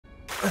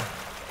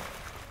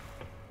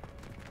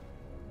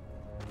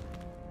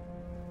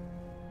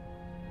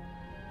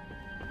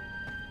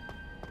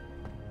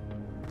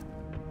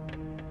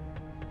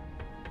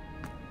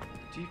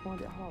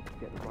find it hard to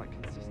get the right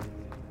consistency.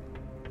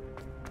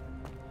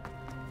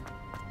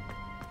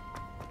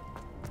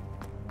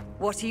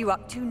 What are you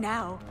up to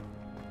now?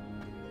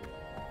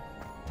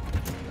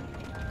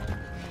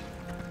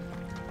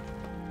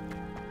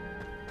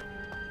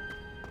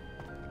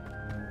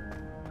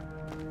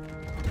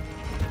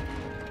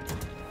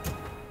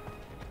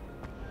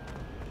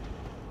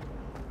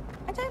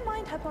 I don't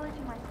mind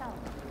typology myself.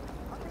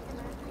 I'll take a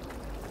look.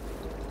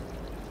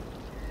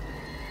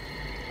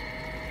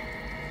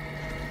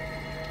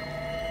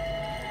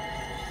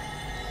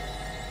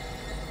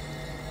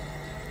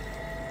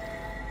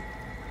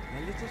 My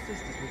little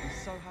sisters will be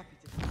so happy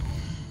to...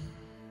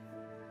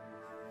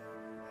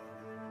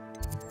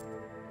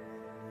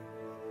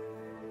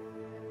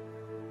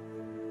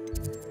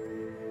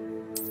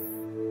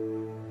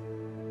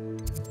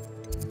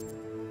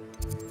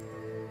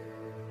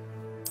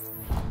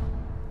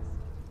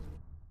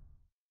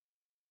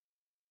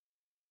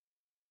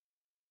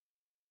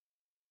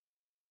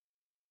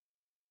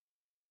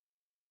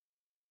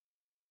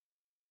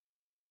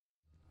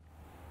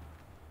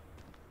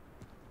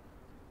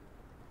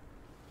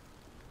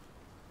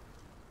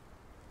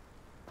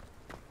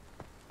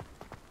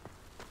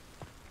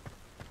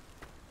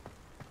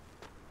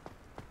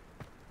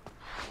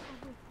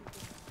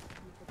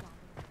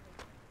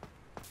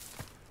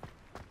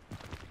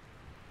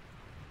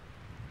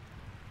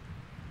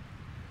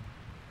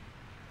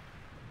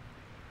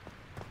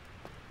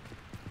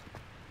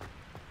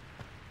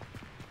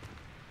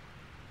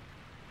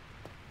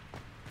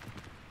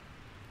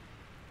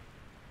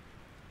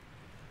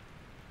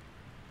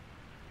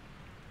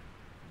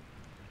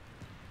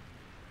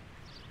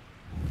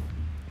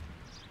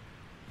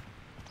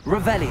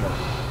 Revelio.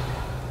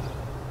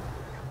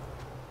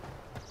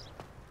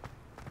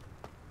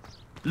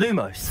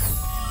 Lumos.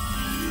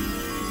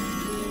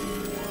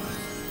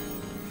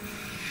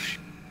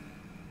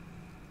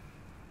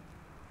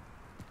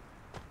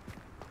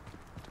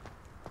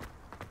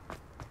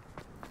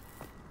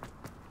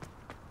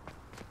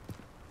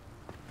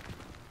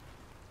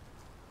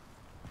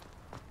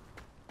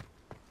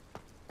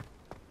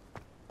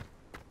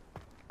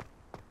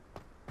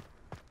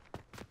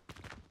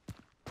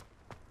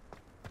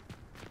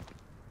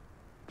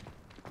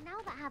 Now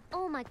that I have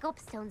all my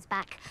gobstones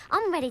back,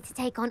 I'm ready to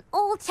take on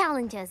all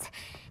challenges.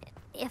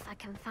 If I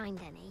can find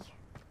any.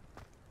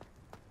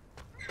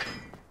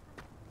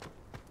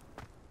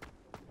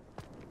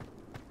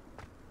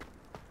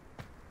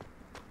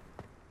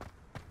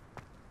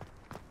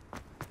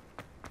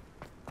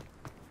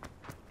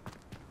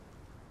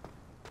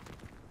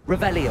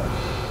 Revelio.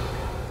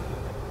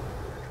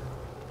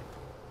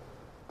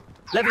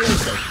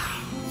 Levioso.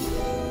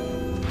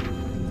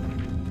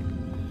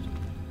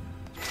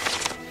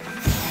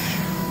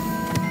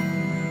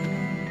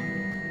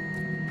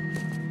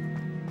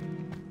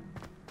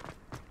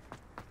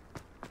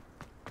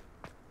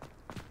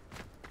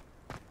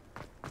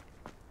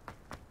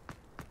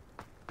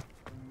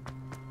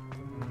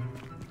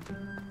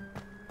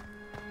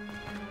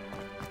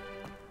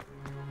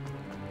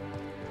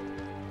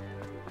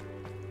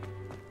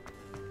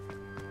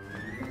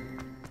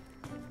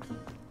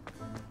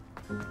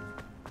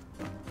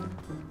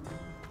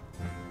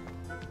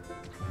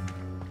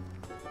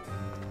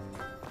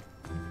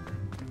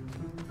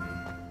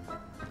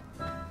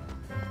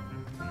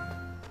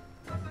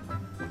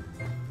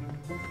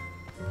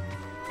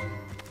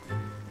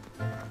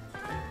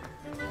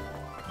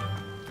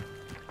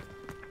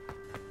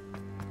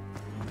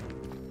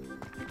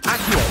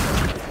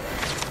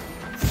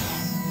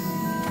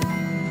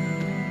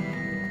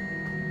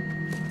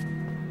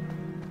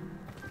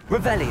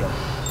 Revelio.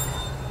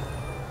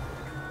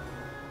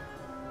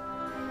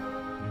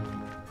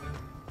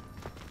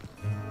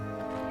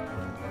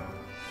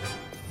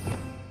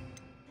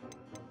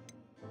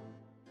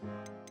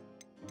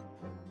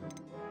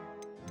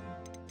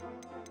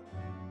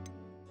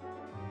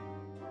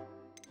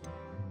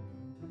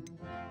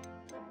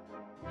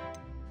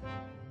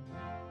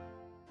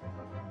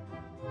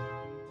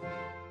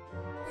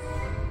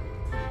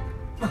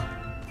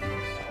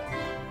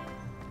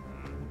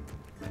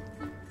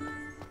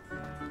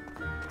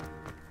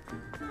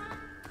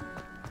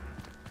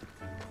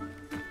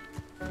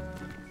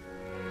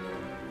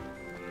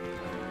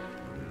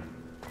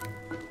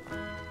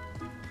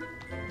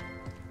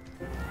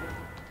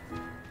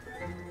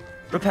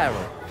 Reparo.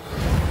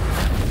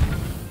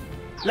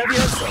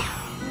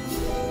 Levioso.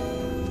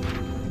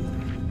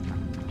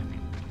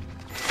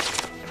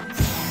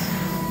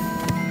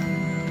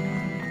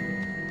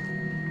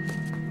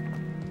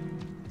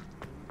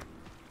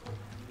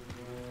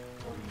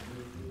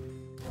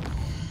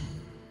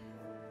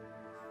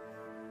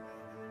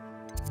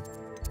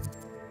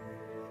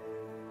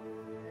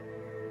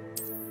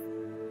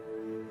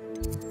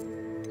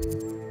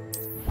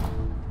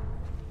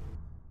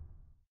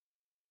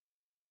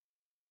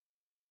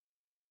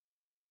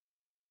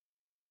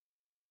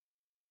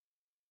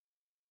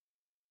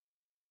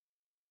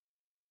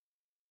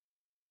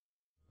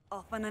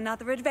 Off on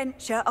another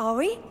adventure, are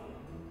we?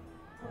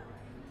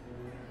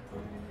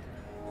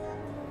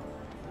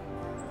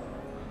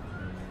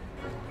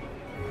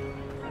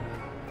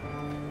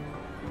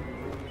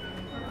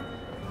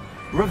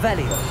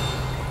 Revelio.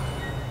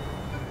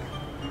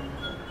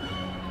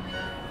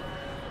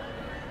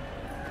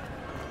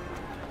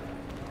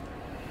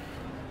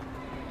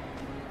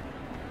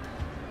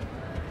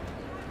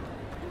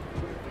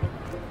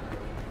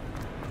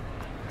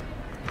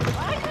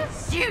 Why do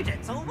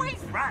students always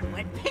run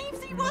when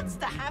Peepsy wants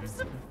to have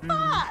some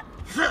fun?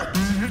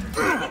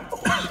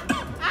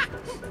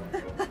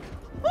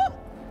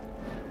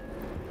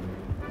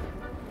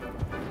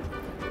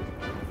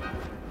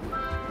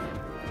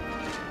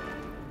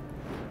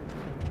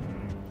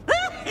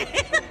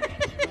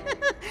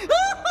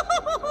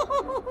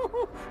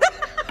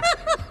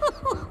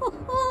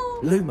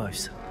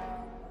 Lumos.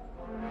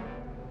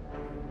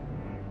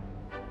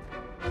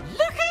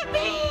 Look at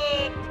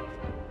me!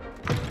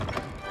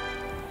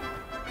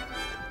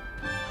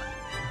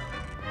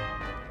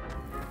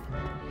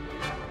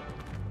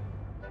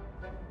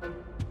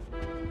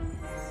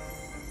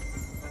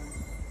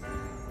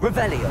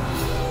 Revelio.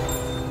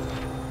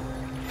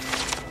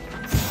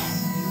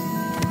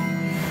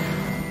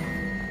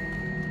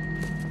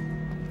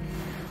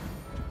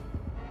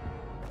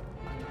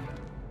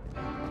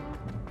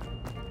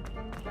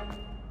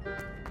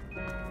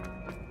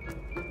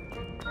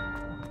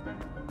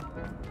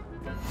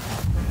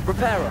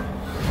 Reparo.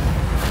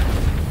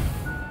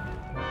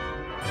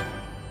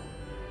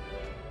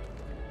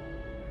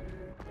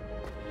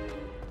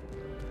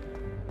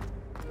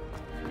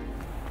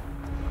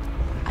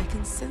 I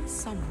can sense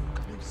someone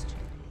close to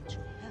you needs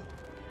your help.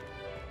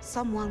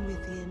 Someone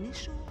with the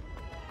initial.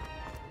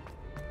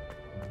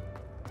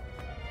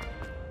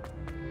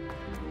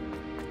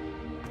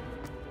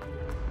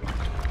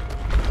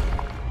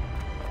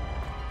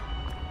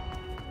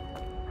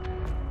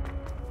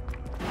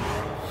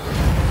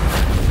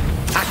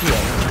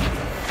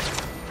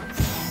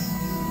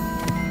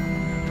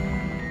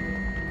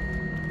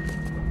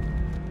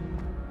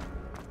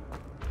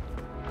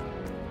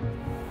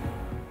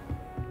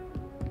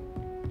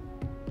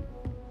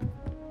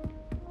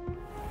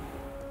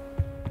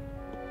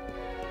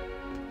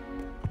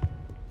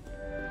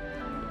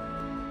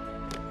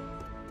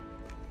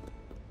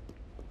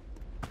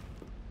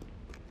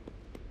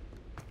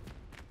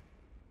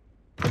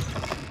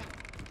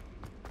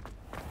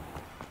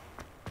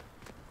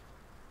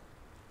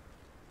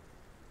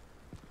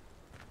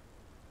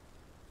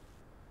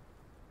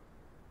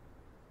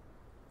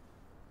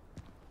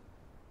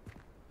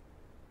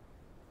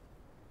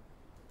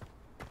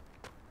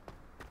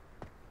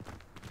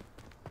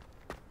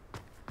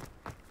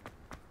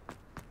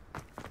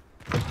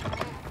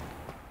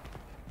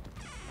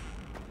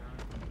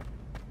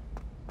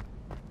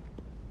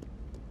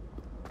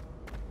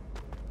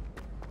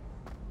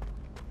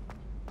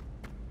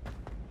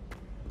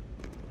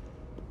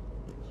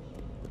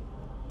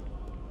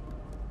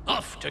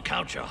 Off to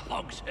count your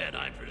hogshead,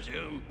 I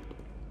presume.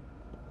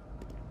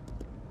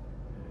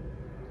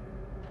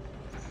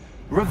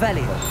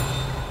 Revelio.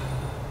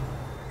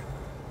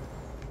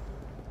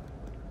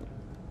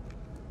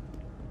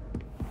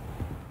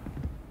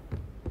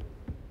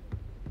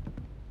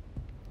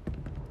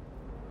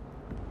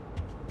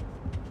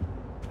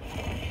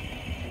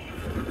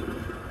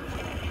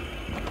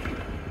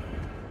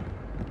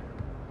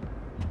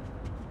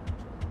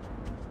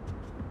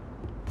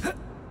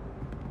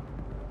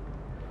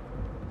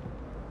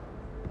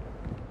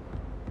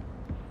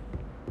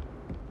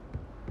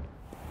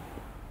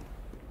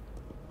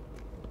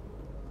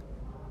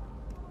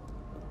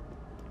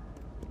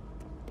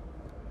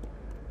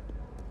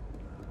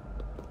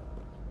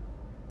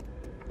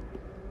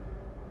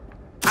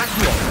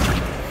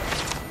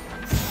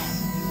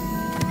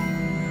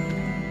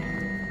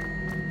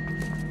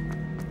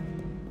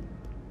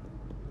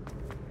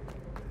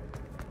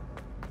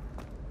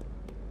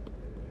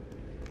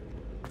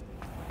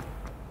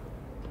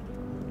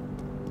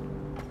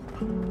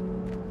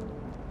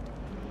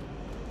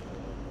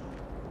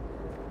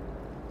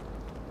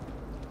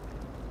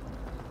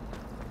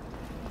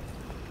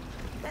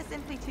 There's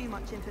simply too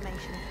much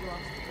information if you ask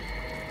me.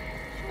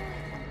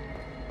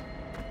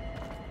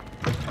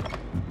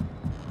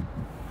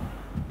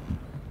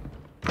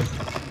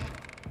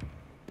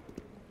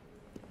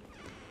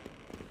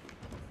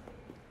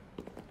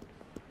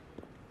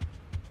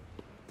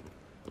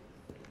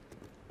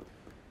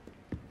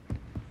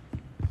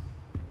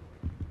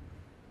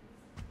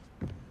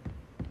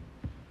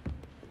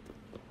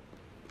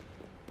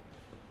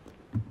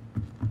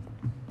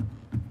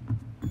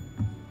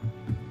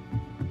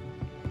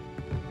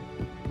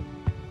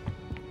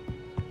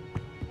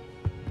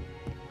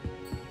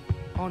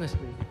 Honestly,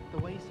 the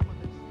way some of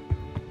this...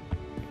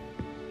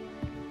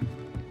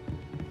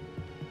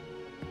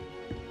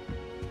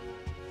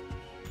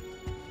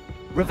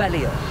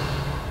 Revelio.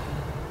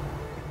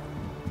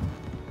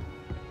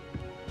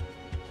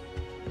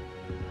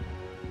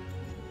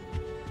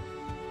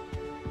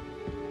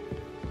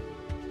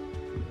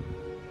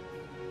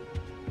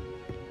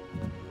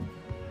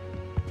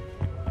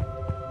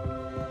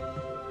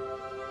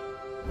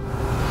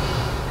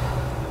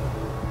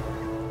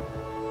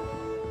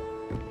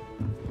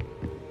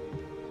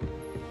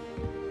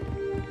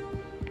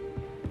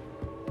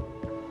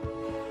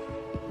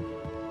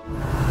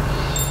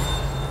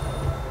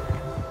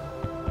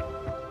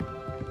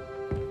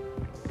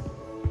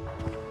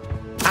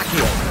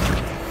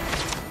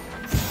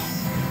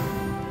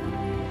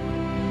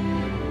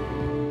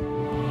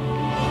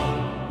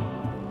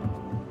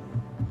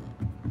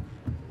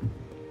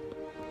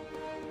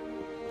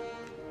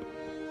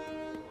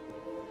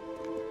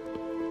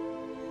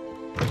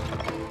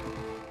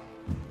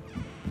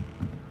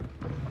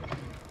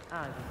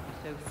 child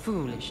would be so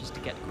foolish as to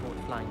get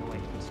caught flying away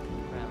from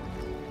school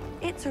grounds.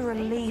 It's a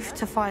relief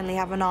to finally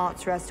have an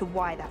answer as to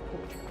why that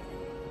portrait.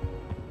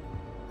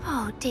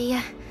 Oh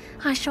dear,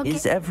 I shall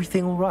Is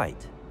everything all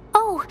right?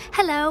 Oh,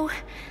 hello.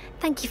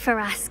 Thank you for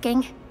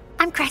asking.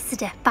 I'm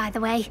Cressida, by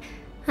the way,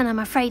 and I'm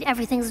afraid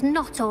everything's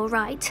not all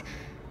right.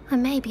 I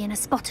may be in a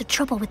spot of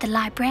trouble with the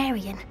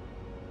librarian.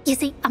 You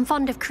see, I'm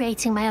fond of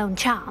creating my own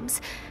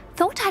charms.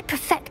 Thought I'd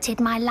perfected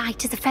my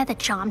light as a feather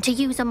charm to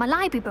use on my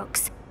library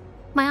books.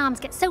 My arms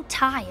get so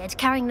tired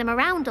carrying them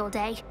around all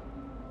day.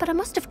 But I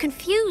must have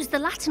confused the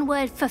Latin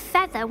word for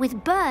feather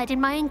with bird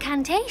in my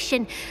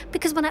incantation,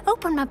 because when I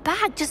opened my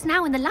bag just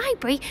now in the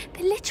library,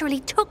 they literally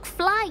took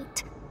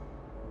flight.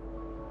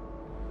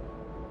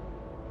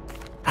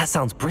 That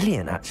sounds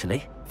brilliant,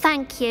 actually.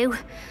 Thank you.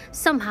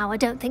 Somehow I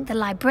don't think the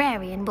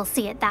librarian will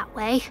see it that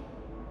way.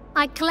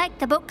 I collect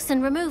the books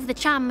and remove the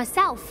charm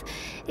myself,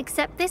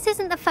 except this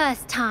isn't the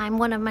first time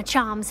one of my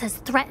charms has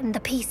threatened the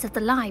peace of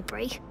the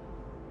library.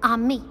 Our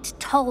meet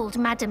told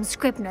Madame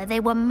Scribner they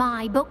were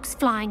my books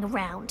flying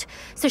around,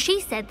 so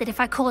she said that if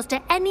I caused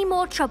her any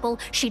more trouble,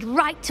 she'd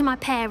write to my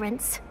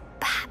parents.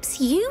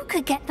 Perhaps you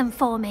could get them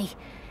for me.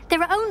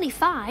 There are only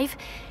 5.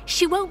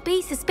 She won't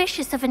be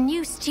suspicious of a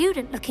new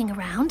student looking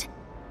around.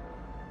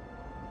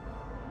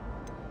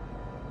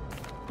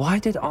 Why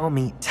did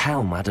Army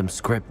tell Madame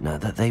Scribner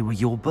that they were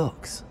your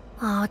books?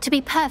 Oh, to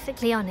be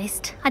perfectly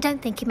honest, I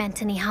don't think he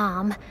meant any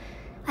harm.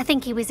 I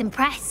think he was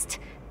impressed,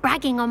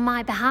 bragging on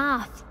my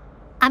behalf.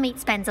 Amit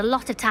spends a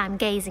lot of time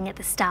gazing at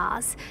the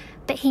stars,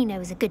 but he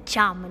knows a good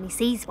charm when he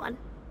sees one.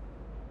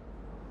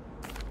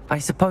 I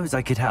suppose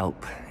I could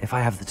help, if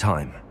I have the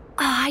time.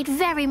 Oh, I'd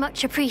very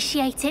much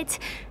appreciate it.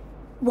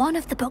 One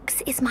of the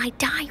books is my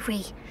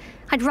diary.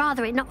 I'd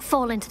rather it not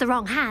fall into the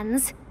wrong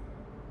hands.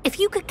 If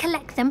you could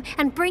collect them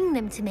and bring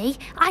them to me,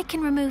 I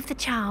can remove the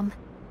charm.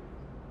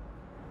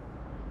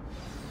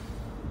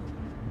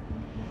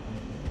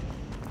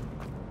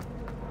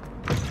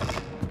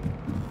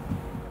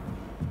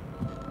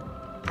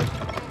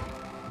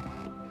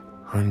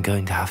 I'm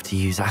going to have to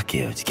use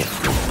Accio to get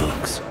through the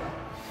books.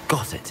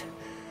 Got it.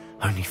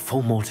 Only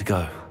 4 more to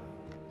go.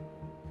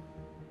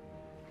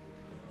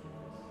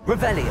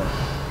 Revelio.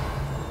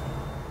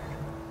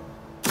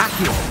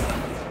 Accio!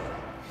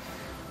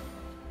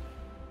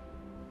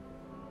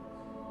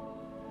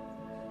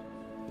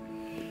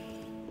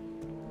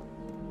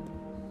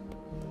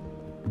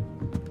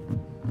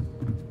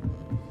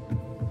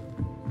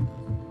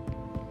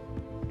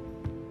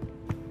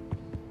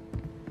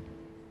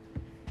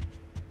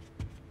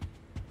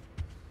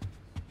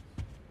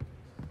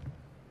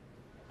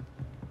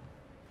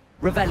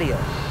 Revelio.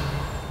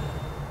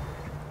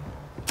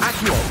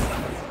 Accio!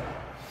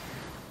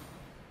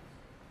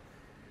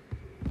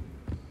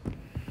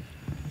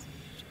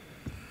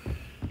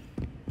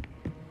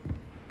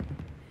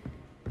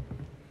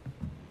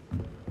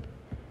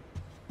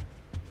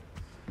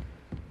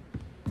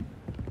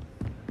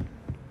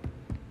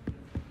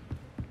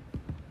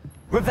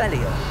 Revelio.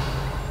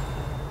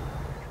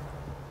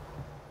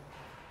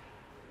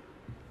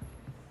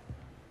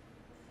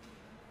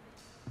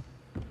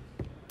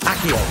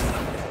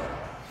 Accio!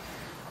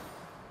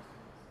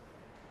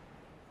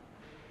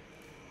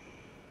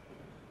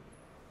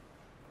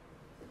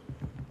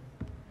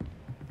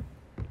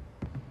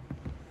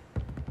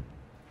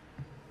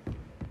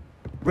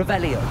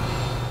 Revelio.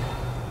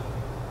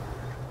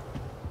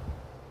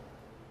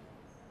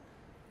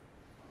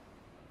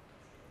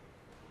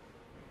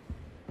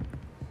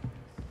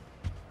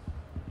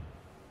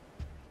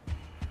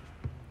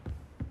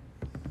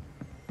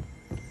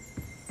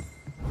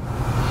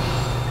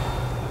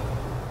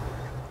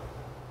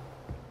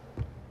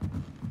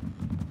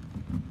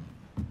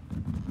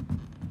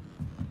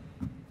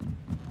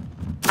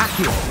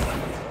 Accio!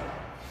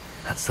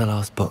 That's the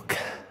last book.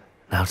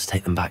 Now to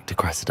take them back to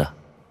Cressida.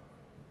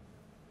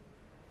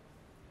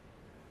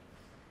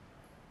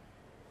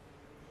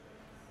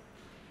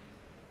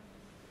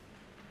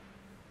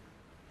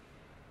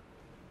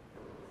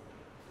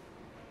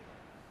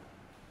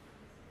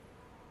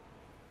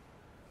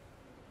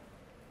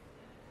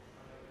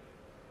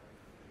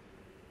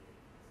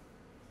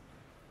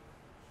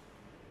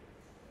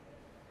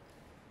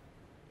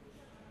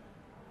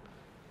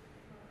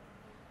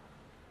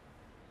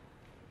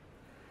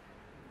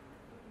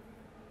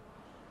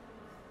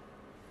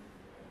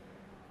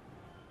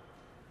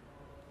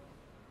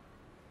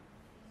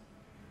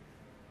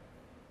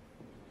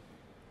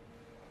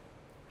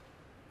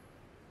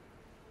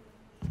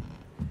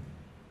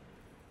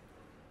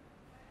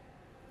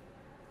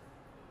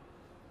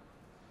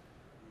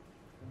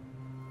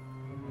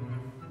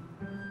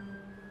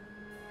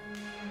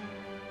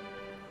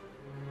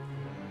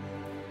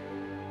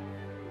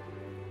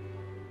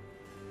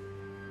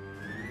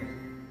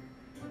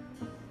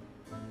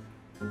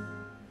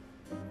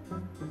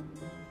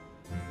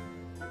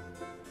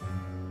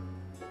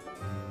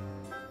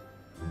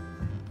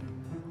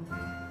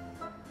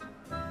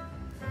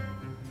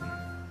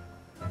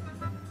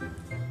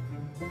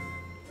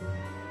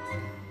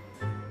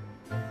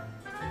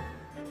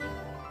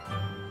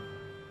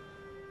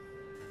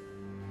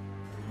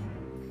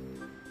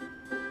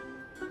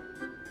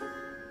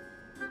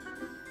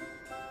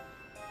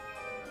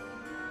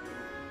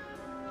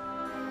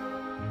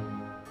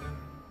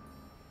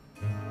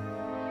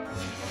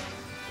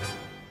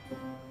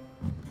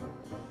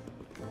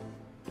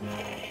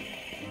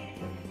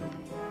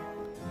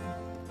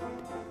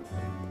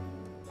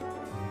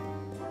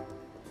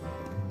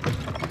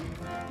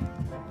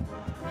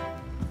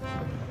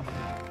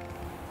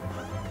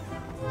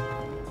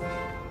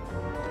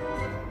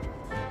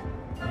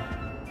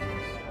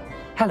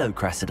 Hello,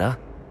 Cressida.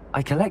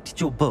 I collected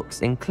your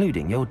books,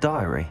 including your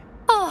diary.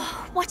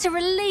 Oh, what a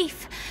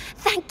relief.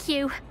 Thank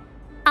you.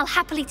 I'll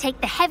happily take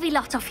the heavy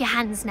lot off your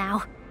hands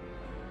now.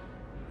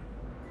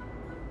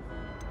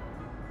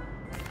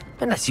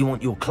 Unless you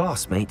want your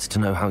classmates to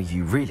know how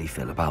you really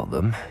feel about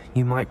them,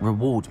 you might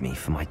reward me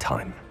for my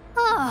time.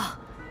 Oh,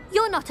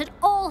 you're not at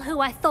all who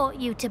I thought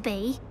you to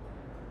be.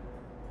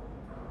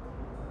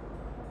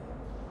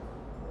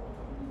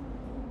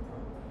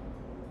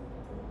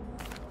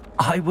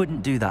 I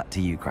wouldn't do that to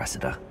you,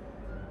 Cressida.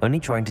 Only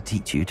trying to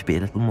teach you to be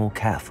a little more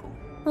careful.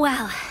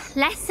 Well,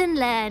 lesson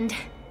learned.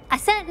 I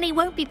certainly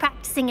won't be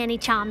practicing any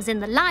charms in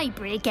the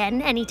library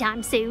again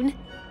anytime soon.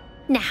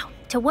 Now,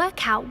 to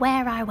work out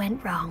where I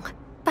went wrong.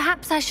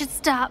 Perhaps I should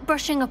start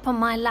brushing up on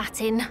my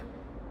Latin.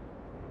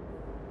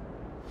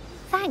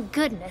 Thank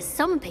goodness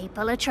some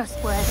people are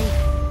trustworthy.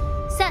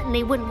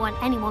 Certainly wouldn't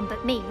want anyone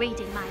but me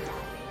reading my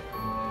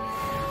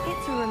diary.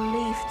 It's a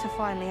relief to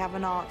finally have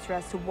an answer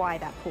as to why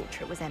that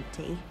portrait was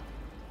empty.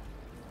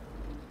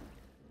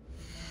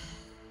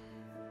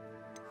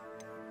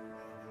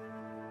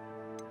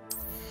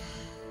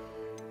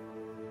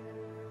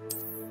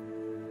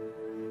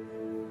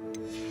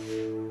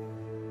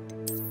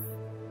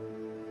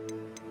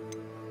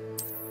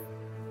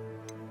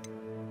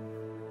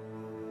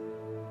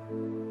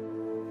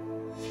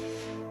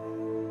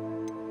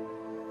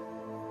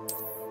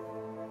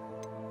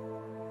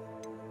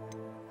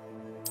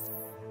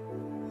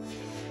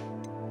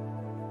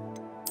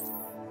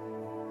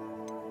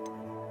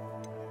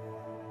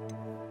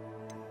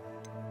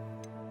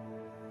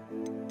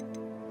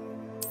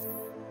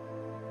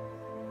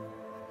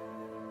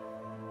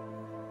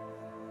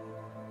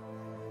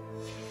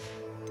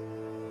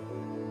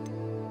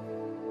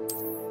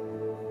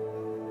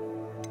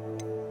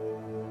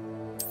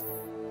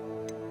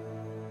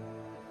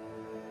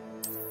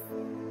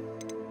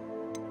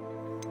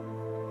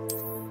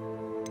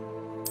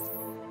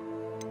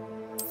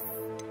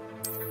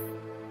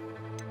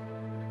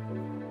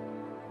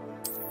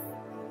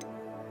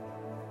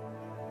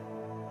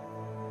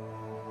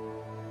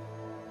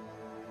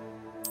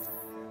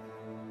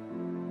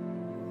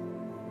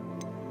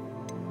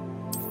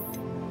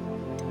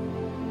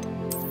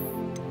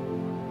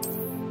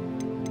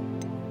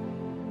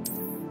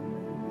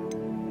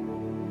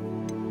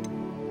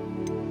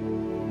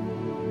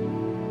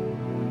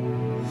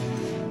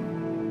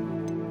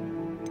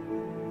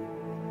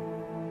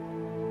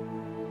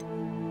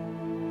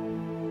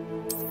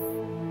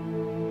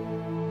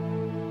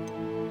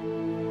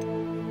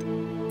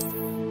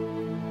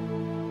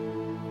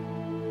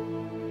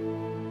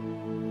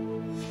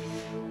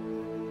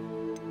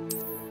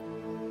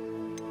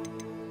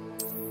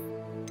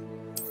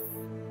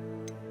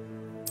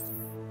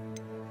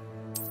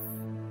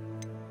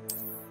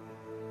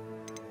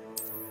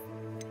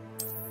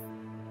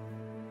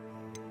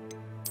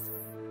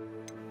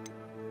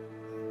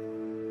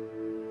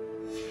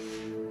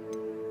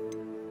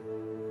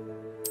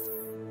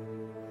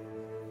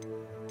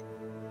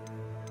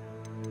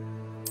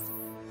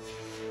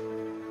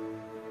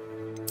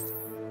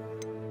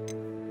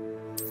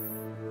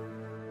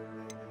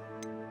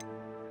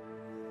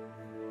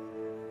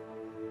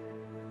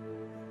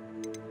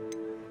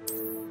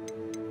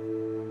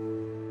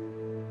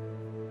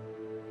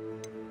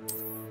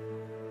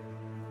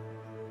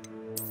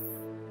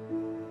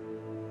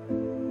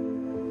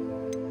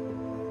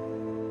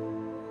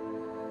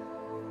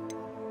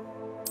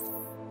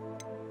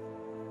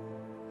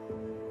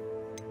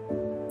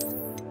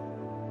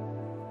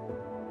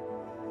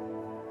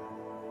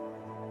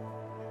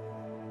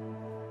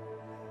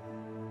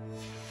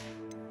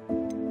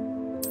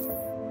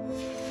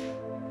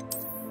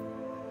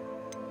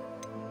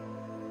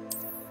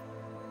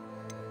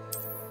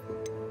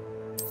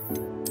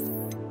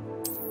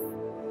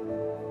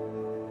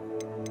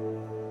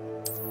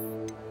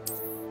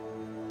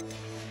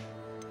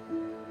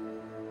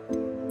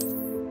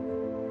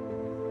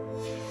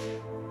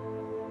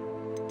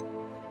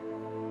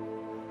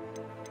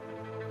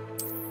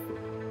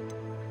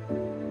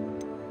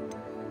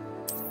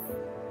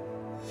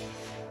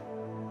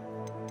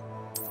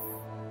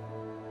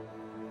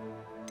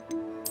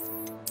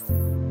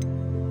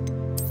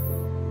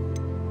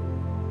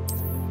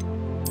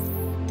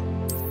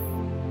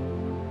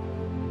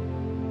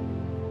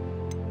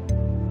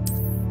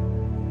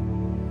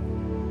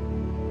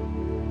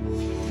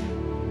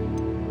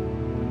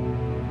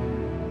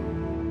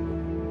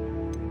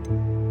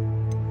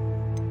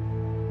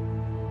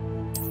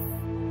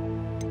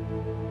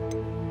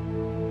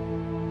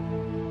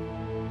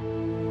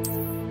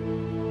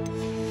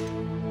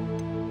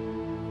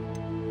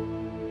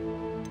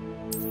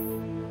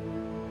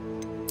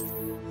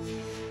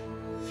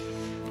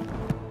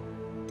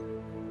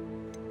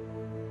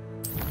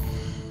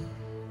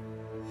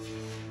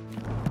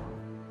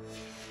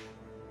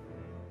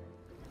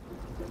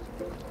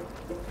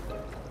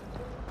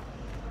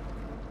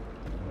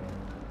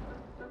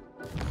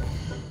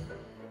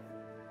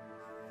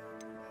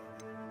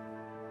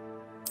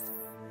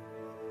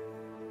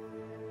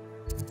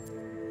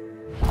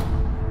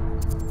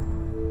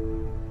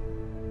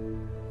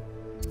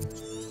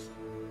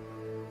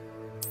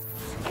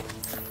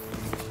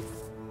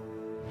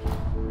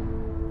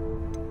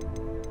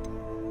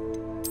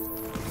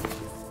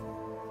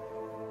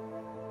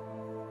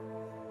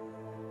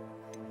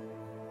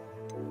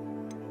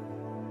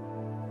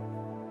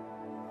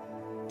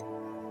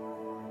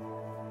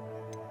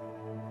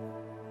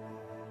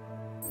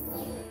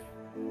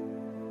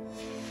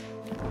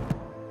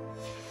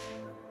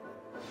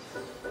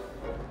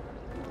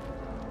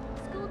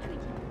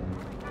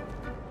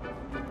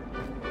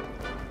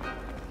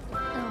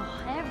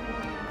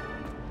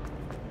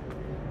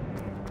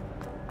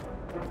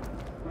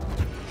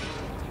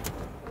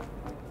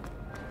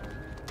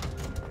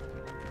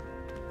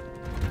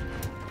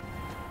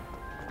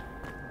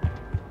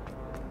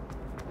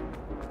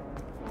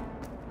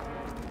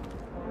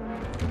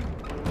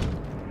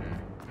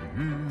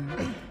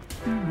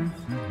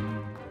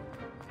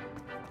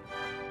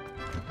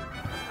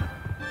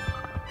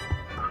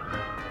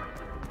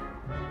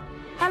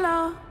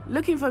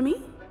 Looking for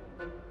me?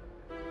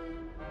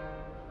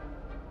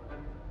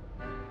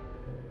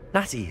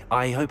 Natty,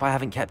 I hope I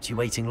haven't kept you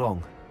waiting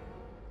long.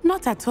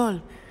 Not at all.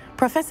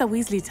 Professor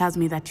Weasley tells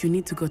me that you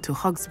need to go to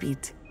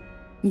Hogsmeade.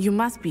 You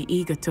must be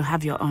eager to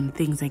have your own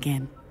things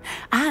again.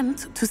 And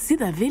to see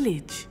the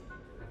village.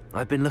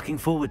 I've been looking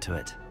forward to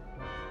it.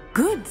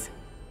 Good.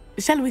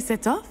 Shall we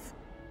set off?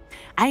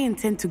 I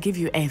intend to give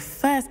you a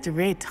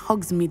first-rate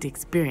Hogsmeade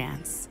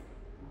experience.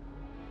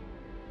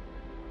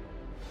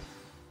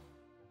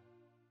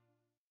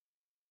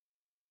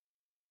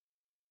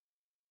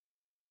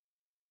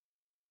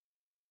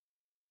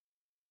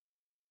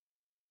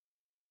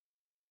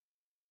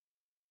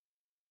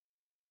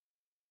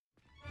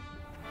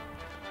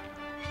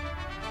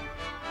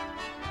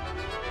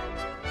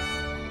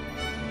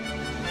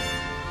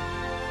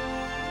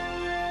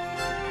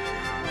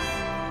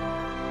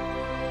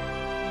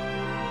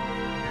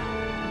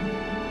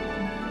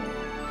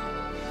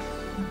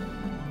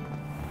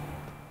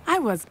 I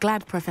was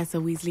glad Professor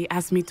Weasley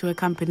asked me to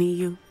accompany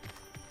you.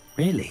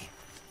 Really?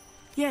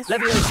 Yes,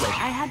 Leviosa.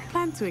 I had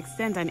planned to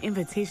extend an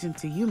invitation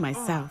to you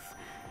myself.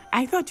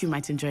 I thought you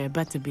might enjoy a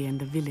butterbeer in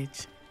the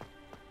village.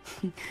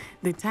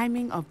 The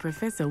timing of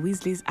Professor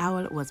Weasley's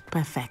owl was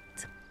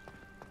perfect.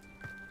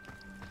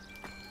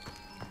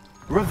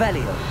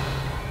 Revelio.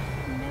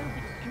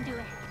 Nobody can do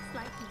a hex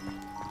like me.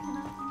 And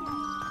I'm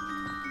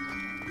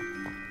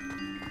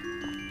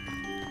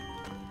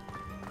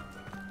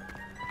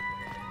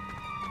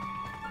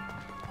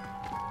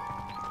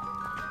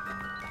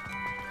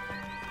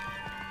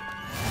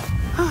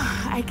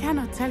I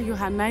cannot tell you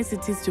how nice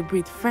it is to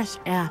breathe fresh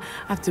air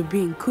after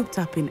being cooped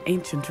up in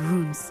ancient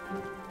rooms.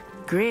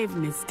 Grave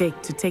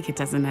mistake to take it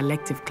as an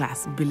elective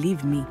class,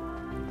 believe me.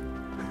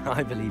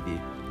 I believe you.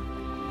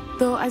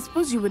 Though I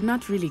suppose you would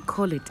not really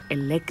call it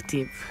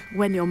elective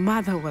when your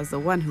mother was the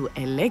one who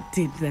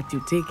elected that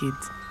you take it.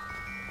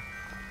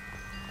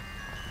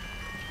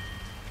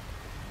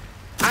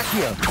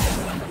 Accio.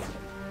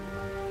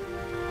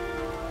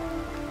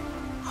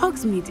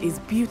 Hogsmeade is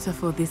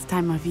beautiful this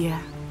time of year.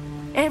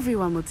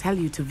 Everyone will tell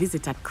you to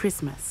visit at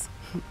Christmas.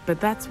 But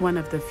that's one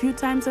of the few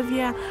times of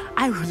year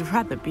I would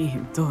rather be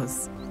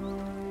indoors.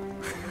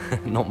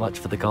 Not much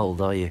for the cold,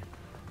 are you?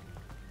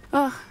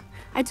 Oh,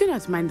 I do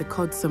not mind the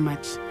cold so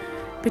much,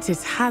 but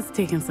it has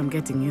taken some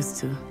getting used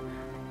to.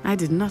 I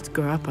did not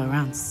grow up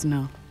around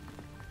snow.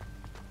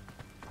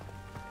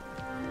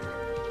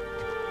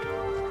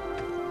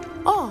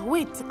 Oh,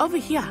 wait, over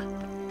here.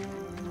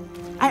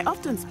 I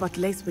often spot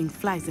lacewing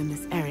flies in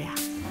this area.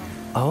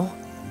 Oh?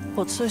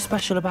 What's so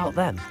special about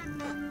them?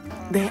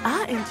 They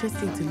are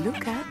interesting to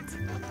look at,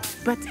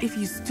 but if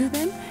you stew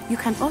them, you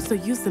can also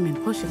use them in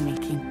potion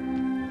making.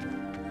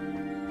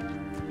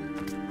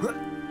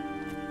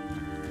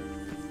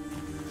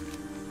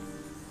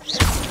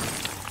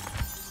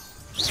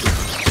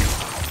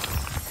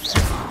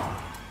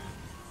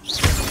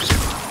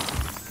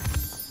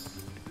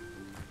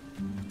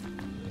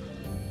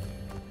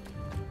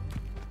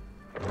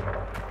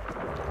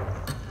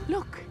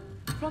 Look,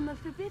 from the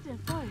Forbidden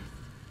Forest.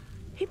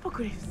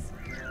 Hippogriffs.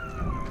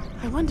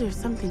 I wonder if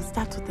something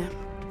startled them.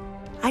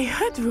 I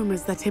heard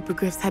rumors that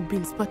hippogriffs had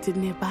been spotted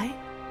nearby.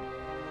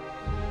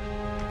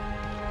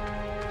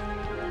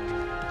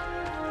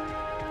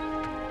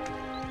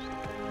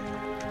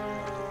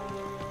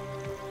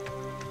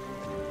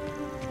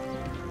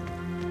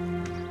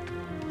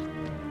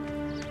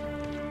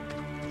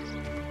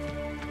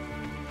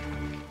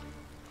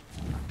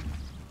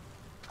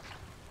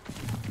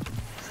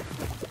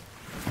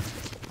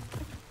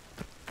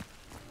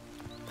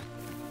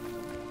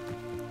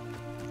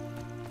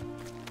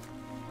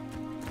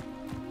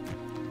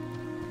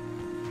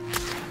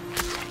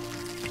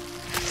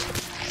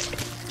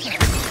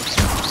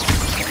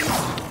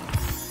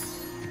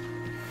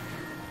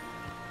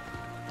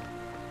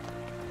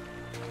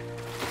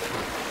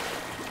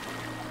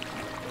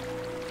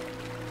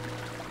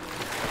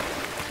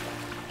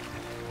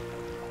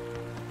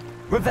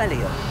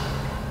 Revelio.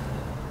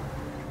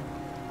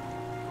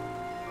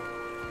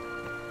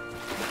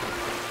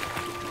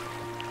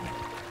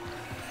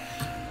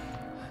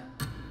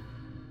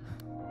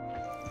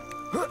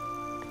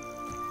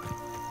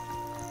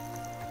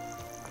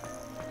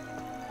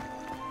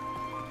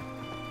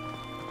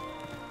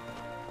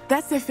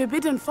 That's the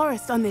Forbidden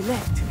Forest on the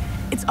left.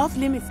 It's off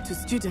limits to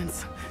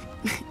students,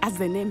 as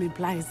the name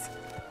implies.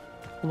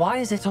 Why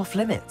is it off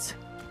limits?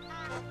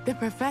 The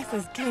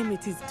professors claim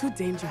it is too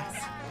dangerous.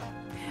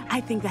 I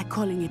think that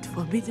calling it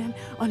forbidden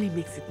only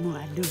makes it more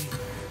alluring.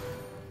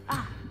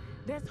 Ah,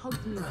 there's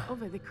Hogsmeade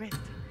over the crest.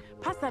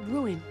 Past that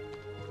ruin.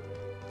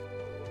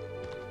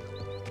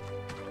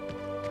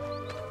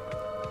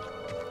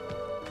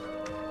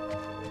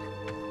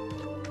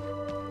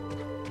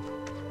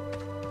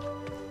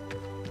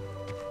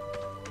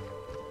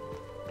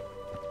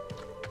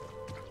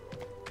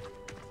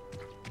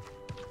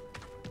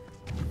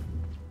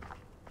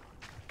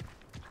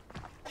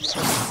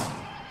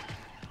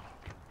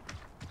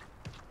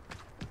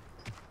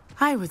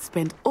 I would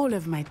spend all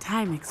of my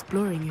time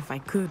exploring if I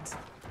could.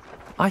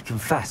 I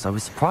confess I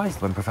was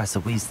surprised when Professor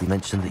Weasley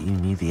mentioned that you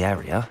knew the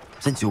area,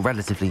 since you're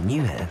relatively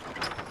new here.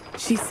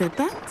 She said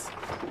that?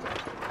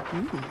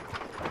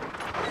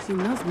 She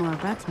knows more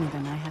about me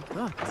than I had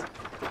thought.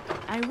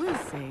 I will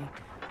say,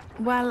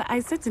 while I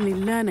certainly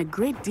learn a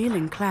great deal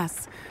in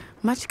class,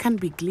 much can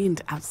be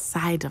gleaned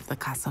outside of the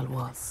castle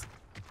walls.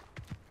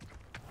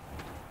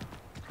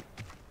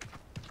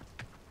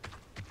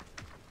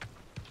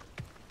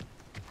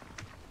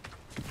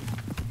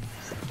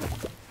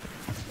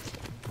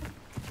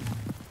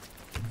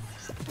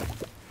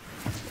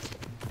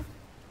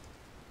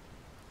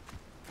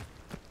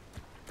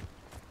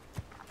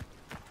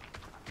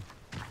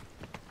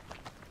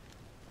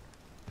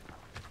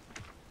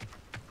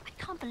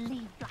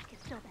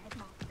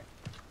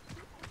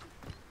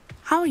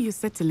 How are you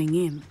settling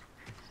in?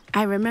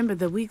 I remember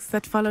the weeks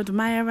that followed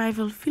my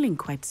arrival feeling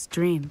quite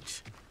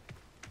strange.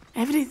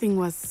 Everything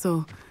was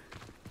so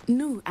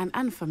new and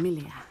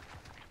unfamiliar.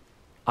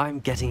 I'm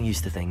getting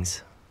used to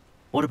things.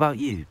 What about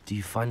you? Do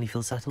you finally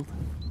feel settled?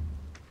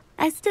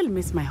 I still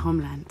miss my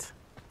homeland,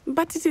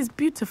 but it is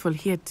beautiful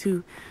here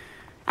too.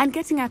 And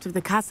getting out of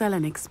the castle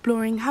and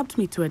exploring helped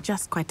me to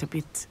adjust quite a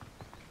bit.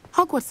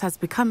 Hogwarts has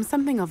become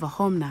something of a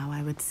home now,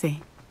 I would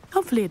say.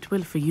 Hopefully it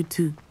will for you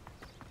too.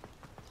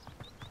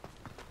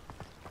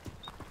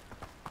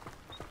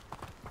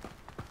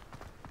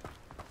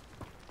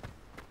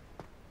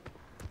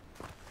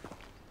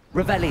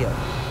 Revelio.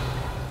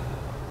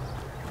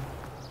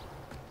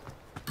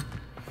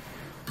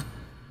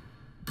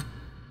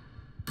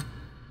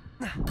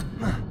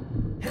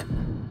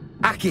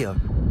 Accio.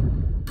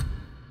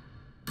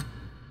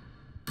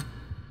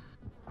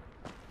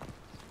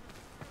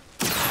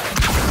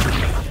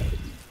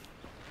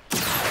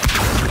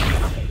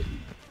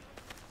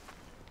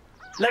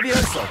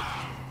 Levioso.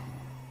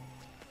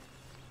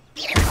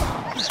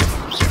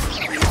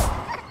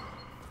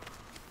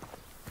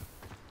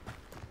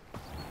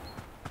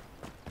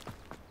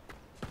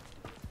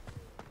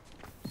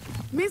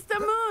 Mr.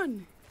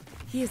 Moon!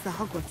 He is the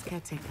Hogwarts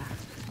caretaker.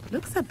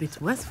 Looks a bit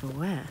worse for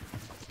wear.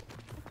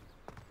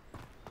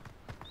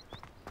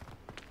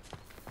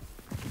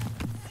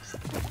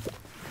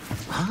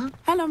 Huh?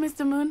 Hello,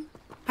 Mr. Moon.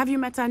 Have you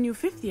met our new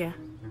 5th year?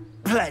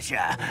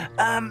 Pleasure.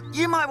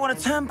 You might want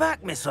to turn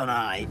back, Miss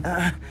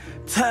On-Eye.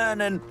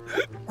 Turn and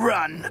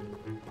run.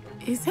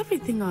 Is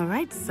everything all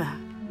right, sir?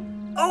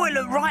 Oh, it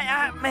looked right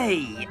at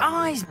me.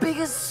 Eyes big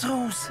as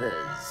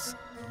saucers.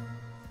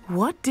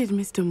 What did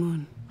Mr.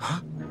 Moon?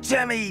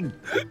 Jemmy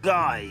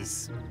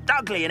guys.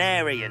 Ugly and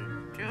airy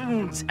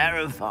and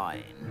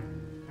terrifying.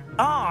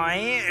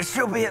 I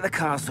shall be at the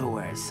castle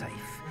where it's safe.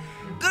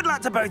 Good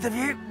luck to both of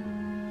you.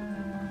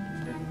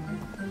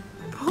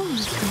 Poor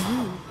Mr.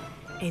 Moon.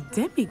 A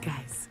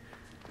demi-guise.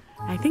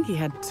 I think he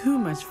had too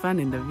much fun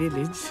in the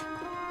village.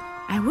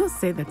 I will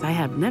say that I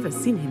have never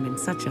seen him in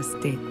such a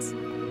state.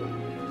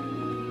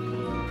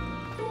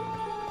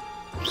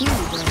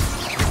 Anyway,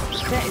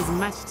 there is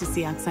much to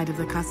see outside of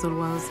the castle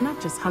walls,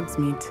 not just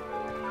Hogsmeade.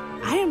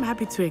 I am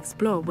happy to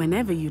explore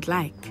whenever you'd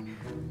like.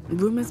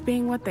 Rumors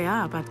being what they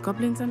are about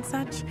goblins and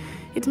such,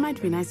 it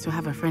might be nice to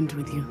have a friend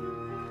with you.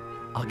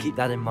 I'll keep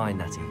that in mind,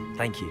 Natty.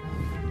 Thank you.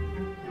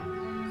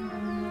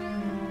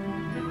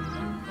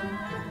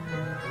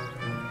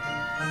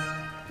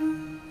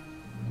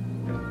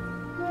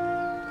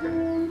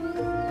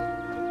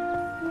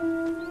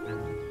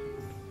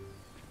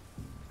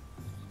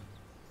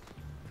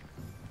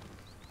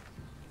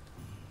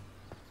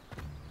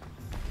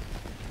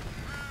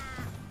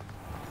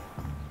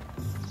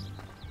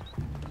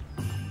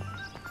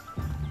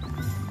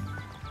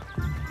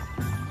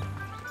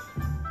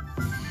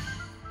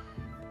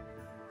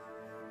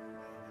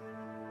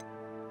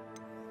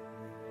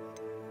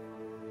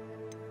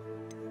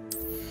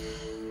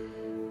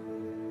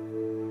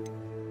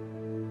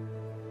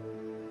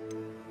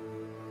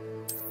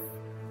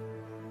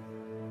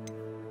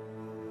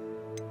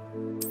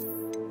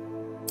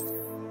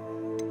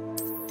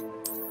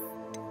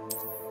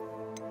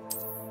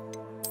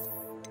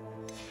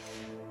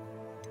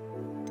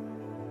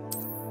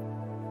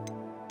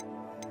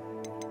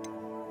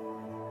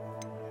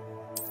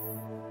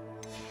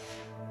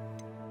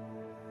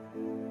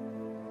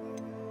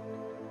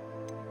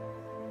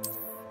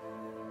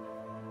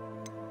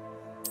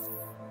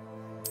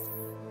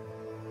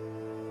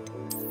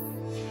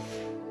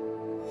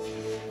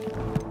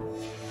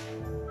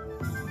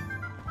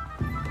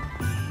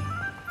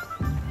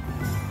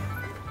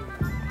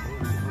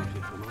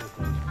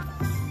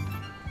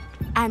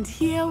 And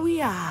here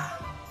we are.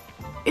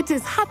 It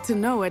is hard to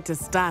know where to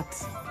start.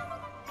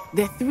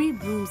 The Three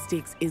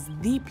Broomsticks is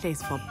the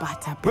place for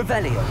butterbeer.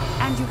 Revelio.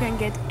 And you can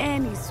get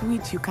any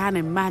sweet you can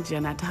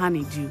imagine at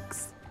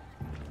Honeydukes.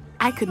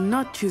 I could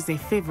not choose a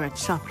favorite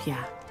shop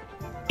here.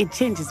 It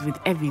changes with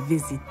every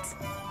visit.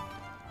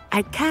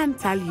 I can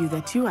tell you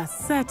that you are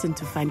certain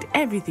to find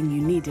everything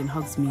you need in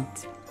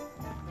Hogsmeade.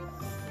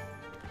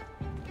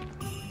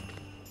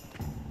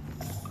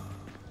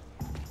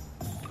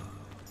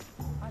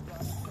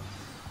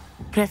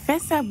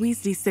 Professor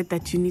Weasley said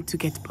that you need to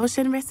get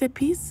potion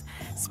recipes,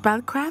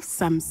 spellcrafts,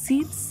 some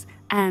seeds,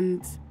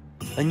 And...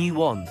 A new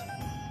wand?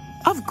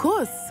 Of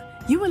course!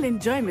 You will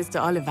enjoy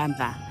Mr.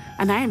 Ollivander,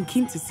 and I am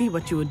keen to see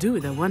what you will do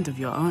with a wand of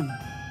your own.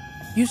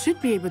 You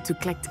should be able to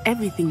collect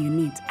everything you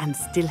need and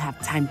still have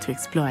time to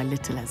explore a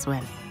little as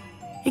well.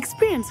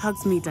 Experience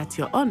Hogsmeade at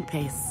your own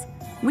pace.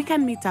 We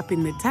can meet up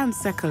in the town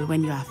circle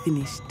when you are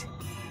finished.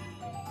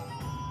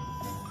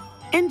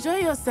 Enjoy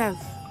yourself.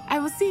 I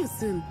will see you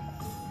soon.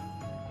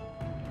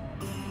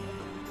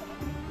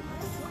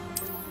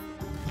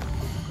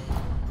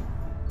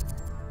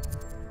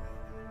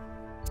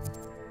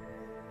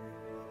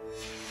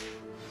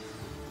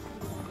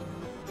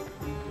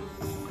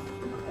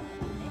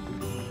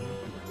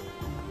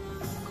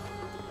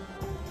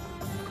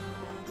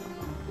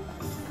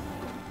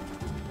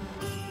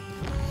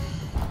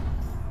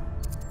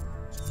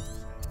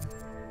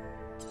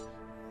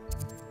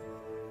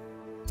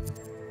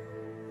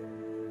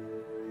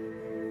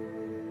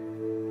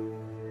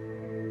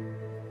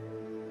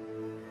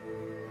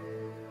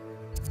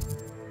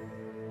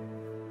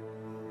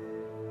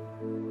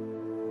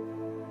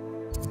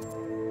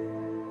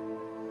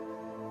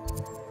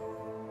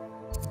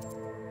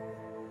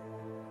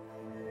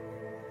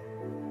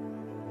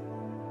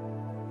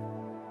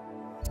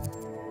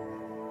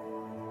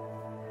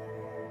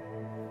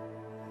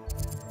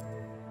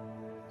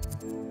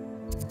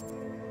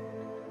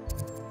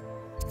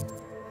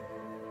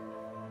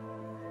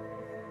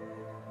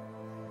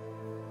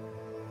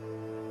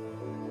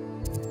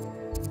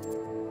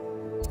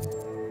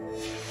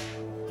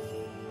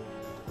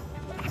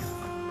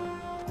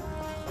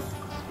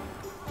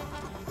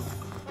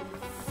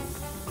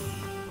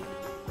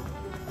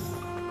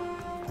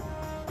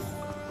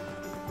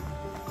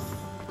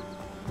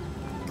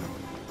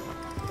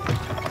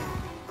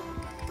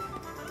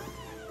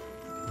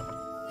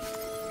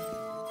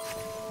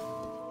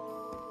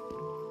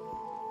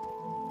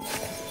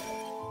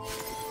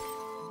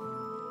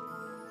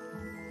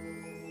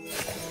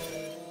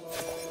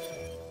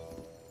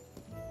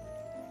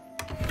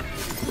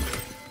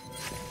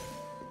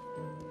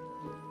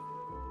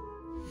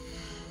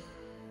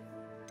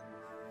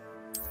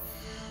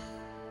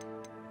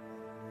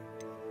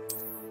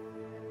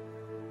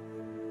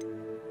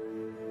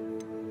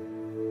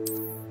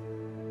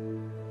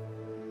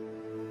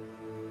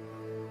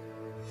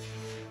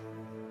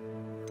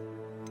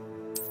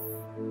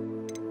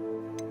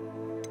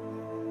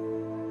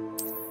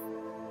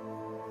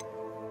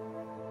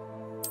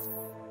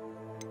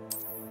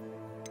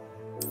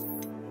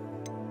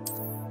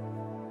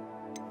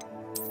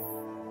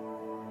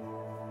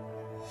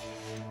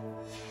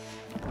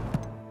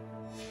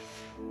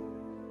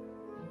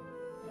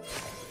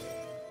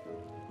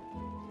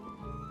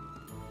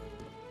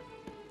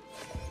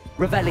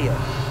 Revelio.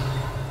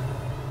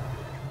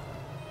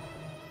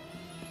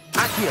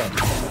 Accio.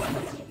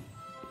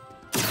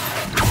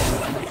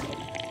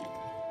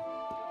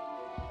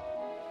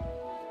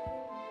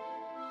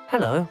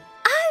 Hello.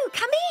 Oh,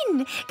 come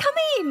in! Come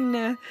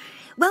in!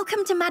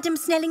 Welcome to Madame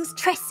Snelling's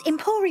Tress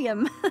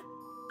Emporium.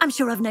 I'm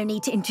sure I've no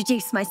need to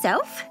introduce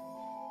myself.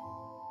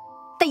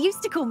 They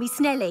used to call me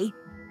Snelly.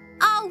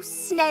 Oh,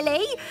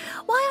 Snelly,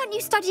 why aren't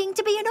you studying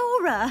to be an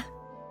aura?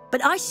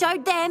 But I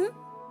showed them.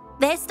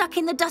 They're stuck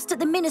in the dust at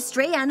the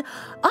ministry and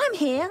I'm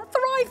here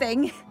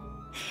thriving.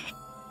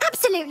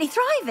 Absolutely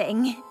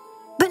thriving.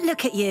 But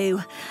look at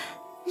you.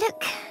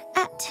 Look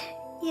at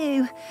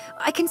you.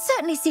 I can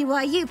certainly see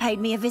why you paid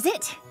me a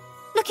visit.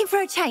 Looking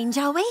for a change,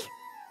 are we?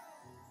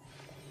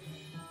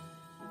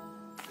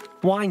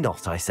 Why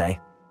not, I say?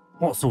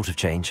 What sort of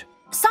change?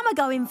 Some are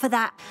going for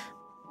that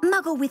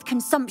muggle with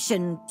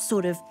consumption,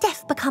 sort of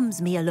death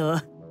becomes me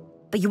allure.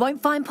 But you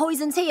won't find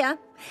poisons here.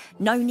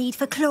 No need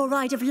for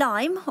chloride of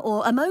lime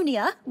or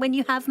ammonia when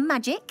you have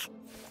magic.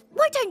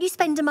 Why don't you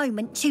spend a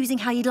moment choosing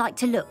how you'd like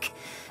to look?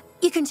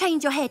 You can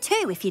change your hair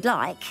too if you'd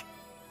like.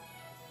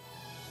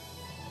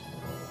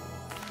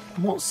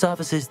 What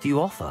services do you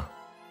offer?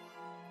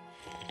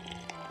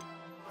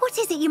 What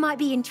is it you might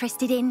be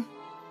interested in?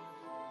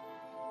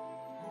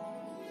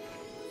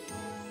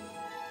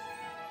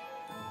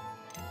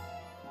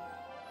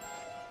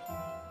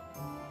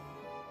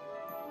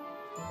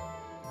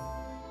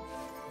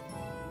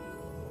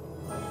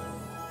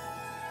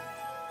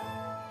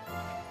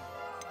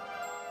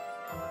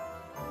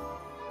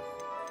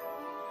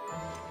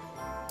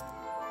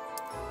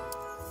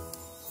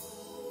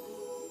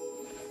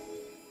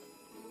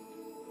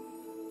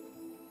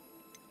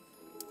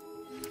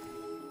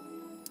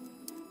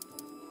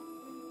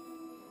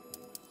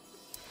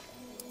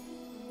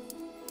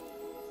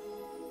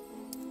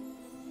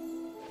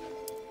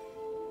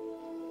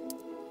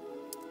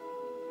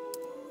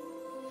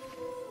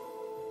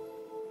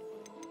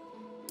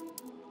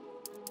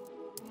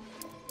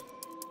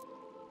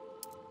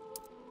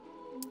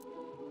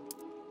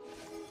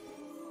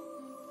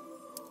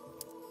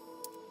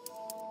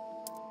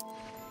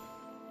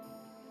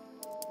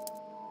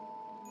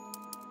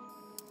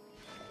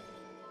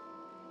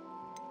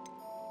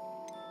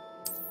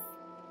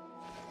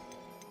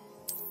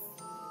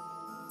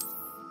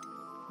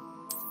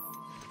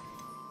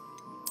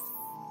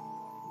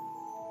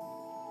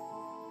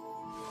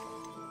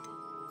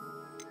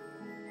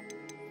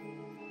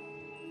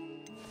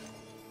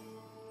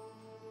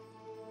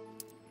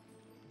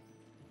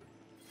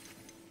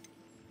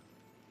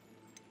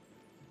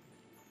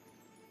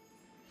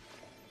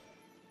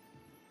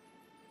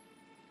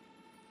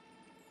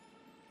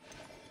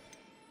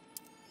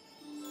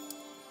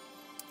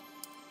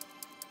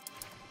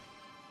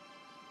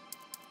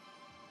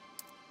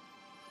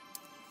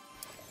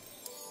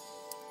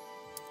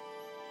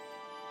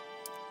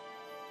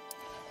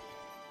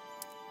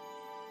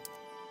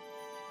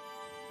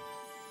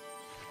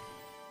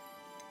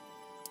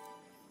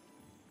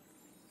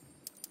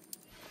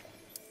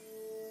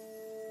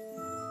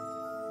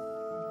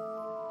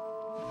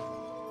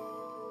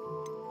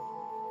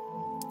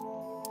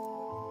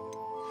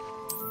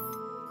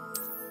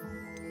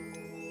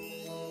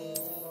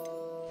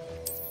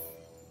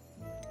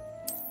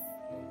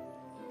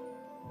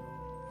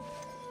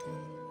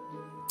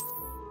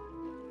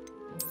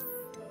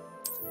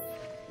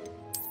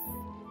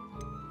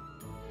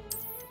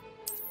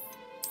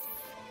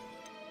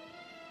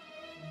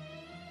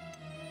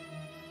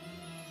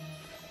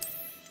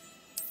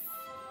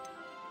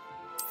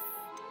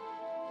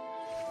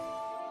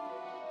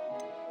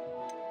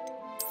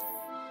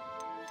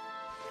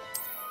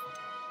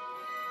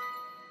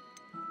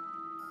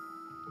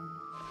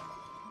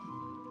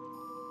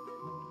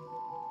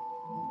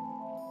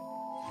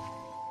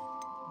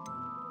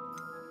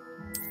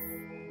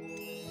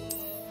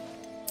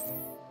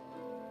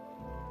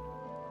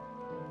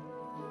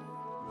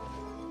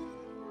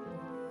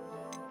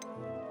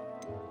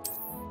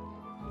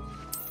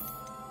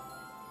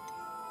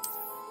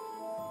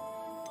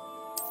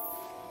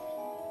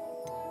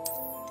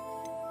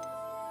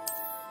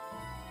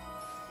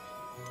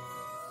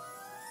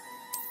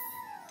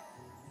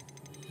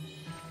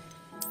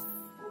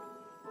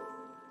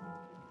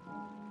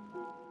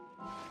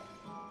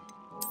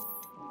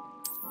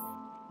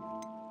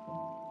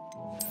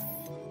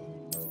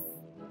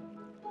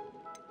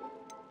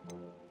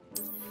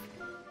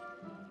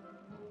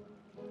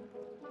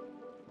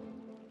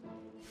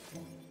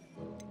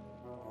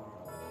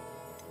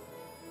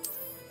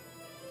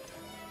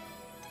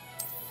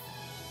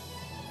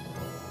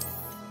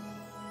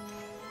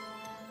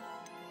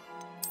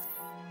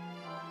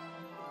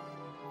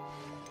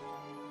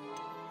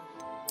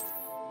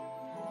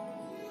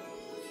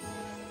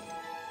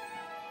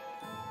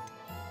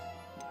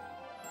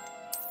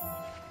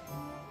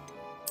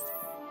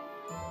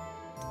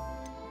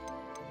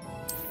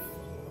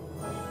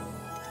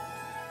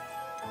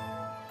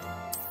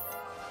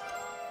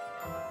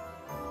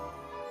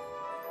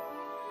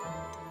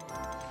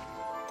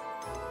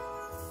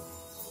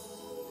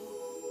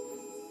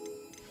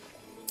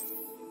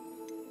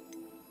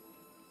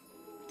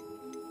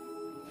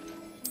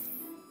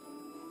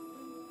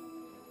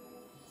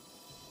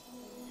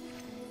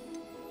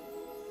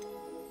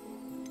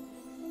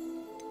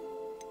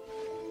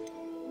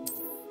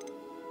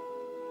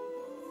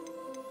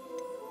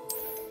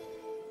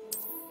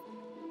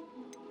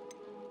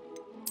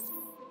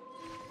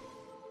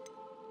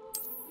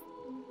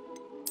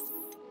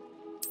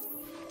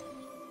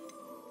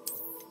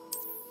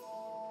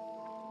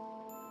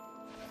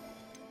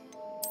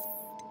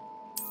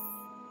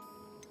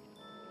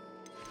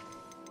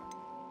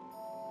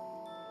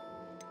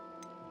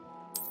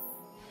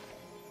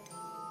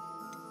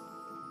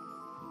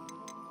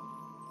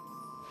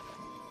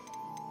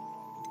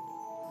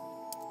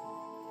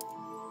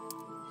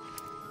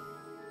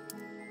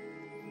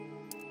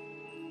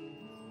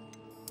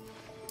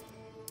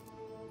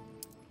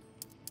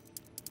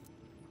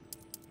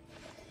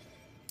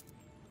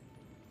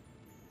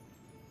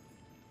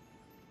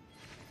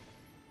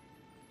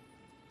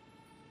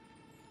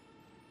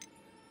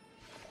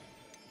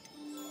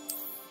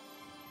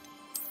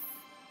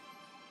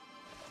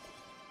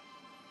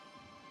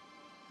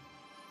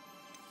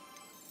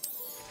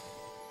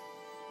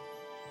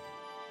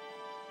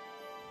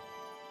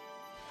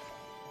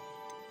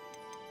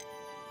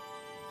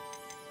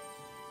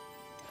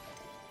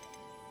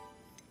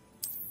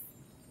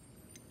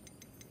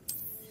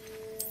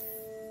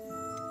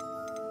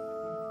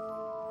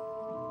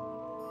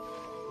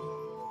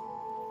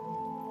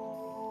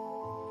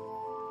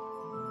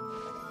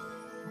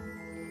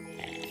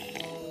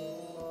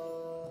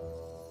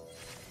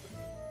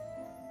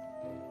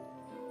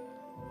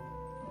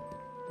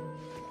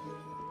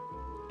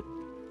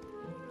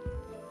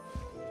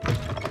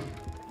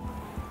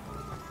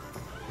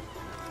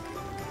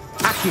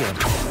 Accio.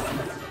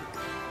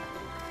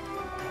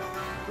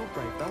 You're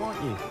brave though,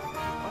 aren't you?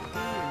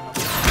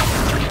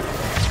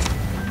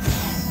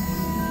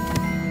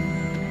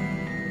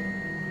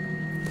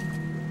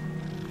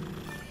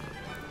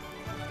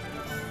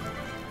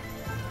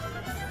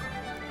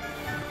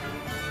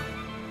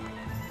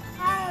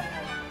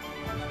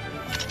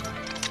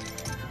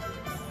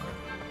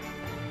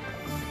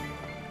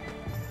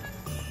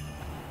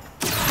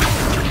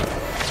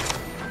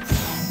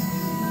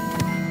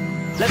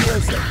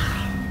 Leviosa.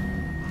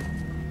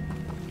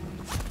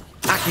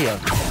 Accio.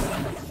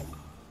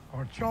 I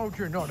told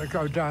you not to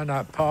go down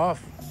that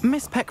path.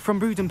 Miss Peck from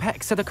Brood and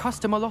Peck said a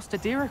customer lost a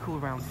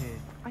deeracle around here.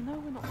 I know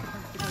we're not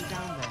supposed to go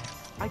down there.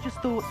 I just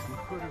thought... You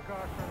could have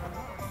got to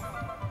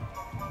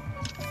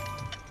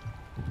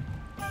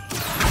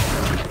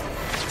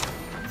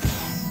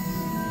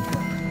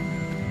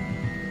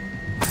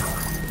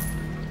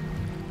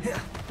the light.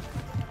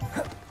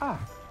 Ah,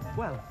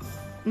 well,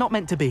 not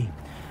meant to be.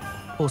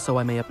 Also,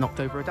 I may have knocked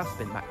over a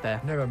dustbin back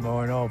there. Never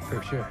mind, I'll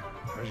fix it,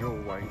 as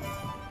always.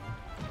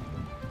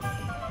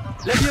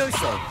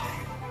 Leviosa.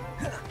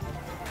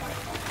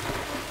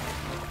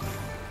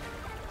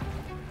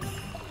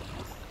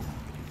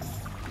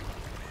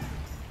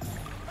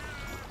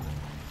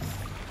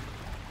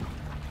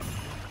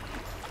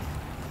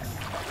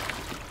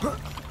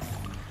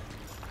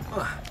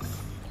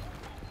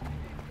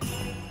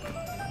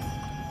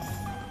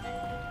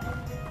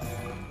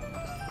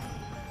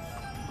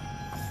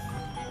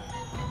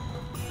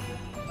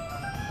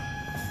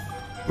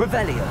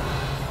 Revelio.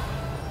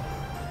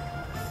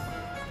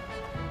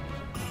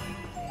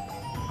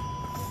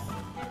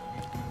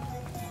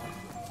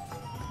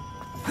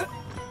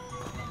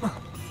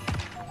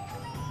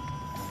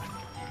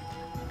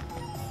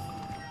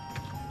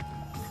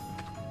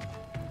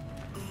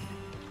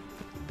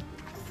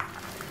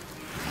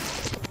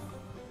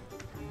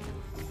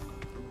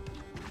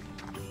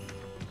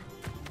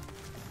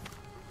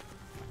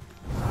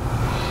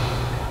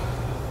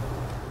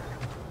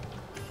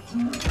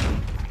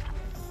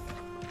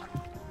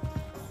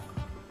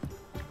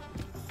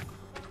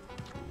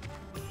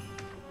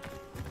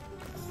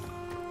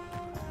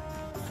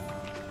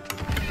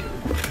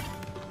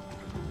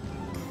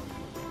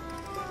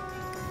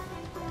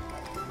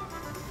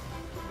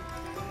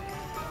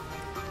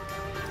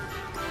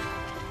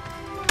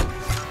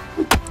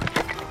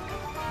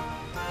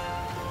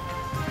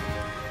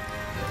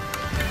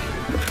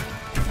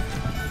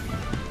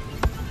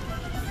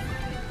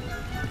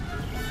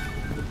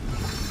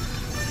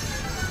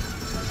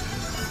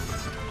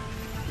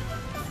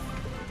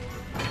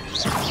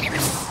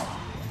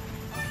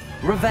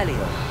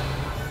 Revelio.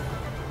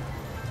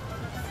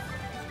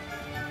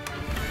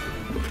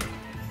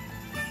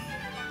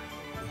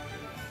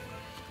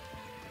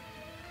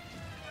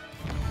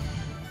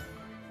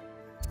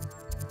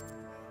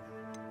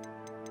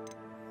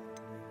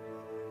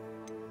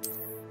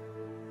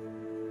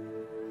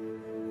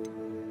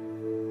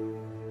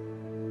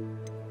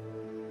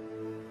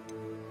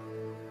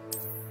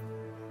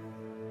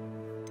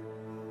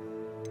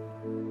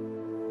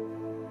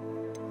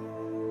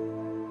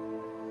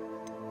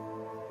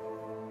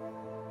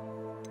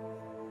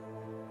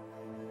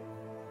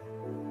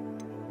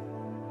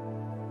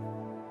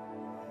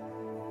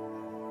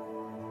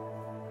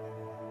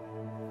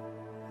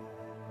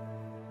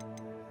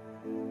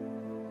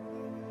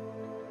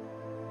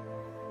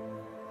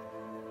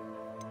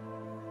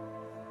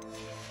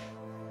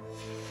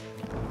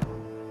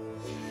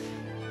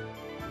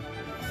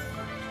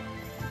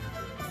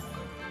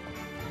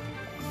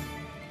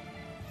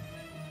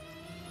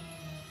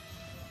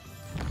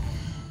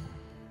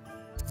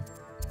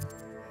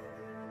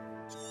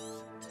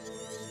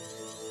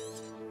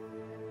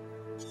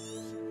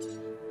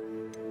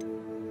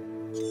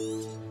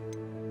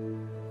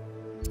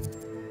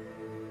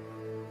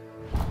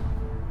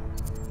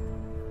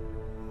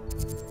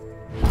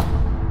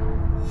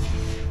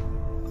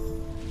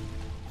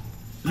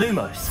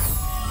 Lumos.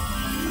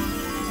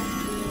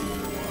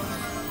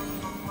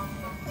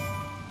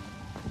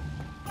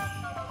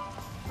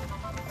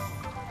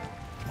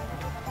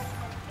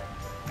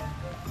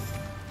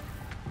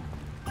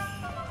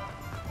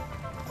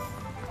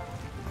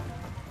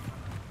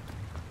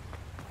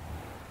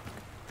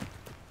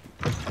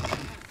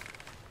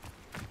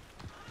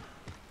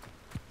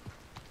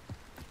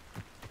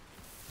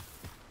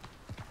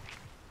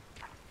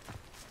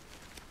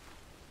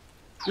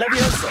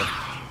 Leviosa.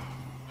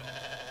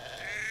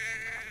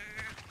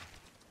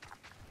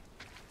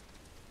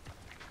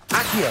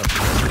 Accio.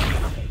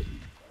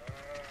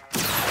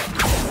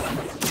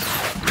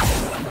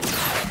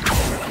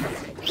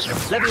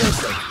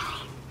 Leviosa.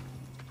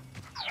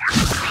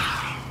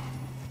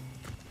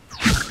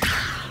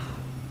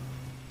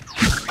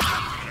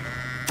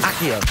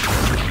 Accio.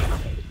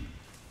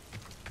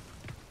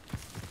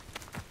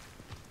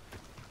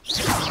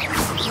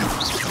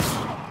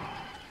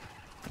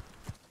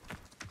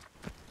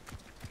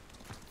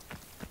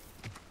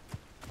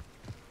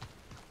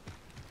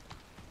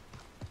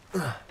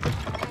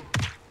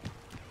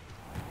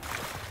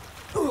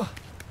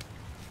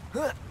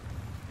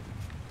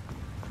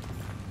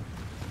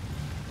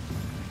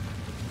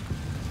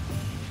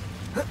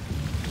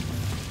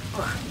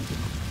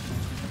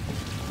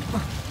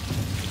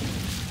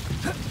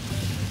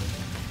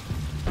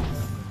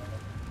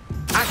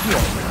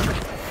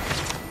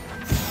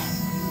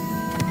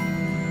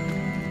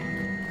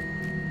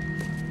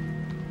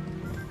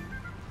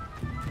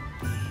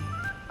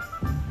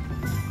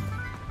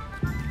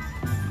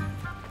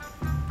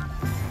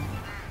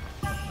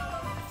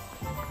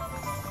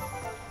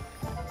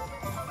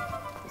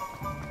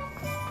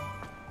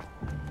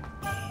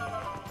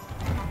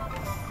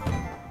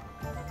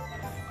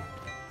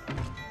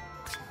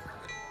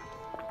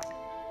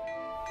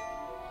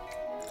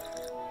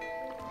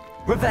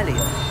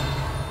 Revelio.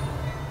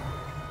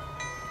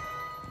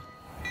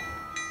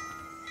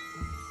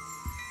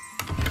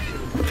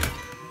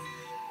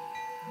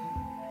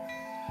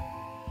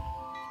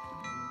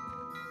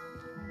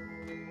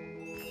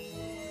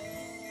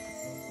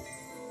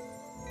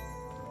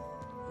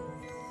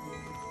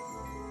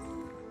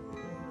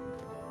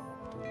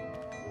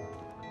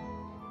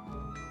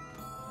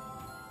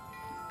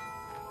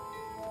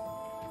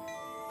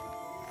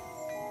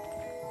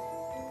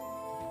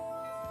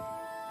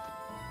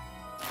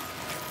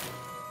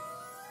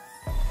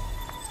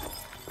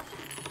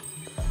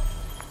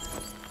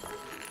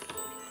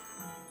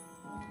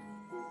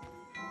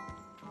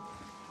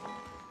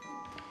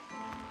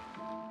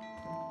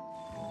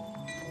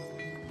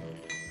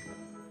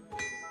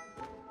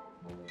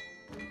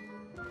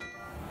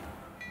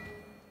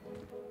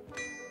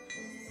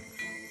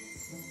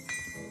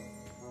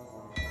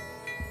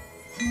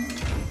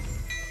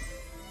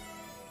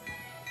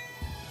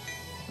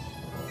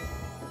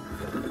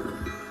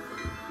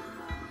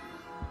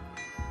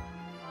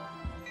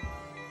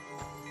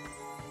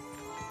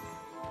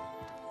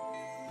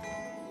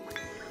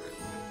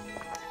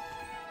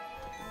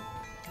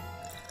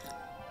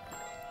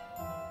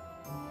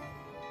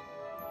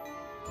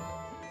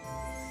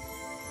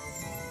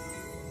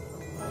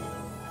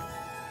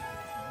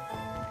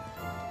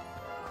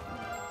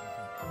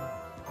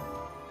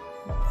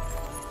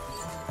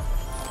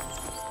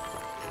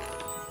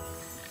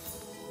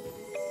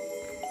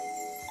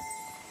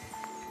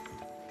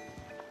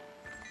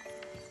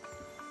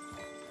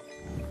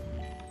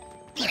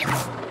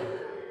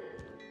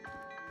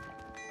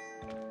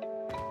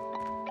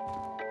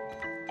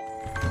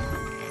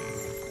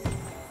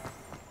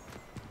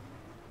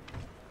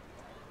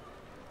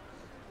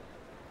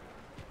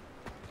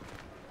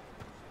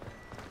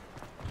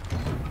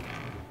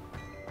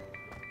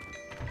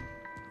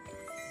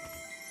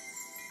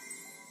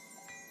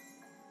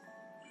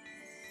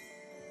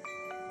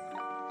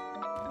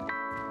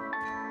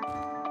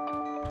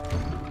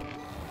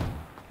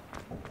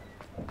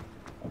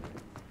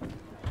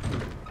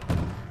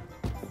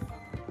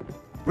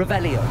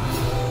 Revelio.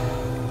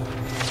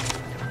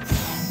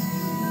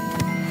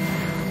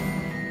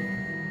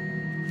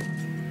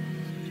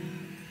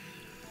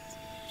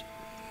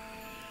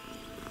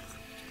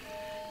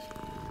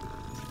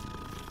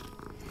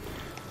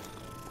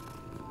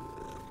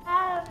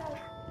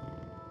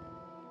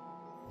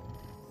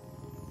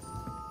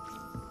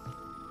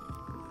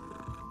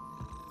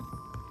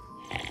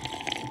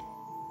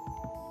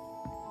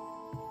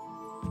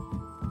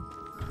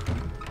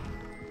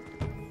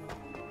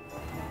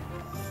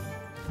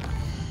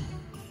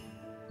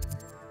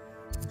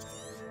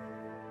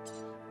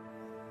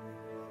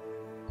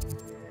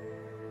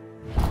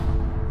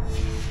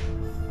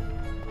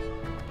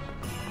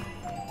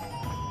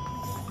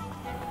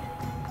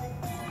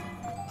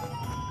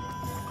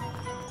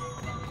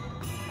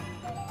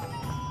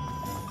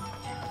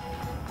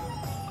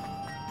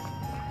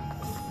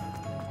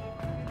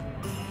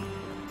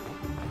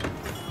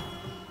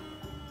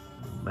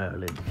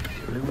 Merlin,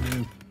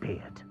 blooming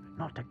beard,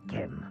 not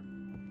again.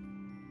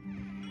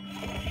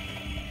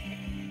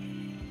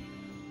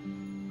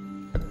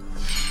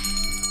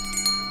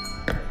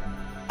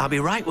 I'll be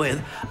right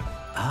with...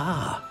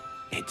 Ah,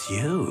 it's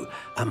you.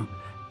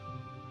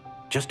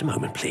 Just a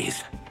moment,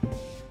 please.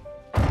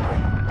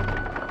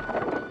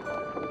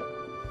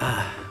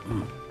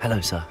 Hello,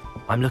 sir.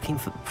 I'm looking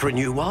for... For a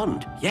new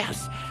wand,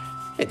 yes.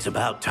 It's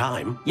about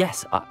time.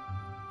 Yes,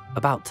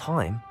 about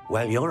time?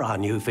 Well, you're our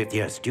new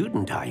fifth-year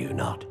student, are you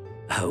not?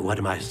 Oh, what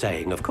am I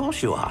saying? Of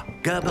course you are.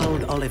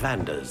 Gerbold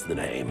Ollivander's the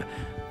name.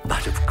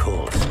 But of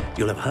course,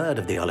 you'll have heard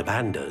of the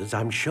Ollivanders,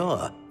 I'm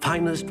sure.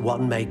 Finest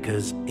wand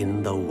makers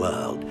in the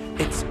world.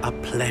 It's a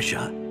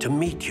pleasure to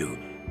meet you,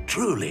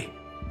 truly.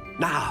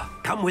 Now,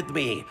 come with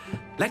me.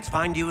 Let's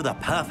find you the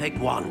perfect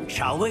wand,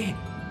 shall we?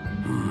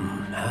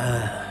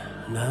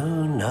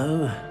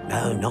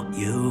 No, not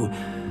you.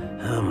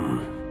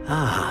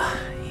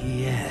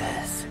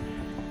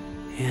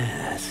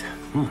 Yes.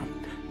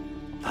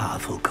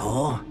 Powerful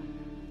core.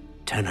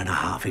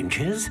 10.5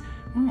 inches.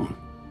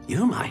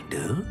 You might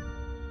do.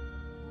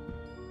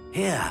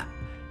 Here,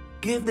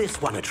 give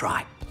this one a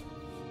try.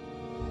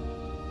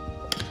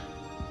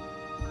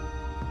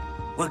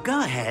 Well,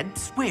 go ahead,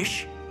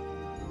 swish.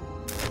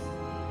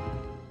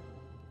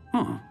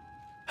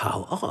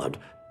 How odd.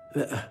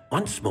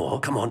 Once more,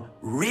 come on,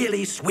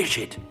 really swish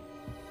it.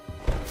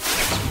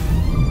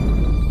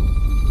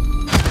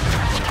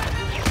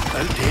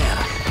 Oh dear.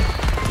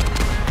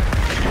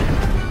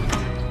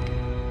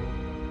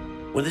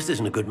 Well, this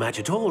isn't a good match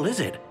at all, is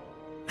it?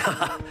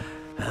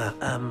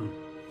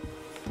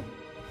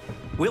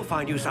 We'll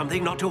find you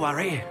something, not to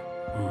worry.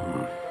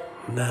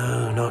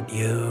 No, not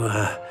you.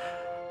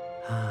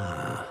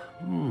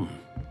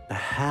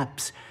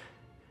 Perhaps...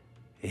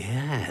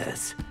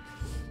 Yes.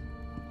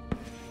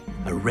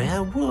 A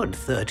rare wood,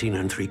 13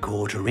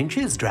 3/4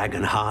 inches,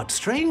 dragon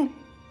heartstring.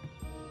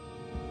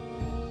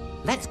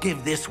 Let's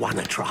give this one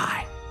a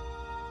try.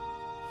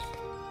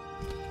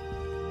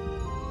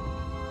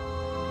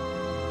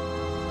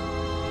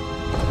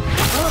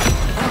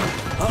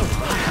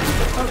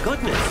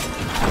 goodness!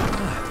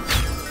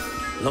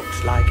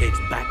 Looks like it's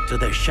back to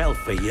the shelf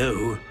for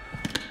you.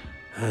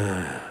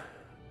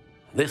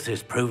 This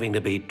is proving to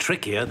be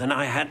trickier than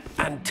I had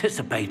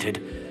anticipated.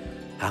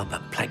 How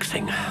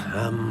perplexing.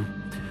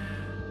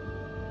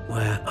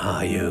 Where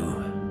are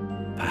you?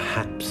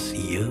 Perhaps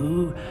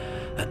you?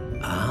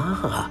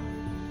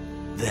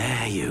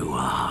 There you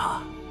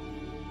are.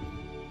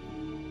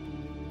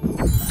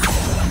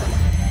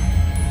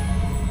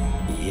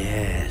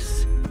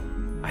 Yes,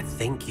 I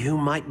think you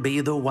might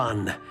be the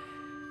one.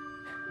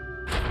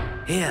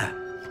 Here,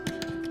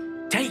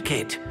 take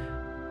it.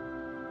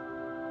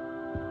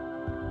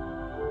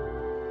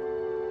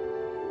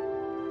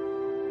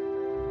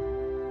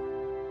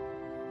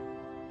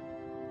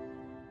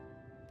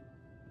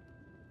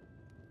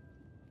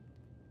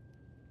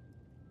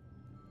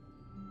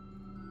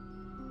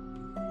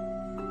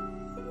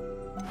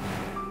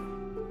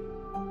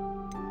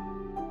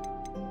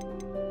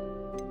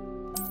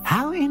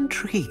 How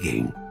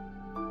intriguing.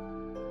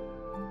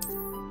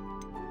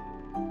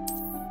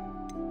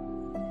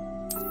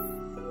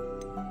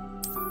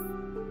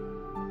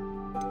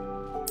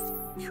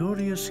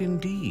 Curious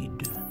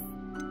indeed.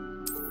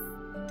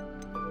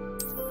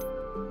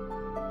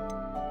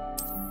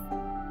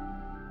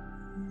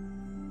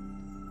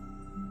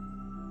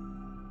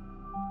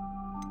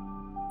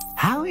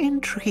 How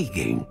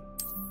intriguing.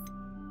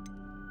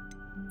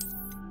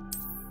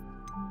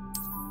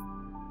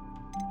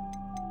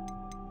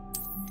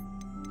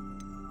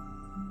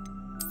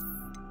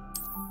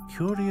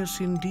 Curious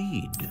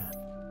indeed.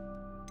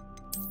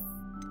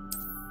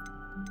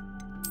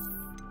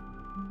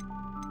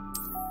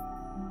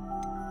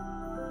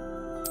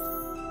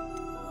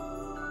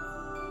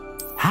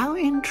 How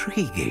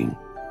intriguing.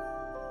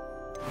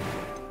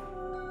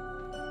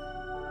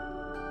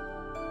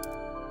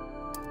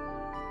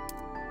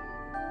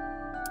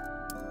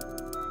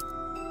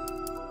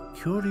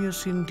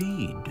 Curious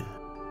indeed.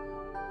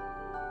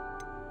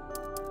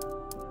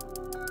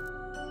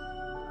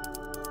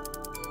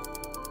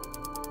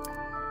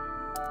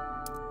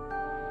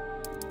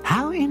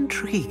 How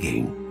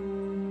intriguing.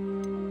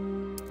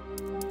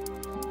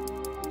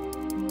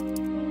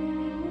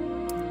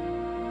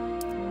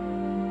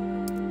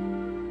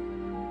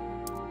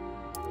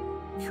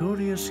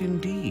 Curious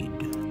indeed.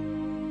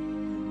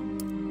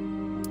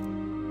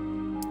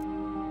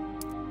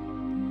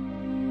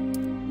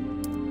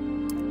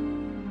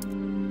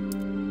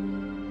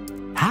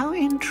 How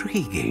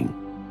intriguing.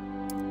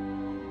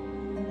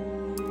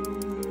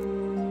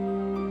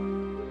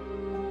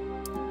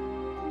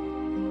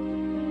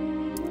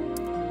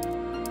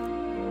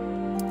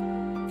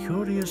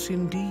 Curious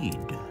indeed.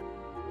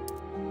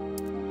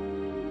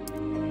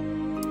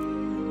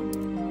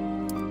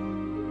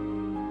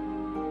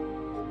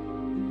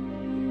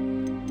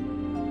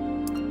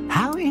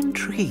 How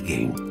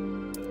intriguing.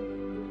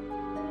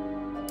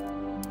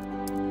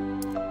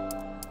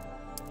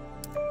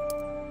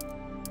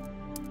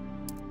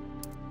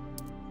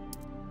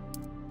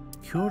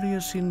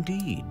 Curious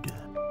indeed.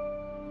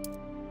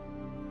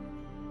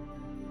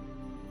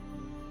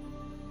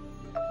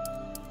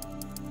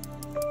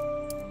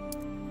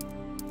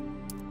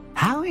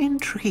 How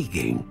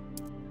intriguing.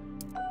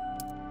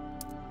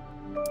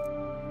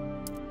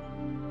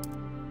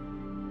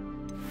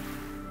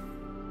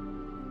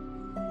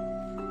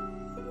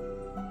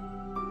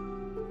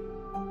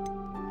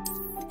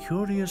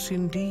 Curious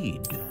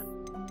indeed.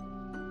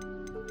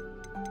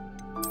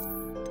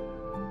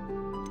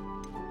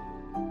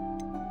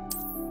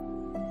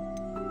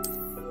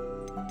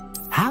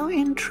 How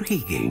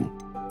intriguing.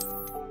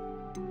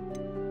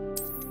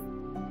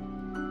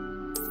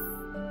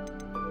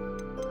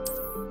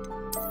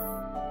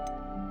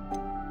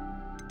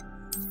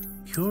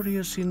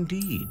 Curious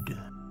indeed.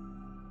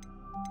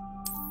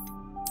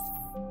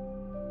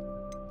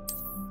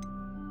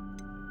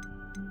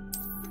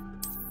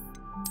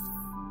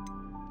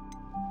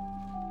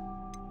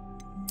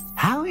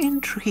 How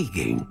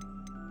intriguing.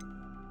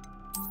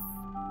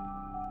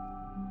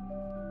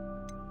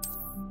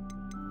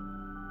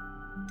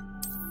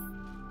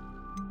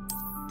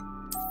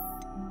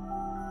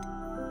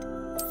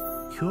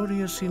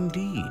 Curious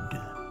indeed.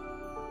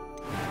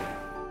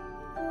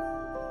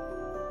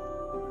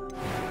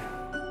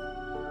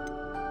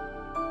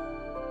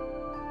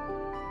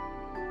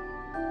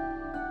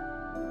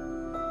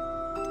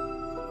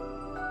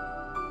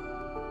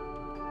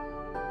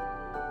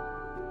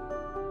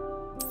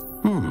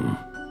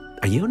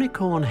 A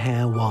unicorn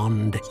hair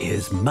wand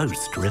is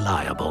most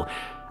reliable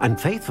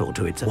and faithful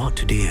to its... What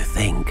do you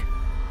think?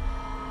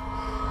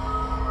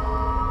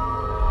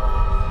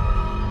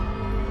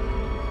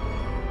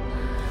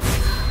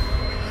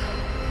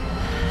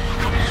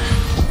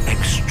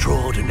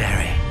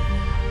 Extraordinary.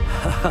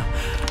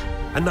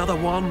 Another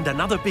wand,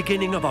 another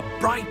beginning of a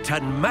bright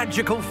and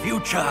magical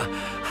future.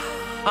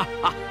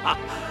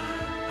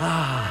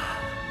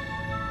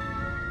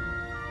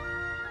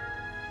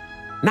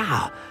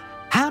 Now,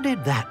 how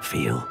did that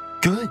feel?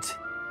 Good.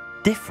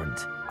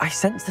 Different. I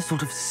sensed a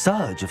sort of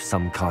surge of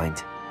some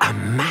kind. A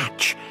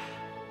match.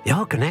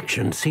 Your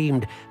connection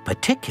seemed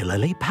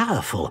particularly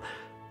powerful.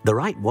 The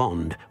right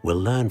wand will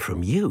learn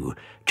from you,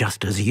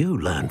 just as you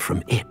learn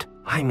from it.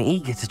 I'm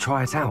eager to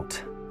try it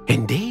out.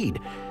 Indeed.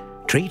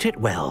 Treat it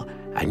well,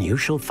 and you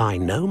shall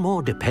find no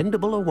more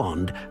dependable a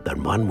wand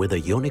than one with a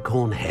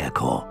unicorn hair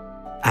core.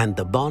 And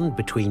the bond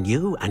between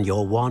you and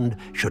your wand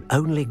should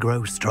only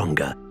grow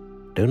stronger.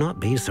 Do not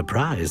be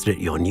surprised at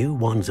your new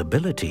wand's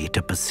ability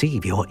to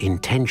perceive your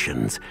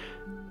intentions,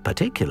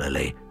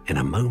 particularly in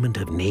a moment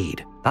of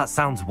need. That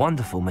sounds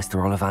wonderful, Mr.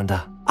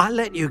 Ollivander. I'll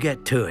let you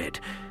get to it.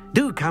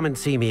 Do come and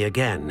see me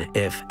again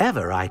if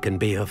ever I can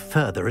be of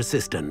further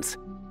assistance.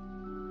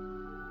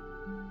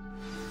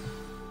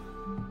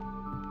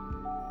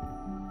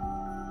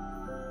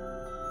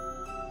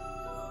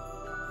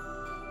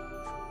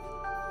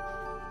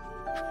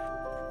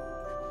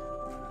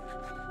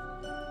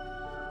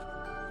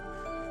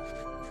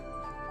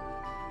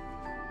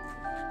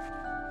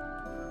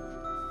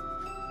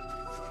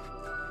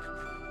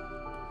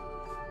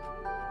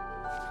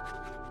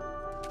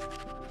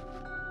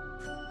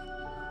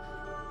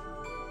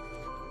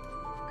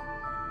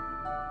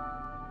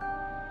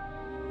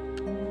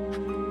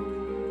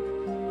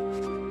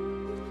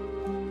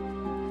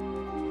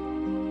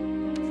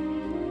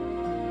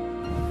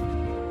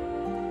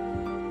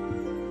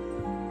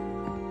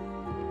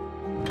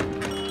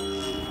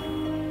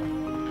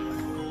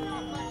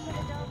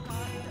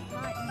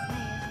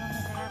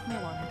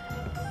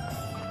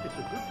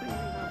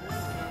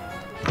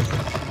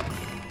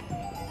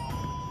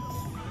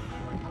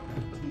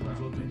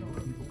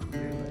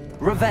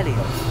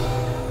 Revelio.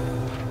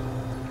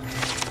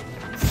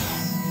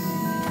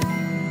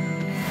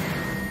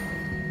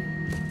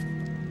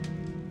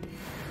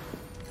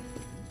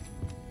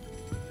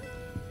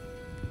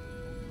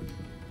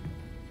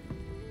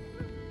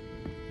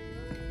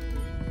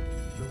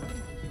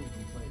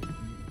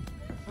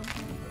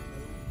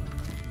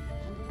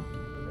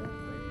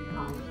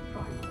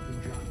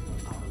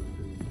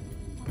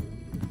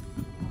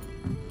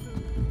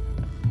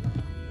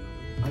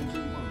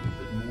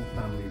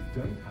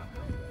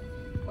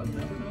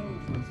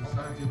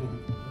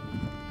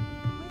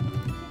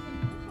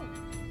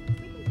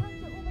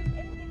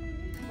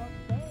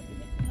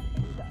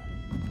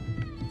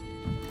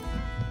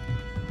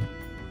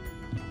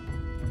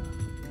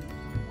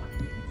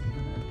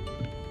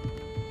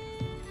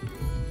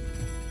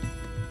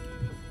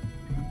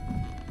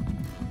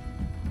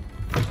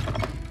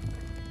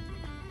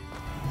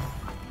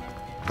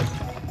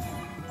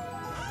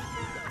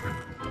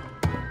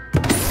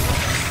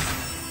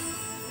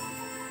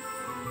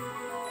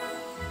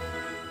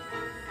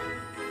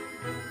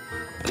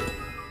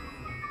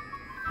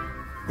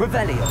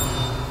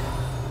 Revelio.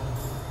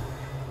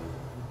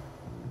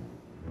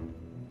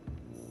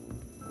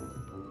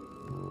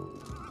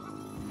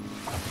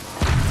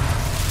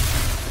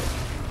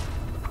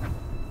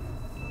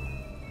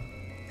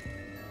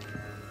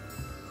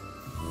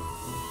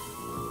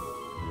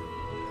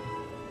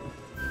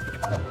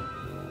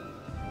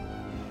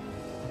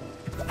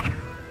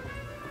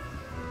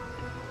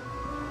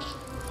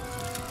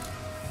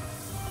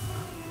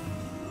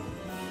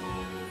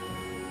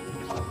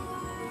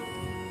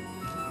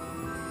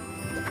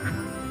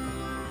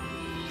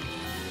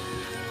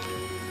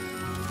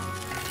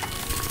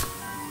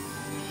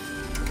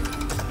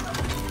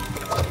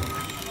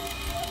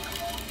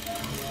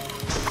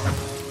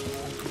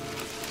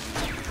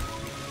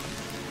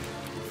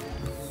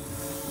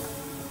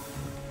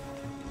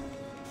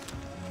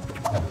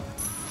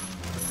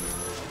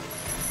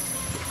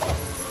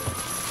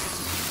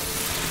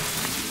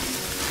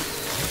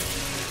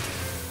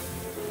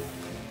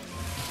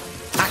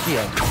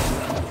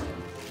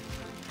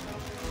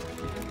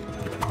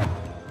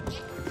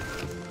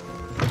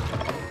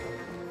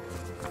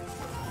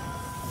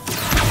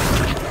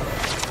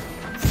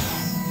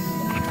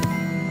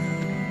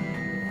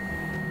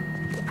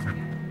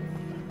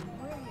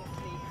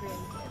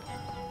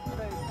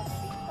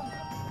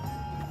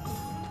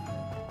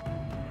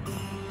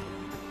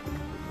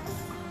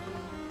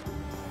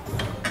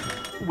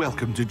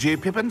 Welcome to J.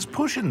 Pippin's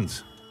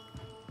Potions.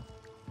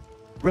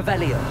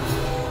 Revelio.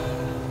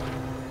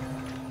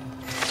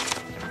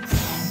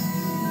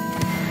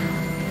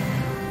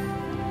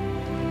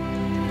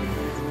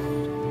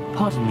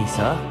 Pardon me,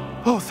 sir.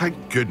 Oh,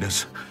 thank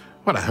goodness.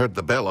 When I heard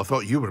the bell, I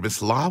thought you were Miss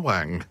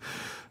Lawang.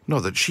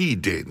 Not that she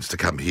deigns to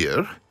come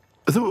here.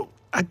 Though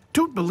I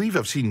don't believe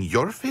I've seen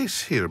your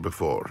face here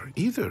before,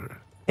 either.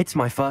 It's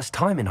my first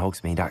time in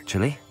Hogsmeade,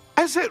 actually.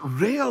 Is it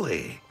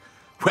really?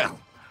 Well,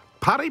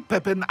 Parry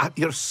Pippin at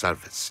your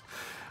service.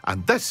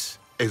 And this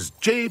is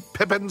J.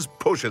 Pippin's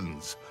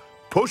Potions.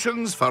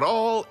 Potions for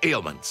all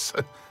ailments.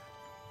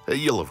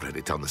 You'll have read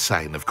it on the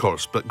sign, of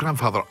course, but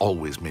Grandfather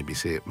always made me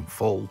say it in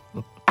full.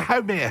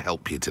 How may I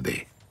help you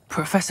today?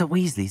 Professor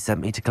Weasley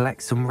sent me to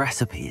collect some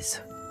recipes.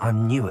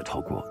 I'm new at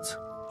Hogwarts.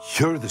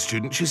 You're the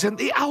student she sent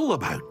the owl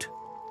about.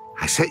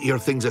 I set your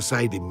things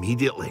aside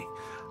immediately.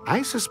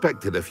 I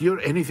suspected if you're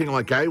anything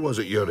like I was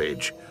at your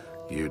age,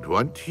 you'd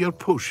want your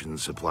potion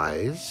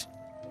supplies.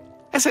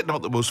 Is it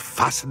not the most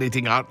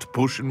fascinating art,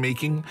 potion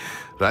making?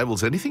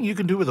 Rivals anything you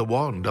can do with a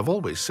wand, I've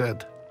always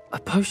said. Are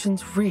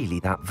potions really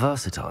that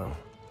versatile?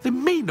 They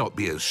may not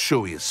be as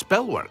showy as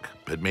spellwork,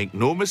 but make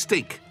no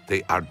mistake,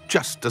 they are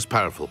just as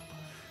powerful.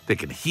 They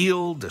can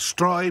heal,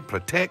 destroy,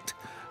 protect.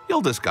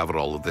 You'll discover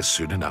all of this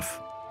soon enough.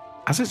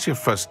 As it's your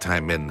first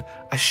time in,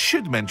 I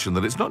should mention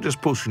that it's not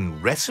just potion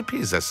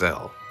recipes I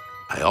sell.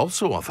 I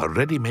also offer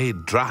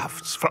ready-made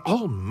drafts for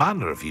all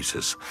manner of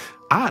uses,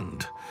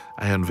 and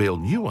I unveil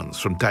new ones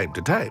from time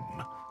to time.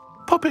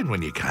 Pop in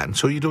when you can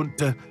so you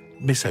don't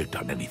miss out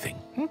on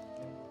anything.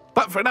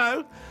 But for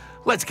now,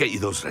 let's get you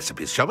those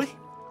recipes, shall we?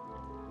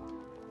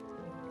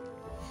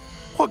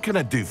 What can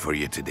I do for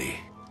you today?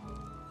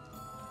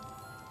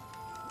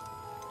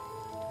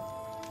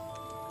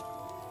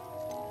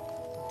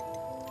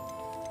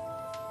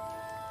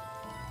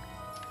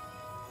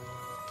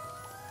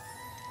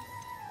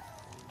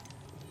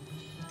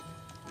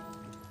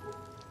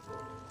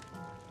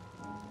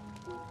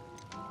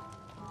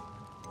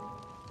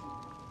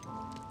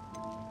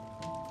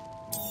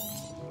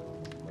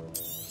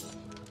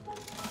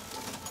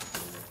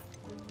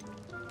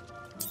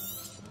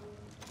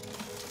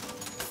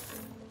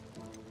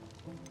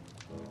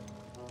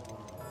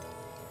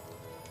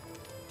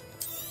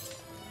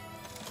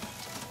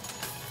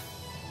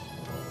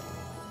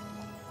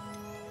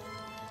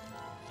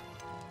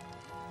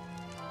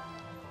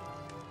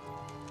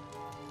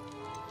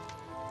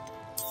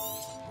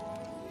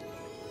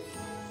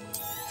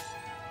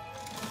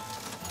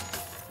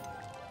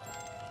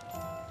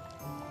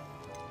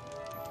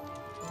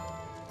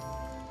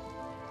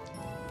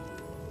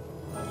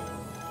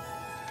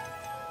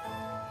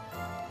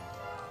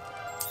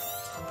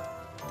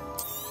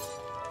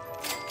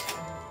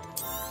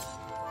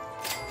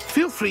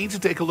 Feel free to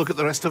take a look at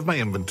the rest of my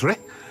inventory,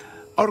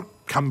 or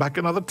come back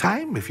another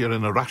time if you're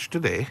in a rush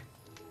today.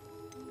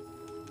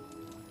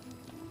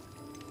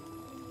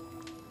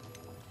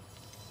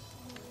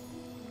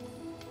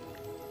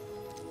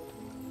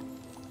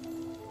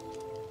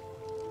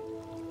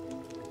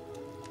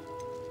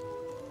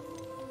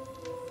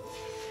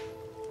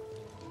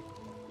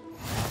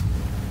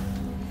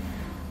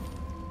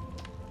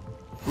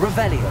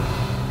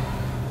 Revelio.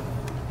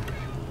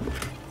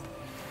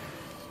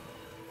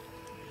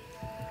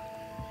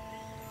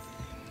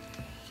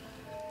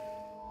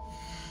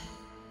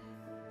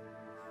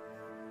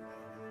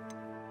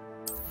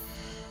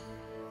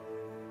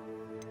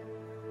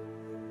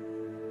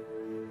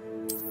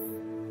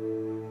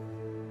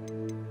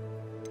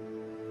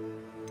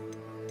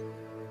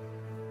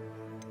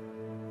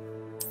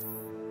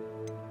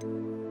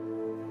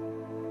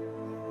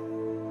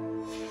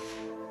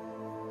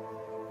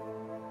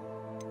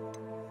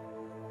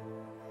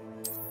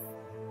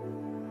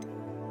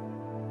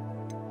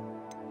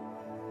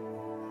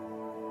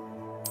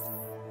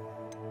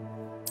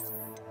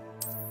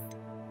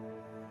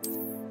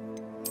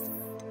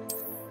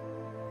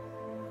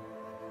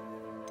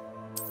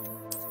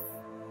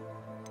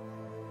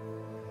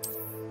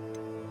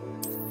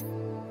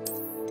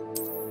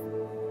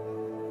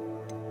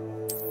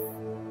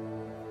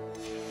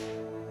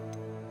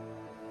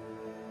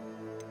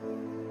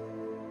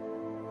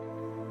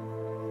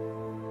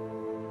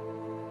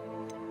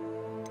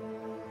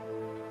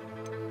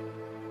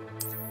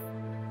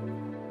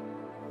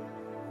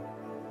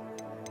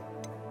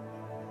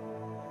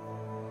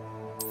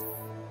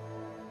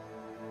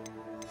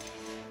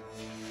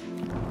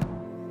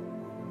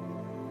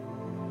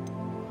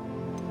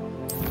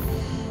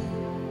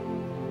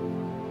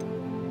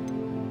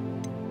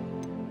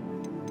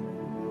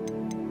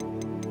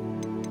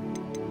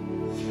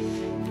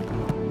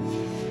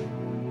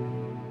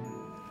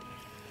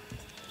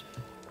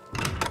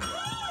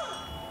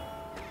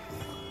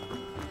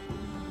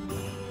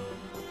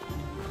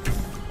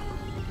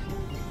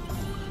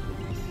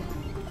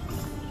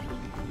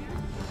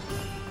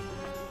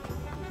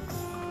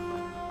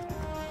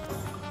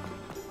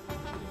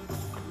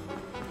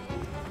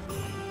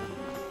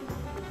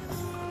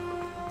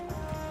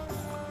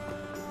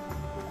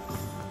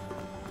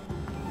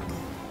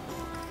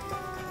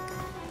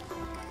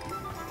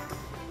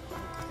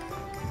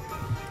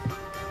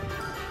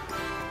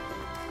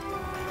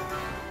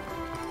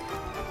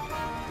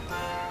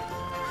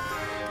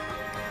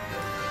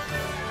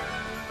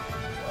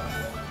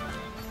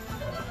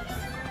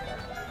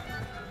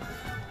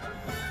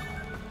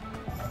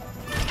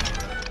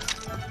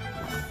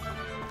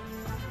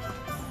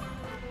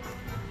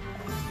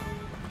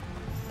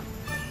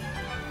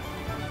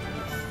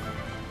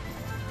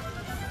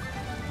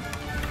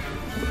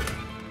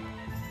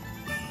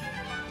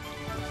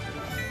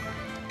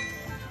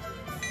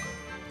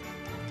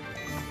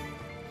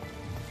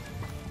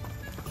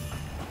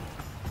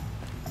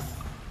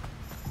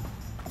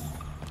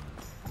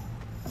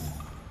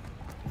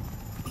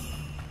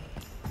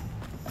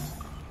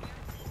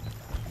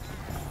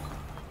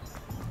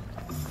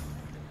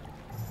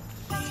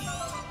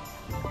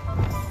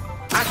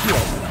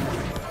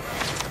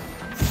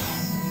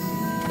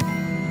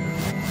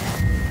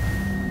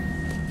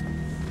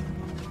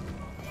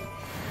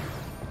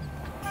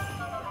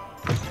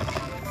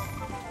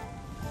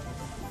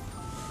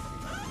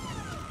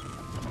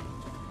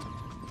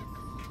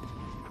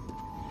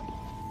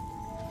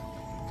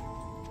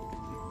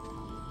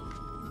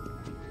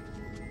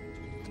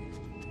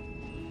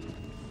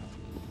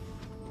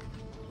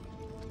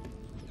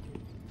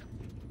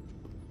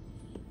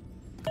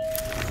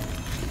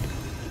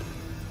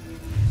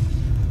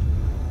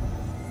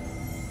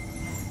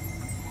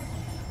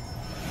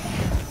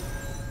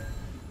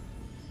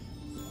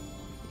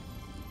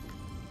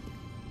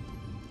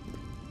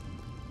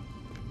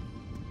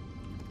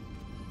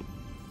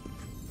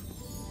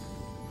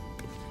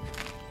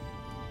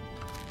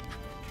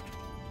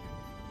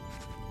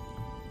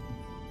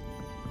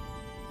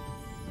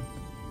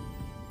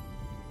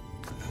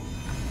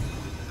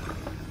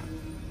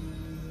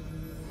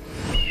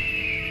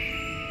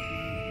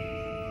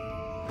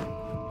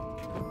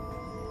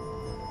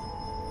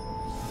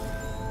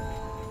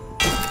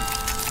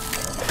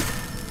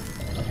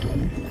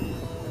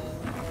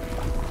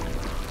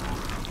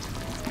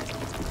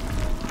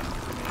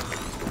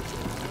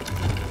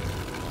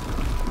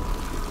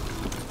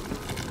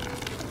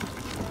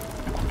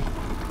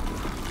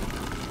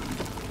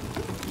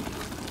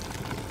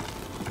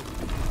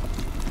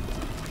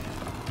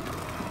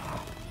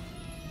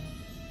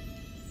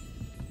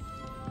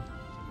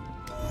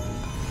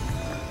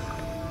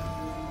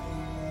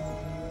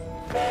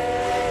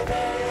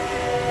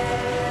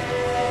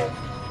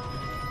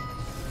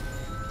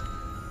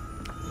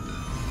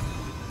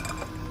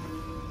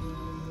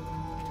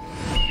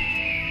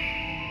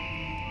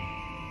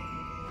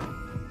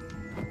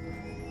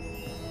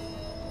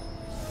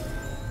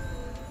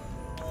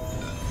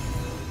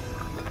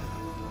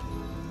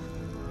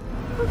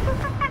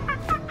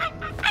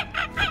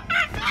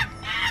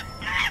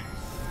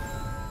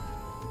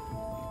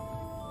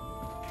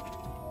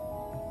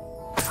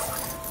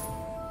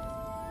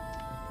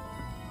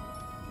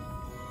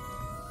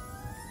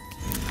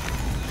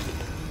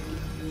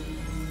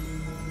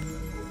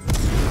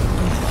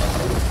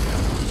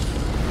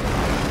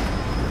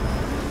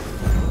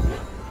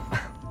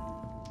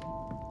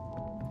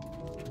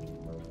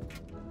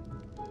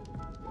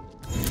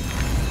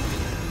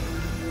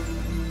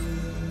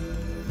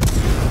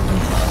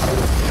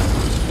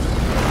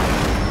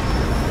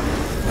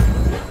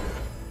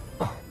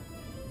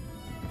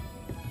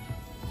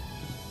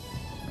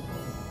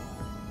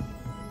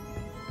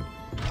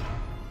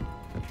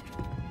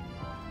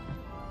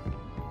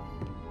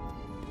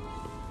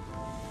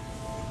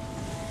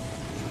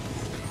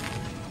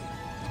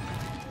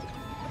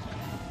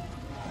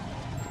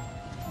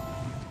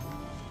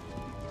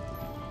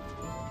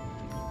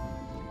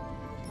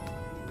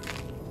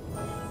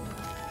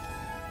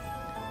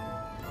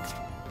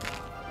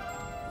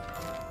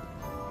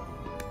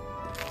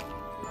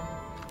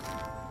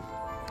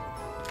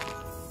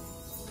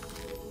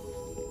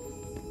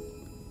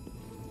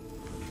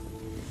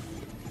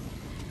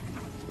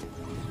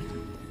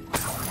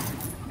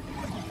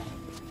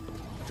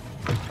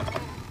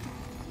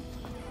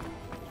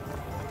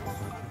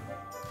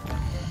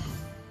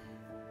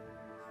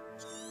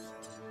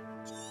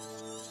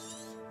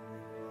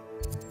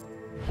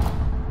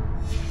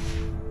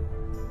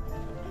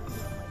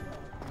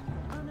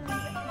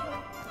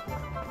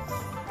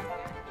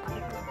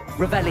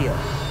 Revelio.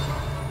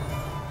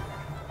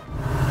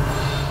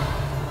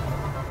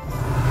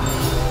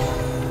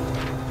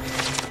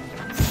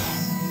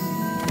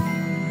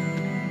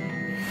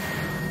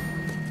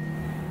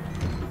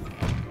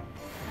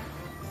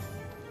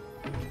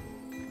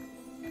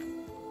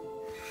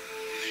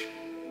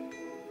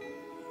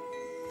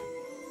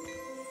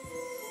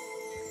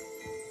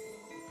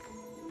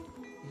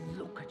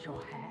 Look at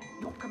your hair,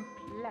 your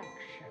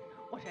complexion.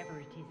 Whatever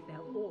it is,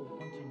 they'll all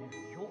want to know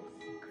your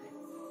secrets.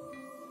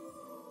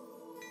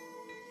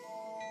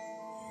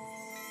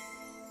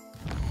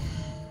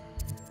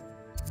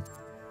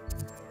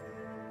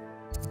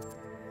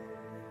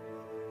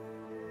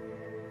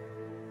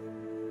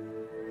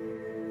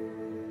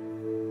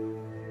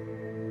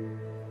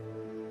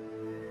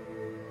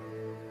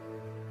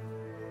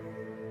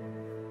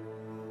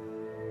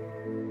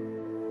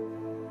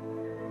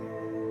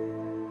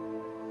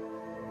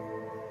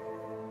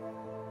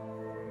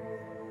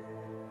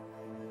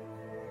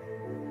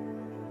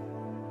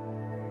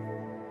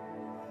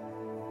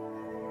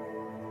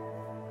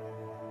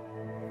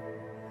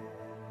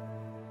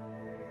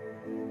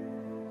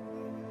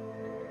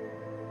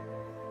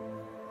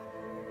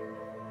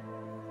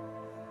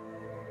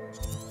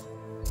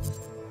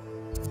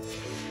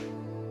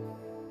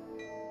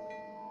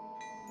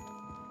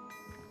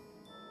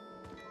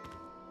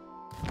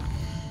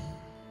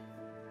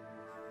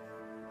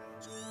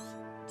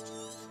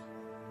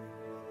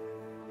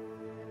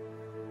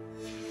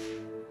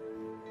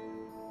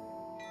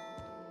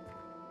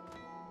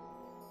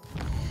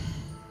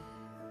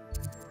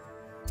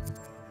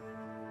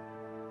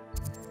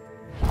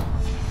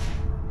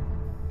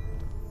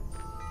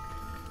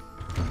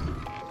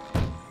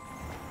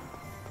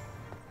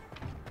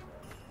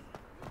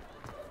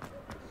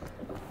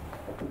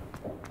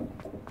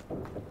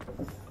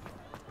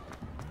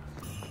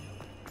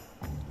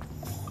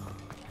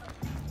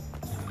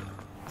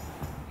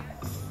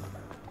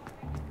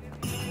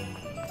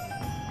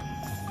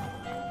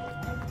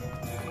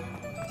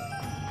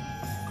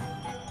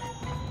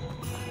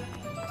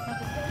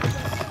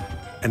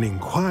 An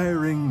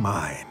inquiring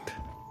mind.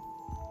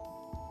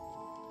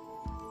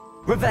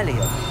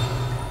 Revelio.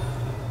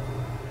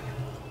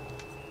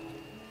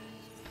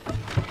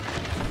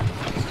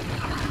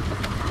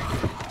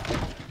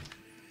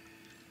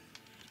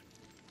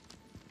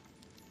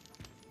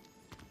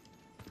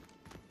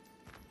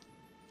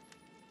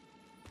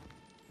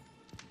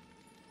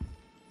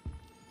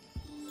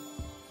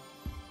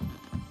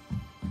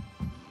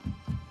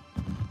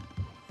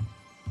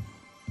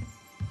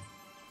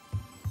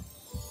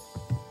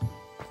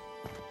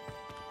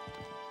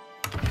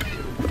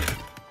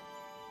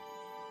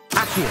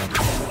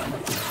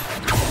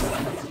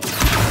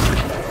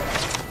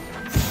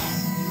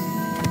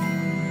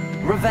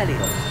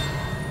 Revelio.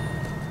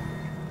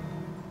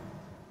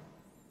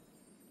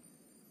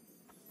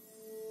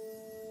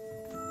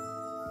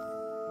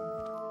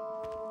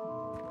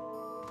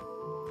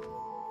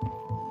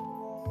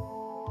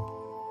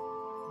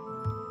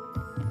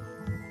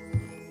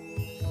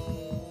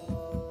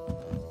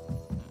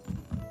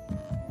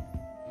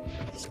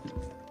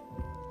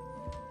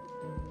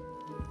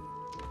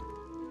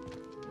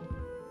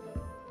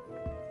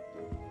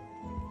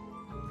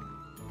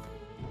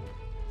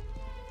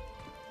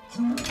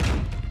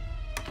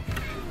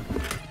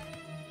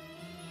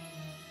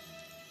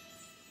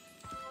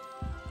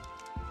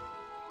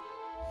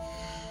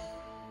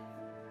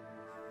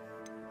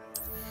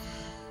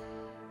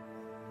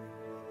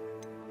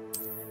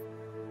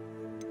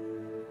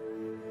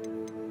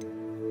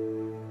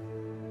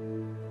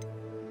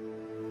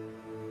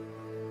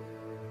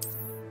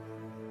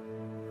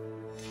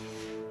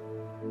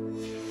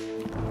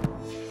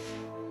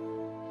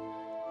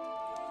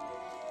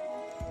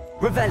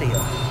 Revelio.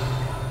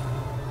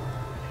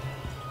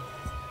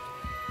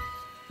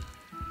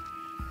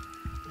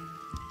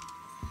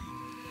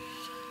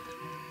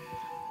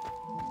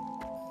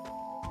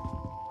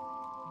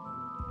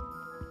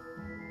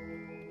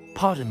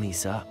 Pardon me,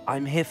 sir.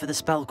 I'm here for the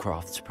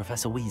spellcrafts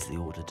Professor Weasley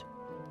ordered.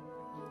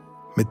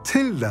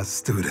 Matilda's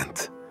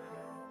student.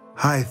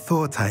 I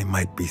thought I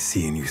might be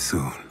seeing you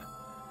soon.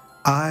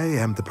 I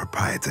am the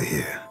proprietor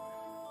here,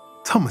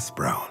 Thomas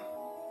Brown.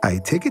 I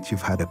take it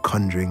you've had a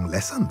conjuring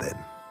lesson then?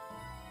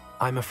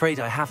 I'm afraid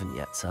I haven't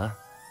yet, sir.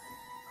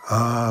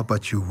 Ah,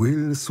 but you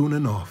will soon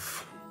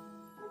enough.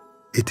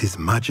 It is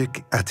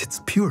magic at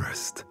its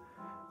purest,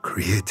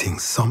 creating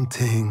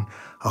something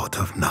out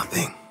of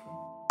nothing.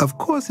 Of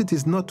course, it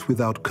is not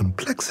without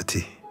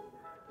complexity,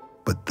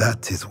 but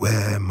that is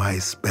where my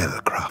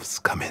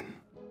spellcrafts come in.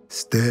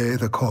 Stay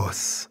the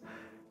course,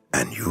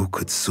 and you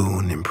could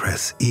soon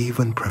impress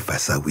even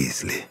Professor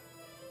Weasley.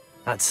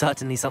 That's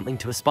certainly something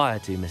to aspire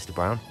to, Mr.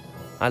 Brown.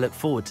 I look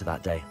forward to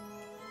that day.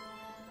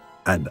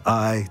 And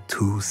I,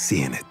 too,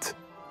 see in it.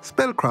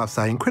 Spellcrafts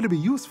are incredibly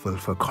useful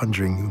for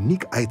conjuring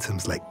unique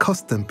items like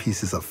custom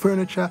pieces of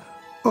furniture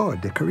or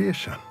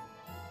decoration.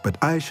 But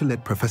I shall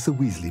let Professor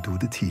Weasley do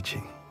the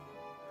teaching.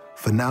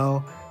 For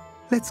now,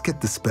 let's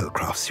get the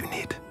spellcrafts you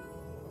need.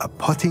 A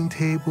potting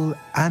table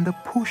and a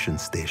potion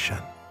station,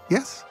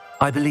 yes?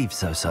 I believe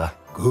so, sir.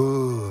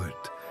 Good.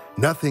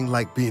 Nothing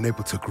like being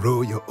able to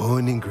grow your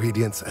own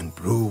ingredients and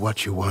brew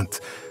what you want,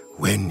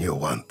 when you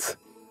want.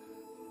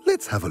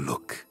 Let's have a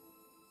look.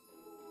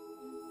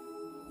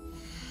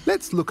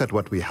 Let's look at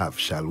what we have,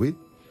 shall we?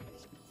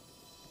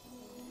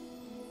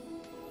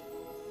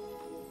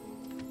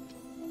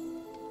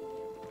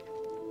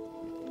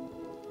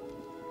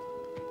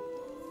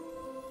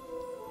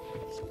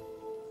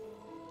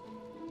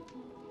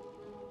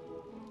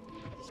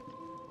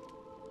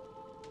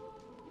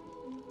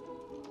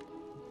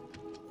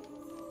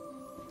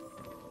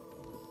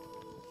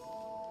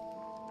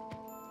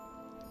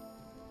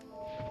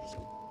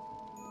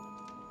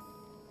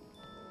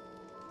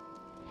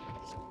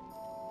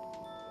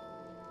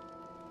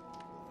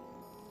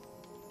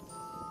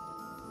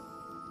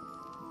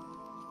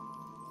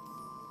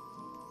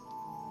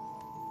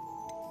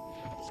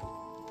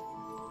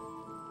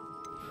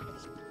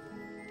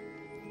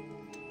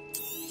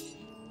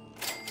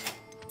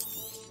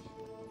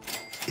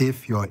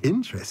 If you're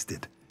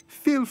interested,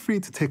 feel free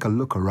to take a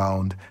look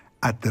around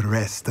at the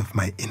rest of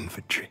my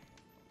inventory.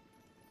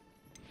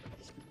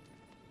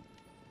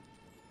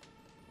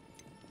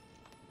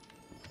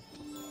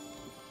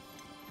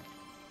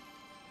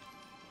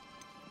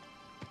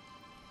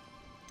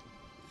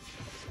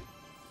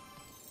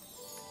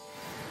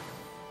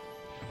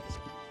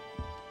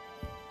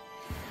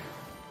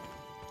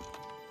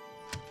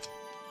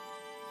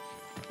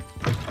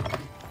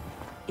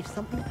 If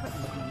something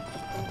threatens me,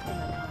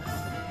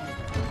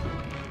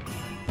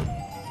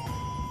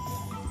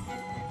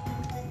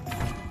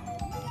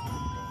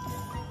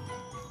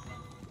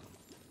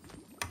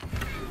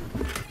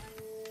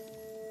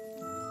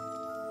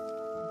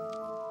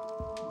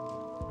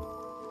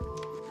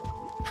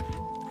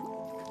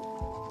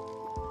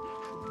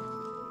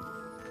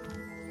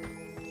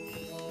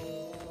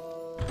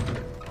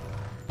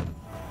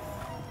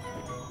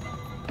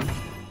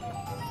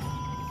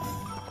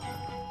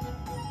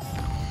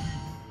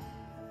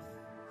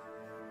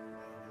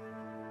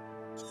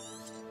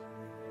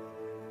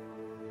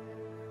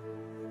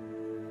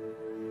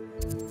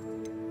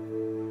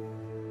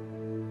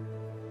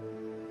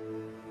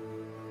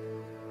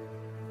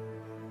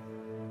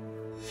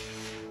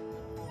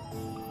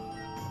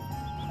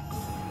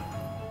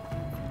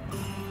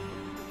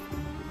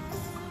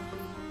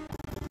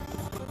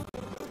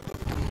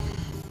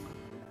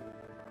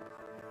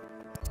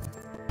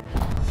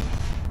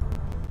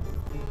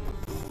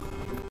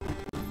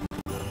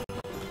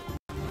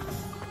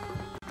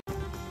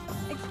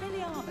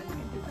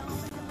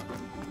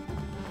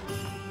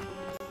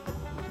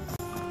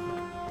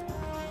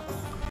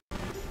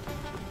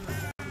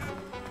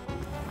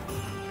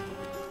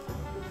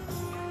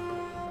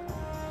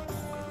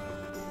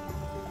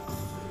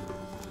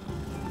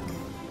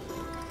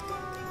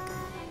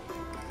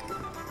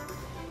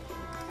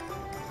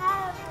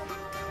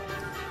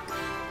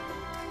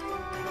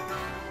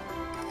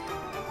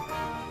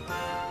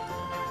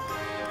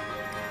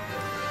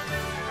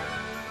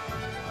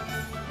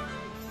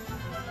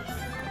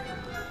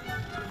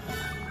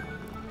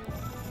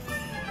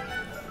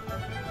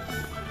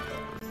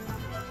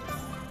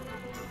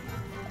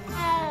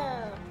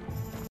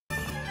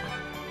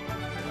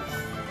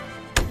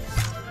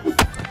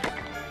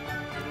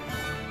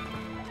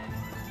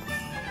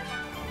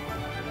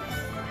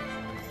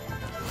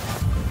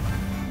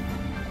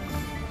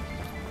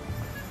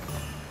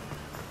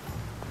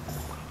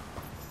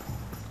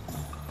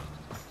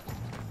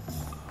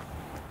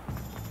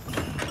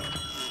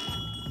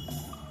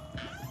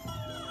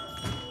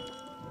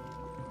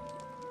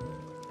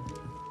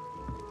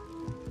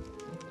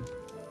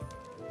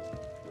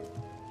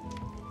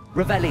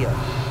 Revelio.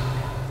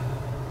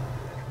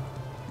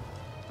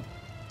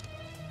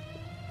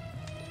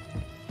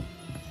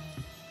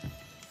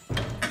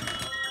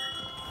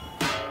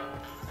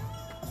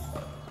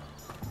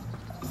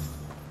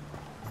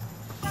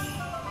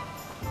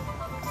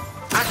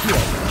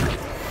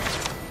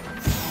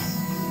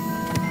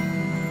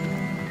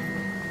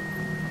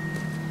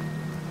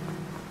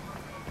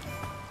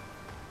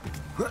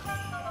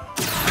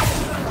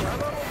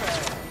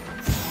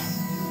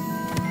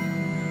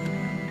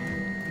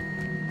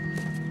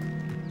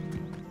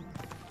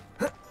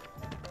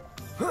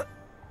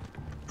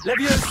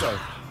 Levioso!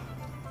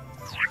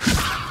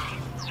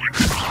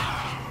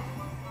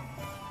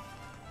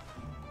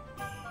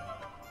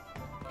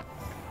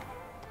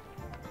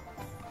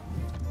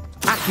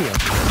 Accio!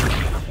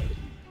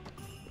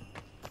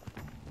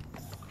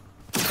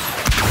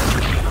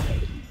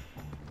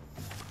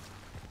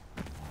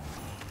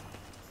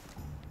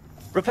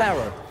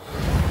 Reparo!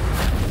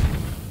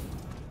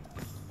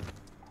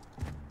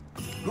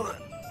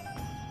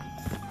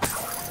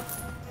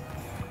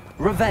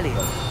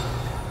 Revelio!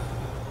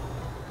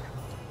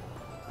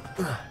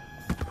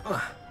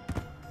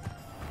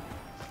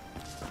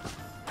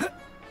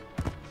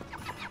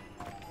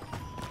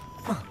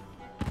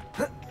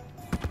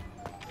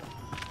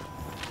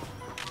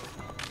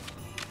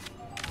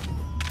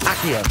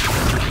 Accio!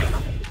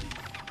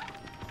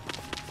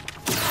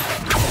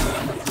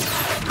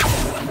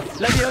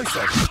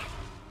 Levioso!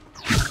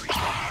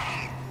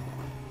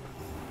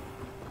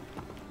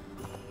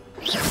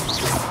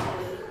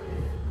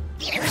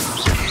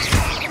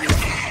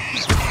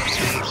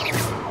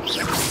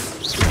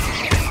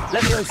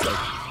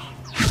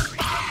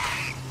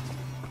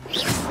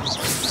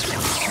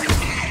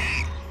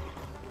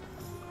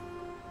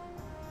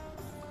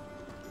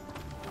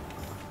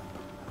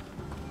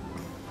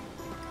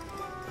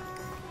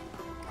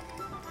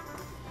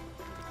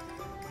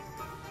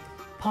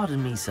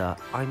 Pardon me, sir.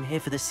 I'm here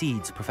for the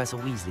seeds Professor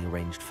Weasley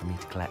arranged for me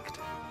to collect.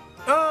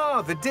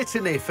 Ah, the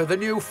dittany for the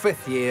new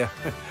 5th year.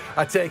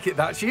 I take it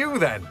that's you,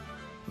 then.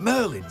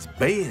 Merlin's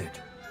beard.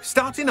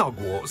 Starting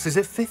Hogwarts as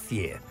a 5th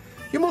year.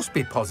 You must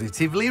be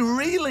positively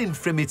reeling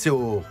from it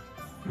all.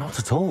 Not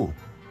at all.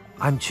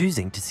 I'm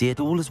choosing to see it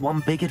all as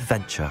one big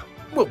adventure.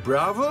 Well,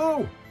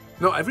 bravo.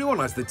 Not everyone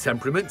has the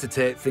temperament to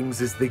take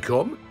things as they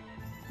come.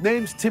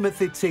 Name's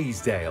Timothy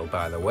Teasdale,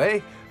 by the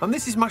way, and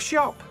this is my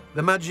shop,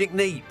 the Magic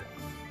Neep.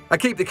 I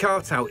keep the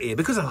cart out here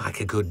because I like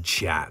a good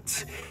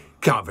chat.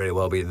 Can't very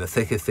well be in the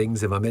thick of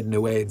things if I'm hidden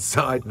away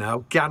inside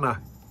now, can I?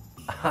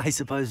 I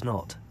suppose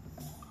not.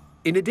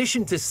 In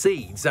addition to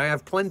seeds, I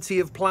have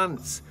plenty of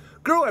plants.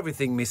 Grow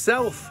everything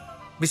myself.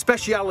 My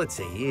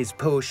speciality is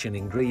potion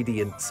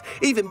ingredients.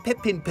 Even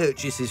Pippin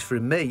purchases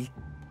from me.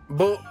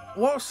 But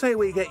what say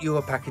we get you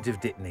a packet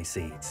of Dittany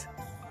seeds?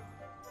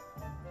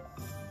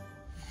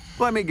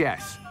 Let me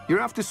guess. You're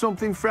after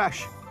something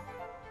fresh.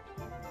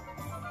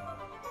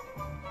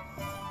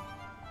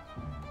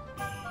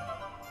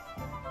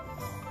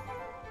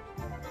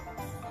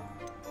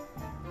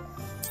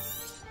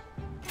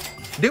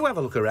 Do have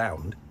a look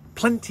around.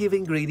 Plenty of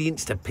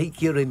ingredients to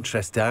pique your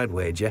interest, I'd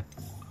wager.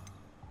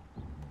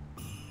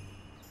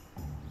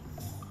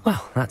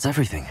 Well, that's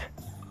everything.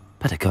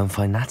 Better go and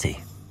find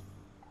Natty.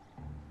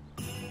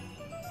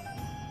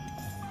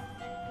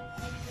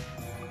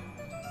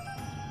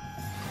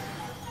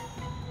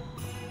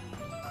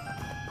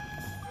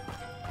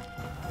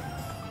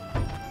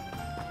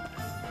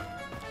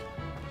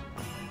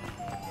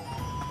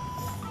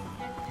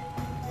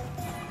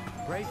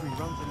 Bravery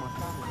runs in my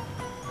family.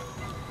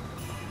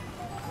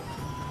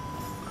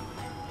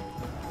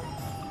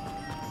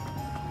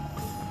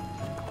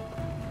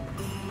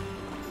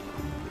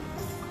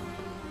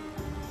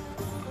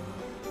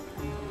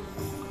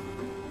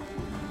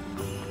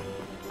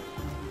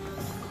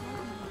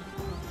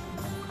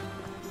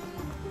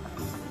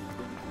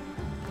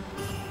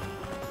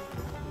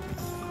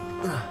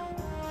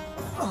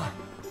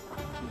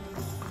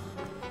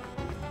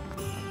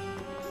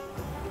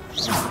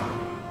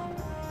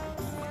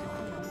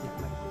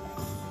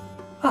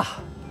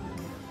 Ah,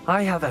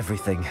 I have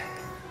everything.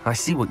 I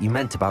see what you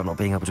meant about not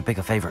being able to pick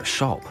a favourite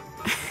shop.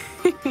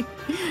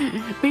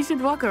 We should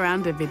walk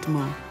around a bit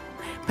more.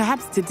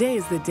 Perhaps today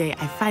is the day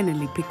I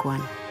finally pick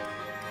one.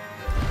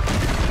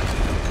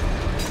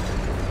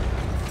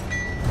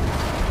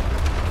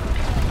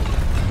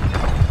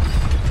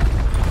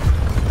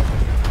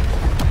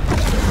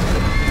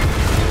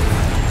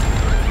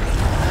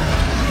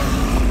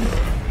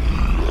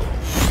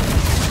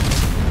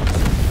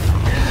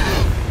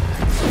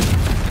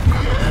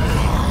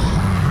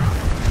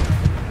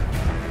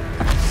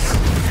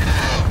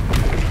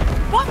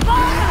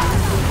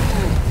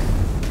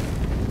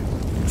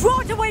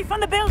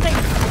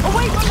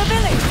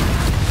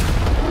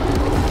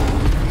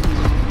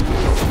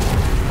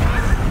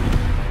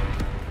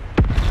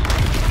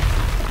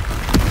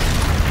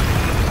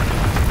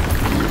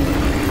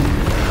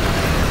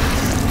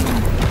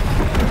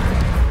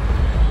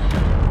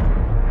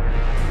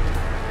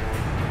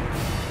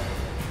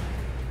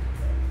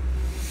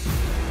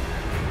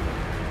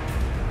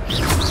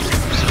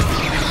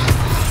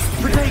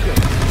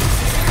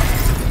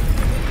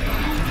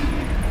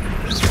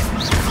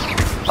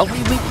 Are we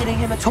weakening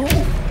him at all?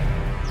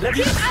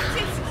 Keep at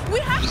it! We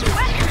have to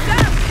wear him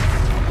down!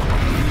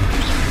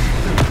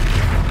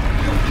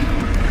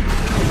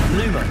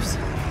 Lumos.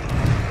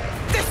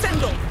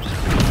 Descendo!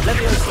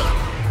 Leviosa.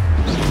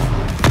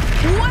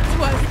 What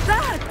was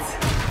that?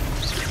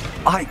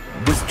 I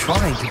was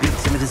trying to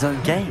beat him at his own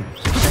game.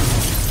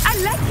 I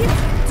like it!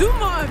 Do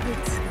more of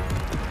it!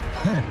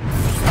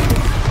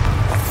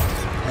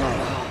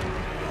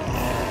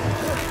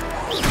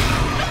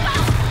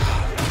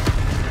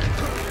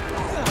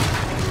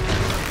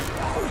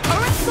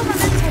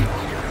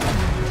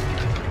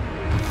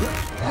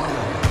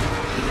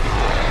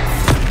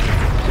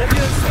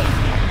 Leviosa.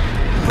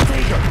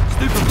 Protego.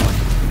 Stupefy.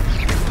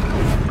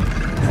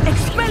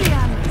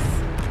 Expelliarmus!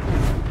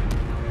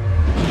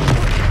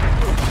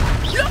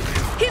 Look!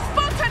 He's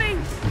faltering!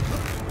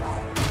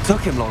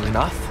 Took him long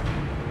enough.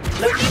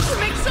 We need to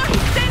make sure he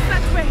stays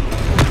that way!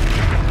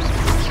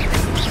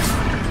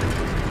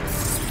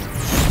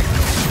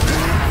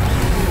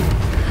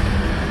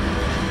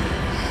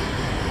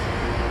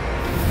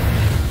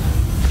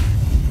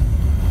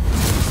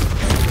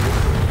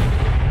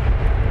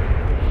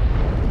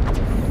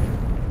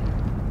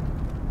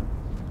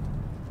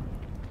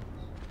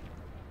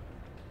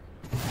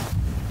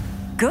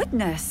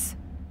 Goodness!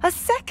 A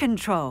second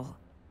troll!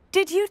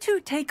 Did you two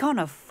take on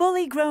a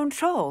fully grown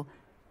troll?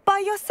 By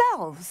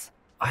yourselves?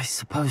 I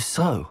suppose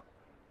so.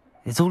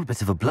 It's all a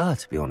bit of a blur,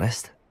 to be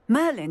honest.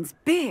 Merlin's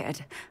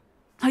beard.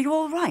 Are you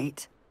all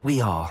right? We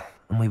are,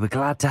 and we were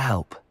glad to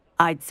help.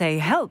 I'd say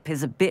help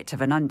is a bit of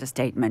an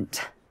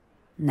understatement.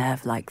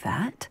 Nerve like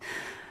that.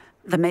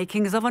 The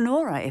makings of an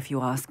aura, if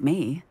you ask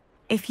me.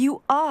 If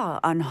you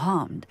are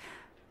unharmed,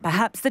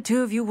 perhaps the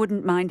two of you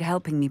wouldn't mind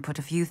helping me put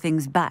a few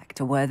things back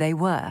to where they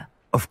were.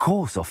 Of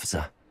course,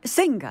 officer.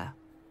 Singer,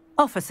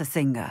 Officer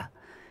Singer.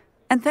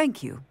 And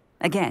thank you,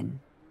 again.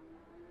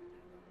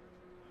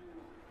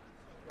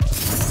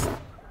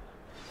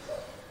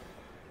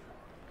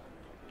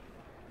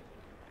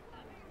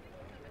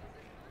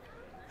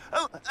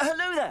 Oh,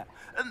 hello there.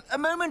 A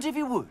moment, if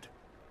you would.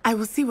 I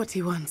will see what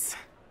he wants.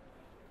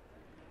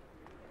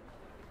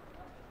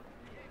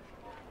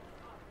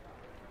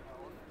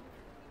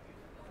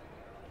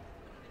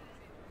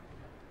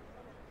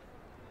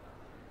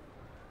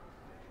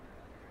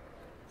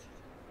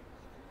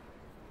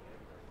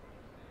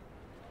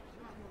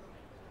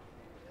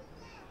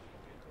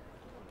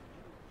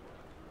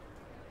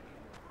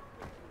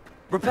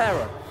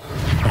 Repairer.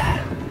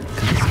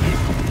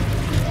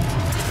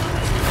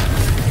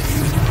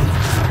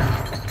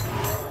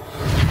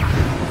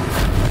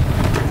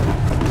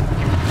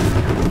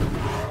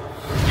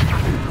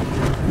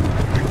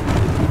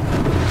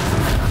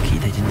 Lucky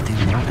they didn't do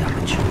more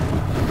damage.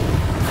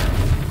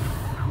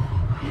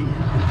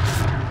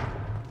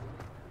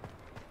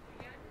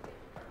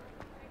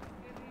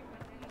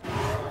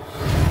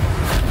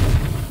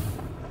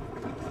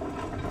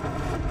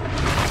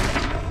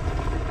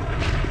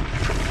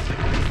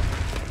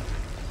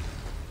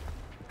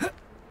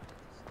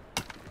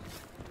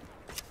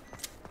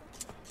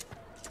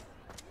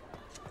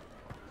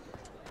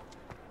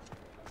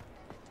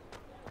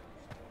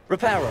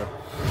 Repairer.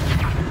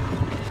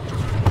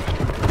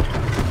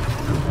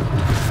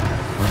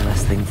 One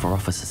less thing for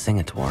Officer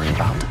Singer to worry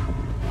about.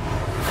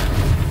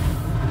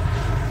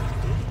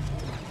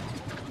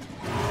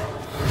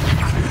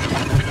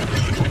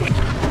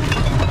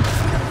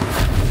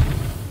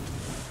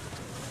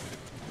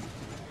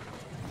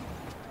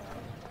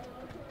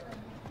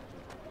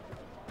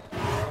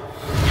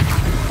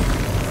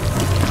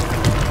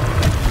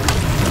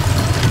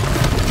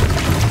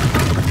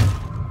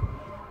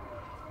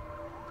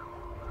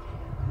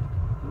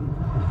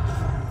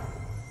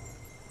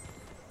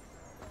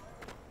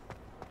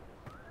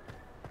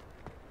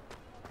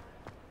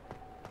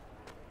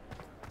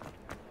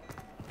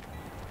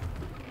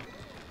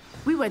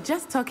 We were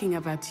just talking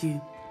about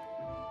you.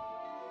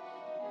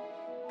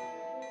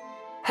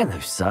 Hello,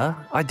 sir.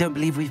 I don't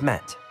believe we've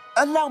met.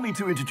 Allow me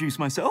to introduce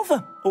myself,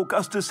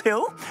 Augustus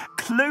Hill,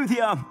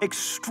 clothier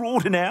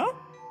extraordinaire.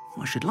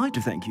 I should like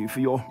to thank you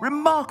for your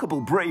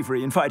remarkable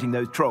bravery in fighting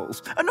those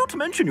trolls, and not to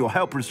mention your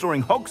help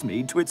restoring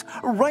Hogsmeade to its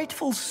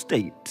rightful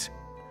state.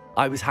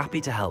 I was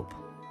happy to help.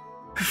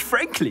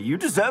 Frankly, you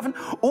deserve an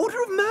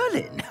Order of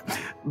Merlin.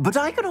 But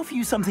I can offer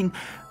you something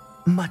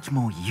much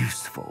more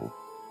useful.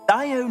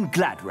 I own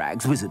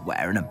Gladrag's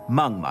wizardware, and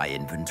among my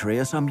inventory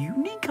are some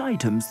unique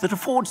items that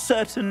afford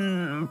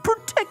certain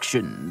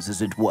protections,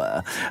 as it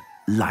were.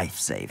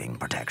 Life-saving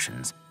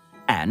protections.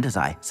 And as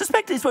I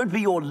suspect this won't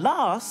be your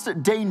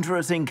last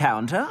dangerous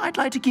encounter, I'd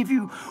like to give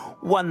you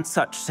one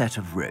such set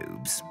of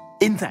robes,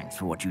 in thanks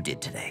for what you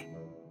did today.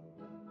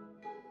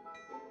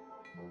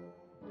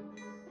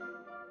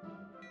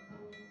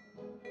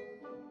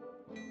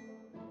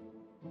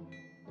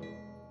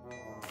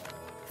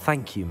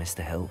 Thank you,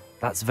 Mr. Hill.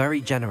 That's very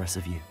generous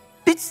of you.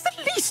 It's the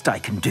least I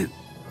can do.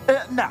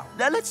 Now,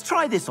 let's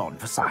try this on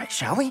for size,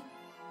 shall we?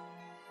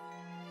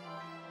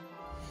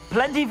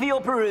 Plenty for your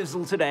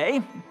perusal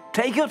today.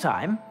 Take your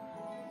time.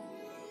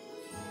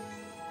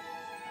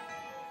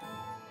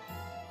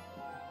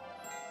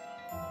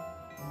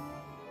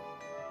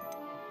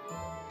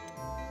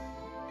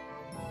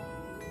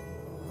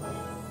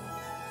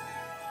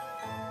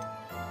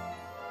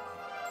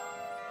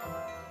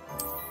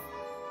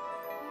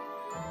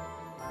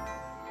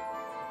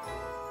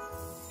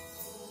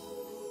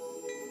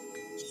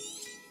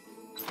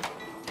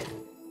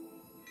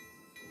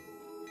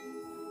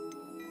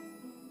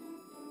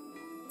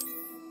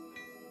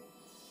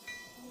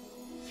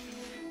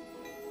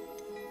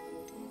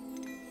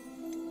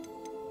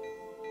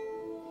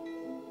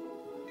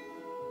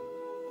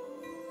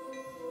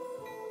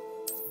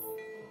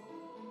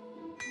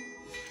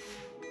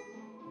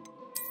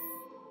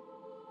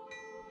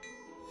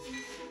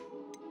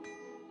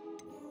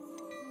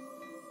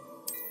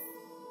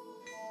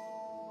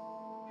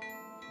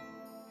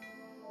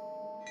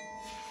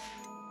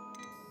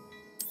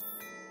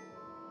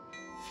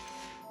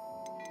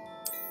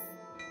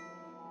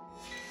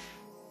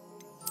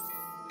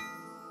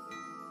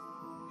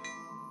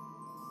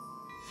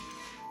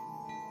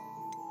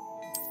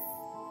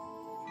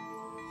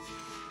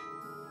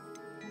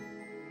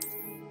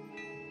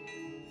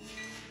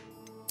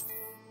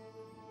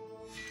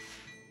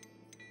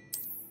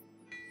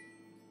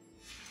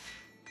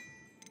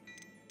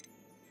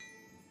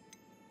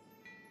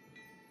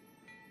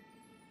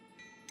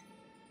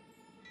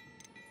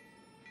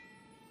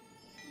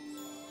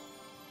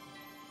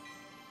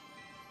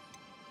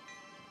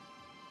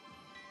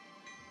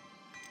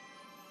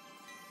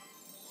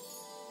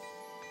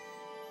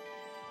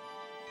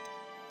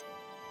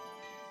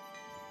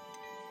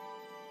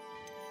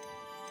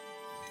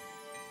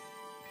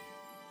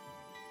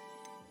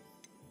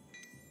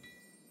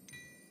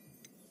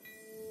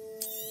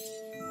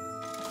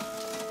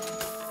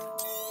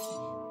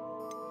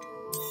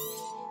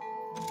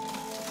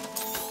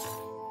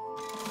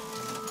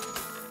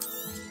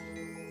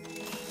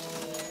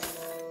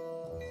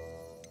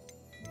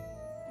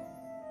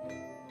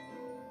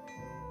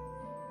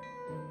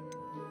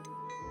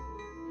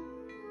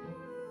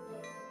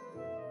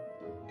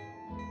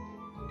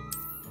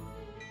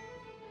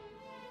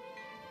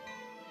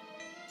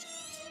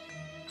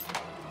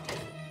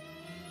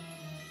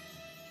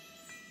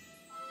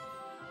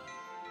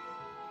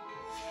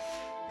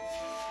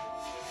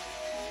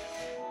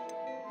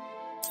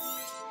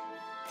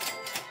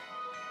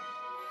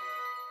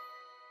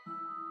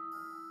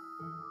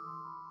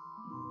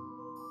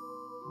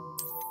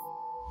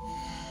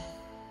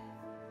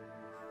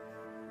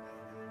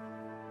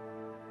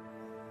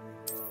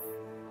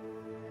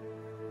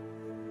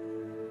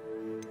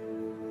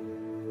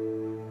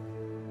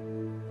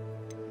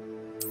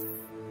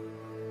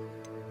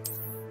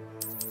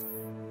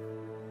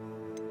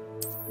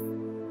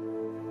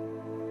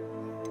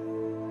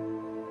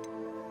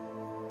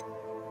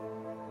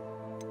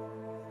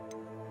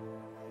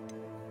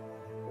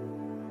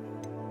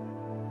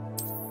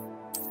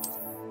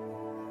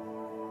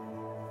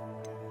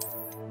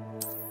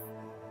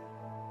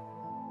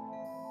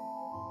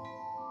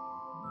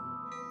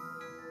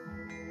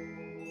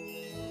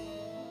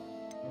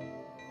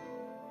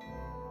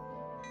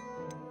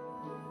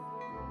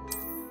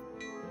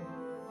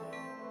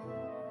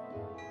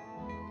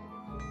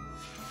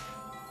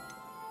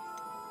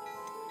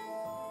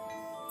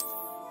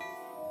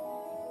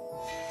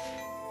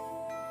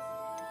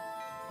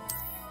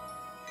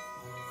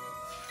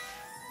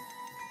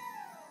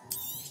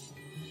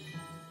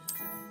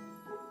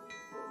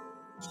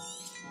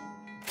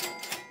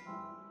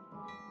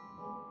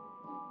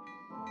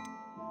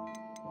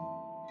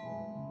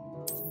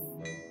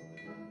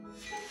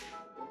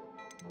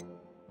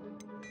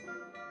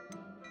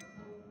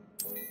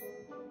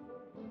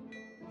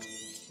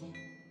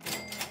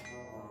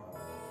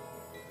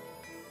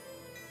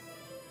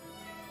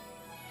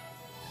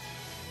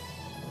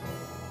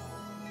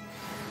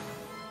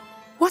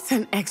 What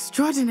an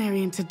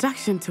extraordinary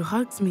introduction to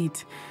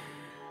Hogsmeade.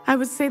 I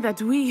would say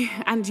that we,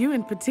 and you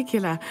in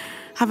particular,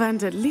 have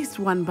earned at least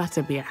one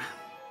butterbeer.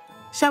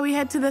 Shall we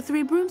head to the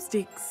Three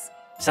Broomsticks?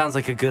 Sounds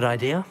like a good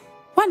idea.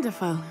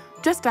 Wonderful.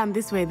 Just stand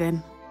this way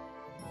then.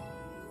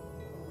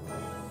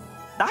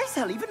 I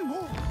sell even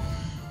more.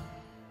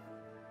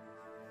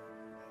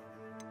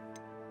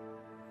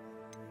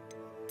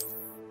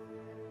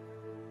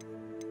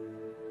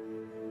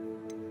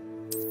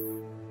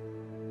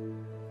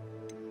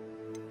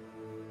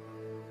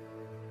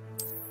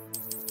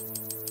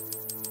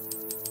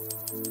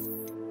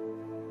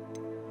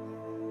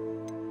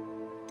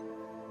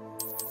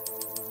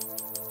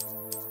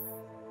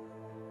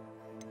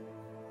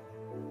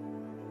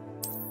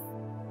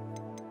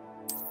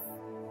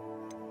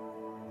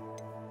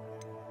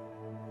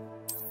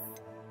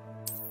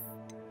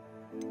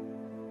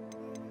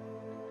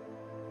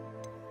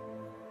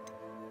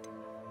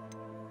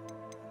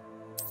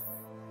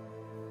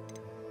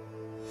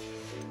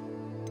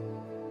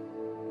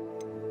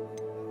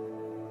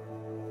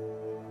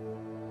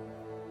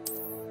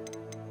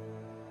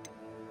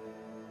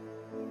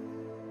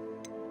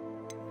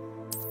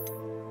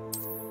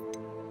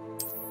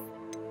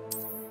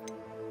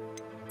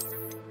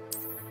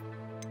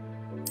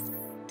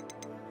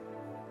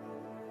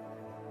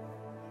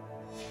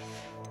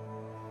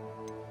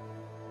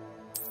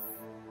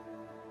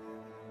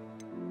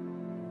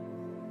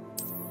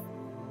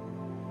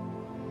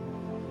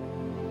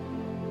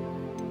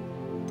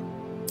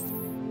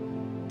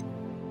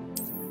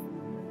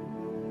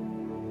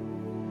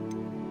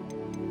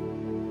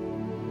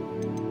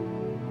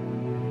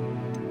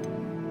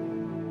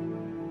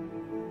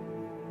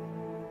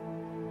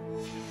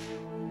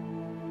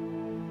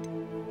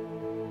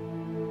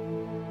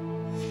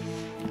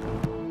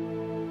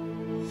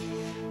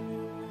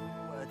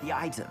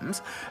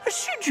 Items,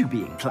 should you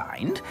be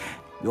inclined,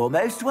 you're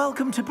most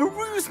welcome to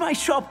peruse my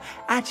shop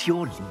at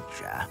your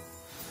leisure.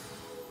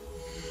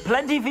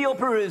 Plenty for your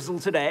perusal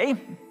today.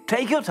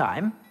 Take your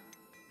time.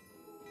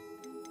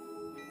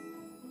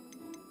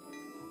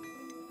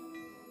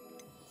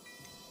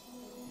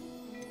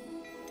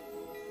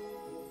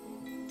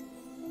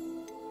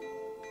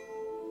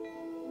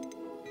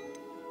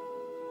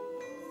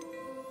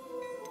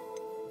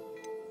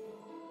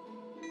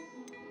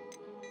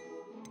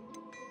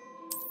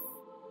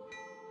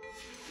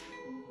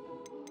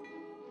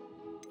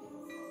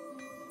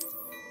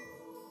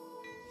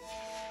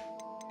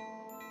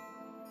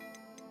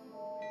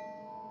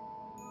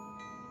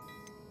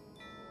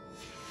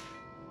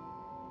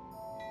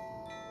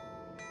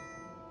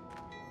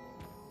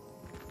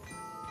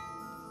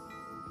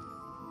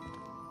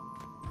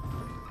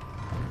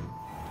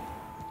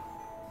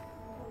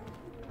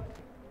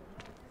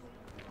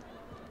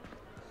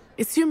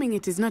 Assuming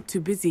it is not too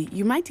busy,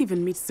 you might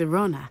even meet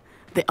Serona,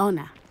 the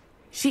owner.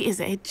 She is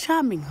a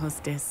charming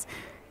hostess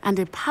and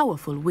a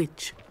powerful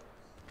witch.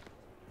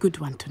 Good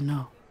one to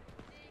know.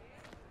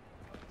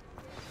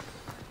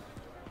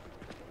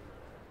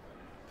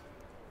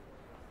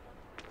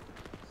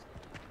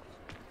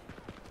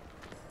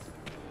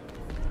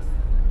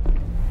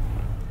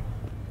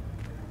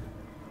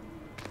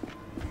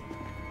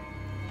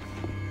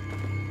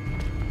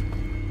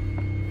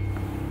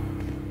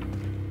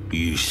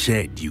 You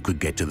said you could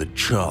get to the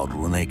child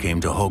when they came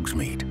to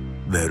Hogsmeade.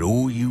 That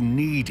all you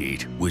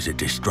needed was a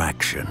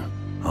distraction.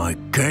 I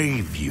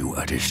gave you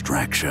a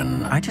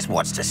distraction. I just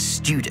watched a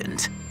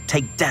student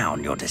take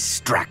down your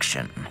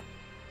distraction.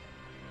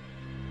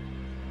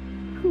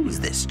 Who's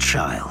this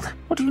child?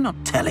 What are you not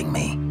telling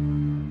me?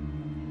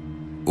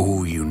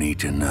 All you need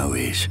to know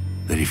is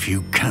that if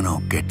you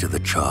cannot get to the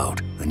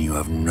child, then you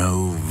have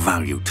no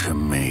value to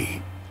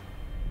me.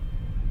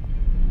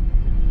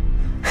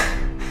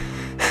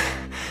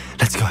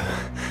 Let's go.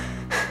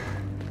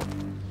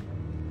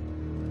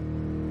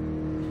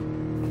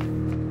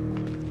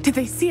 Did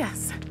they see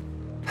us?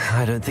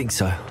 I don't think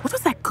so. What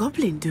was that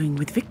goblin doing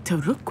with Victor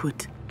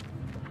Rookwood?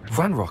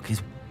 Ranrock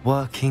is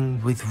working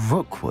with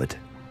Rookwood.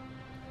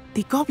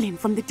 The goblin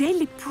from the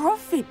Daily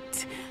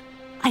Prophet.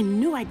 I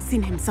knew I'd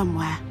seen him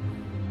somewhere.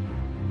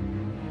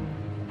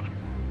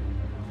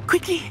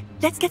 Quickly,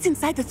 let's get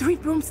inside the Three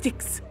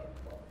Broomsticks.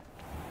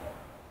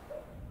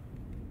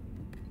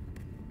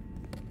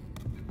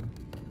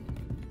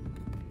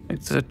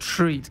 It's a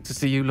treat to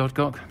see you,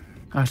 Lodgok.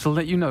 I shall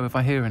let you know if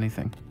I hear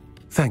anything.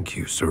 Thank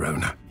you,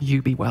 Serona.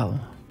 You be well.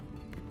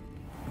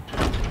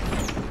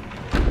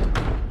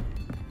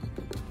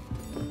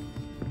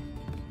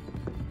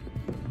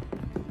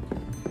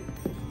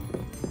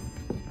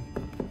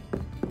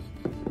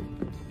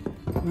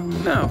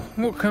 Now,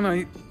 what can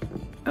I...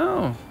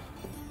 Oh,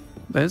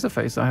 there's a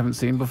face I haven't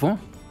seen before.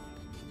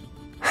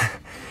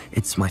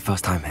 It's my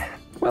first time here.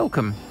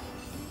 Welcome.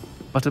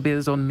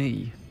 Butterbeer's on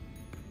me.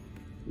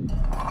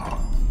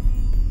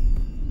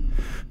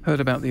 Heard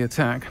about the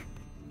attack.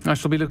 I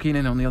shall be looking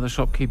in on the other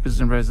shopkeepers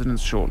and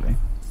residents shortly.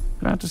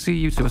 Glad to see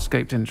you two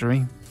escaped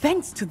injury.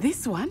 Thanks to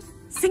this one,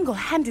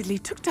 single-handedly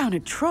took down a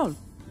troll.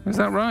 Is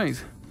that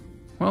right?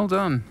 Well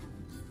done.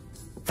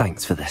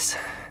 Thanks for this.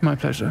 My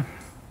pleasure.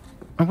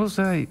 I will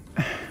say,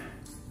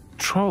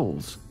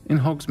 trolls in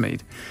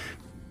Hogsmeade.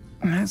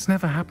 That's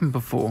never happened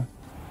before.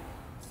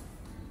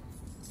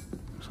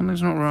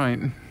 Something's not right.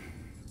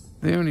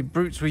 The only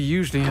brutes we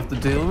usually have to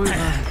deal with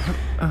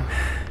are...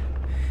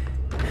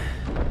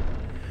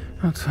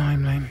 How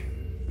timely.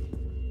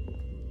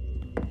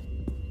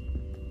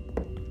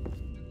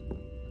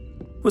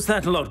 Was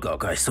that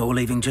Lodgok I saw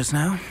leaving just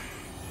now?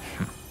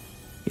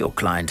 Your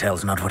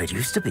clientele's not what it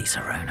used to be,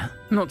 Serona.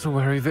 Not to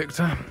worry,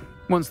 Victor.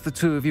 Once the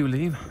two of you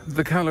leave,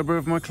 the caliber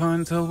of my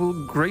clientele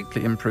will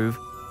greatly improve.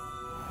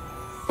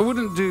 I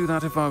wouldn't do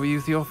that if I were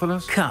you,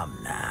 Theophilus. Come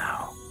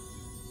now.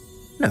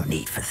 No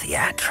need for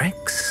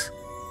theatrics.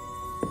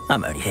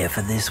 I'm only here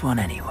for this one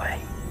anyway.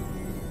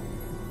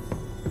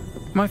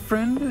 My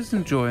friend is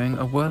enjoying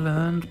a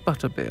well-earned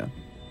butterbeer.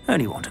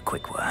 Only want a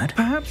quick word.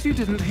 Perhaps you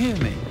didn't hear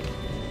me.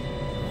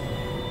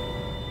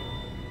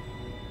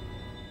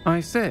 I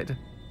said,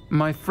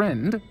 my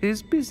friend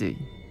is busy.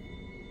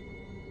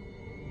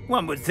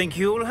 One would think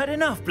you all had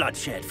enough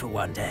bloodshed for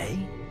one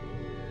day.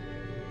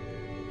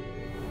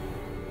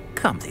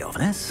 Come,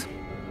 Theophilus.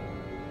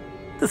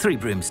 The Three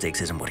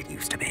Broomsticks isn't what it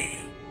used to be.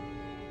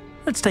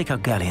 Let's take our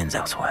galleons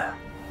elsewhere.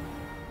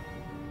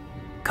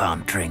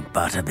 Can't drink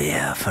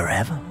butterbeer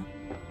forever.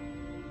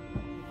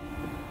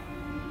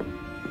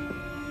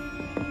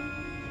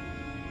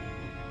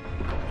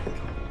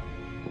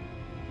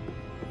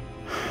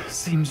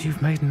 Seems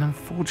you've made an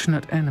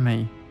unfortunate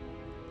enemy.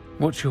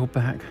 Watch your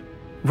back.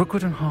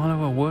 Rookwood and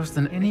Harlow are worse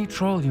than any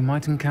troll you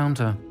might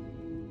encounter.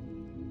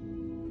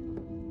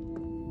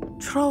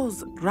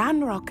 Trolls,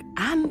 Ranrock,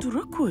 and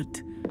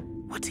Rookwood.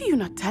 What are you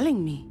not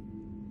telling me?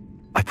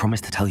 I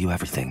promised to tell you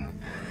everything,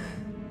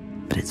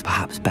 but it's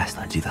perhaps best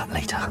I do that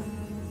later.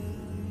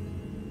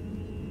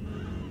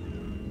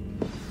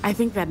 I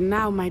think that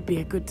now might be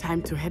a good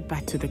time to head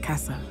back to the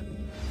castle.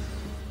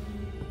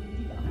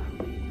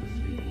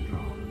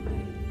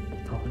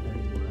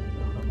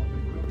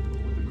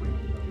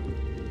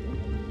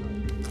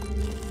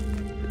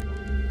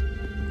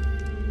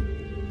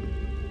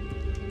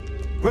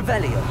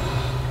 Revelio.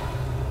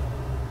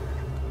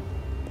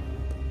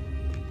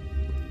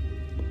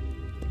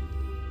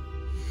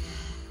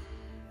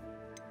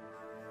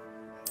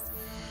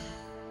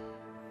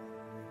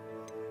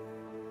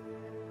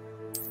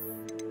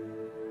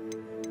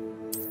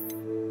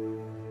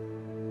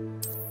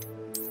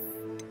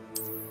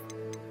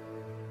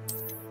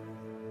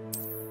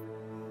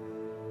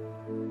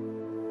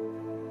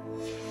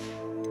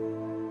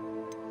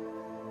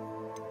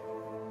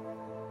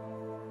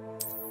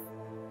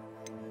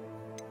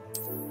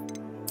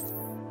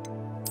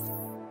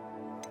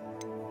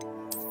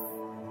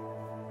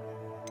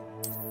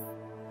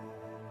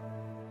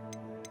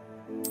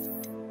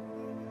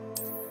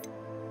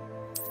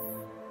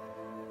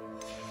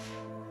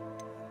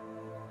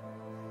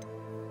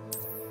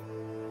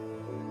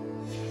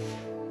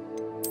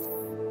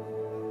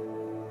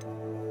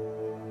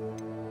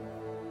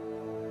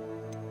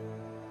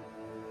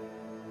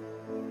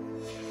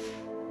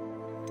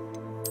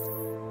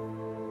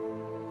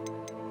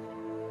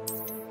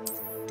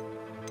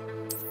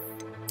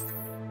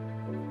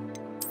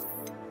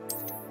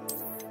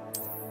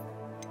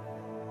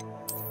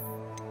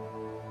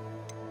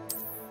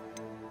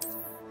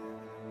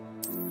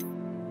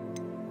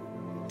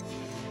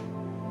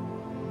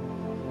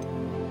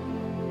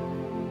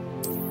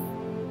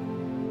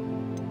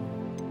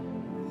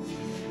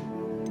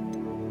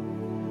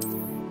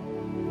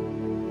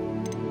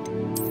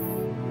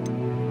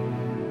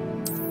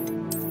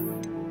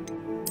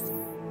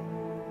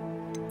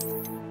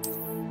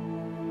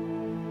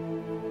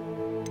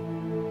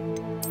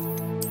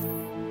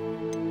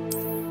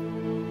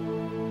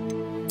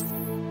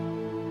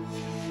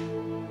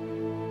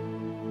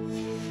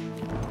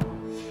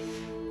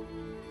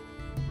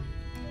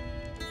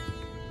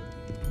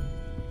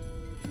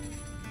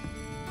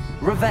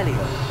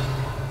 Revelio.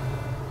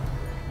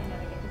 I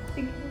never get a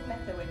single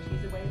letter when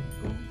she's away at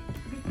school.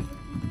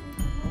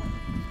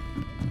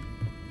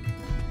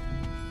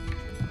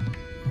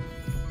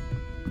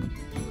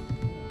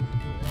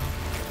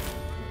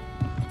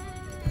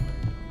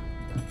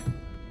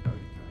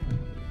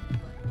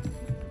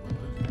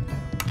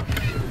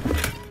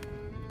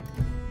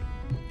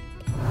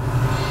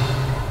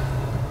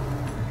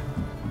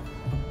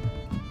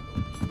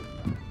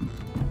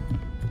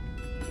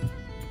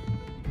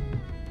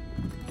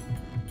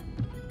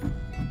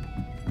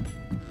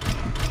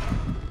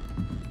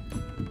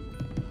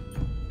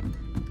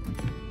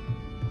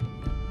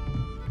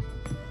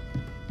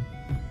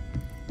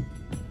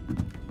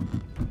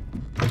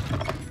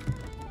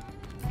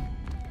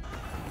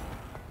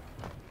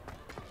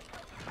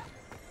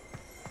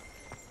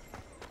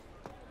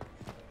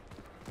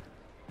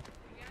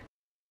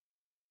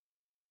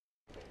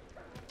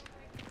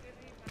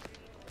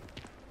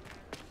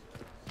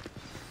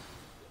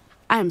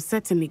 I am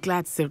certainly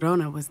glad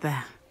Serona was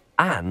there.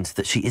 And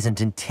that she isn't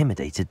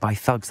intimidated by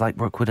thugs like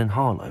Rookwood and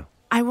Harlow.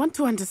 I want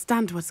to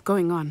understand what's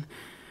going on,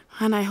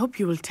 and I hope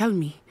you will tell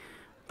me.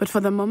 But for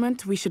the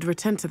moment, we should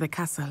return to the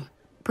castle.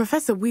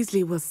 Professor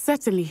Weasley will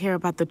certainly hear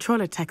about the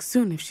troll attack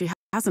soon if she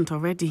hasn't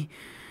already.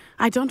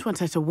 I don't want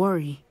her to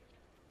worry.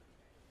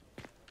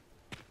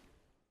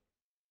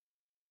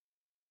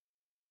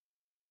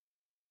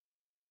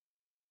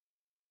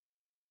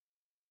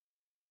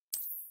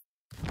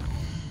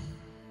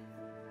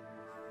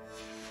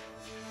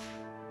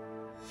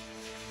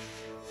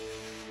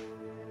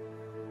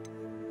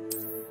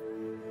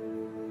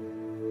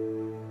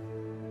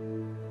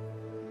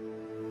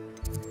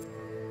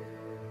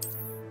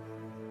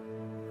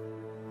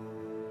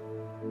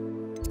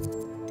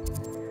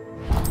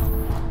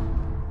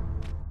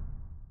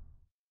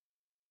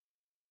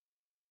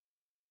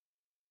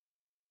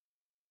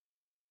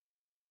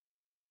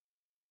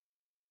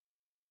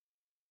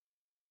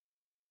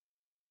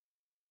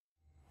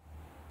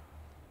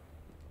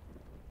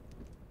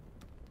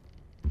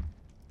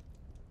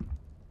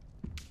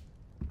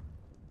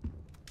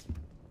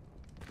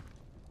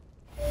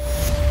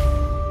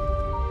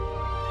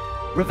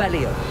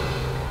 Revelio.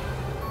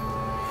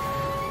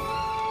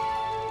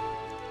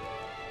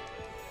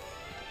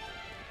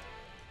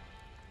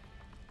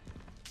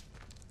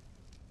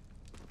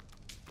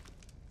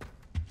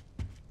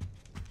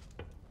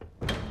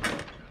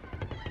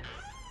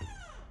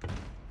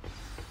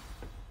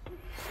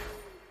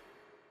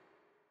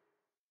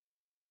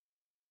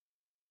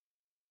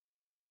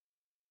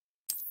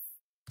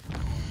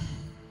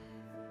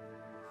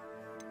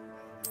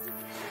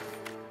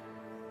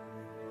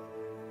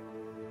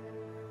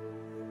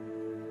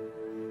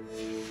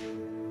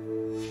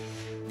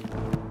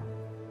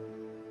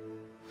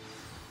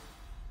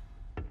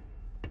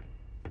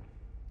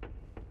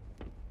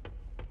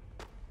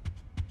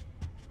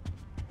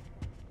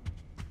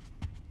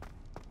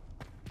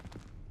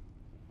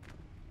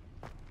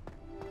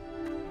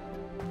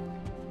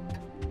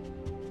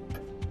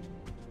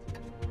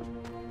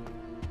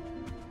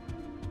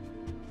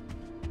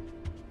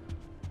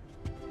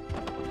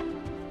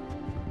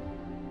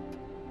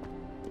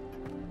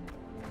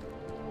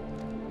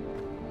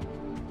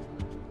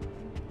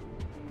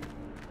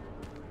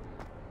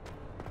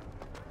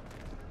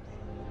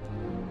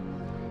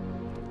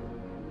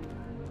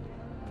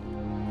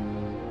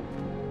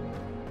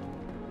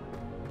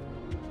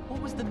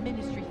 What was the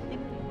Ministry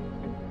thinking?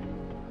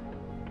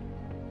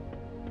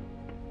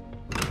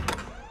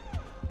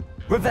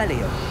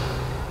 Revelio.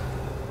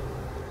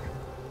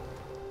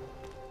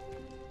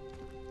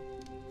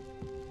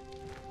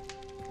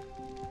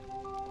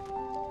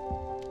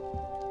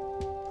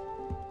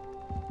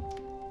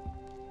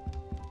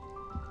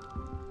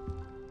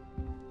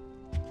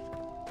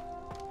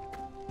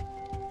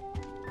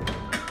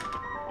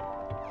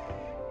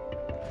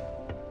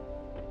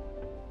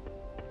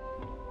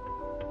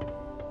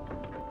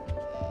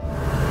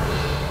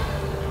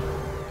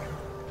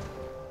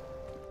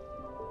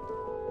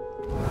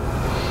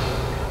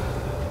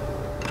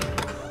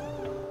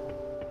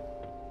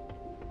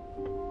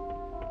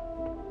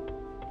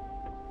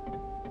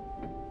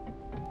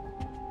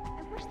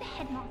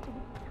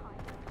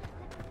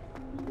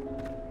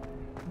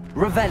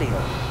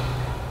 Revelio.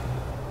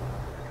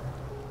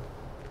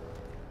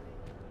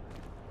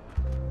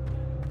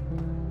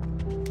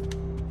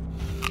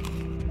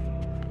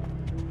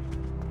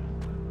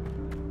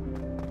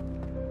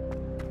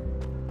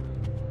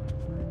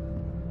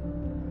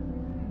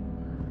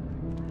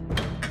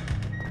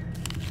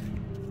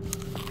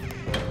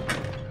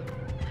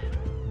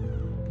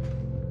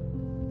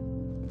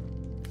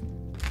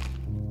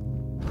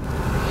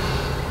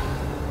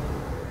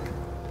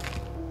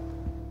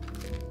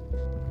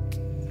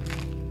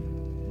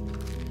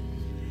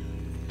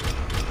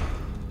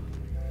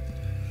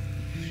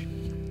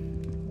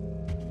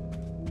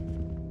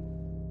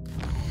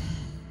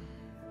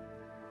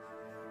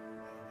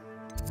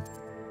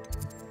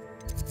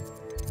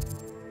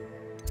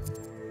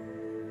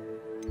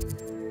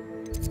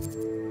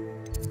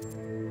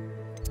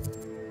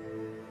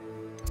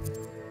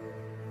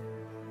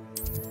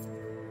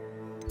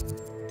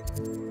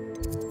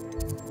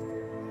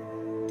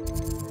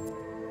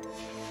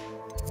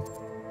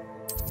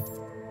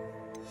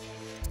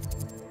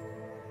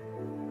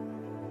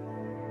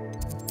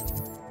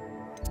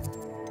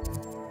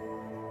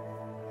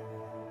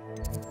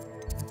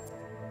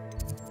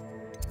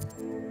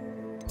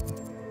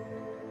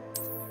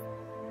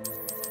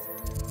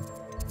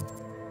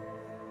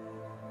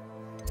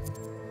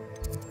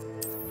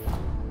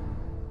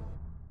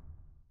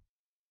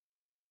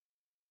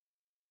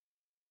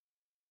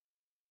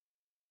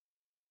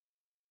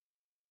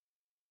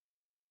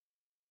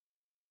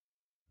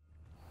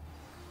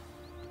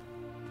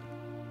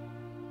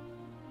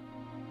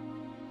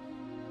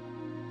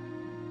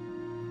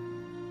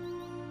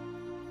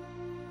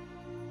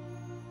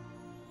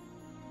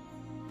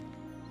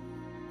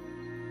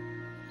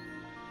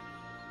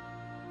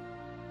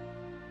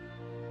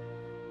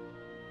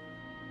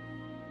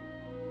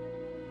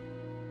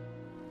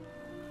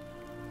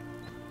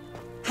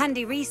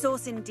 Handy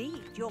resource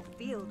indeed, your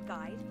field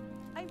guide.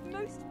 I'm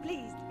most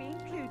pleased to be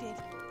included.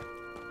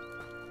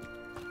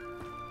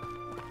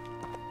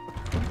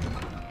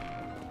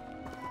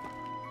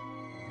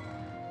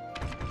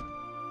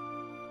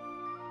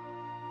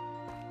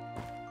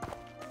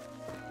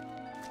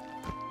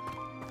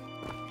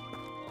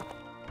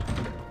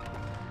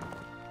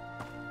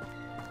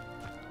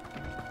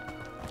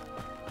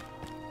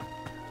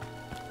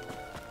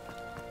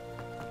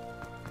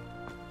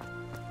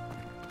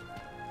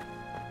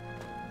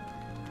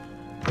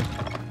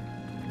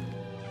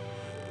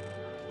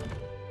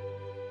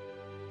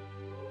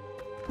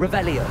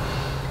 Revelio.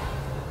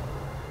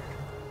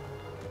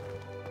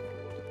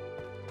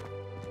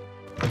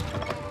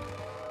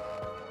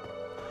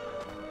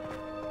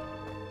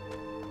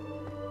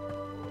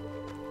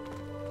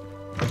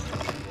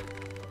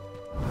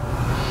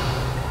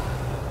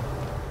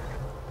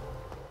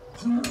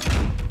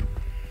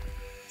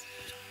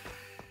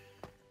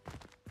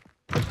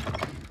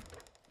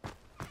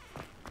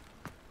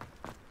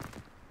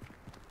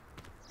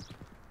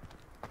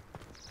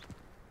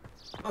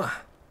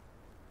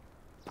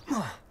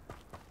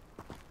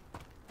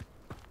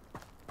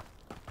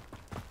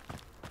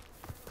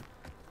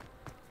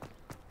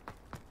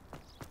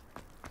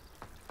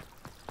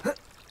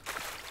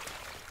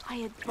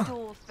 I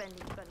adore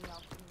spending sunny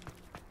afternoons.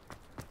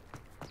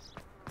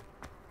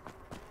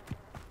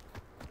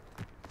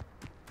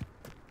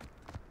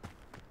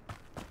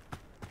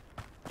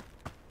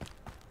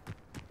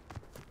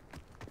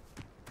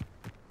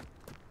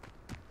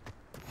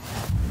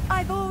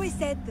 I've always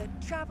said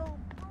that travel...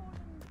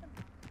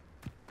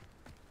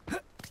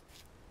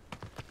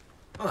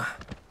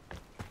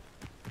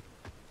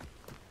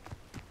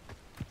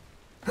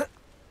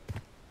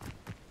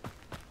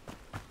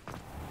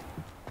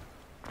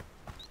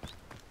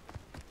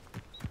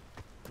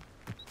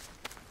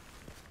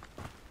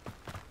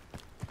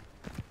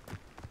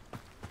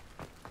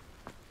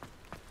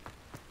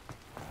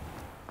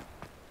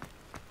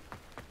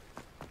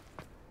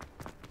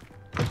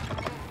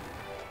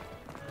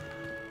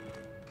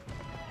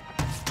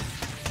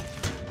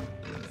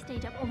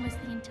 Stayed up almost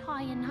the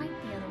entire night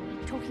the other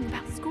week talking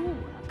about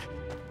schoolwork.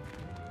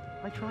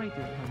 I tried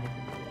doing homework.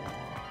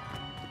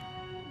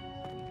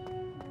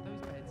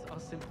 Those beds are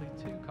simply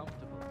too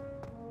comfortable.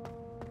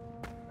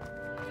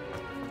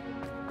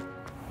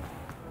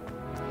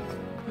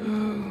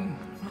 Oh,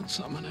 not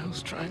someone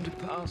else trying to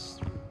pass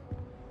through.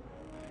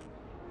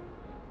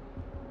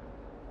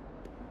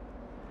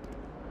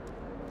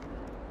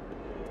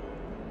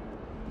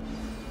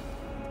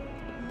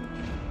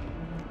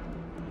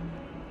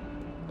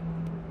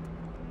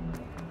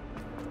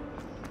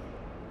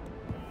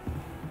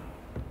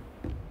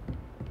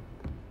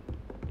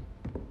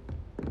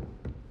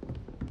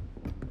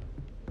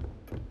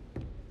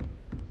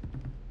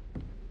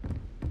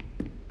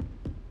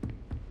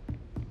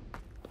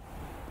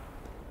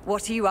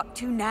 What are you up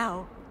to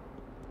now?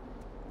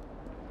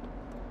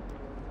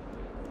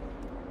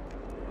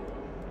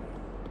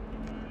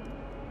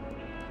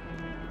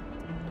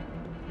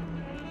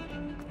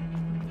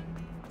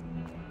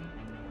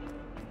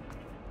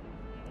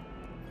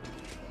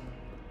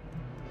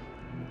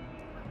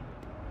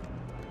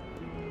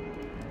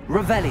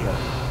 Revelio.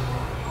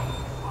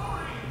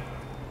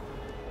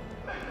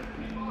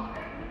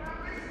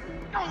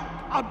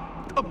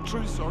 I'm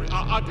truly sorry.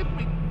 I didn't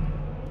mean...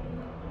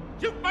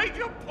 You've made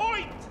your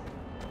point!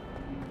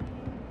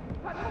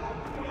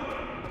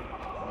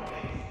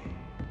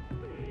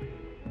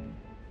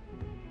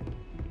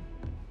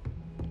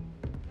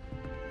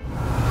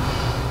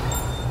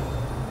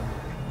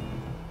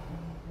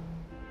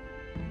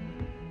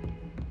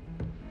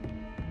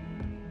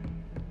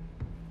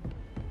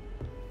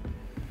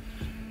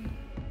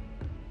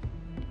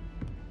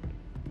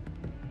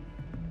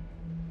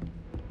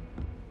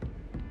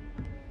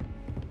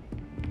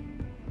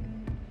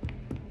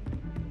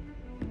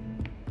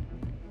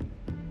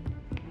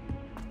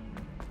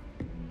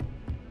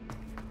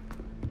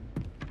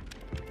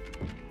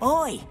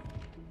 Oi!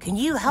 Can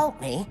you help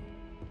me?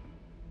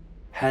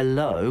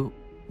 Hello?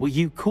 Were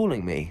you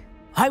calling me?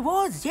 I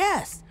was,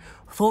 yes.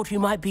 Thought you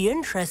might be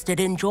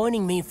interested in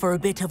joining me for a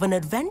bit of an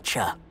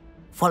adventure.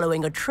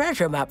 Following a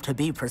treasure map, to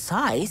be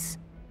precise.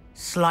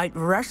 Slight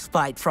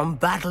respite from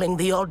battling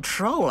the odd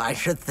troll, I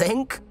should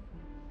think.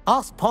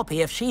 Asked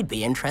Poppy if she'd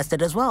be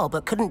interested as well,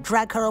 but couldn't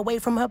drag her away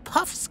from her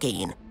puff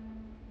skein.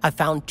 I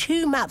found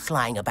 2 maps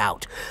lying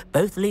about,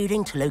 both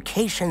leading to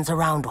locations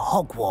around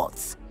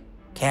Hogwarts.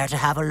 Care to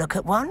have a look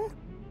at one?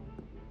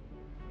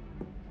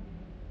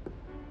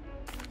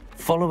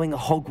 Following a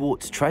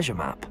Hogwarts treasure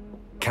map.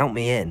 Count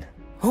me in.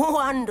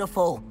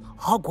 Wonderful.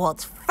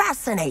 Hogwarts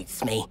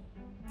fascinates me.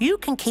 You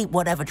can keep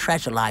whatever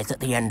treasure lies at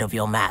the end of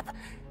your map.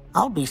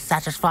 I'll be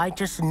satisfied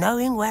just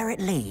knowing where it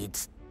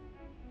leads.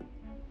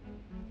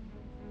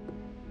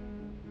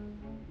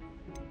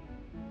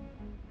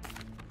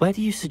 Where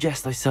do you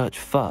suggest I search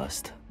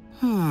first?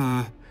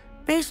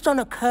 Based on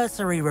a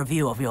cursory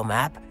review of your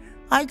map,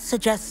 I'd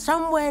suggest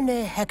somewhere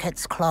near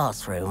Hecat's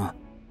classroom.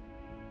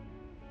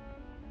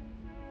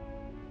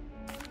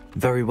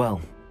 Very well.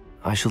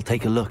 I shall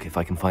take a look if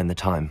I can find the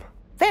time.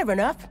 Fair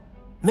enough.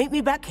 Meet me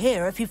back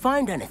here if you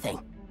find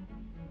anything.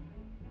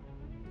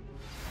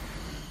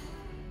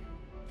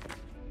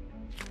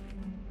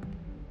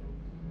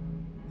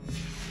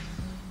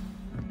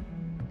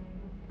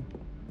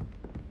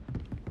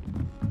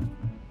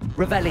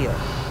 Revelio.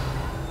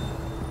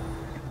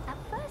 At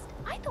first,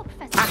 I thought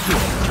Professor...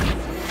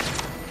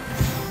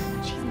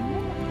 She's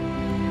more...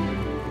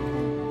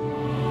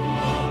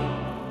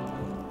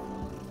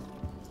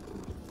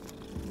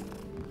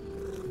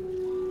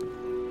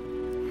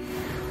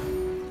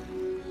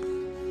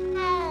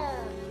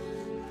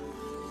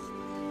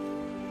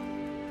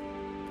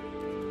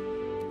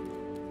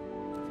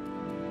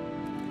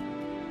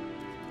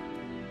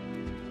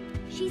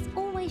 She's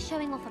always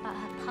showing off about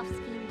her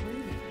puff-skiing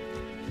grooming.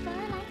 Fur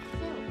like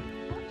silk,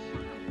 what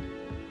shine?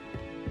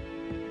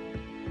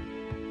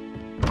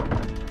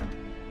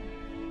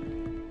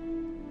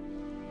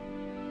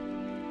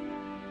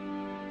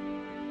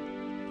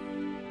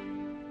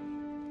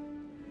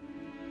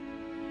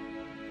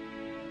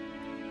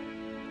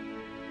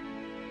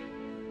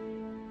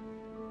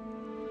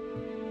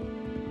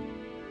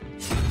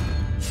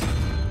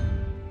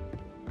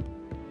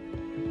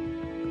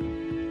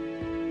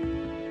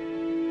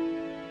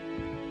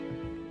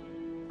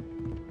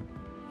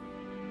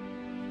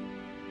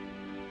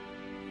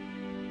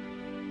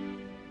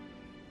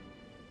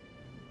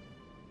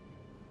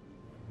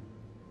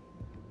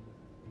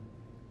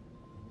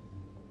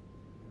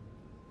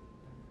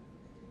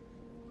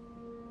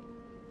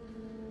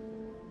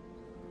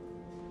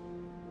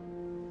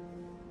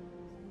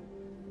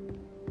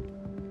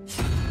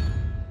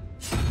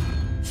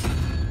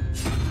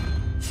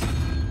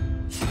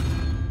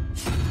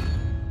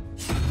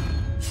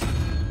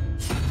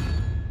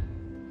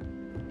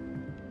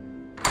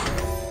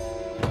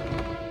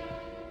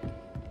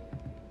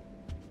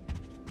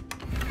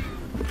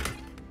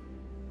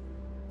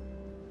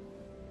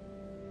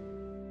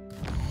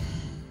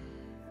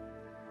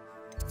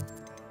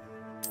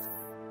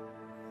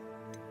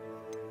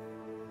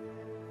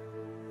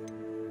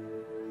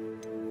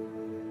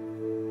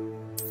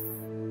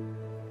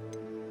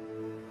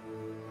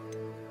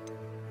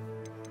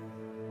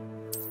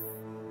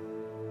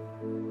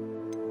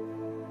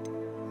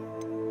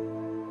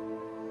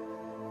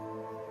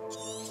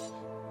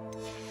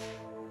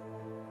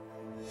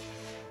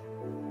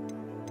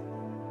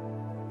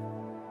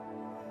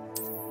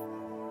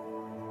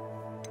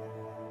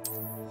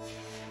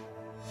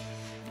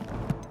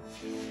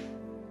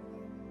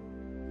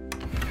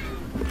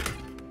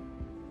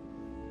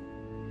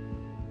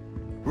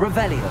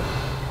 Revelio.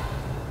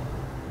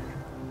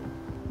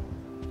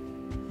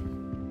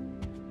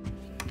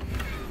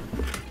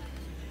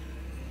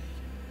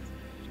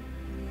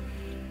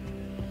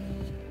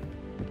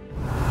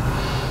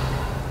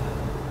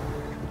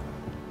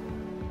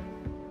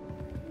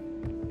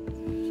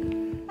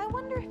 I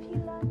wonder if you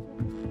learned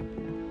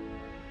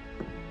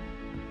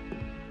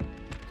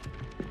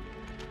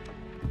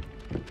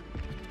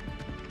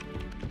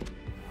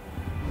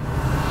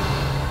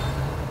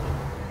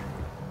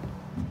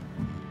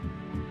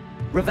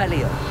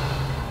Revelio.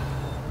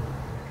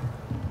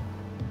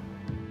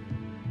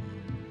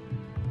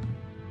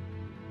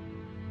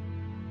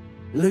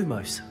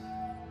 Lumos.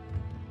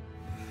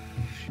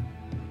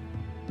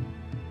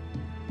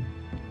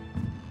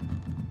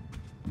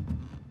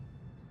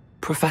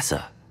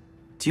 Professor,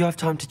 do you have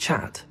time to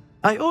chat?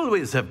 I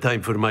always have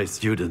time for my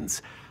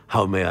students.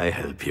 How may I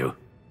help you?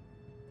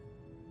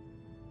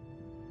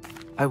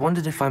 I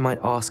wondered if I might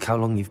ask how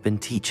long you've been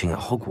teaching at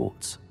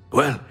Hogwarts.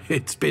 Well,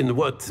 it's been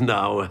what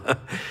now?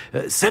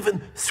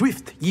 7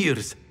 swift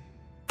years.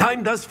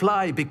 Time does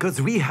fly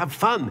because we have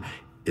fun.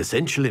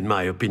 Essential in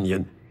my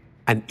opinion.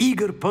 An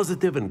eager,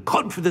 positive, and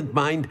confident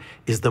mind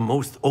is the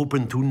most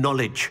open to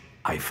knowledge,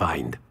 I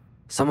find.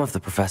 Some of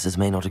the professors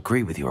may not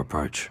agree with your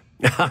approach.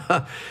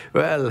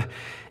 Well,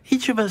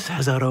 each of us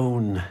has our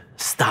own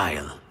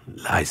style,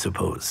 I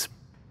suppose.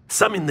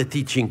 Some in the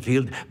teaching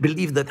field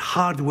believe that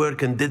hard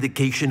work and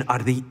dedication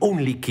are the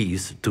only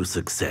keys to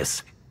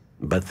success.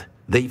 But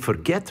they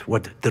forget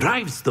what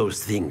drives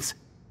those things.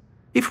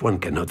 If one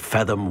cannot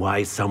fathom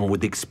why some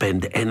would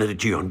expend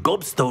energy on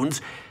gobstones,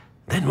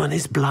 then one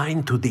is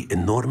blind to the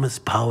enormous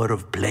power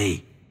of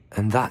play.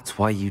 And that's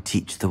why you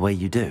teach the way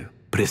you do?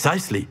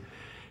 Precisely.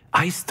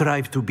 I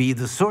strive to be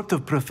the sort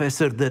of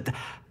professor that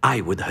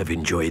I would have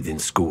enjoyed in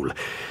school.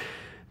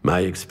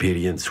 My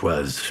experience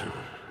was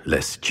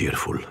less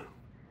cheerful.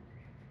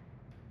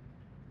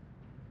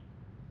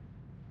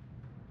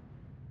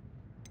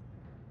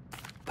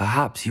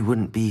 Perhaps you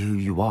wouldn't be who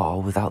you are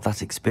without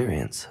that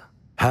experience.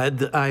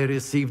 Had I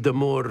received a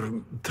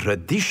more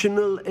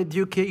traditional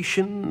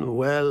education,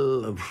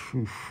 well,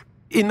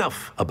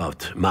 enough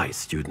about my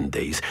student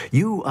days.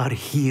 You are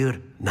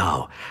here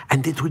now,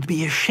 and it would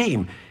be a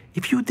shame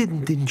if you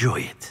didn't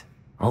enjoy it.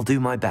 I'll do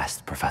my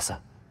best, Professor.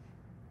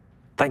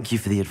 Thank you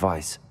for the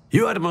advice.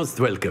 You are most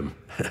welcome.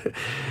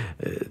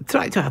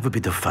 Try to have a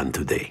bit of fun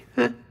today.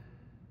 Huh?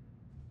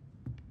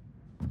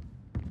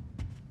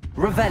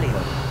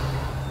 Revelio.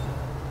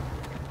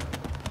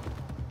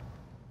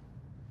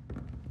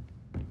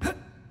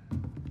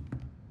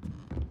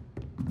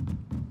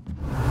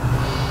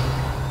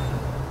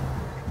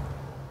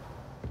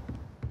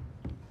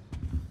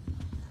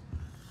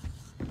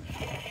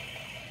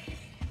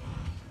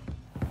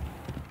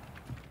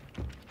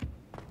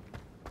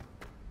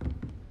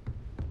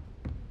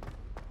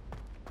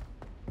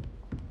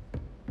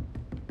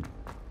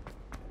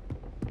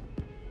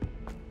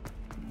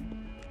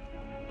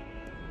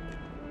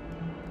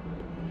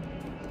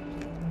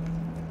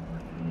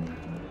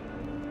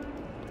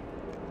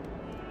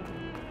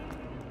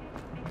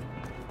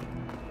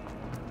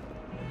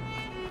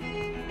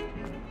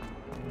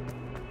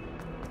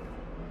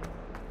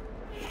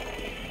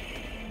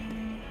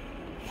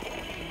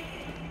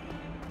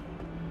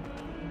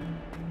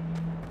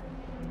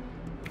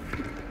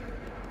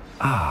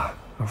 Ah,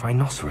 a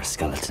rhinoceros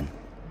skeleton.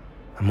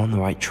 I'm on the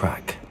right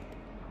track.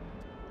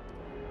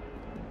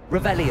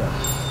 Revelio.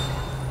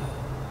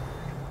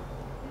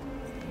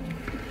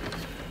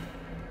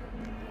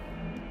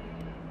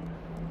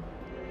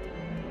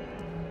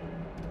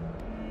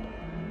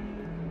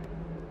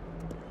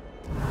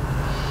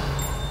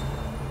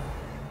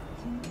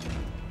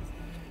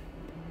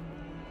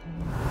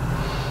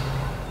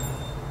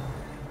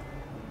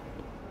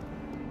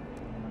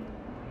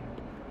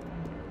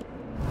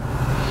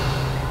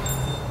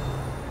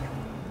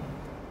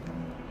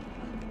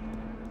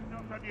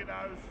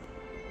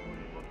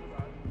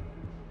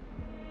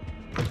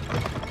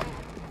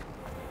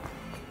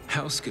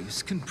 House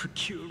ghosts can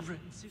procure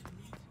rancid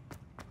meat.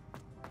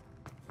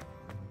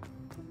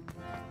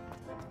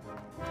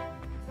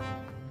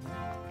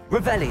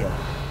 Revelio.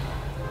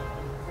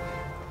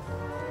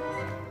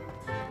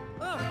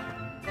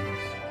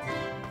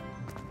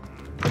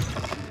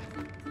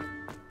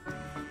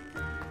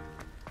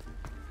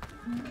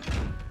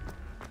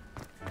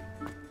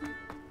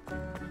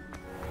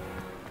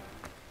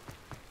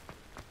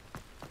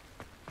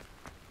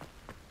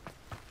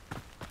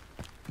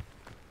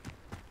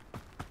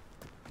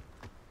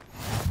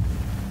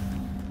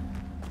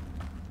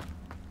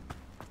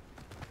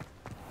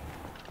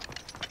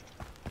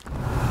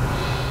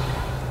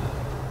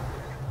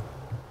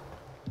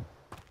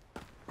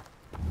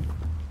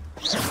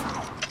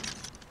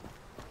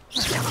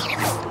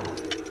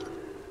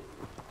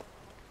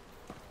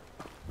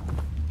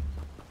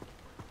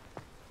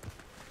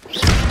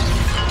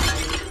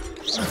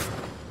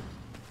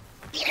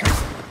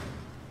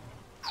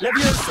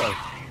 Levioso.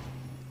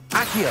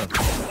 Accio.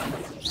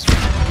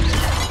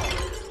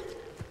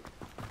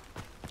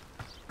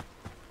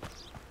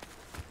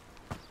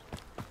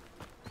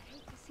 I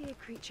hate to see a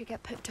creature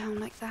get put down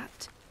like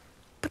that.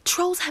 But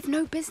trolls have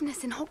no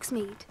business in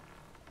Hogsmeade.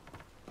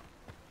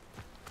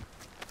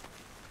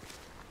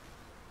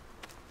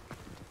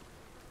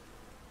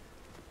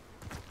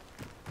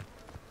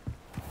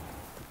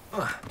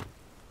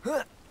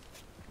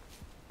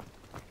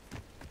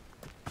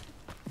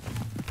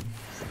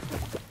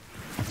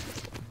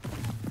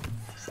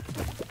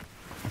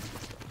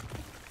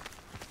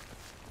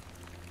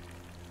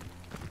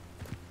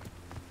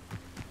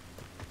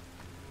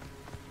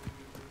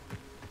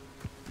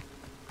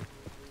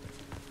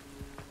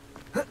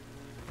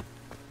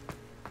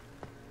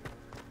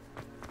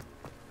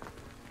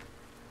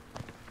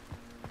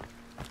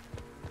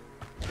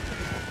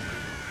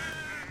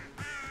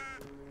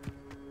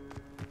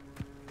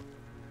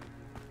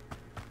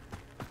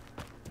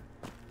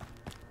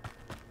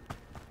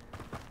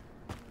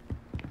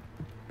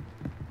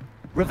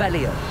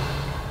 Revelio.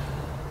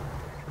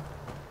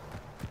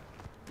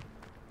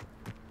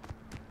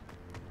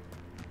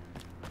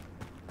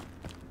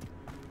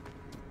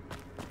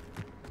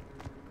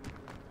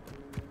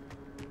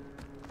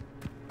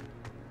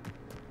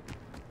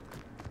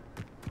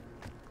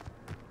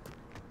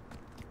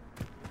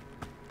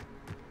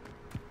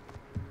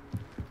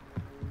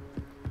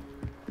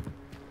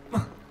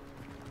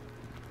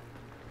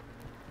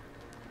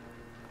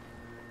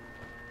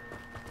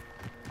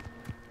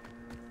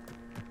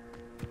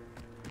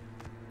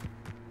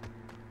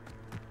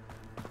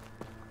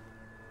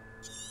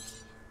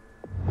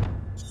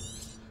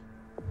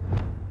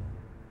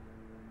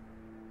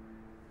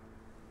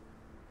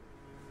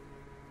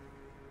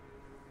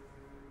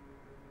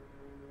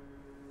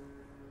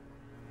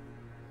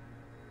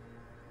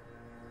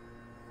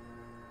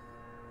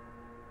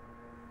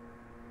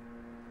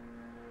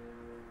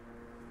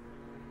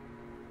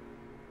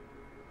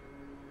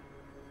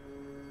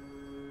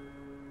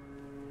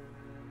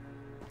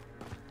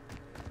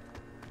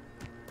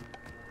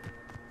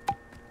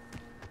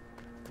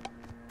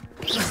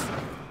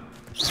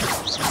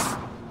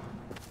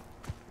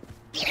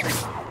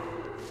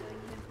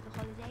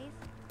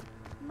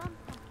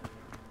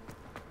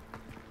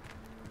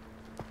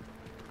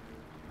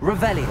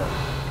 Revelio.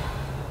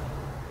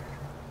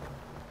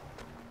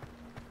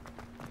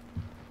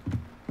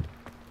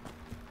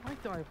 I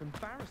die of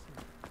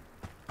embarrassment.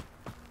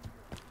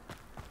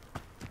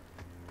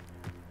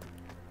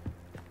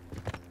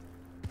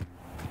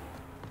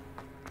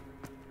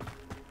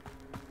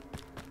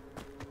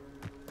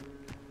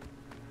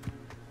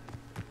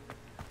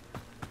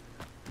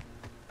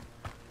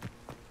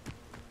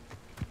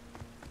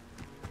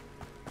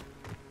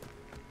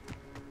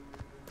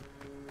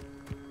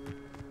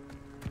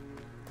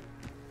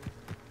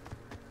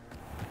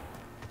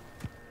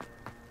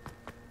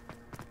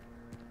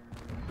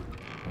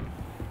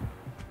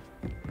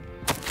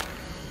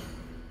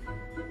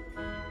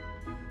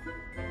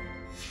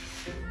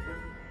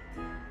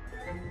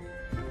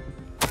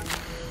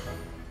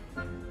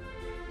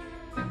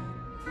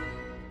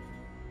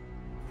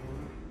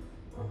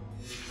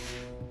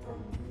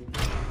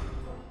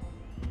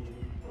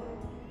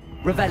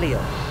 Revelio.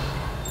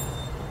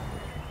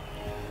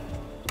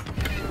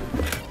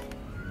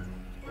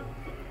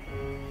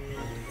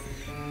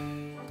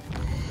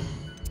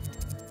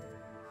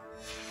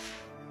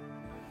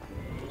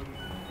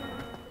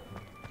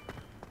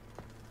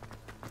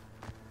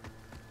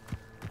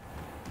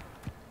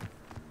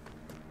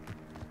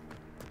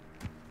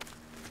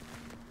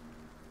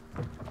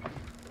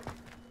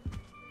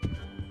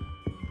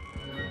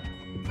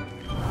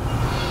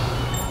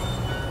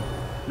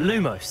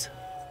 Lumos.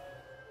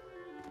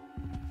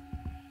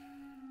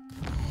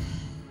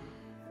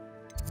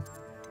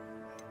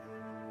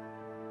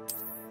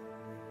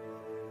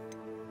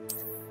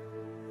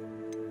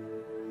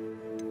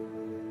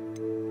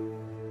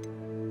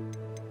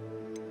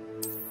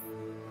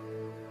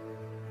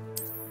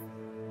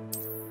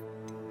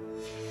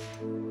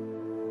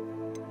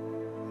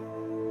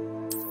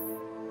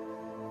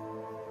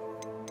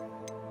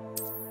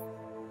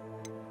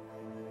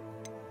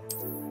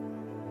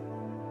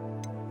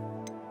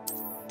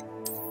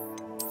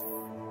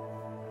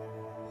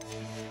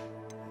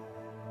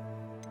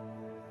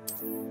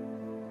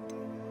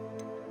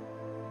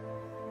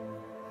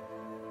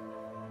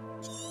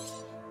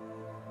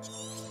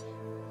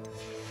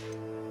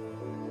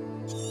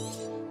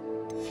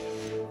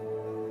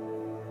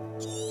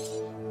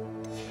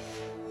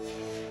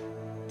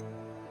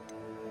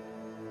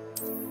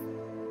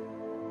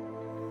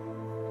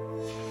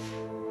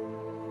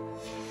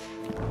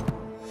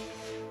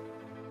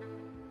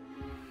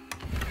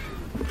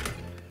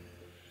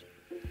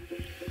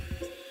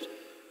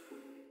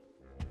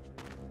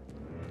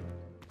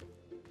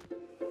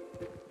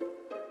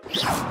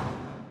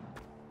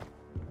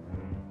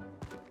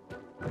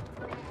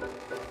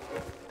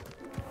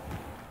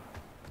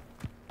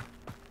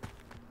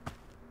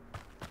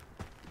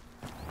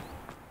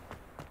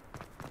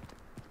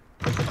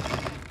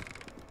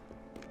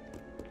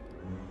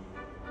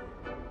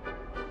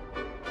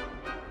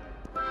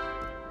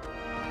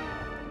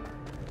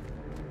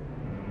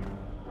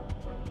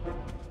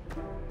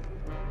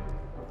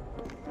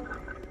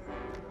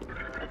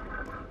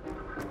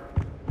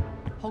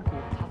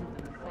 Hogwarts hasn't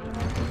been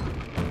the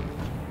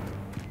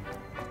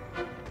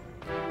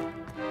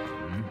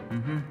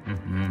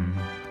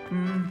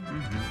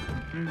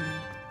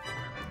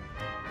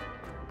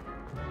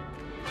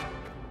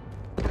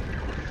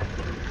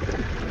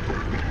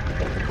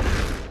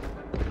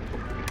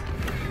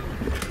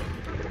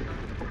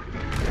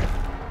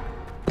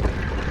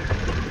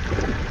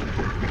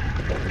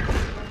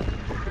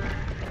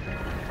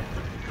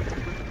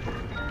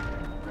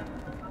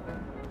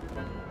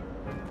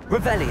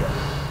Revelio.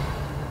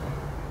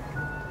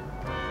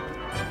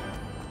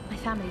 My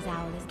family's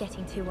owl is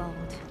getting too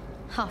old.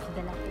 Half of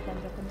the left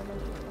end up in the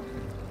local farm.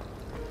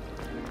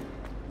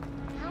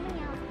 How many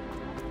owls?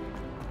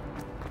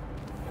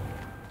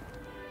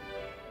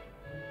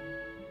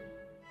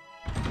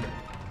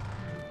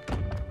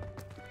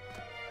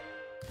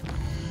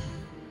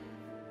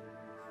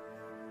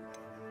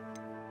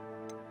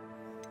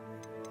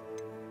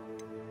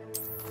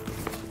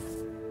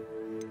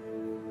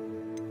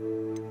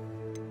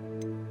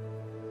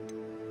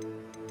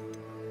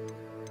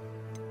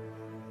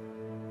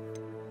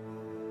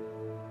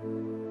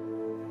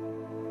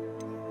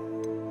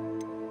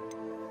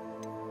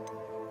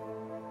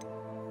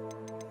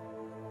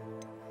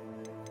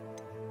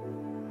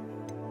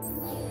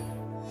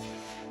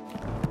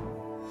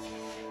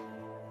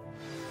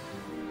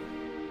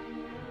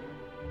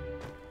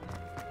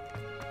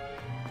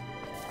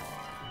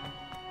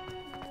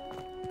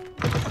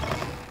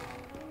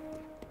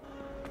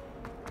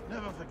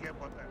 Never forget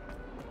what that is.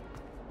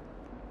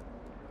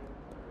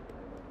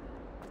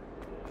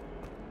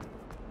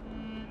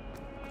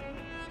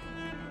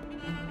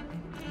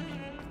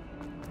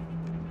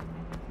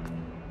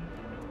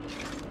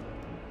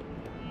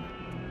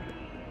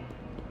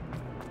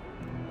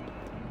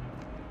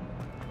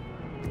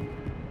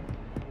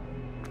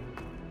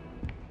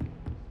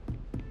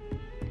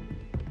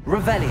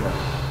 Revelio.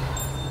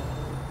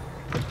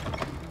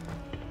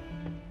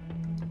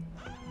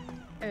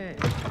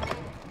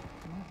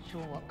 Not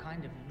sure what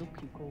kind of look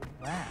you call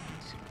that.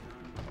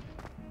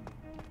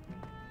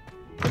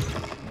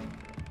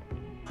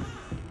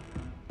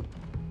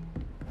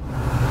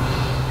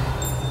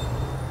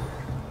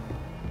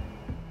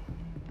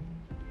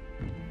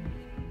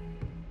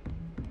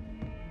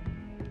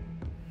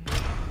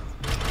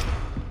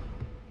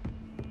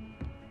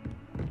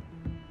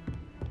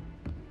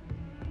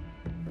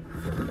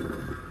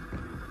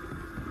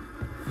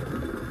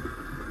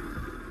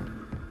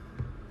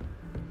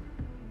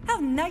 How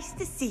nice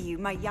to see you,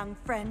 my young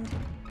friend.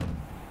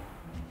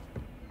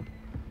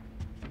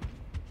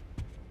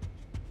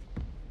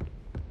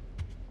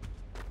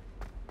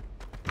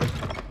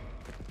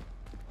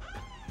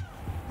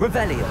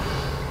 Revelio.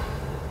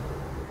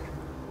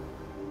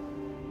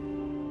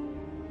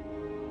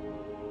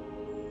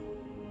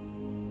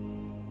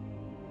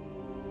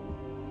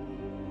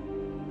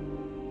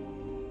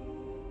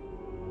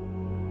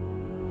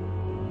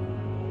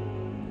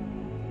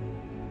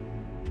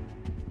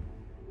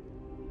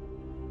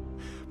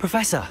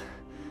 Professor,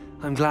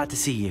 I'm glad to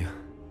see you.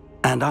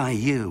 And I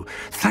you.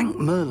 Thank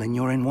Merlin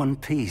you're in one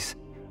piece.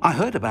 I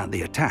heard about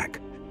the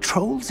attack.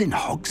 Trolls in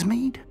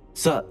Hogsmeade?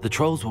 Sir, the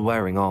trolls were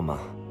wearing armor.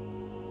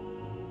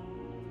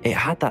 It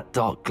had that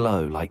dark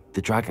glow like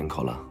the dragon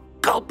collar.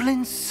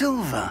 Goblin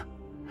silver!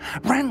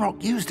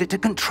 Ranrock used it to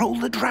control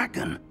the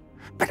dragon.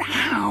 But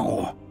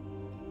how?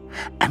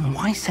 And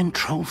why send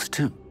trolls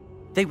too?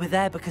 They were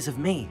there because of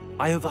me.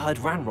 I overheard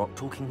Ranrock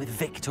talking with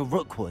Victor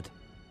Rookwood.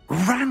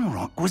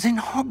 Ranrock was in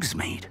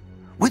Hogsmeade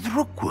with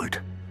Rookwood.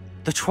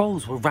 The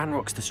trolls were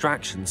Ranrock's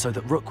distraction so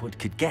that Rookwood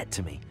could get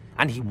to me.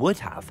 And he would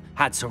have,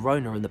 had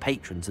Sirona and the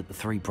patrons at the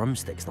Three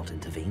Broomsticks not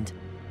intervened.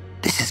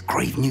 This is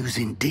grave news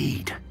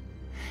indeed.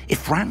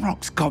 If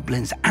Ranrock's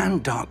goblins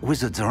and dark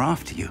wizards are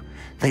after you,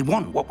 they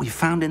want what we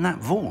found in that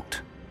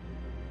vault.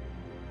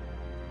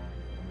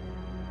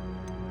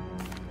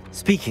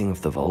 Speaking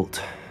of the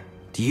vault,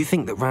 do you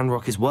think that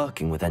Ranrock is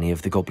working with any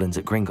of the goblins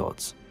at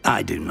Gringotts?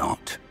 I do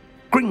not.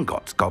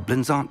 Gringotts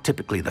goblins aren't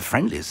typically the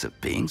friendliest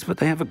of beings, but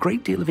they have a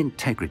great deal of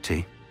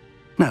integrity.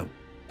 No,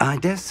 I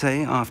dare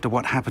say after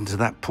what happened to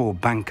that poor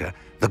banker,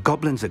 the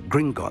goblins at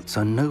Gringotts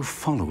are no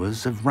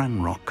followers of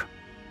Ranrock.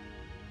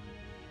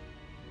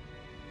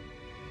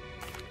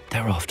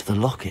 They're after the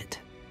locket.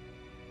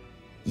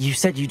 You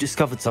said you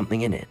discovered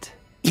something in it.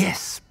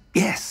 Yes.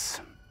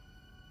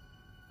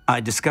 I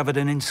discovered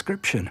an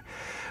inscription.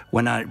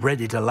 When I read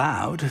it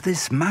aloud,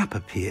 this map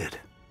appeared.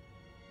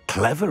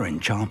 Clever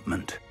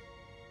enchantment.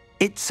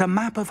 It's a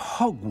map of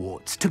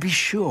Hogwarts, to be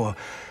sure,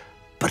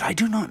 but I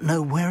do not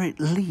know where it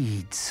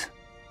leads.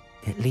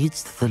 It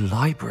leads to the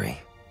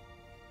library.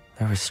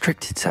 A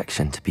restricted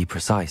section, to be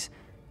precise,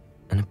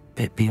 and a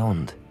bit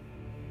beyond.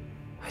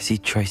 I see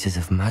traces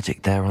of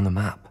magic there on the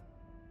map.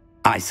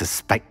 I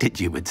suspected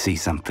you would see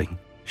something.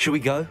 Shall we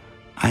go?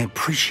 I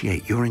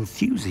appreciate your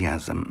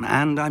enthusiasm,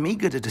 and I'm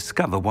eager to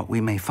discover what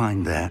we may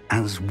find there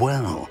as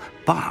well.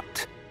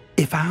 But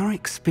if our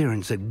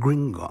experience at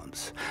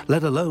Gringotts,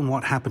 let alone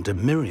what happened to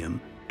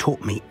Miriam, taught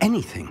me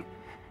anything,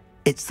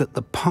 it's that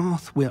the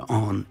path we're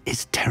on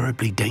is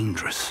terribly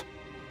dangerous.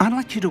 I'd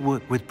like you to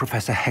work with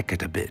Professor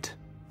Hecat a bit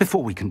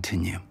before we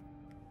continue.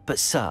 But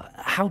sir,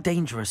 how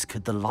dangerous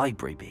could the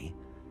library be?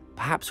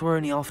 Perhaps we're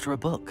only after a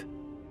book.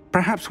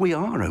 Perhaps we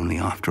are only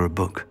after a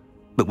book,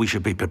 but we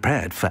should be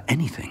prepared for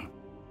anything.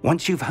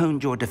 Once you've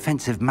honed your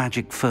defensive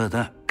magic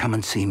further, come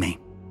and see me.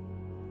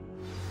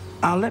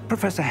 I'll let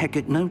Professor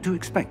Hecat know to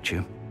expect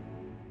you.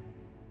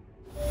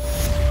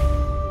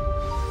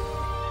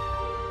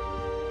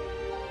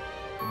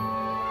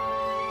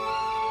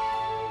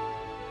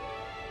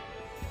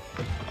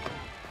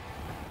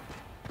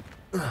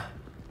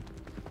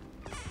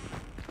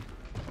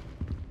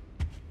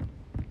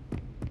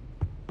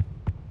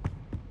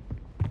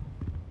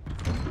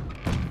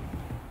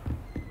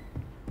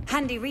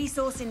 Handy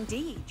resource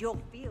indeed, your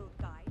field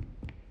guide.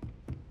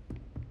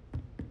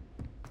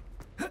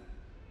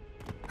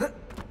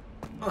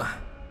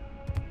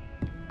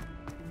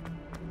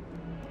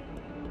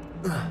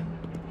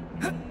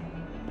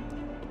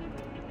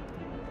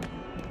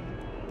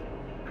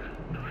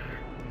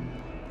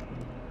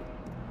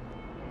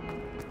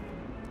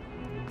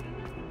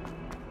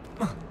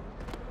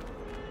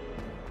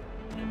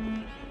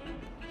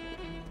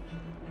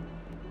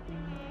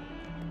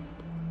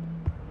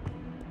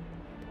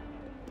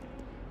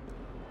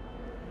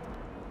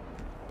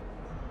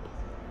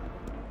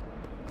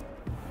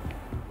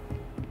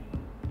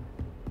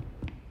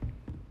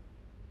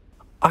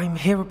 I'm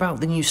here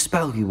about the new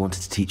spell you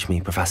wanted to teach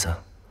me, Professor.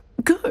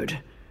 Good.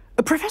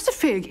 Professor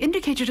Fig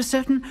indicated a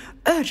certain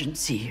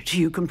urgency to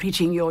you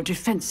completing your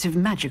defensive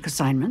magic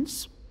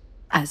assignments.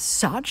 As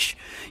such,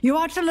 you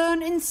are to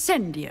learn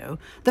Incendio,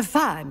 the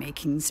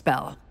fire-making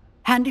spell,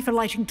 handy for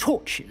lighting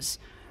torches,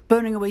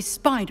 burning away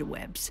spider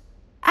webs,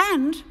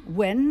 and,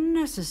 when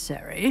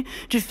necessary,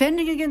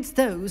 defending against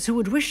those who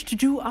would wish to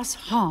do us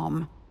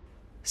harm.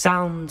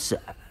 Sounds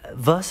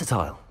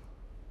versatile.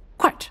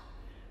 Quite.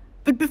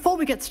 But before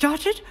we get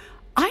started,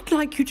 I'd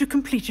like you to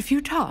complete a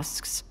few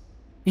tasks.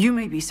 You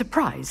may be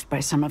surprised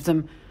by some of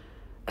them.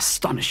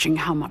 Astonishing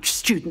how much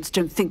students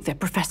don't think their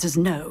professors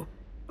know.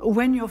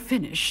 When you're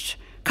finished,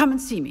 come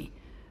and see me.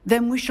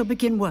 Then we shall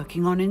begin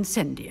working on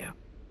Incendio.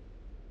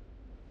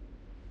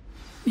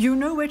 You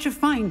know where to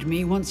find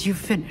me once you've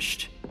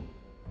finished.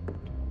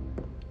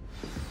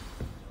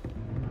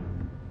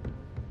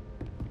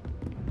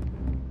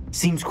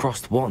 Seems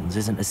crossed wands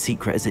isn't as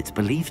secret as it's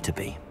believed to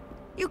be.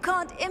 You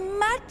can't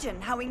imagine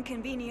how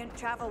inconvenient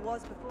travel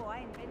was before I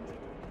invented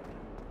it.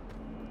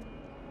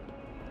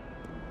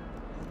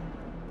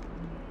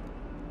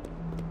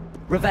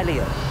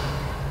 Revelio.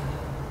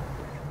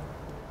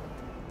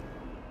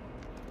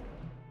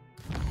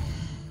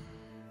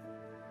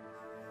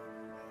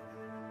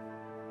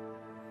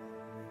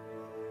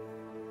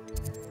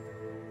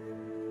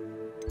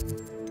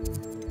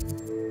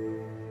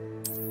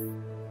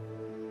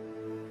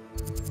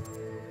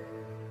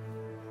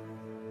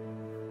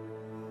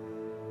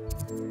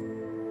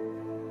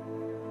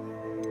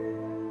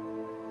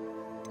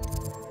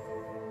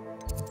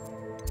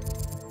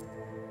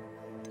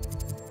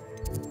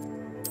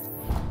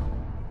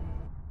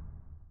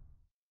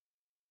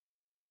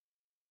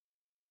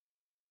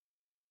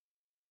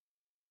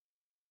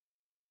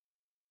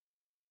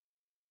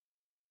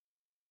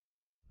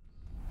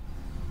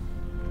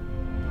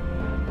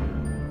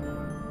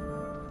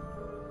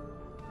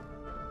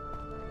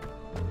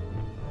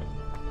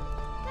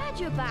 Glad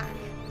you're back.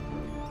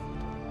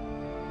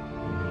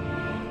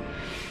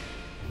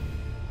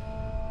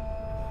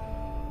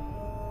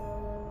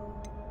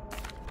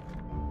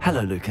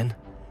 Hello, Lucan.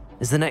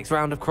 Is the next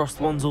round of crossed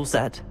wands all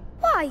set?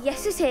 Why,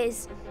 yes it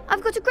is.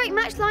 I've got a great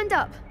match lined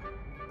up.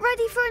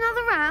 Ready for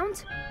another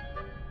round?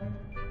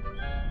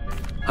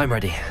 I'm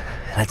ready.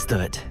 Let's do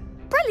it.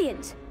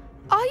 Brilliant.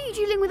 Are you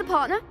dueling with a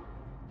partner?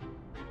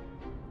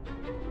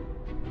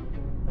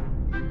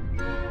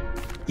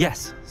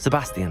 Yes,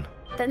 Sebastian.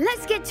 Then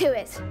let's get to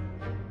it.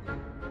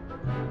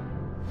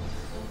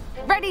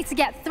 Ready to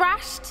get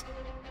thrashed?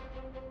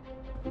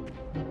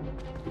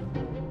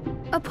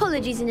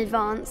 Apologies in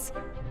advance.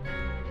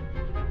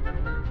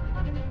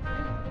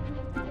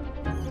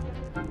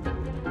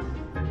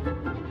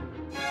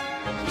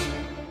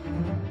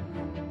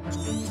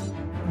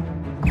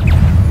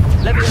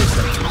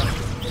 Leviosa.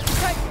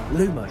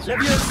 Lumos.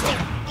 Leviosa.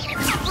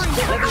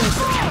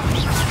 Leviosa.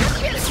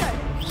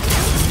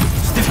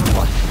 Stupid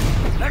one.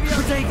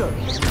 Protego.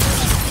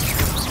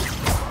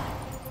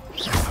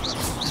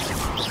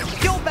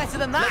 You're better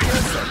than that!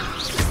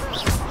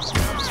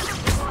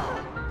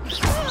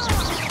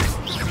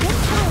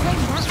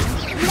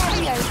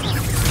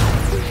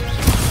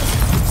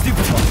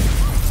 Stupid one.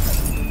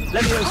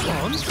 Leviosa.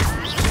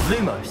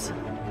 Lumos.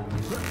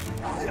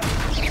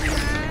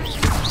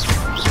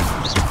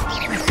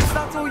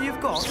 That's all you've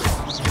got?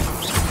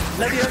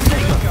 Leviosa.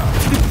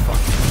 Stupid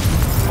one.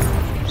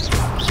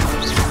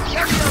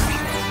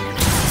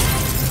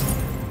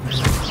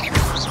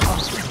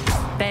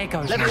 There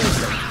goes.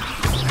 Leviosa.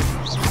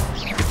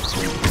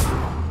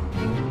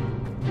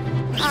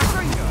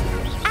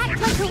 Act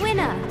like a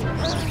winner.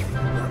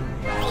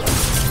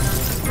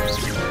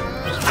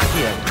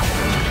 Accio.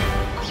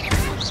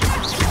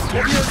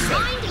 Leviosa.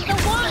 Find the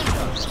one.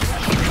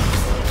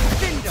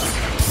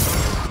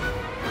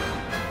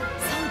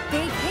 Some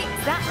big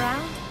hits that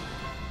round.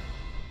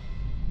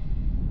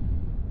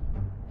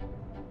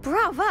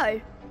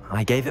 Bravo.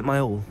 I gave it my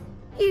all.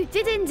 You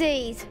did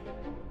indeed.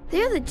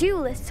 The other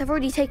duelists have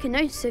already taken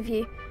notice of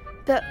you,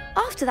 but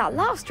after that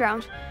last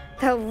round,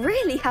 they'll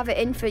really have it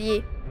in for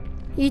you.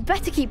 You'd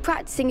better keep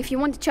practicing if you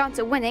want a chance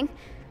at winning,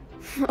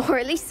 or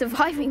at least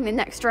surviving the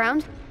next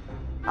round.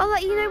 I'll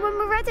let you know when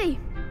we're ready.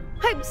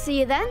 Hope to see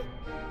you then.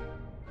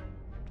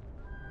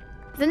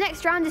 The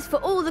next round is for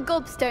all the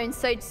gobstones,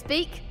 so to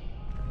speak.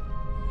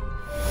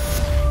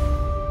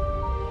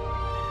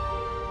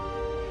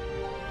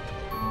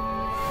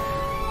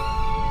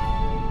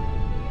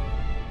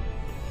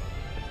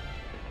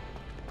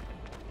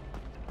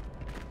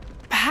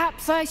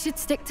 Perhaps I should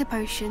stick to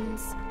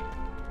potions.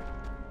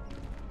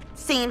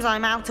 Seems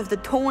I'm out of the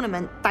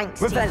tournament, thanks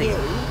to you.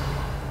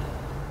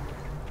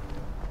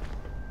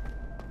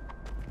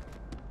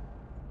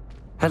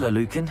 Hello,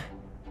 Lucan.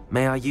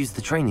 May I use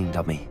the training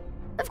dummy?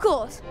 Of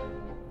course.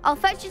 I'll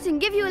fetch it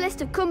and give you a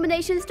list of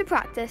combinations to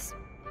practice.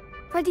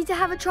 Ready to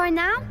have a try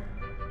now?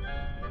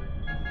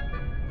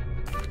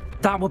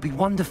 That would be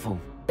wonderful.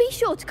 Be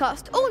sure to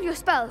cast all your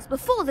spells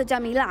before the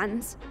dummy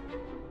lands.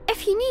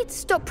 If you need to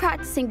stop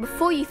practicing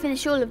before you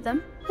finish all of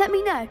them, let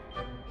me know.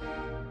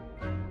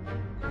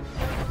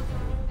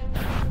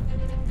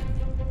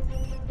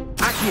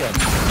 Accio.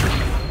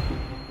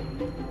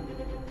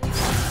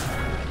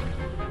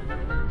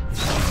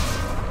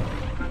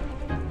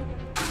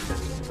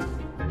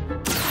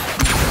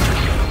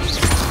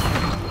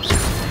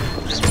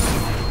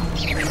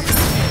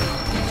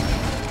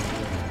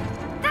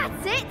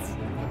 That's it!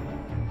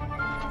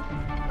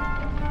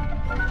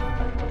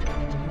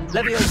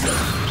 Leviosa.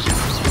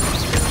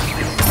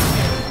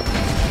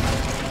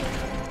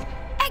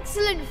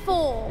 Excellent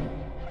form!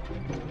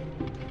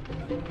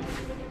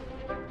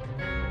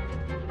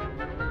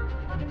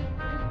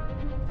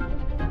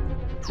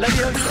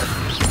 Leviosa.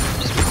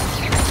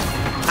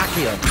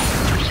 Accio.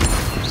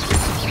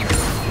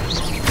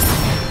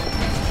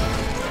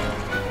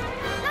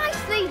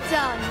 Nicely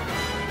done!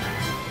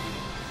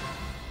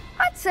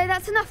 I'd say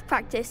that's enough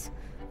practice.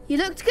 You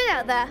looked good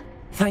out there.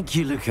 Thank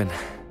you, Lucan.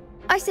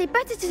 I say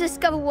better to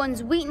discover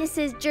one's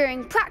weaknesses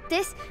during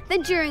practice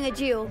than during a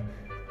duel.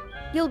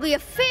 You'll be a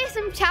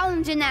fearsome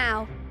challenger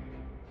now.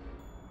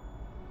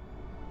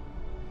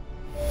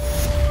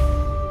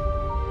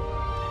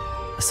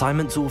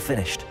 Assignment's all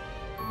finished.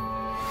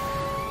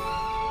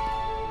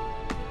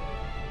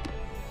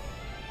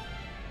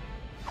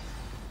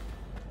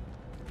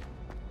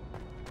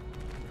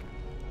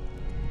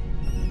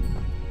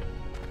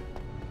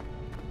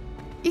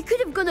 You could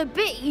have gone a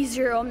bit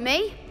easier on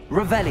me.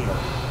 Revelio.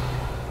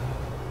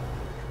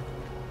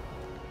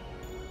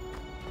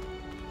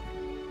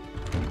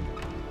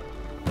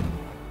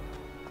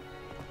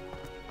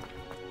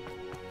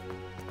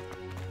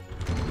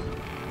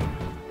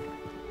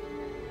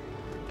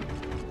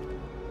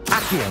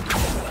 Accio.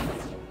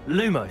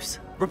 Lumos.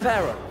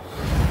 Reparo.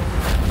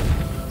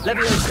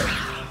 Leviosa.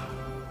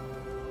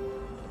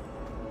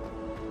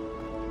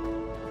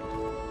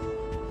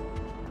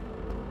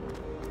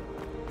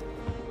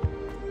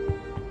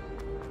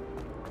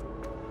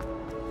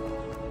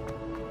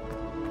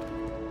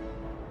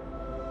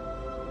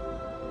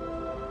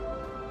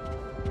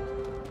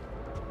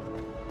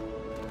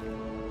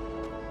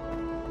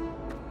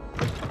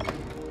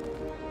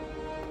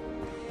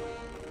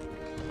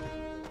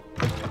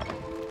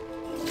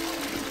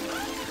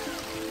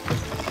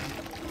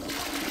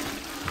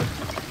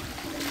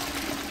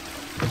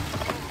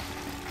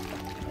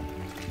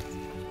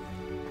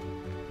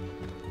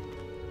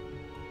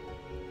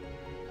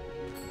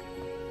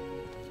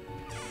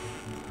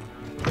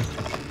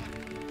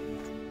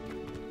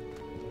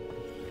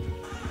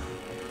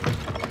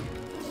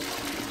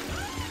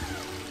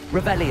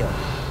 Revelio.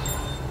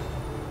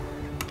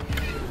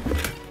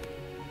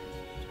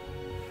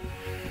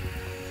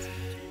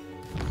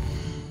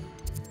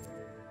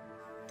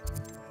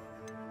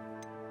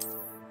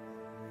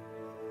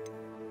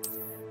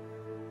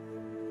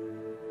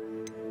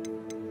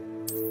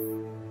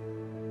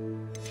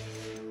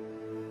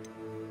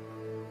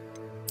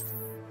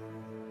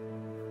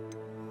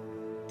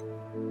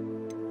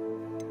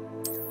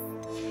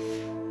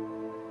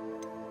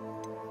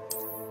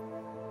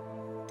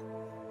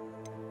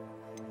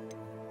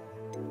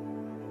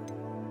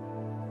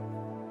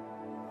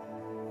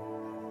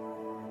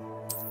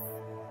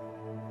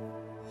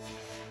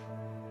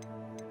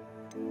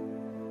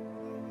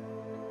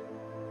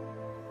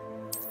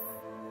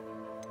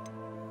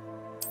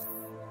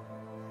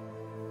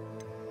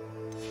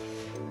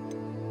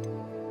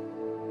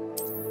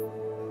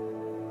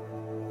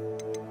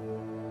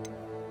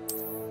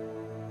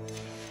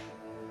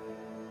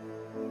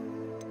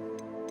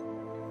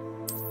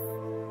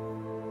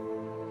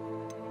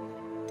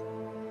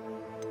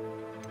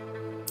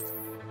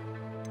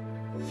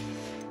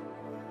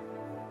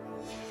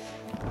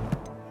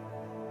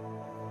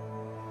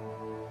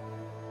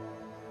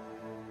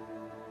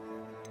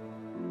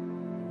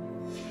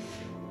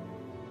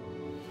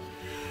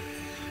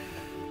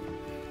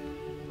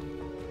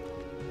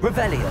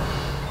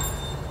 Revelio.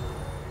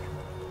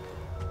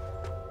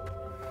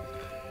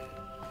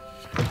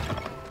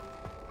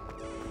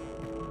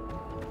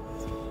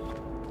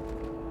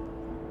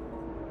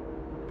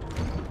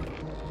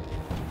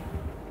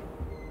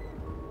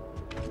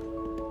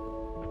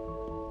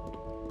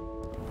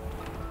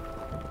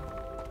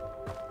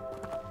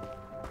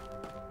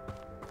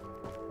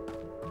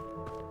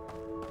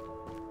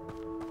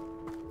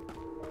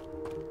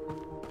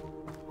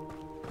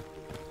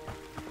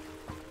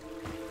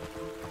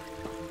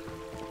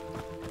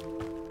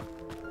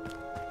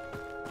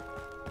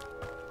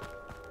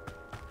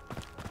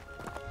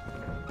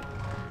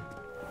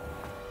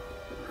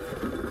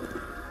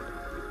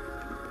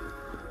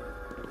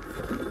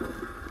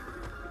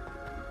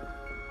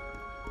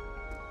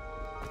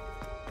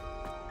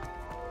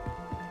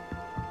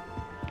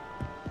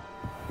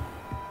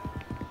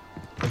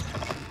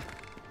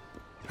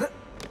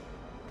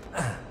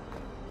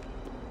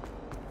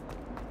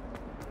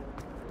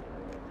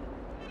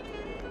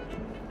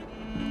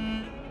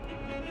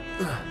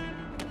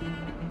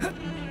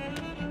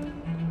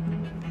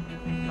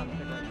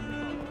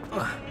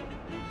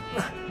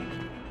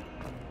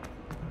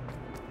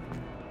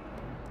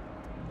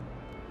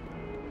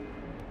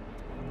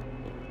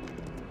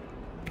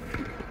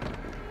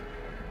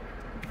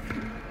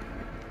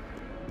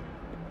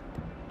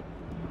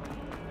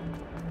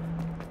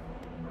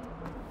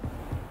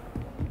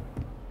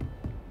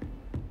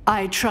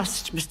 I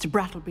trust Mr.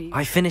 Brattleby.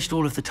 I finished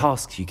all of the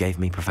tasks you gave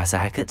me, Professor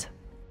Hecat.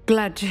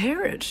 Glad to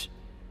hear it.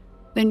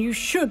 Then you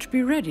should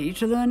be ready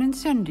to learn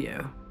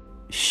Incendio.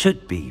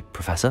 Should be,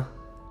 Professor.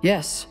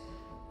 Yes.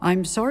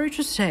 I'm sorry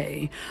to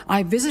say,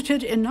 I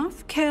visited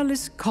enough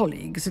careless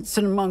colleagues at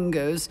St.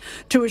 Mungo's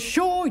to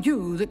assure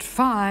you that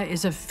fire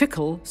is a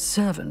fickle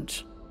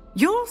servant.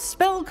 Your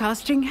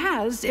spellcasting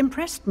has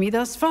impressed me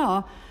thus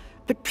far,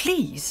 but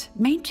please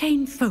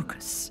maintain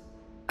focus.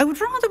 I would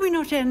rather we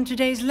not end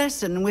today's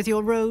lesson with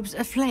your robes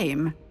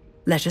aflame.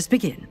 Let us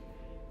begin.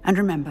 And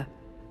remember,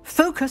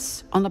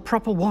 focus on the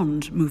proper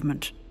wand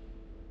movement.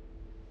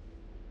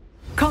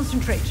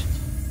 Concentrate,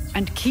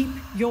 and keep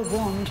your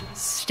wand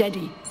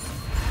steady.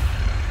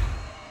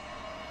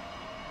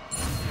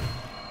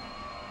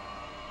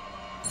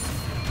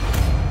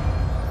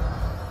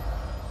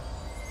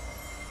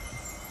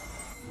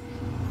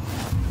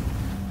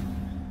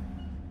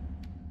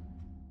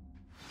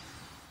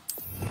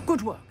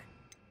 Good work.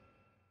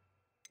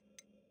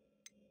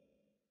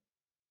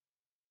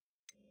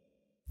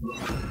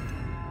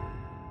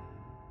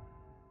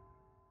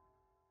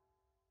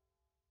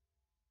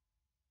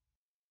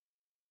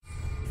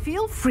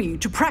 Feel free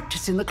to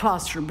practice in the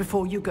classroom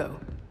before you go.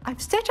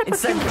 I've set up a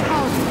few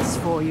targets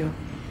for you.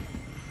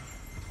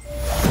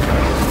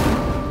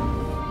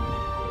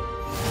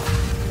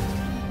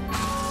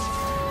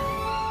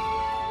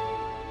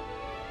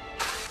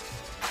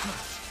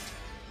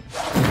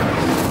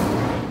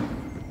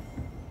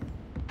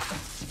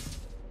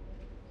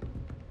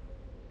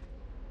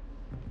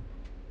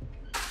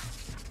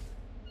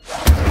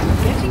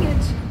 Getting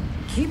it.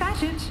 Keep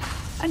at it.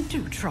 And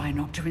do try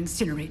not to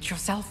incinerate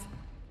yourself.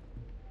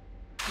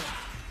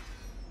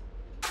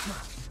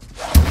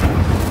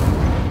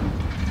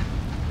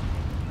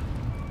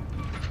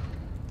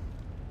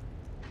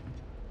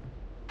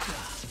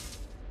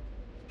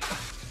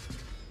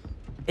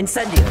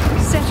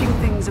 Incendio. Setting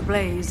things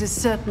ablaze is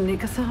certainly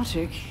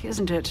cathartic,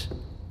 isn't it?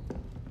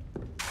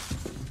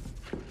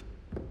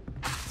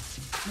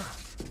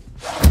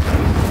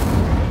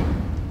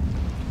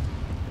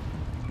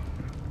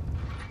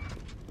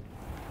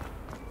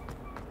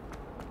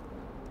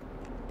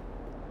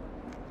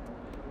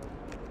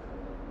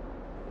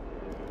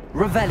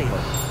 Revelio.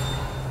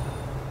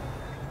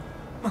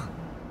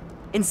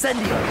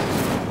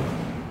 Incendio.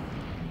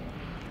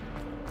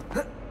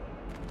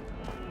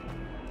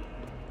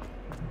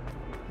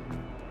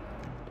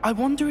 I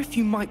wonder if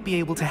you might be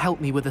able to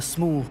help me with a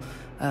small,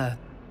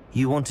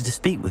 You wanted to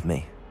speak with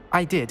me?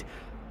 I did.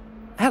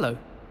 Hello,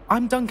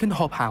 I'm Duncan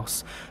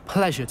Hobhouse.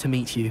 Pleasure to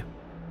meet you.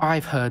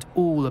 I've heard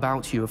all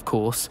about you, of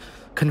course,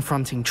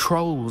 confronting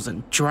trolls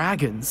and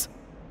dragons.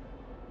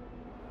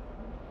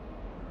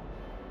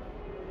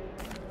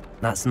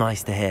 That's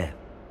nice to hear.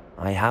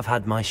 I have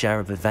had my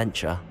share of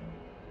adventure.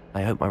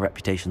 I hope my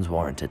reputation's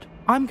warranted.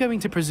 I'm going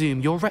to presume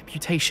your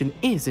reputation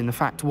is in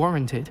fact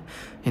warranted,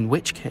 in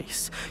which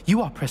case, you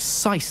are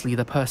precisely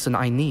the person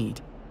I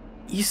need.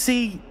 You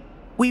see,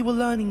 we were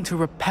learning to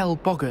repel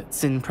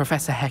boggarts in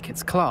Professor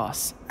Hecat's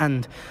class,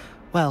 and,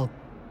 well,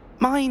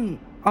 mine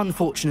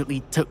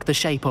unfortunately took the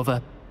shape of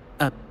a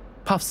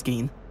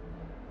puffskein.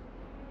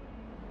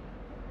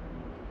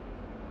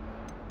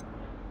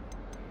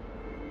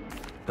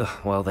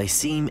 Well, they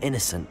seem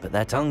innocent, but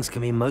their tongues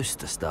can be most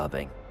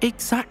disturbing.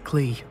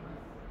 Exactly.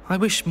 I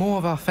wish more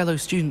of our fellow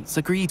students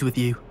agreed with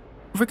you.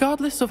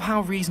 Regardless of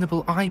how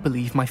reasonable I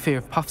believe my fear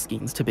of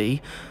puffskeins to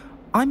be,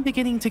 I'm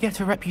beginning to get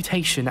a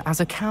reputation as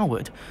a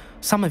coward.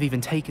 Some have even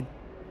taken...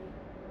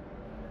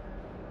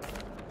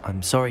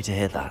 I'm sorry to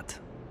hear that.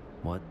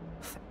 What?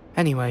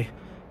 Anyway,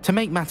 to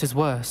make matters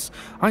worse,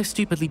 I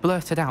stupidly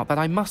blurted out that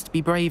I must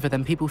be braver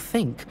than people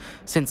think,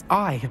 since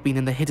I have been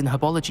in the hidden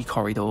herbology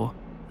corridor.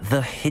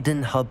 The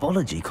hidden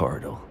herbology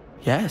corridor?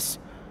 Yes.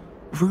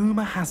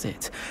 Rumour has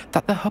it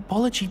that the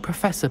herbology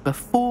professor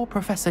before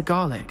Professor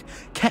Garlic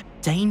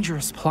kept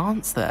dangerous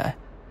plants there.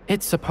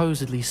 It's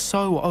supposedly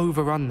so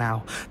overrun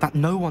now that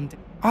no one...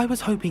 I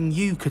was hoping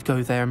you could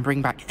go there and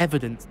bring back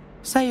evidence,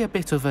 say a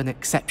bit of an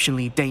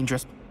exceptionally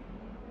dangerous...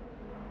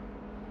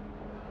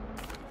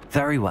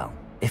 Very well.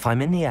 If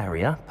I'm in the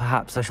area,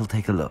 perhaps I shall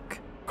take a look.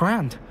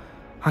 Grand.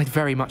 I'd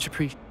very much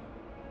appreciate...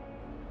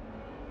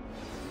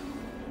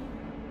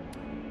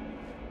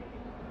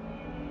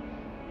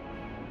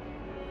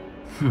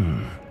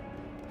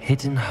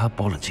 Hidden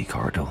herbology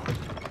corridor.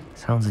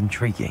 Sounds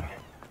intriguing.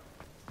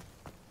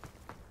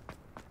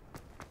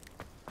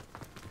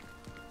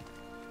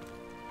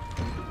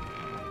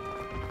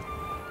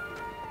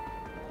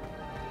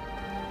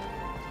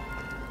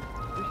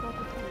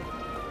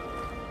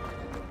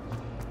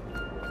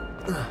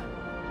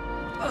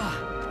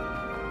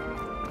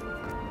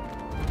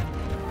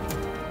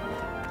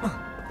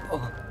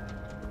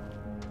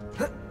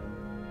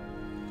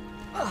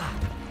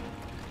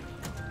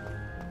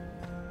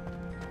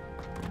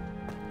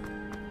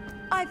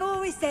 I've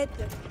always said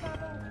that.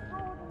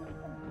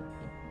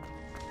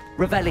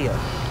 Revelio.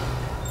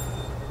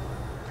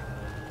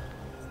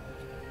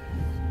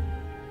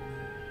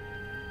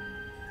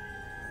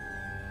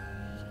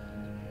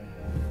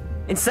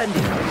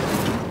 Incendio.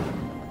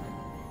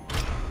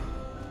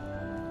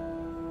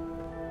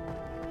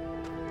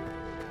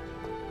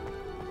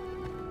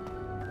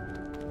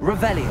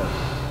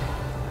 Revelio.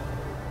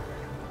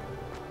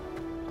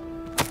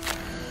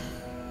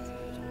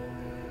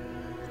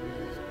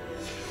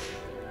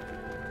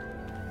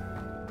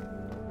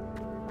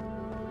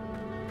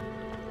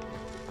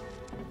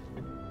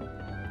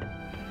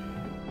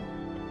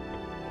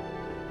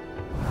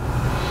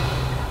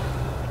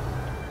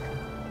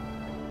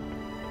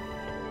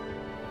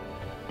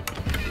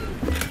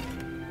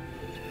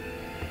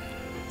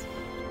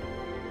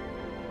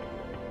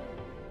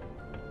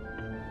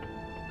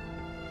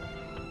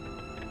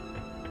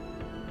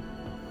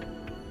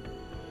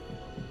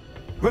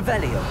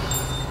 Revelio.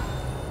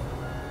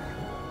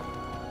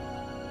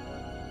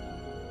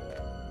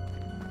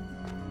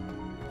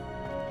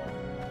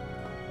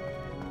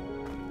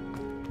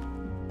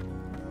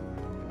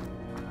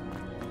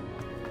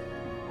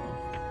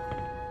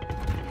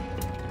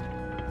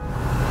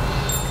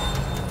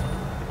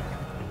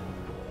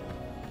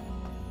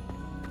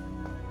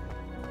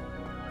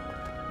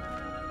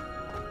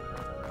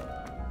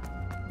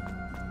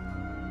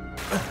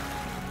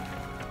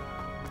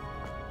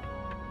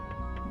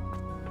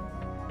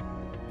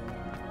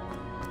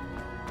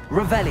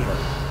 Revelio.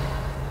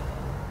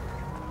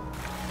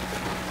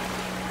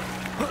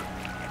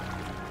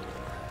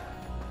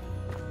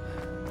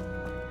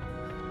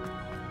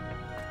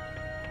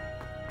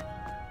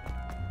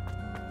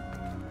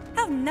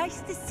 How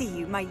nice to see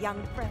you, my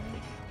young friend.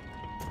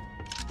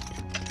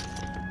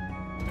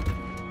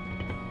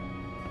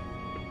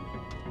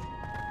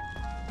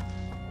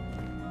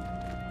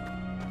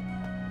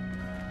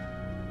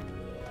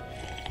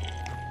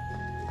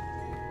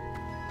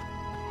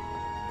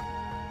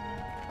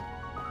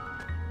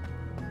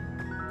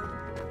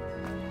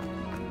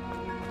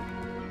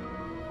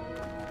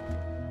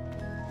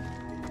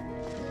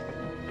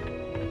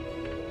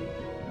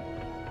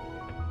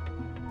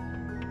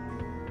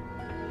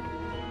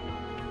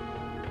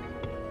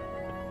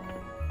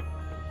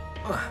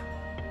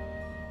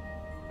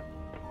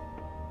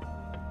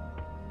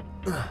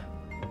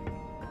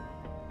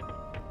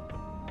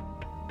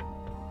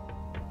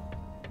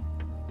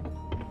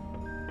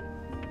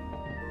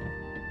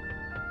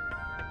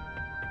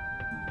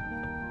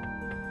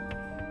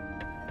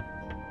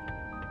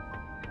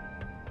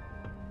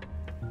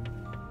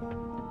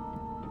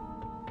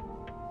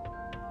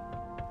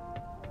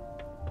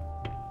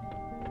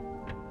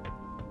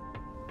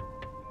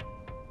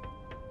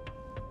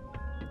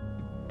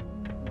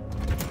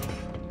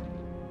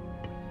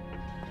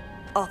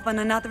 Off on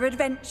another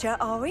adventure,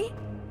 are we?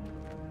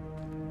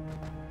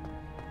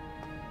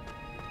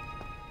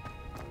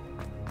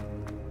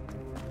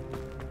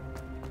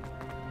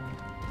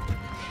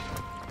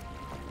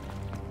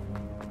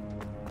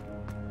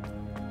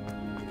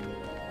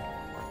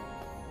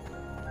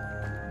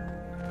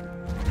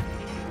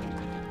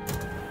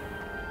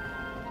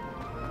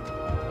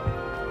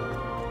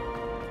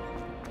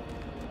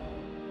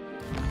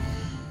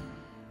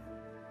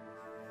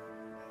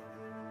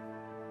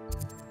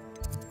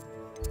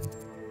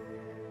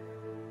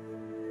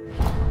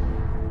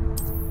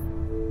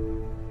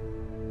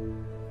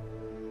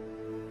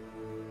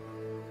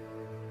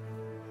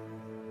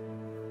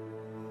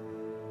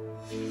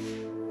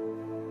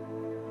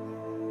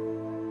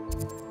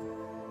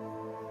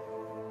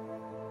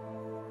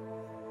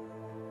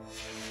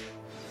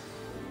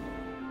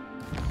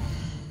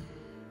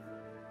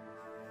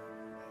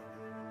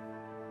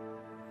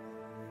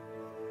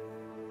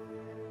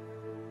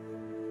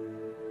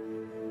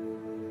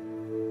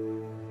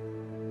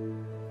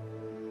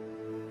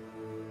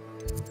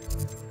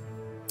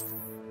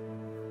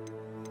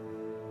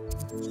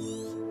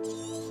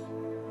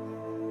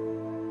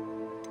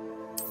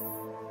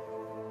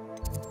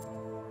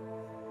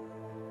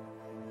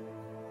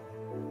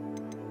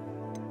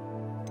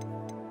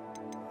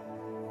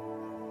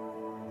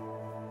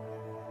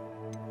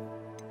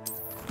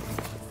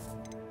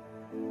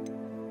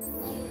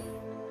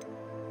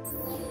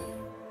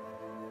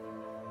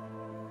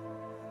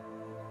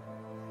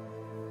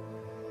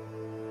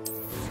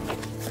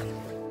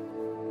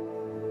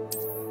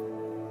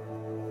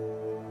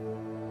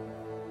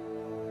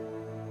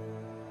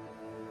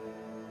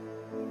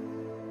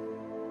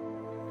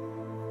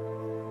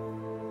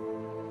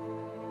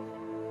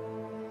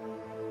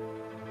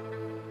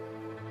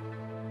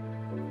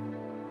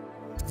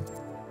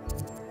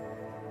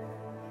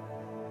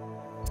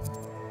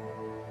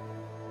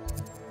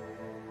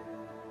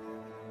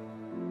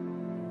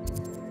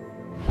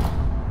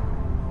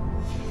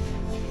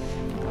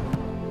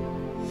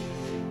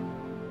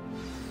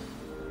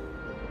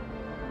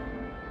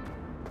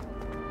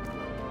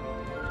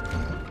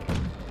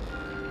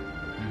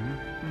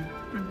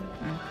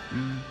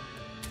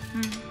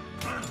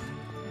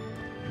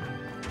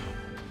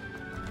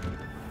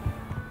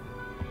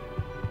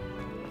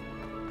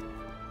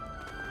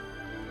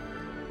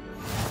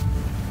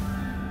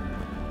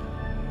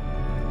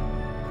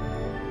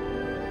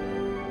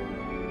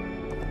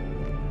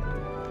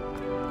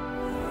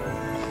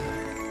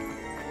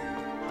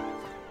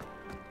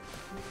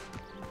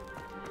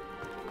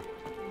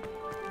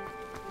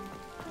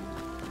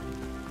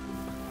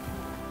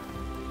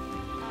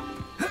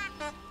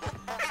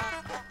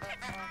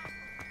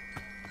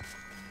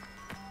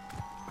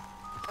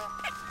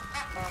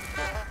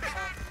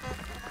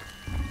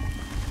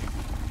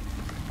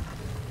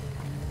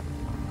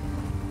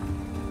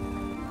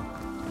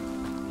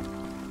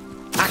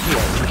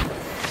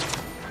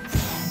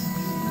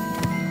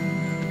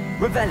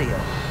 Revelio.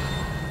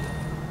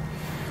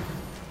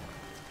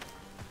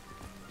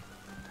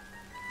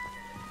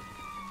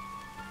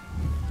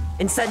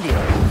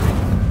 Incendio.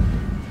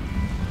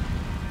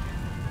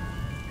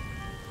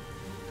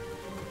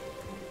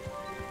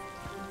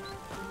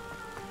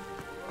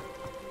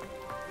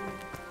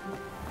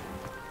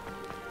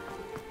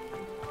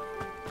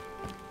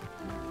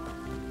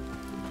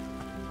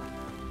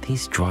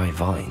 These dry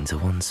vines are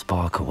one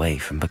spark away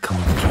from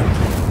becoming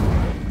kindling.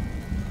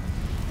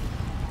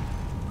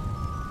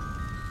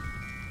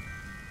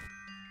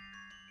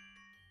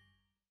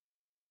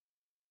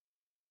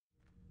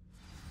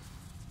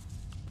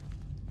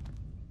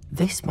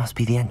 This must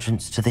be the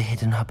entrance to the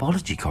hidden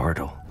herbology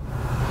corridor.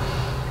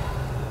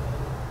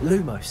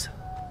 Lumos.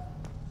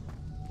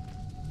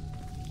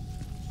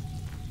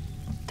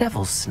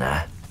 Devil's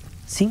Snare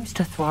seems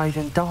to thrive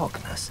in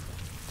darkness.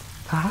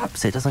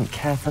 Perhaps it doesn't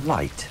care for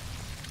light.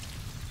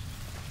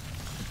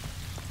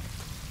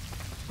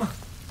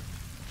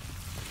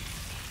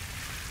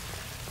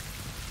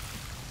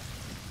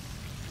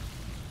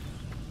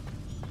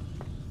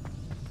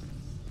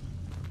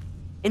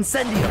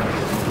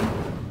 Incendio.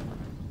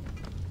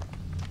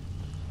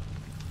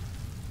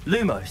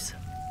 Lumos.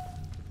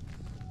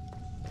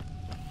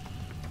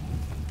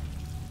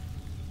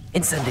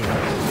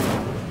 Incendio.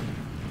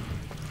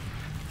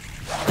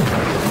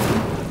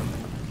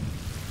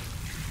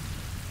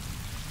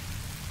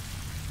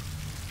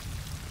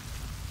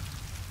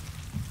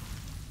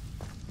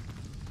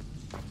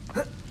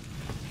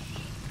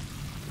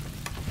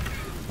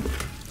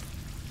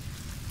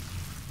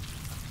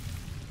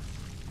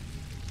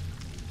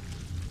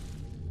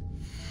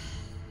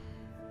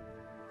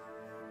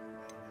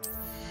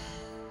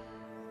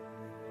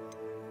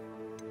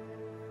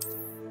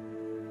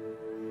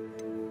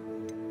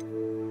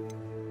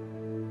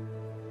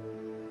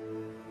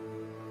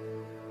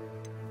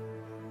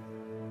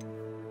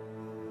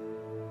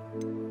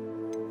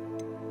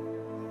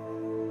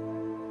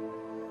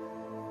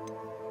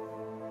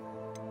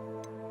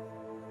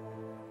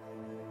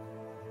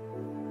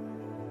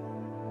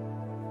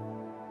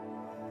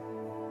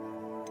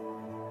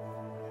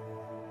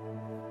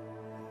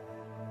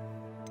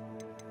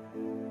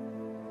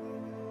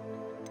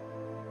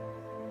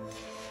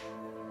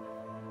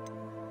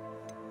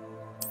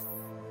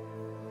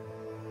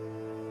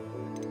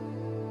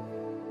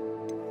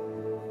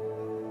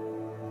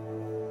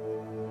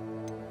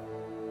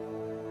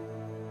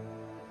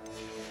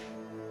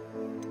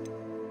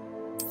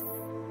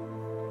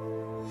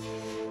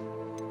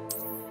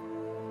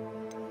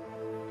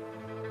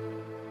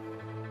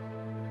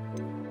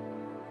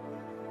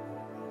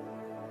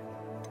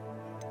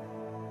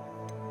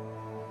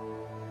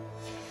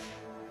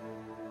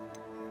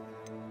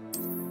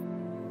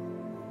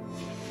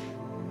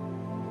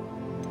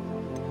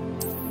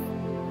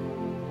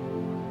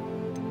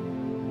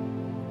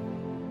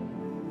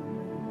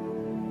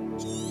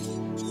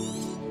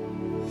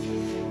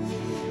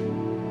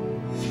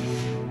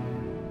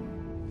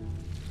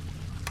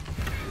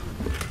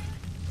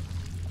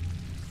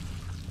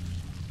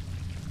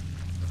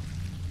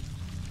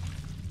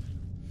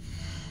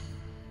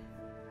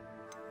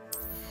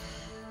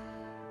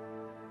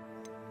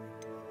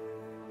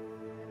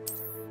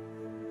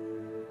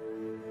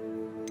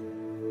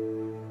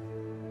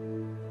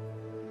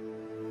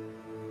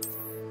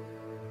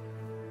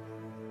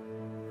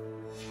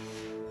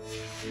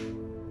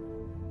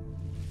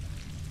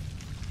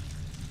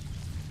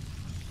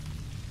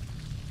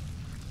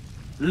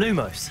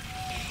 Lumos.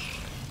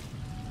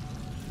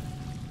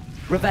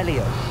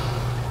 Revelio.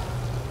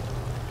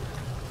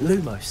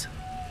 Lumos.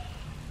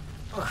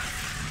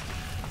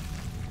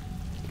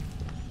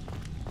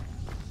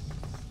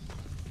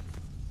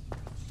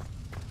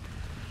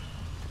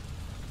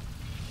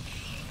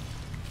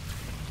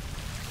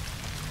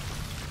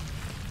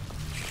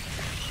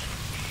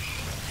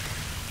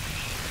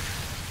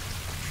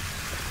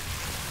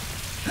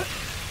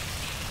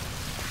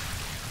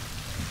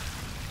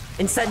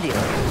 Incendio.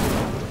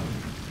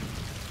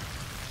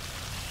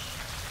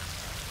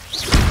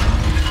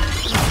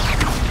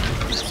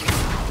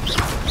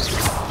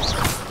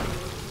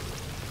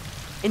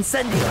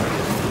 Incendio.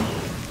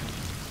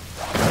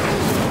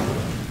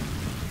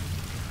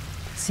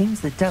 Seems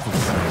the devil's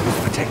son was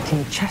protecting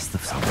a chest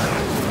of some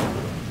kind.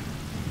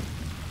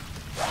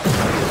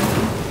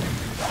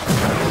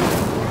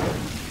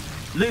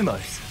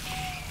 Lumos.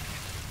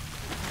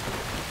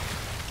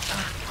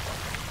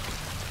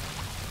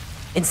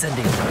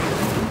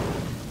 Incendio.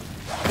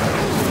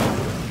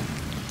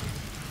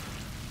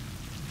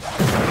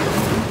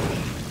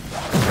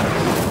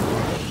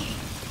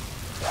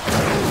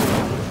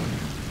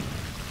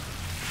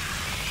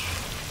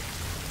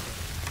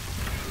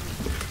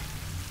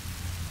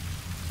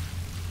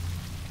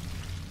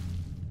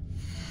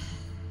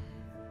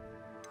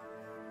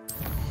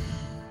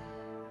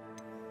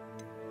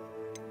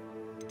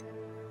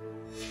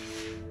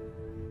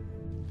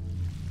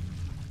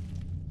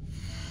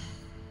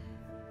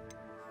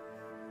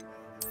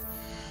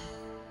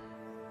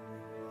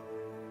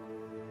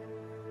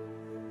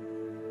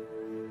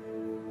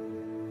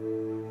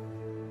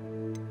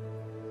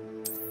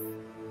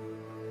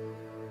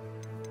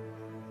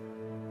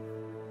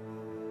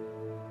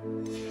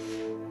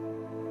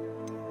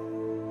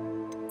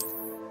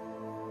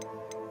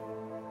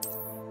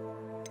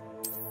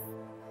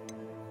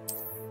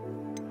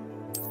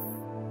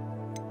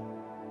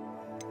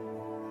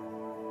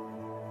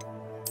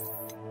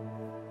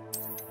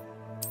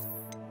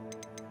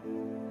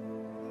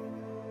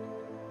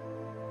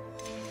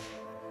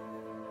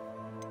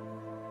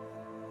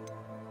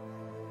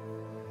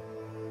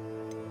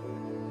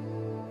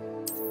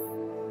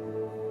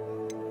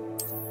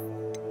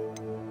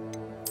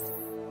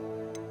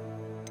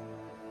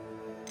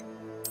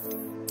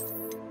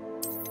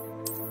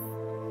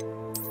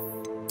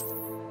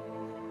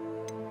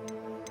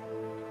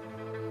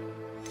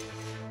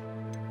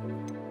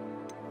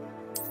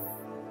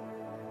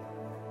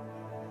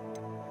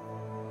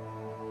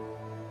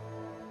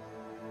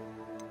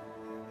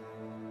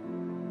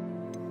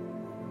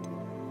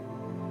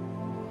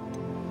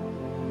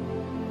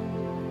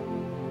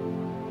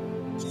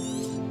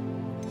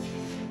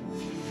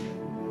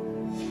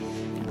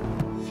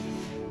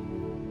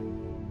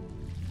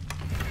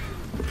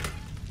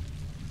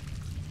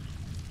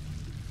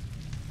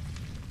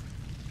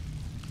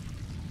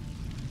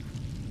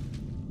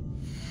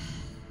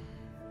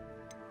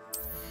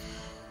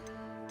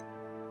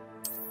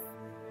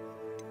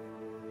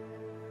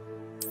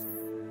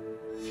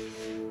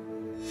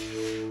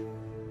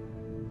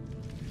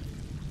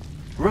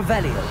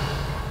 Revelio.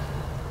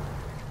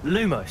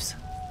 Lumos.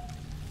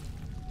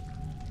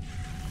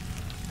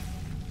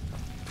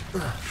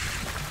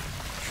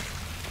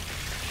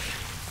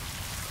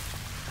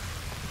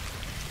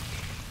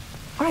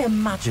 I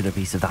imagine a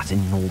piece of that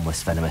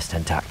enormous venomous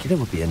tentacula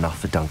would be enough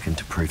for Duncan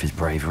to prove his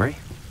bravery.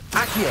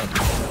 Accio.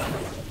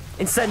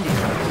 Incendio.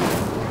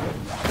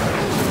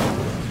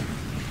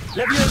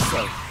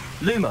 Levioso.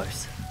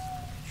 Lumos.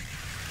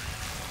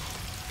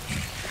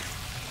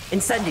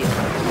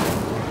 Incendio.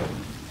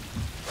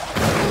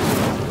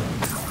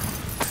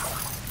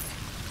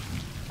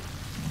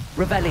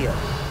 Revelio.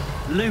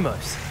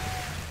 Lumos.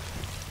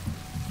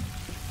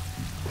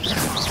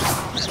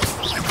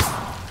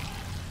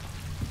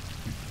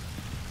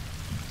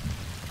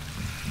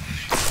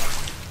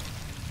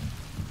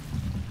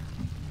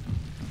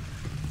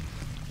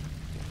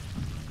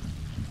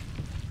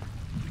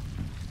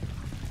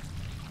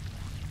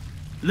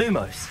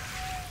 Lumos.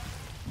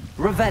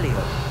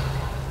 Revelio.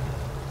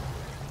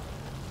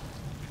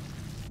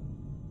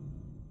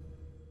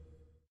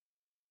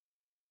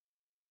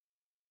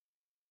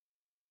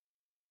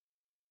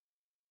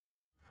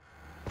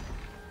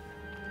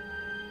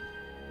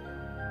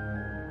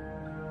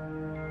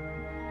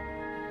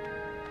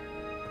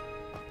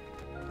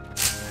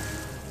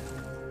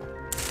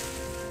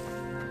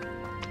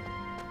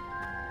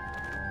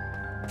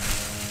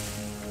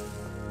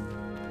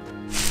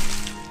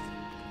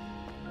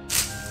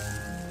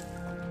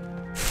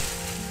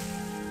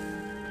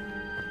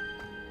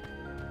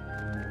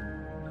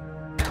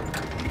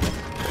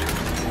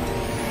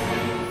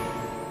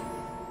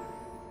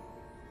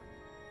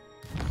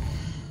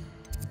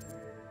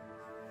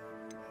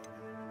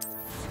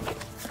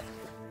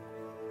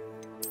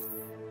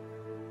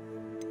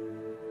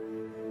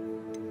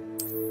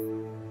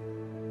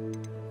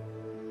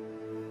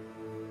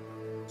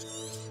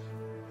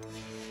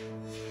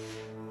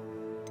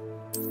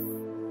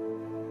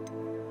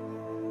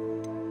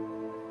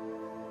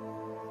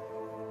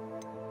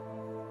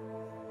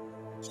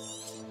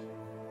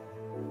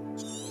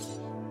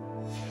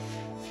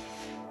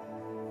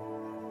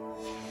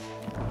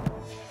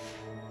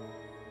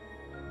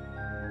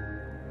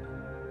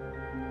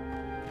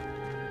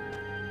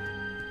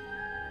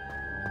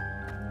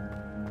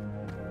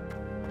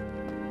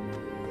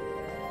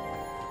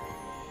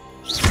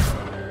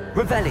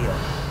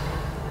 Revelio.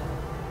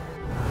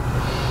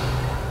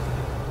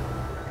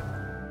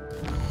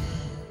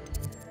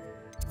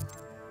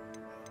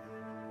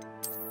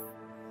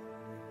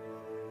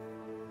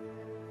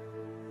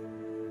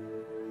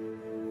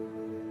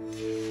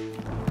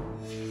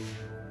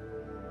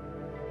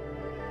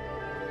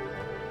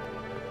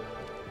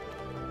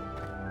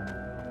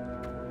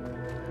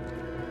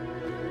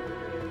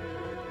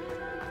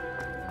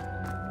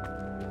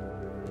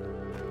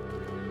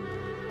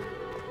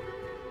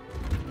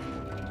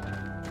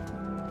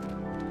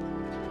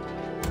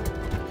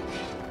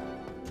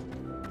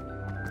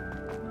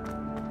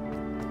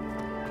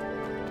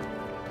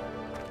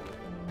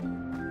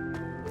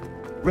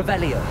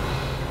 Revelio.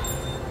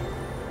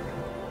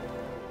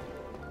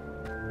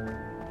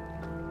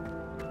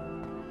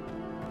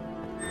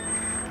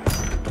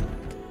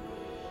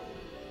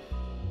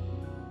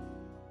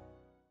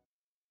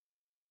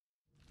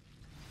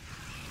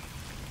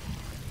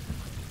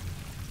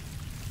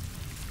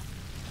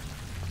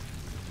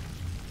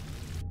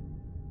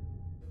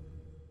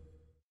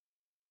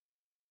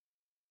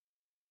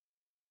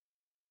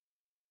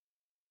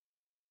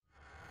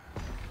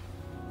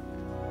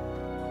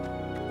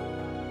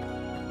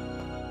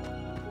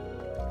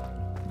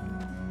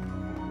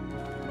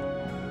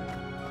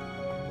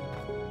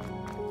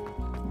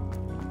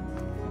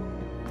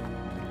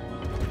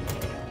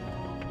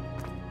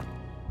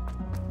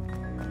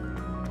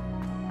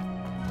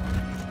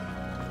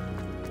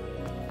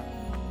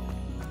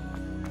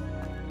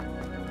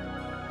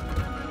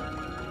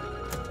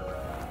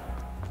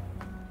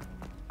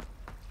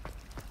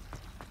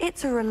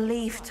 It's a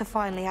relief to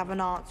finally have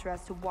an answer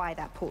as to why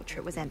that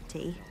portrait was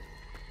empty.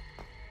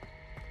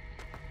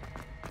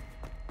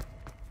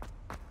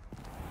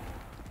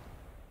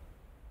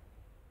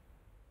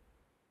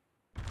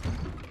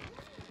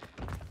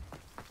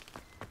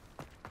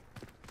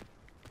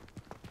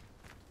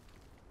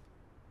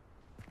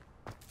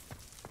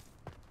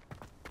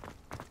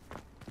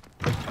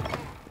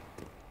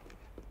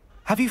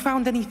 Have you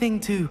found anything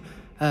to,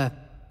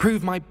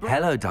 prove my...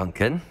 Hello,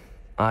 Duncan.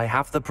 I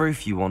have the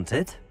proof you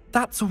wanted.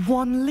 That's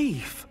one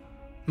leaf.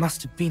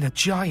 Must have been a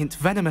giant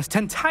venomous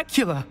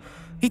tentacula.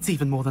 It's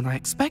even more than I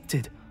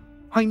expected.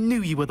 I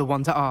knew you were the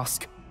one to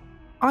ask.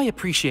 I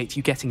appreciate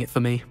you getting it for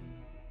me.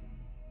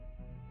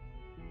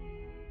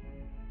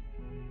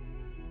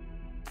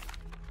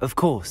 Of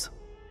course.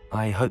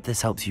 I hope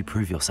this helps you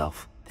prove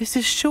yourself. This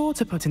is sure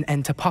to put an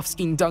end to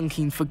Puffskein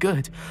Dunkeen for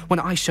good when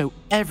I show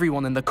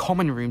everyone in the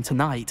common room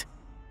tonight.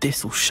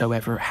 This'll show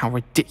Everett how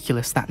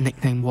ridiculous that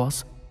nickname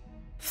was.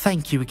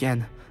 Thank you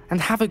again,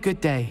 and have a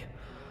good day.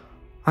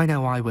 I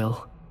know I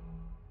will.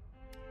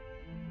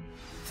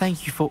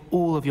 Thank you for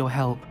all of your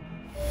help.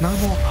 No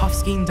more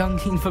Puffskein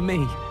Dunkeen for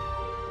me.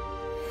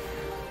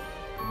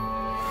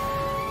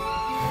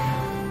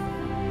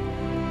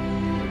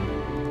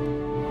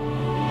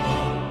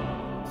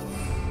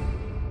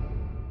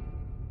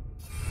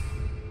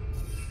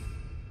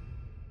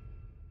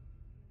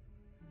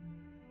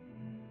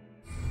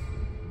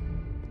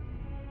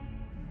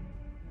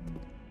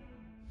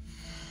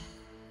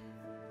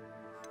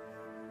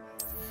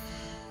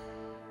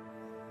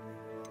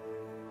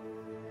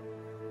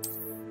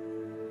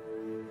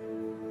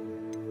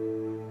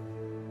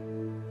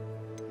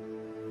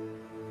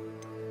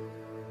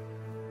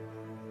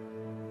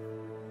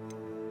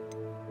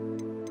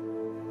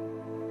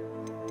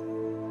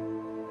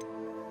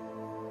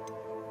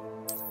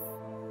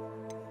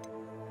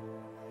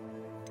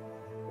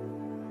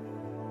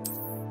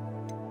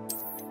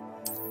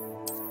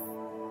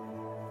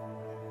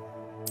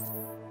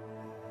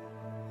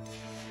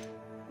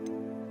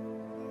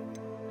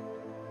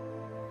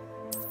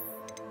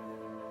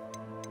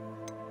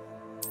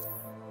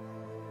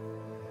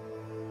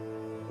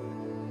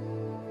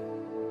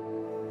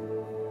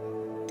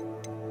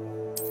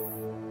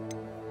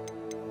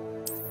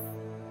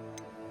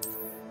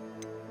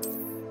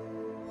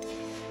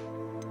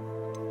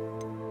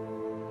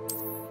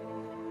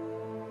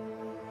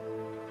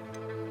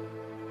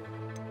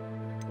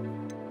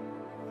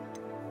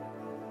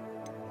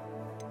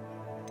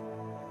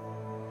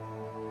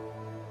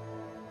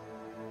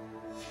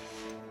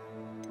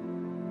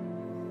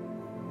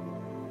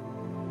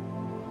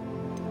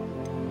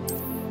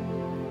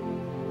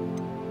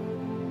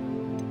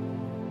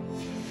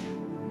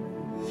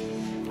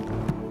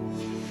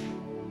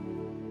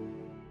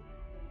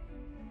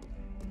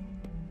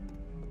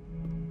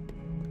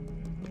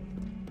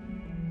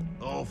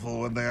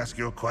 Awful when they ask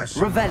you a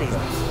question. Revelio.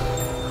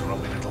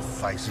 Grubby little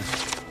faces.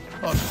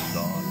 Oh, just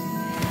not.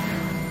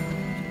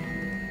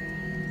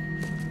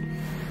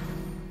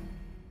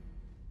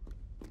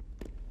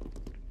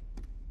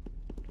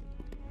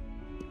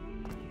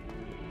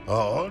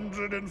 Oh,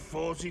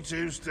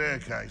 142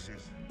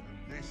 staircases,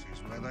 and this is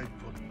where they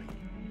put me.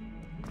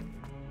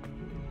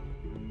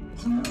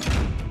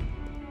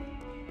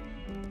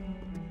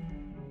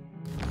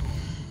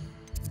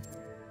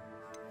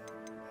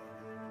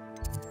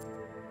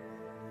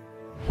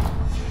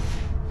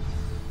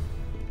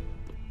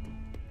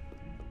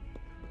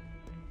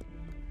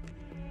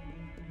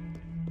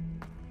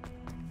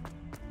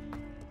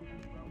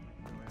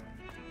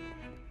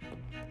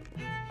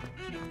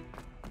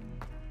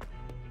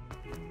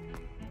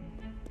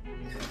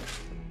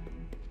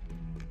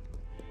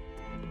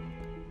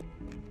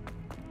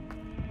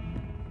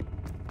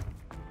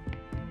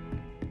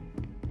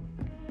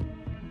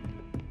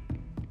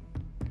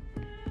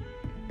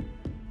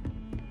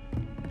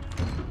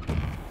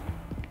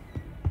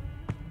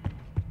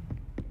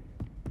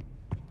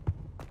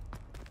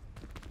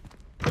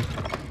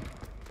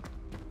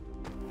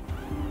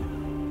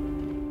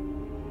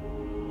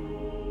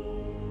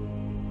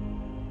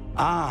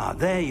 Ah,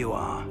 there you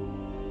are.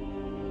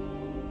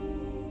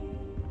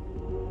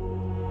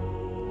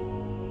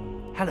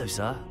 Hello,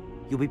 sir.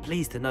 You'll be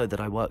pleased to know that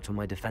I worked on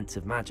my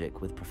defensive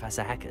magic with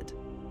Professor Heckard.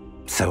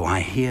 So I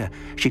hear.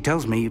 She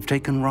tells me you've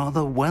taken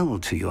rather well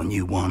to your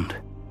new wand.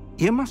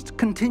 You must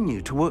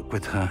continue to work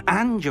with her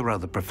and your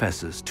other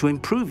professors to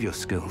improve your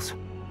skills.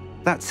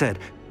 That said,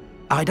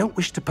 I don't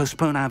wish to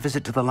postpone our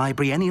visit to the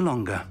library any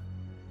longer.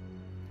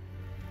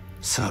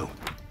 So,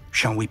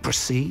 shall we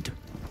proceed?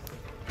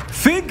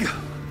 Fig!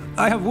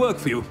 I have work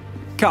for you.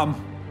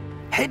 Come.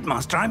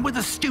 Headmaster, I'm with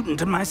a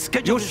student and my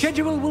schedule Your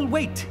schedule will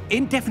wait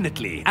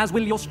indefinitely, as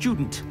will your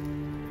student.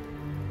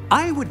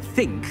 I would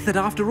think that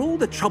after all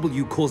the trouble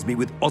you caused me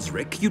with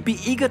Osric, you'd be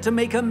eager to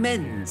make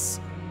amends.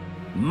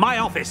 My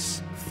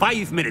office,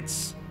 5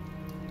 minutes.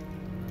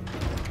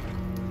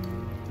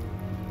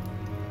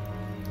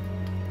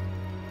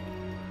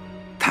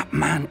 That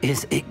man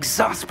is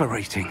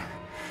exasperating.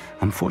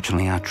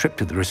 Unfortunately, our trip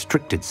to the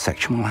restricted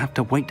section will have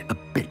to wait a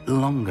bit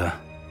longer.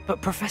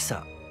 But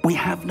Professor... We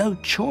have no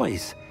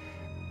choice.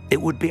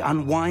 It would be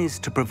unwise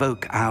to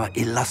provoke our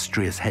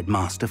illustrious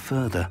headmaster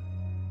further.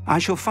 I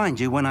shall find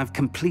you when I've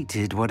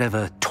completed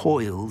whatever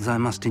toils I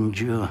must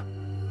endure.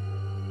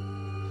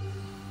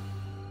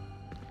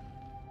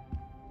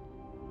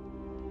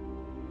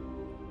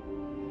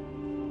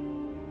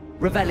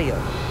 Revelio.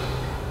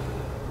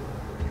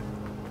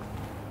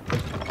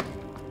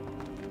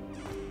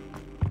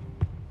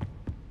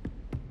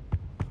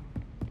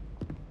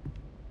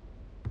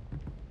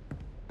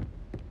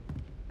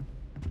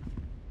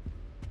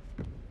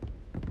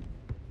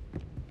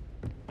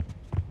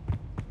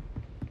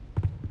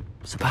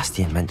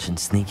 Sebastian mentioned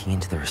sneaking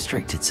into the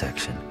restricted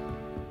section.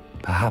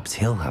 Perhaps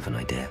he'll have an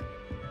idea.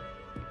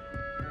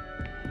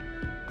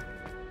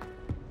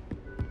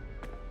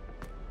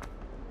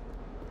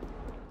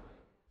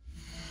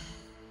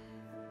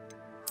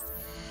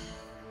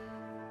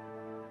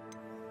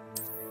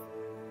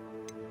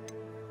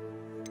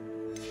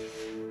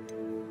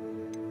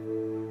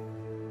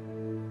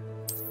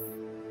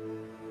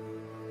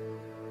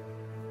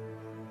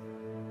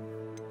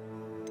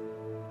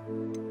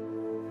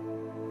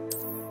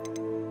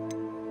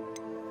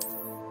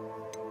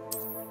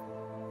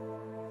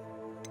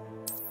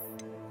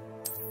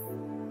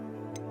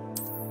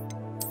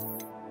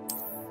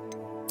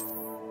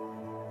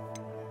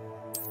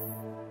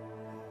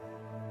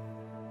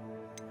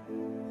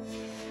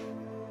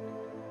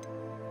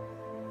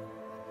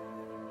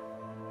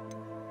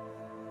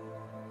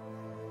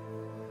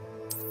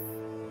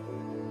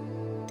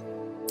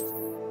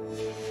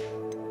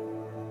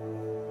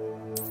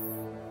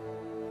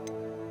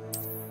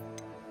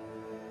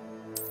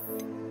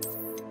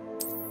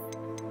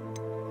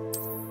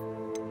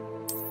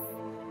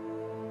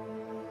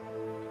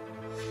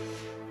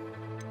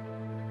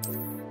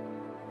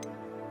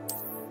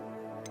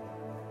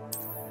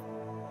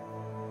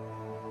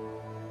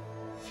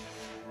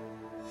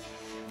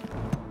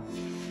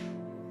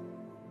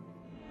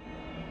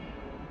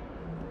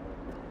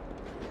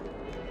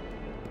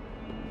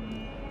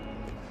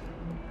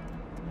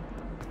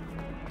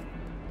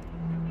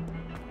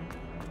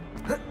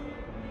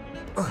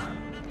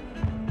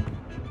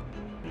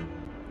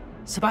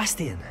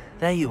 Sebastian,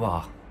 there you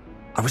are.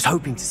 I was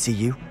hoping to see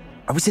you.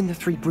 I was in the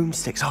Three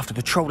Broomsticks after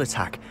the troll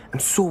attack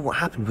and saw what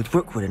happened with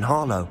Rookwood and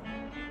Harlow.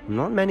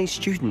 Not many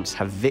students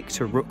have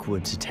Victor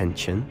Rookwood's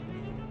attention.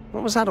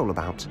 What was that all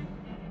about?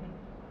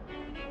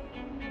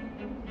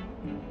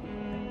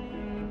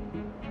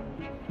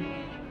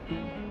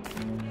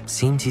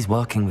 Seems he's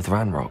working with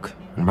Ranrock,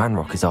 and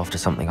Ranrock is after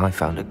something I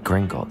found at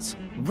Gringotts.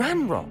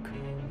 Ranrock?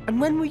 And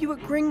when were you at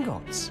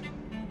Gringotts?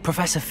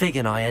 Professor Fig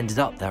and I ended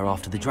up there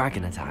after the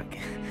dragon attack.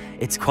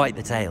 It's quite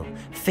the tale.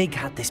 Fig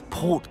had this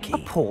port key. A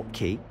port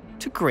key?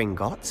 To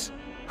Gringotts?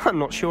 I'm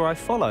not sure I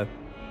follow.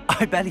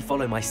 I barely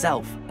follow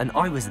myself, and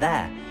I was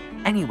there.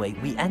 Anyway,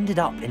 we ended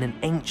up in an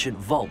ancient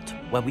vault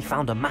where we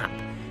found a map.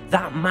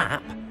 That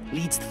map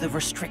leads to the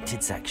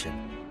restricted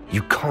section.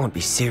 You can't be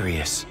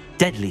serious.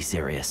 Deadly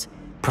serious.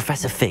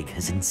 Professor Fig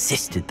has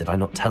insisted that I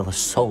not tell a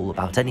soul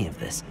about any of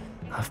this.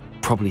 I've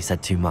probably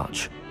said too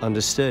much.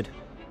 Understood.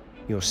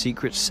 Your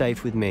secret's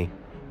safe with me.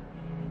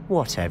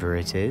 Whatever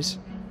it is.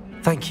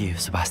 Thank you,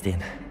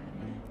 Sebastian.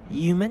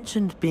 You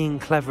mentioned being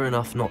clever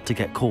enough not to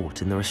get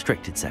caught in the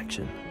restricted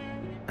section.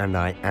 And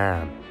I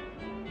am.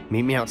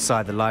 Meet me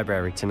outside the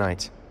library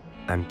tonight,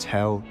 and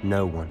tell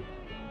no one.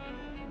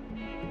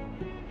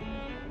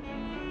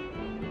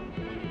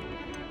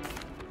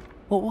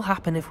 What will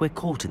happen if we're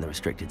caught in the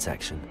restricted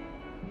section?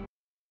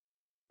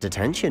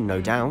 Detention, no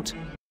doubt.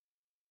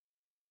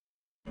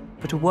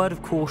 But a word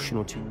of caution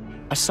or two.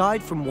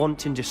 Aside from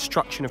wanton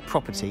destruction of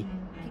property...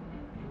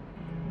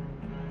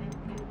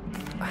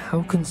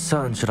 How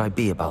concerned should I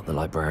be about the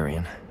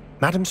librarian?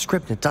 Madame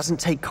Scribner doesn't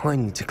take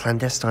kindly to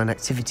clandestine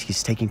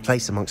activities taking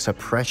place amongst her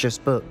precious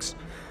books.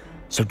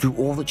 So do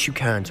all that you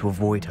can to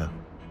avoid her.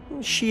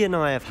 She and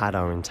I have had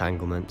our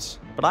entanglements,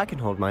 but I can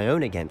hold my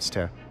own against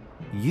her.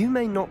 You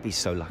may not be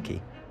so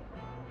lucky.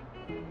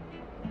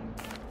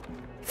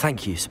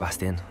 Thank you,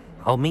 Sebastian.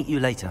 I'll meet you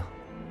later.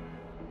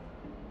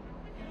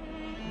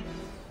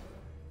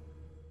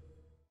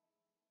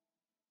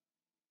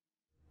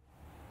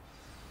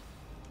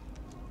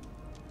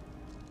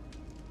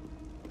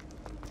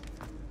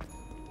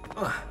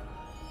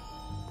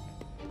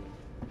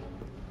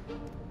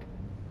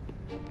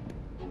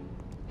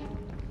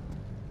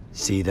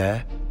 See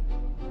there?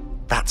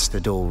 That's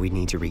the door we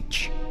need to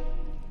reach.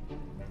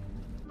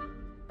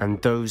 And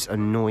those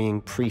annoying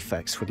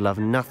prefects would love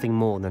nothing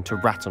more than to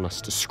rat on us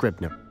to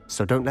Scribner,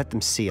 so don't let them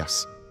see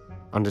us.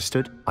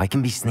 Understood? I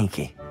can be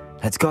sneaky.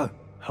 Let's go.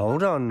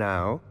 Hold on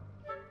now.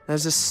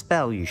 There's a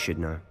spell you should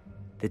know.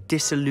 The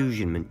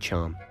Disillusionment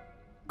Charm.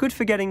 Good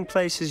for getting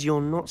places you're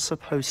not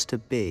supposed to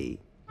be.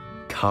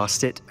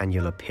 Cast it and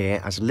you'll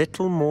appear as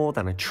little more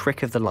than a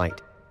trick of the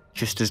light,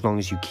 just as long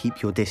as you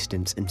keep your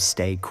distance and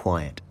stay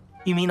quiet.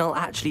 You mean I'll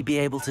actually be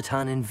able to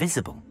turn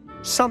invisible?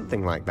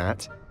 Something like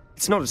that.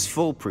 It's not as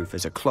foolproof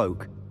as a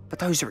cloak, but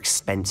those are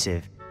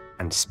expensive.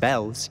 And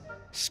spells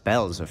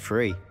are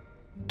free.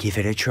 Give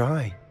it a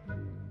try.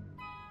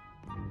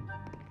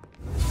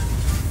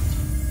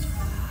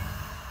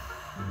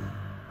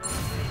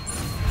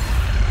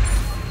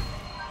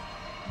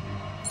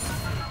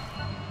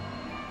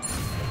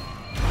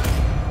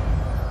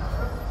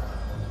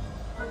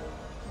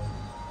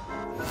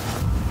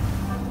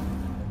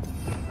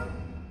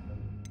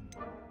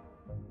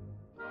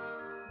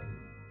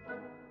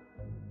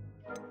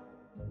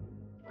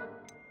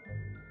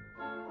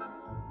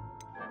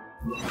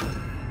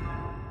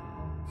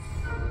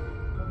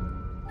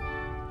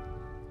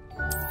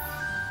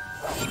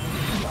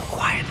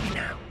 Quietly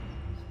now.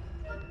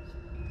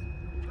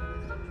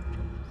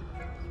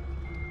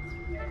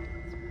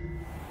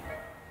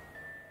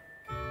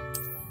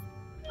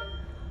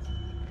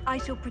 I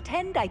shall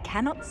pretend I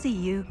cannot see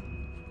you.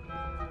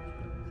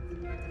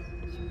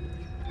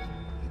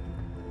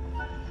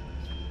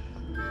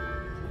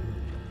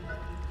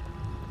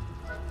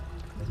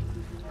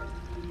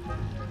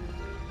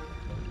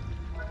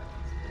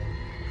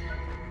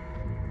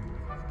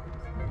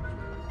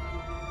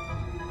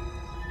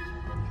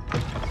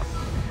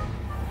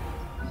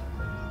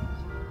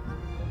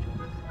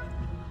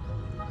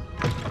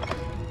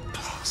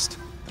 Blast.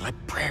 The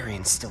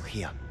librarian's still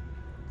here.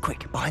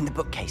 Quick, behind the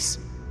bookcase.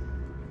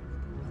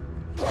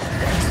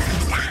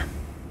 Damn!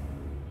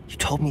 You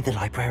told me the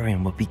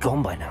librarian would be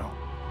gone by now.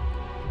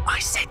 I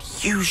said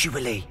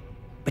usually,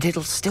 but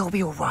it'll still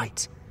be all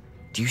right.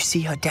 Do you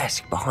see her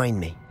desk behind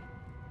me?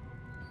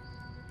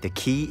 The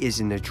key is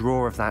in the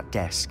drawer of that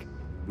desk.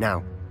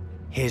 Now,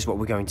 here's what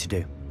we're going to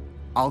do.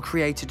 I'll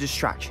create a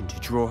distraction to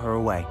draw her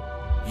away.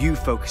 You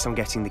focus on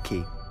getting the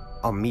key.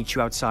 I'll meet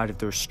you outside of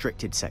the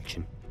restricted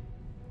section.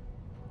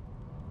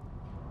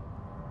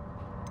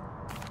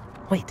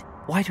 Wait,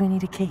 why do we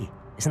need a key?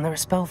 Isn't there a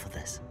spell for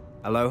this?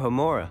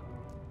 Alohomora.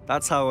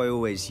 That's how I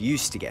always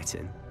used to get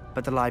in.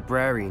 But the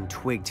librarian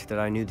twigged that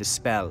I knew the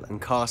spell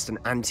and cast an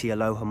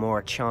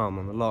anti-Alohomora charm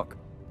on the lock.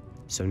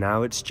 So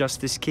now it's just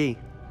this key.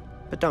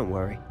 But don't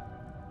worry.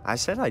 I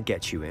said I'd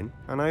get you in,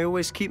 and I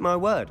always keep my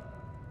word.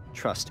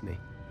 Trust me.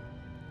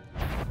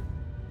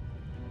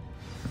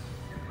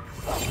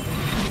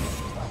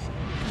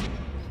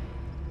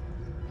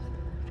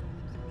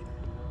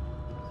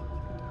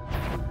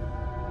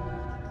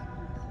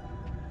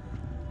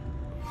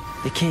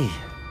 The key.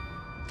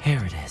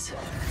 Here it is.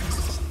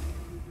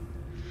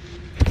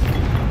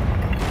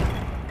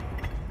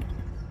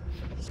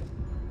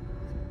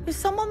 Is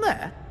someone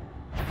there?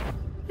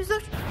 Is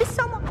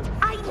someone?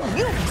 I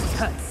knew I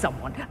heard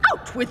someone.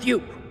 Out with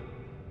you!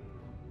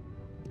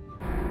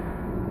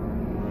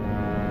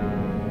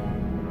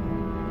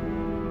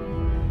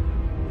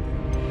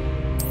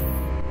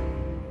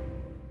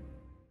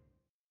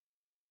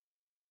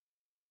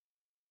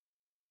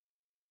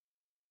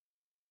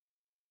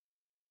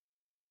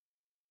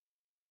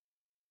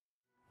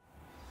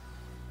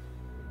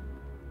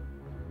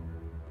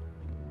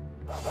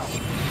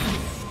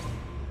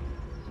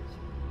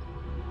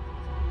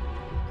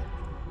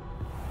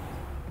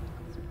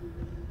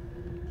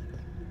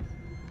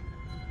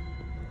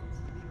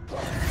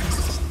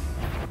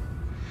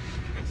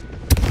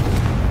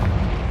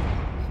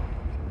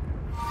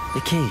 The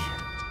key.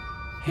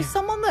 Is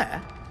someone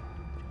there?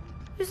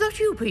 Is that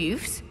you,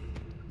 Peeves?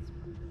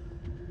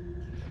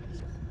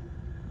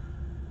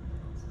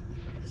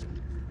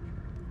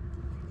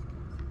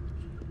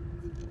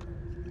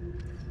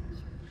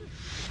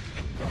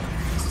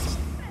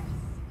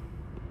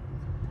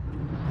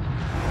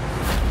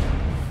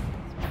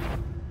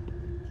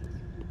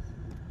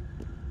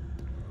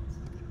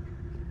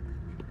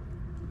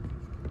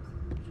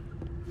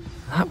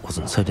 That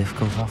wasn't so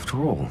difficult after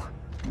all.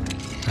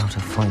 Now to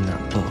find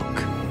that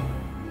book.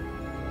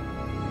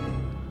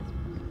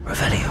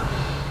 Revelio.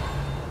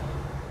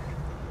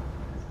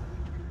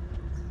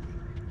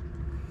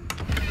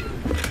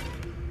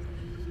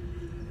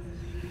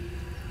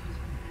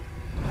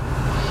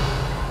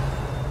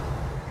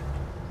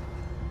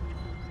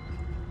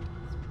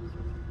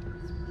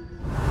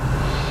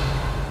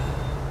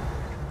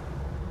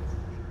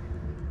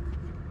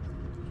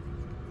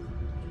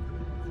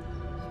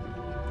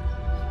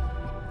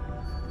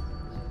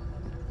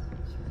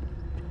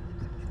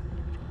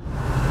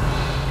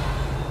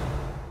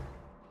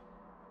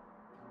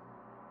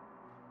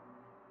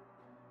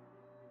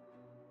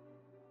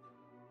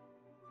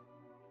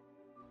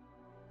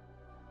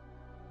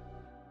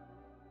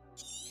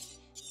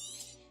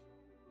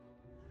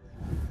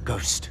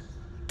 Ghost,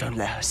 Don't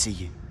let her see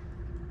you.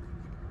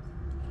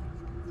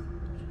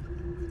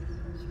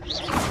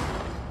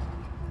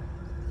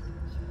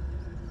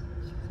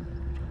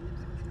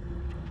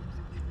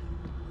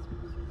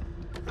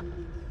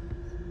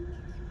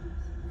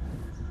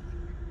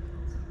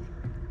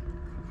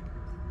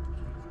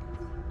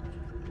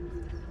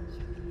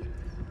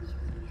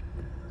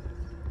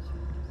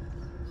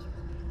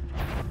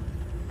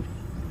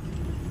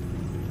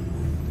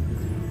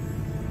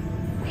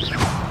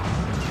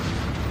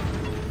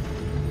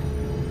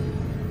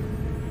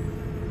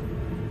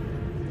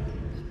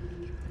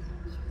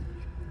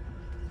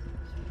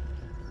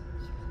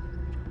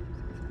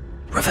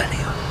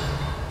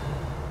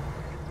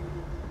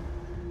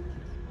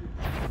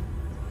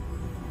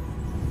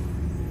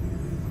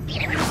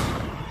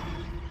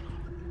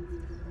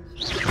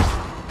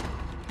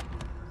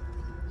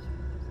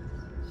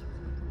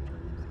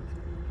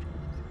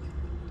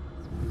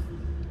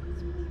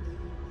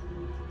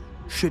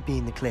 Should be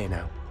in the clear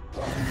now.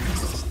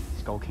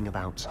 Skulking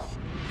about.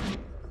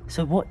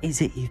 So what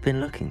is it you've been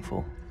looking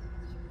for?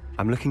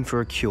 I'm looking for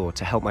a cure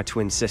to help my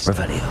twin sister,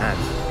 Revelio.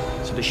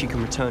 Anne, so that she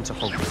can return to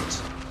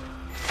Hogwarts.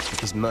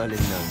 Because Merlin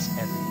knows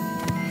everything.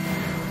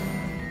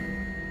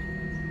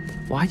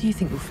 Why do you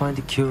think you'll find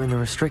a cure in the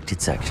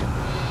restricted section?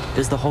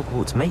 Does the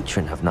Hogwarts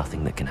matron have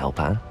nothing that can help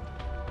Anne?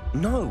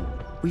 No,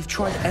 we've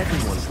tried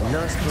everyone from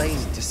Nurse Blaine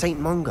to St.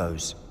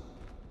 Mungo's.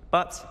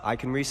 But I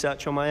can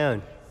research on my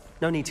own.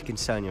 No need to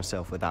concern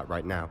yourself with that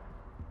right now.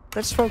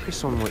 Let's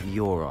focus on what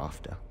you're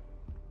after.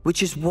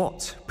 Which is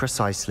what,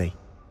 precisely?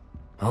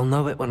 I'll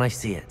know it when I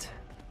see it.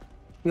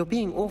 You're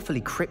being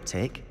awfully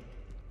cryptic.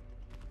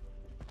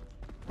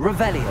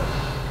 Revelio.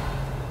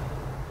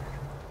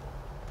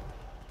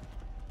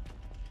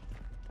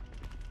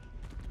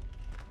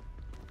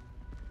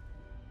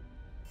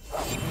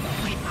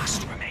 We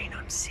must remain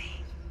unseen.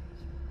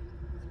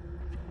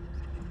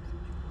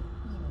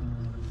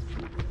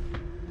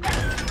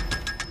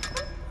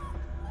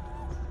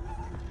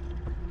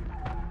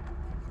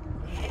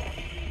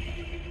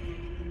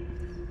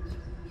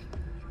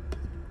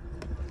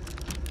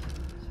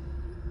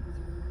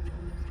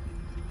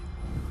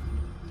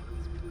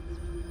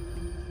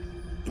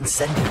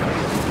 Incendio.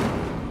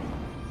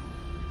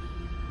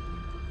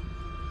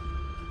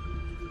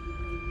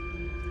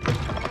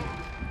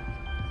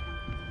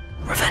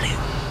 Revelio.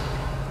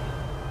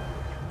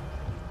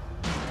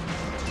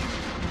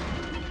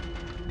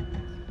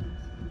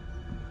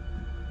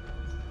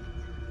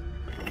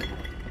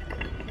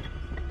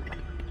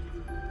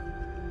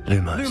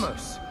 Lumos.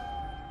 Lumos!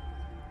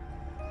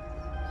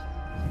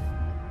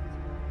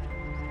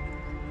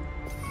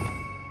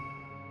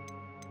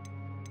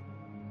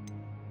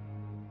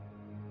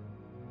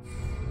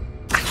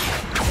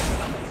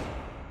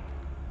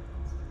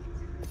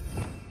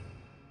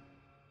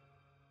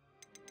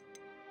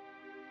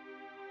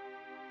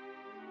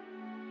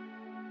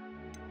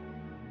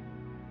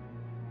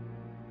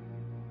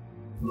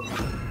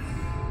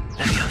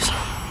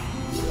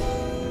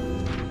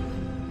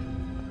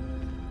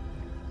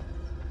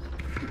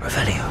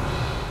 Revelio.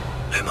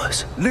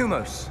 Lumos.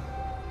 Lumos!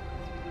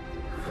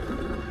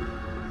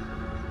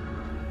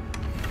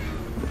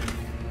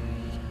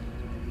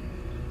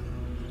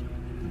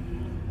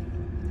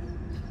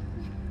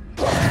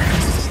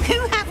 Who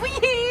have we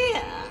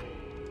here?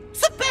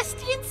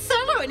 Sebastian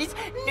Solo and his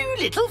new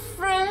little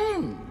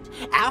friend.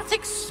 Out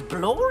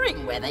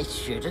exploring where they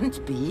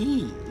shouldn't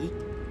be.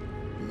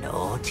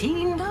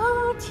 Naughty,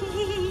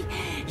 naughty.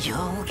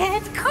 You'll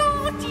get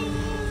caughty.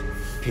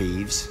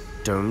 Peeves,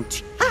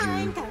 don't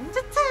I'm going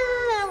to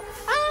tell.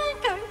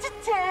 I'm going to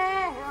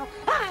tell.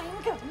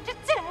 I'm going to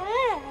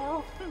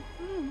tell.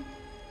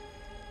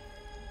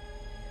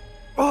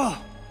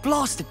 Oh,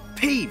 blasted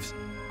Peeves!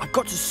 I've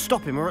got to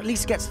stop him, or at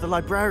least get to the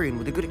librarian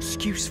with a good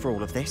excuse for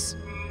all of this.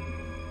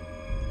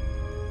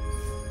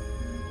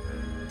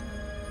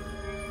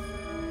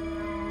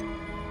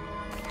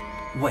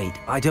 Wait,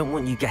 I don't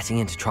want you getting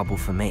into trouble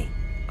for me.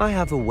 I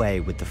have a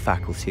way with the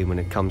faculty when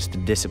it comes to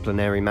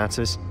disciplinary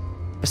matters.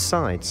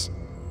 Besides,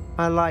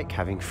 I like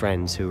having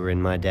friends who are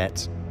in my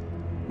debt.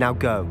 Now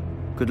go.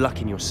 Good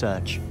luck in your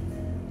search.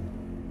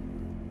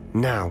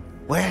 Now,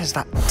 where's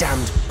that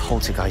damned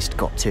poltergeist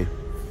got to?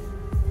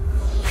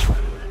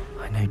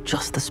 I know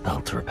just the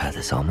spell to repair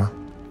this armor.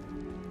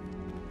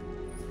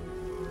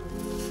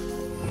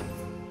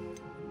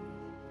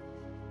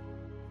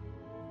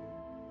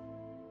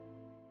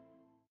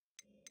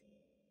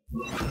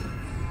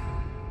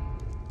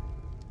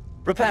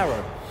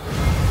 Reparo.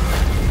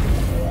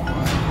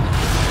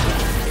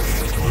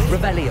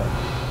 Revelio.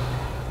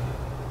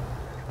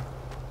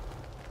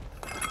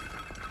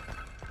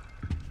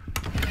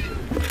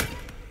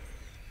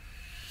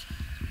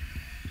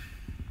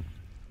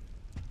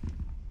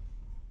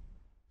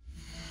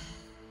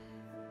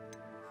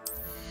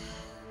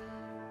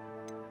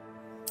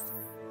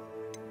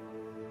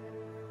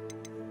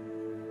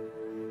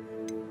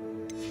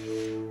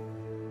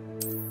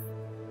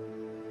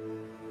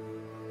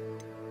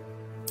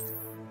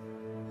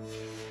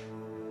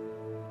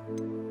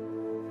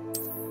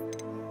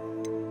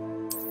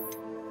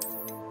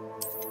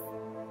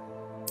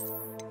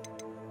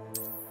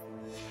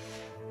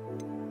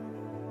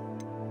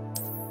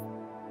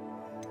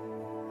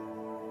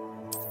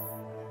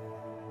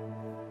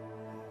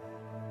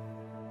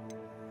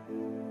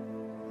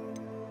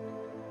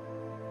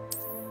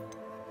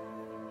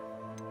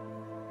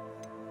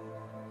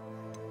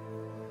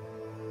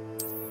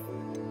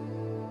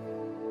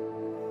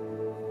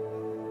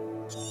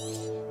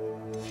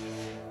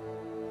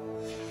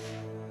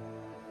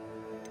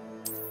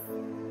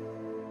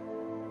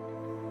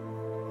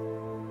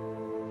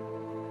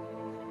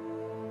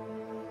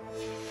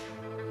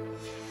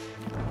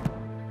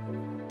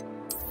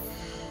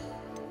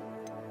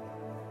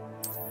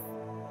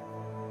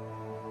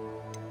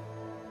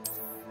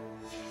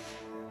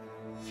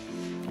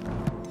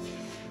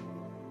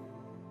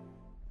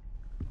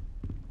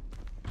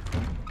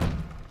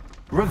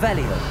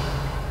 Revelio.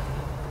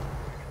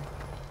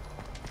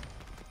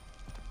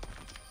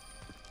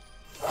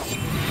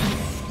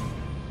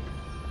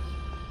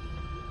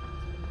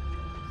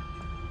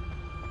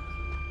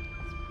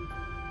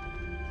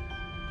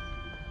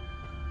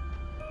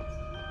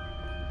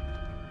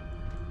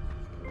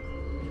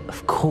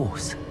 Of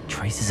course,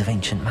 traces of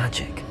ancient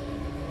magic.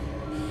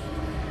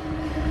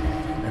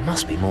 There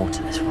must be more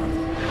to this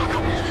one.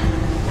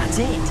 That's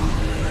it!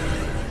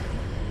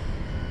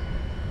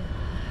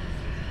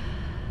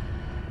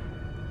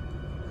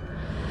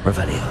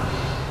 Revelio.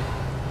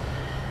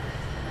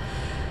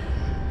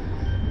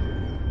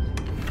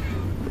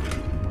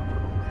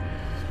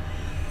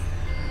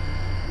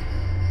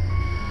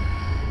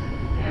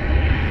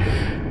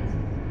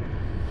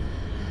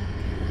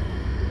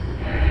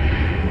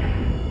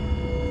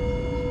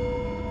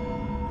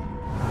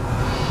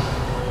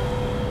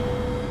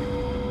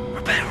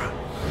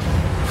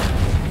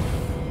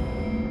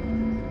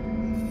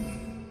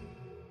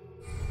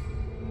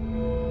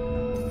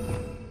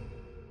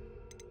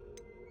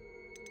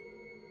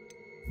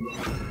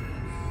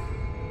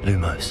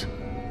 Lumos.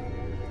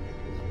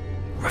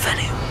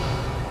 Revelio.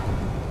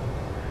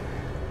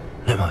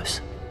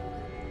 Lumos.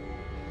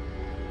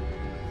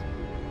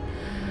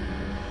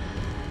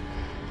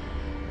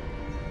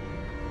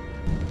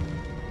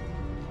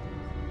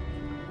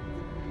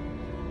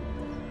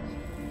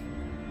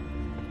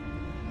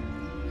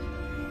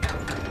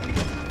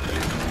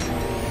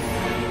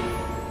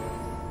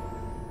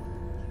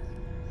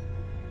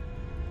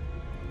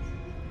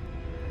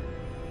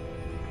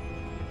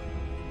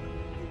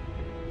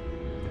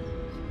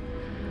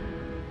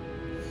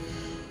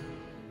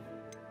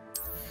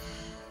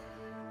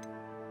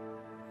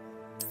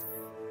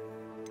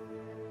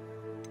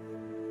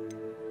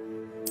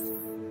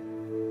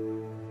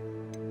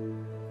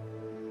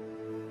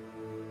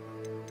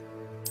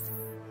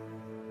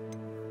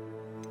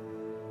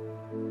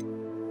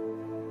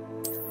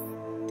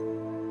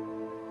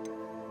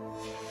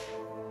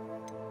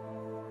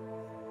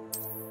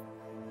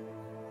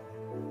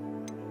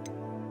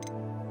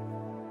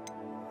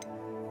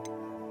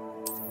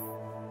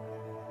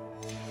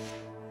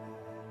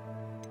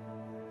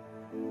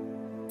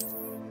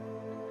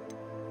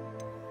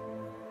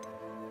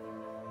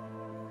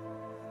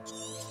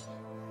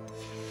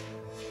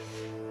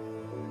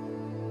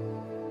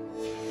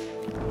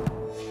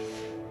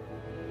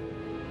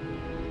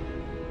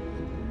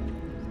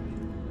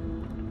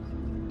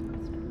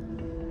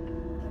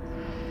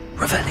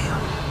 Revelio.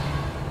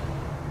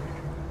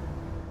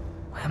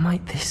 Where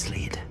might this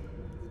lead?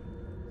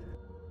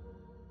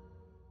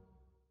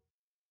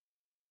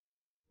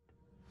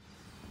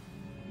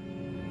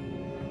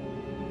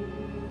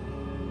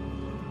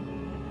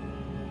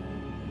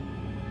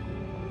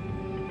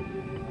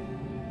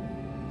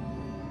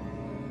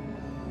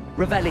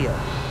 Revelio.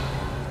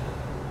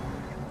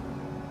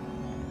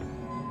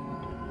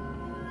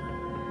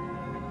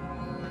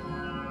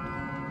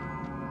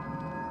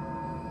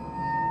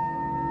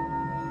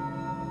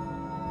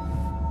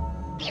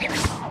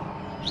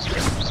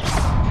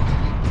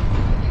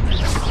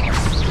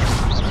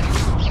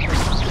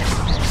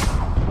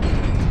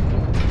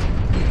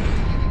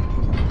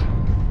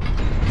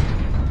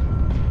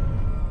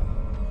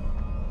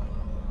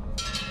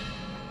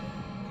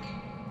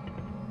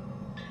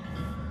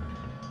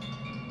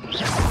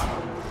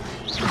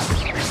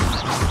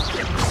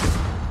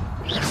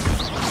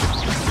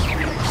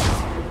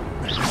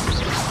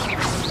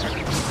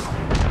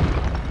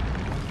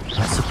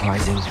 Not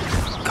surprising.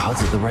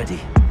 Guards at the ready.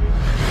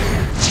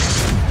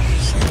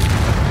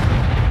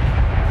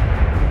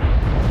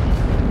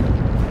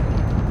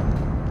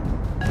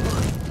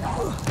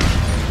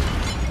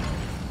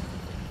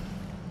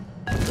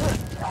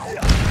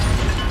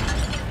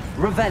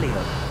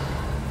 Revelio.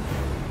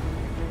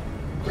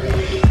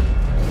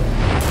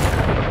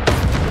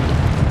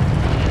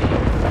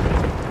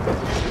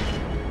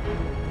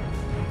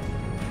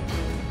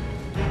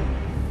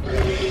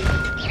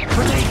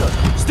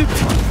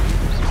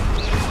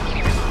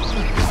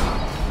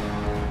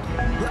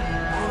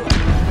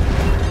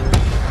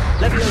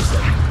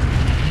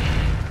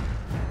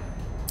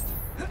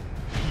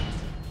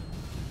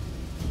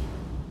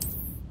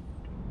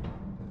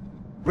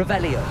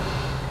 Revelio.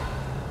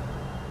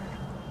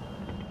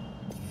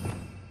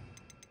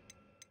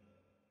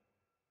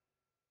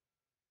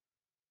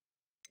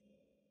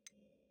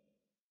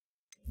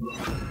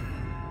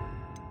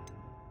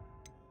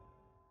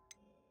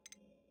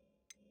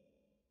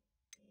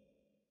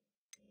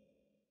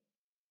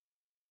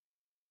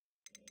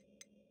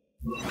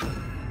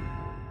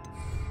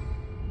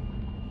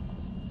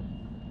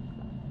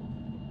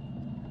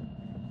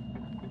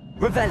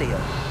 Revelio.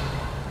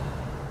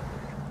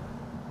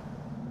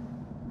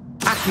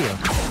 Accio.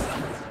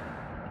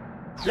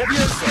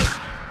 Levioso.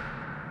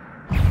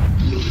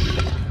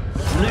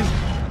 Blue.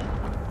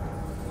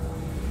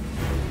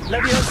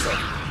 Levioso.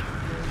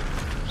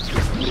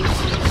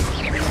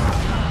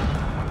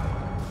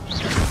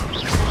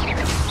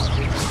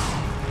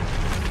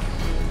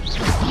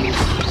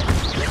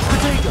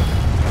 Potato.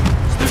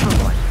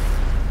 Stupefy.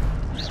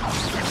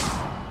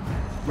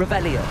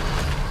 Revelio.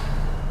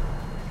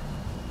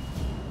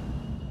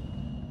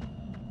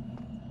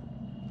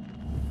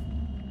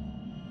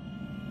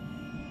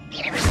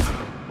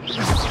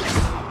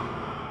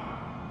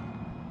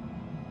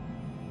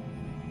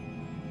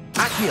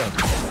 Accio.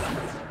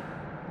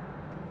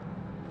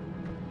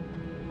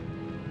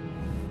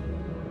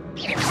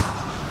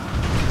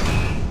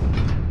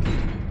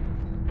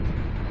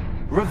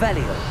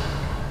 Revelio.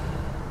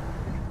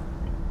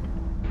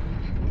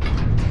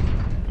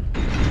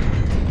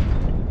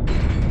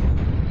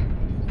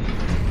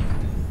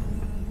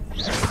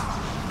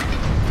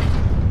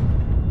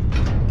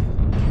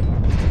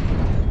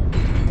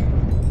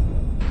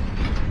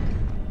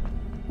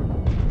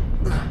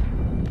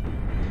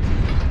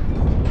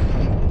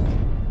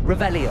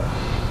 Revelio.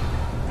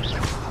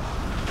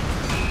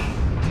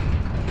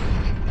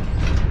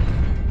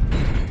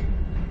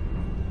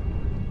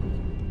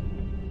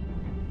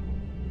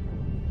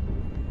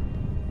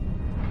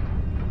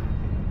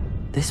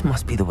 This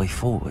must be the way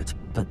forward,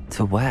 but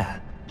to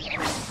where?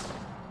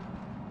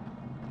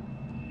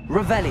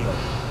 Revelio.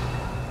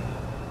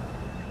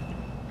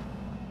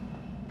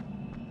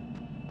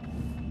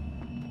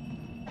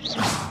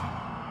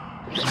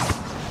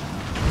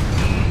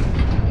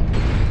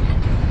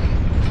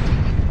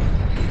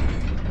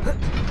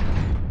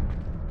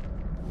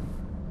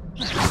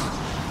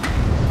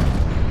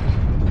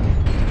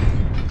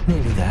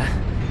 Nearly there.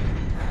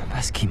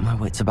 Best keep my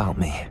wits about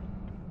me.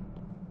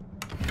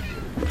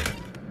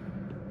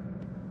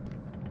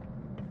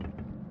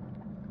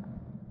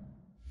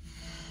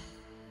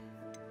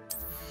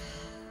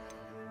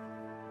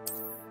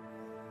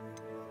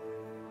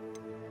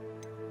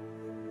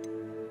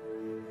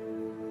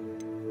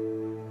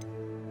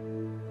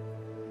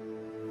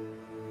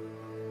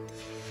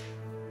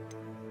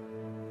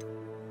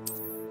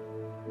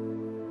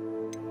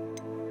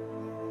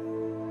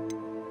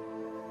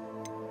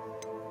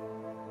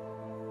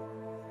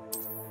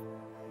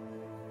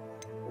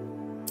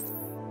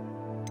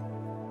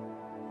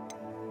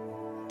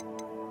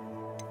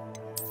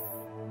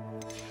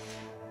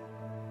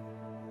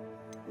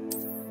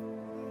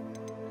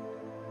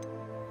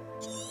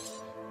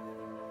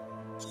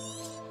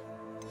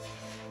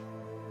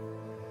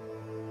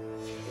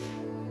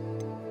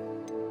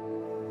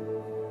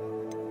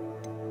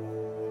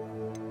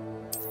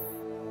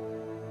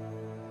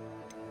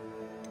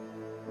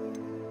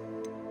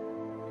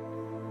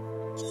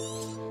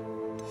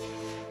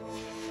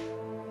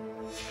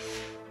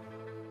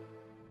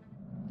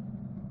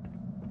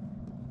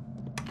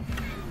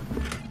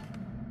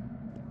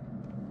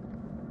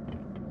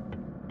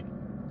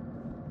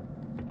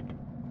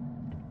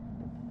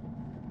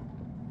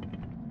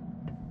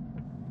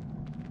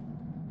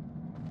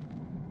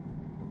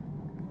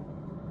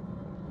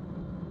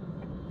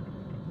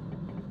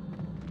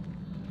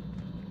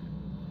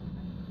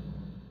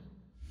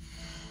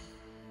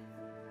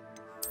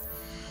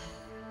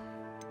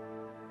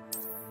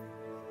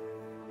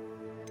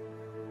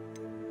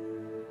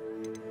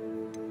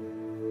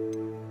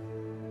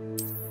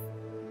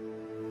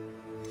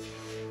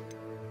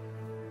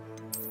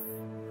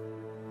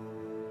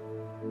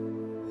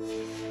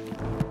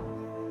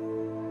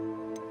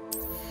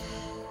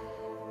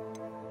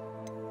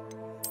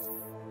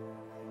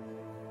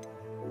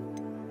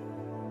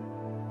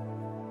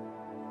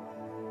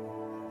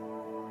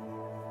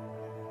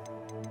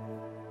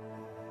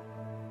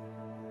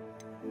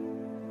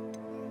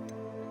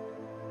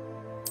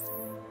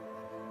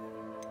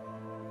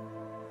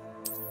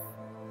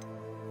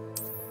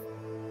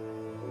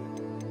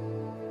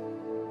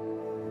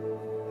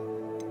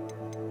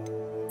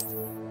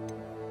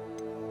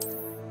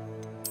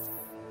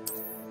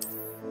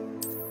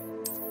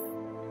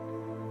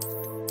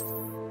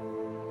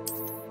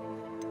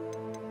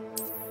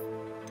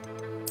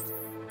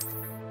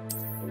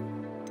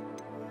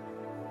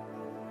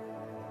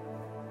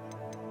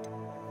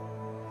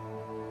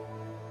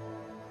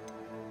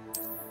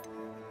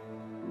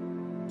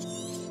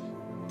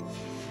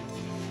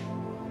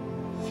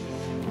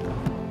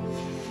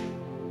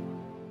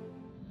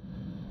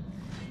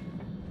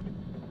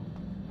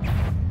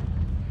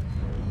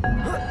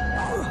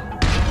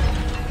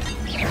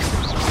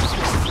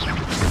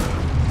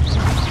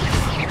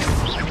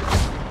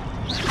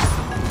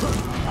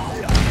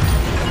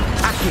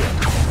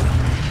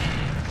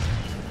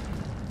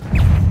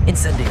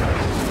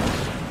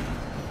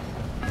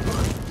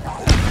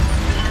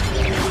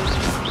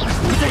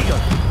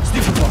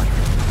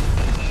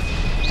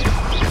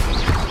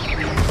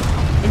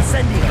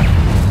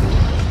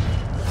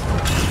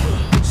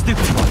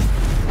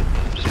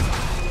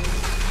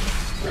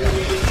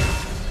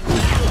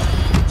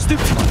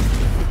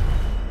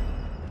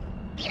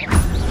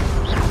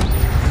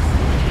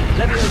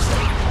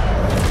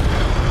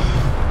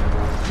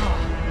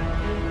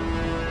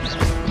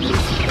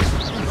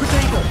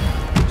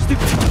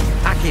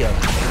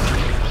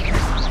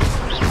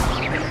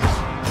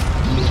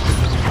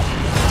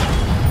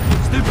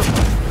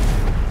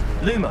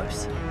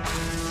 Lumos.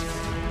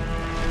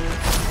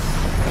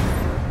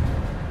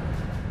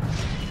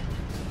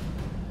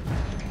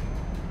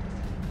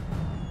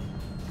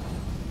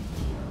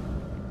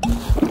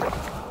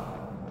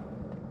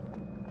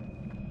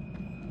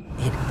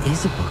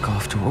 was a book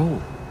after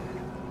all.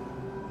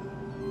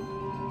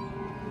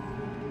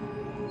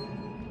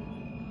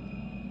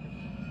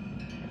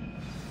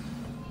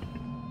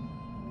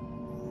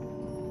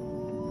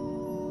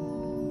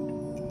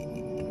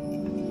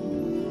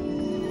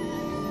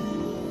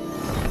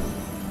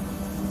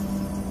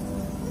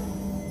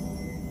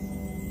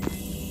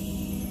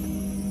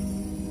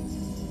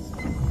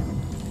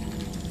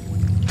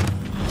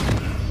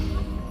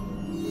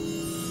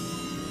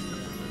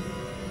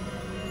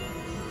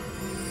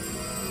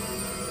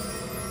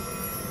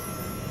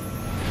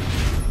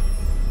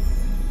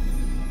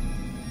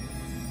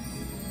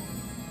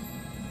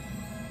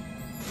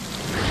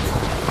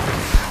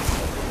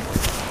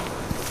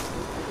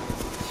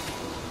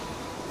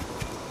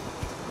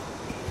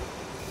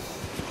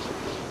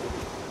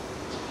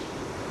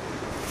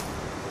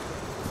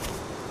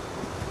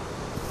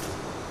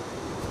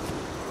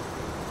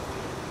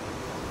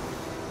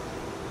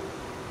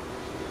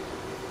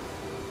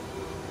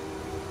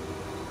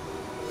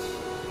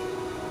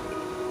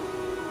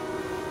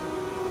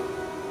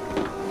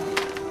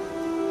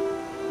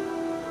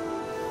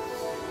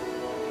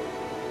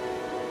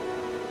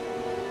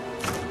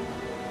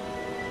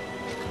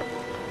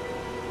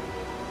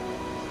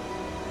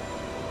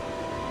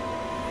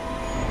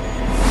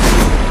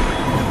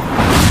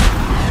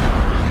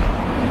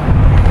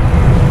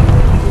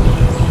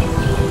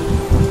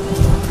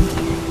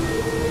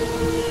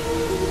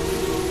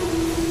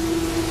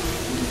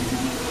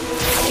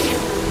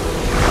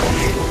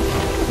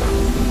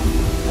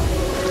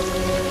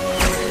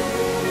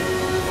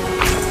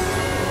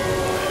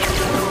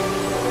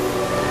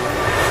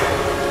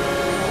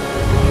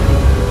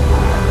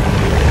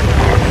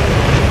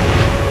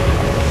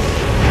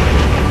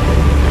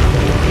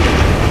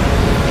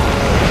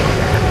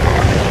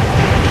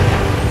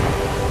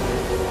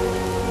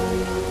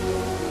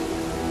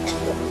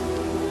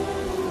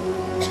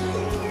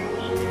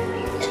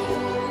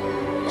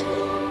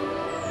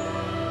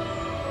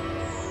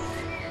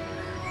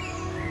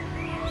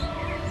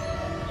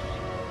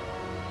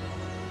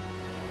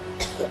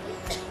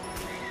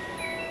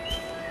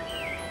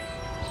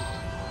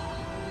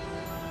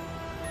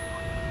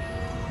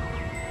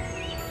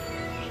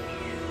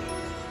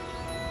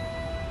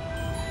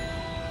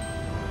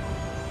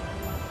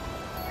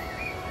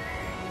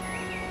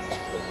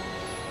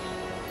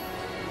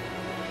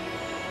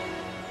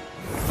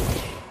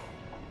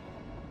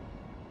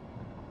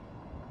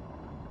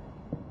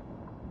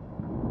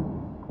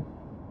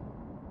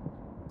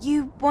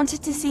 You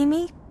wanted to see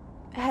me?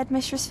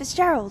 Headmistress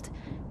Fitzgerald,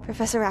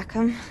 Professor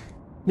Rackham.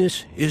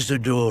 Miss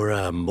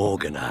Isadora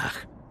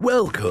Morganach,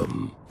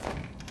 welcome.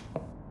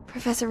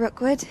 Professor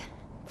Rookwood,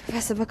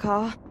 Professor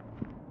Bakar.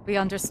 We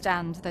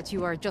understand that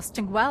you are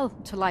adjusting well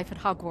to life at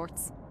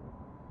Hogwarts.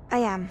 I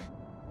am.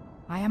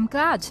 I am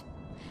glad.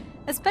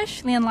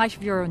 Especially in light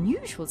of your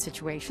unusual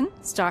situation,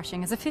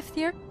 starting as a 5th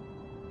year.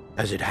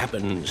 As it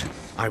happens,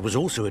 I was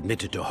also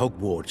admitted to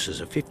Hogwarts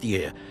as a 5th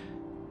year.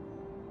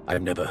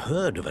 I've never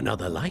heard of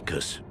another like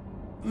us.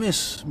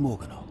 Miss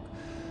Morganach,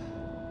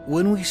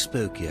 when we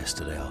spoke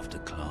yesterday after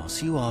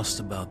class, you asked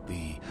about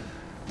the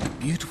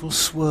beautiful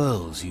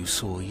swirls you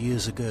saw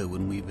years ago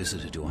when we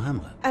visited your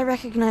hamlet. I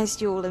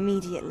recognized you all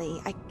immediately.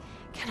 I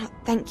cannot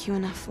thank you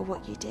enough for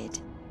what you did.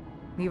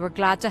 We were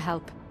glad to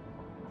help.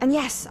 And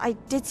yes, I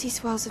did see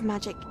swirls of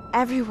magic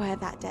everywhere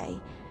that day.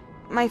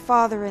 My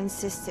father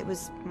insists it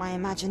was my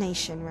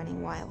imagination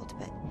running wild,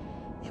 but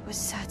it was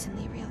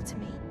certainly real to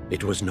me.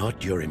 It was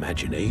not your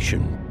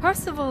imagination.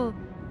 Percival,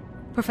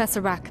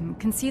 Professor Rackham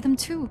can see them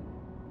too.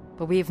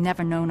 But we have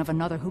never known of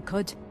another who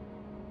could.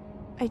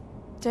 I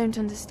don't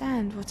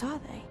understand. What are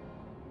they?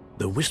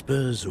 The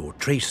whispers or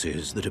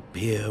traces that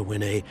appear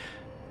when a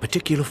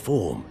particular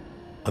form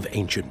of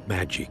ancient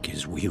magic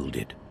is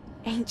wielded.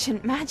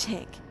 Ancient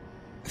magic?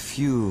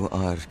 Few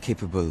are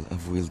capable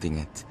of wielding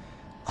it.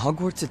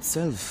 Hogwarts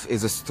itself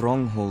is a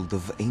stronghold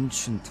of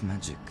ancient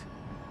magic.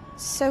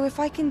 So if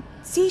I can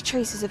see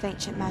traces of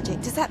ancient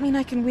magic, does that mean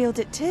I can wield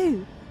it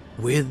too?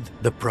 With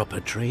the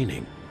proper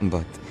training.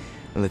 But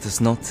let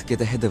us not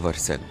get ahead of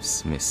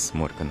ourselves, Miss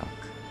Morganach.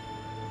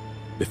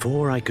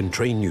 Before I can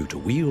train you to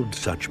wield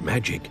such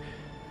magic,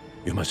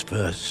 you must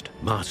first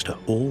master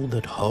all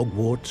that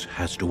Hogwarts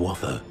has to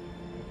offer.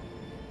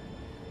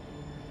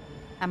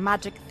 A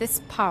magic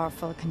this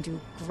powerful can do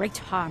great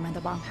harm in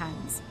the wrong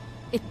hands.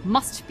 It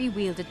must be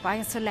wielded by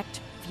a select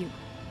few.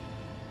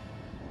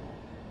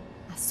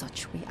 As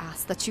such, we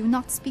ask that you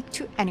not speak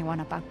to anyone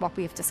about what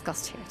we have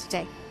discussed here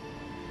today.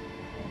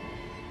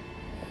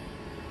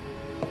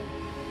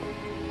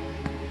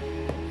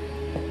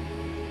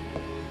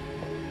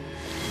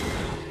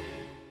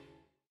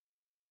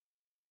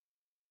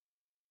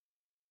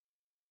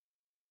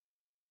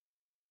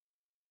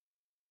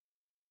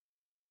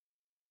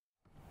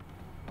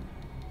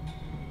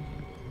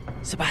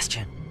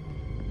 Sebastian.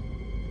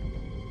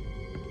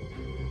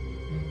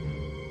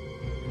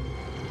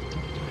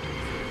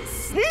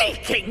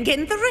 Sneaking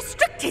in the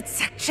restricted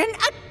section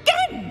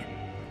again!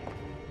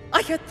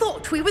 I had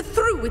thought we were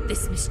through with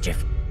this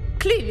mischief.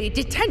 Clearly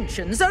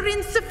detentions are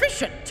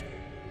insufficient.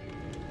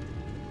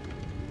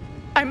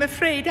 I'm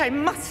afraid I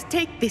must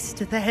take this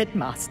to the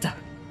headmaster.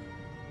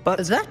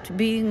 But that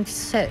being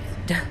said,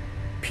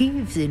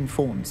 Peeves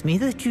informs me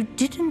that you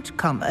didn't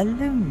come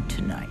alone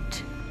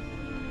tonight.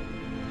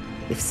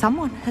 If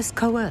someone has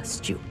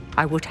coerced you,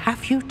 I would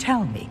have you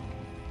tell me.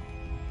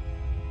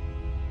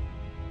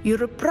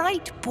 You're a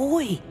bright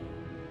boy.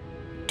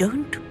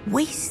 Don't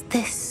waste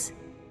this.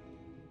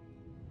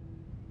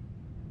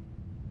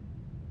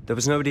 There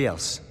was nobody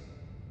else.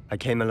 I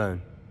came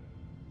alone.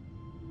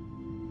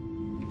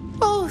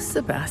 Oh,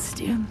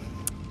 Sebastian.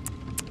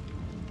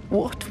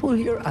 What will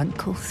your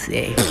uncle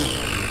say?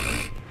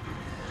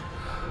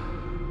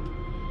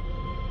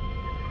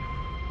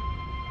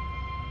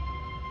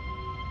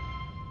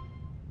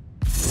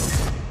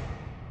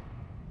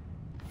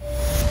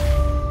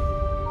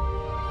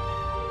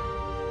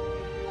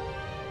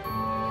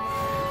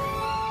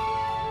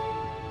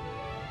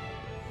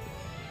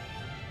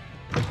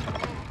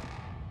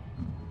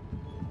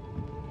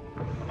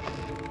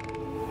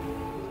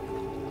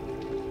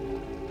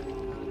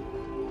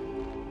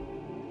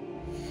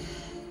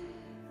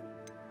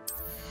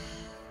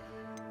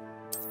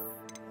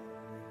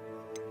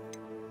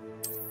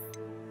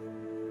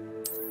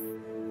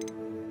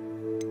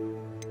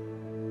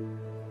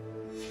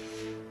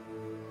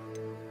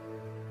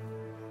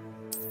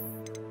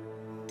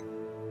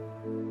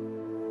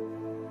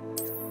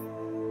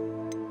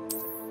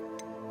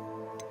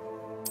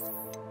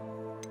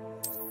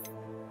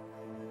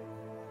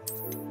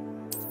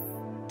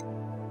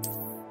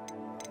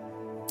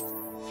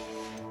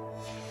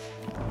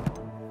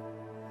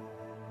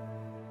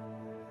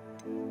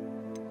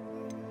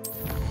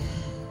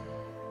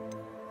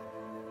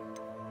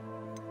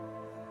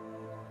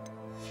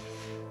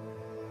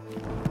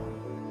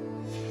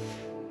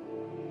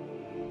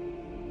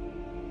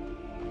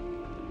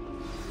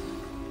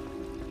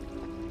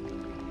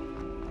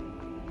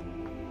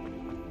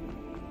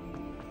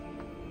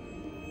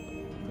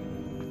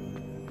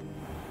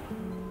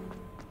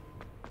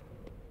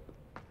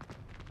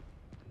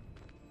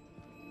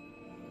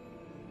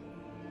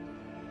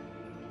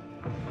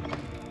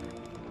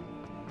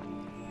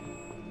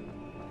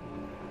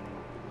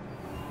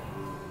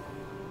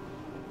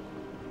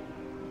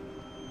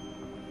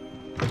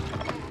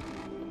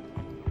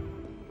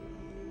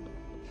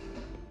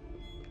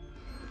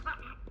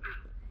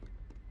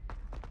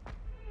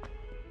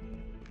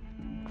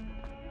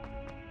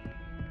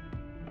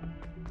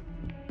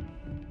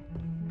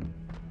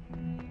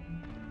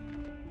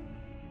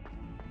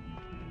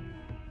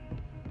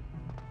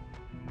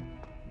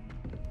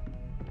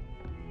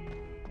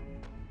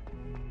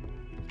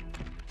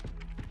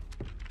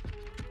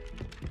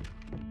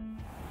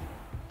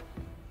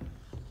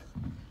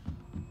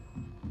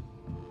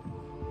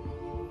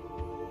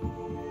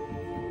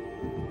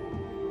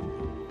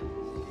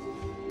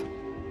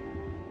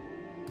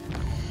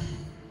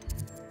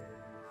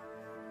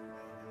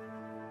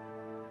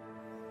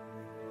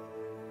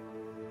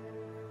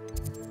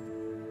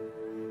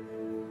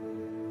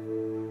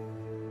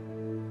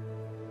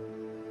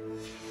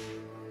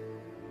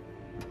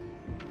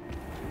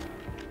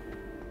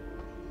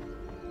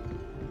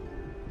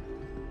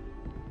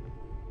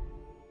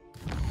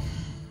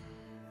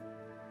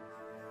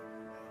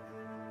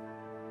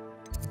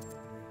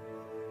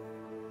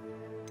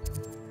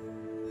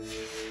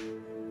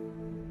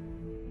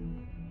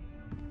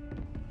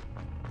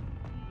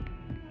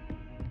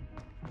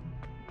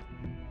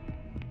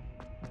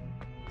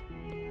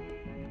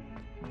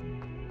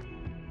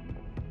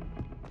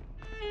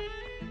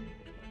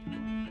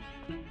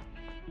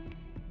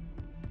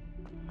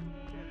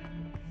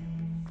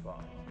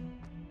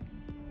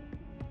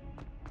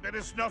 Bit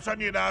of snot on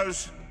your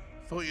nose.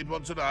 Thought you'd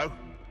want to know.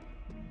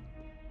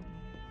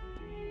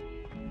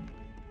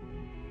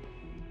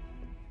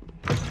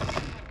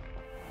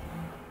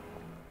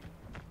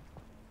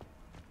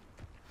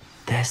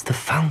 There's the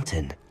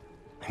fountain.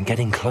 I'm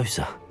getting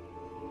closer.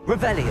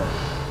 Revelio!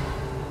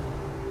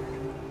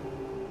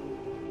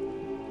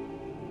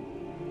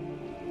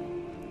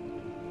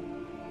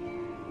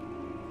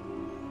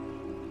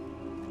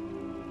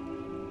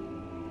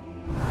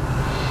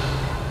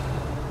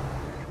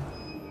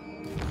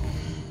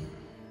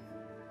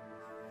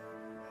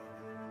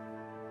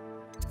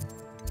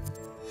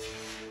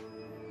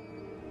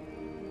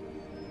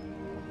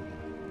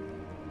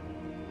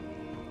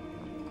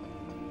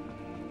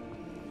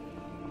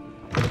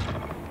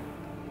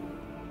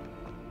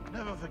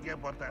 Never forget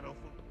what that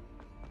awful...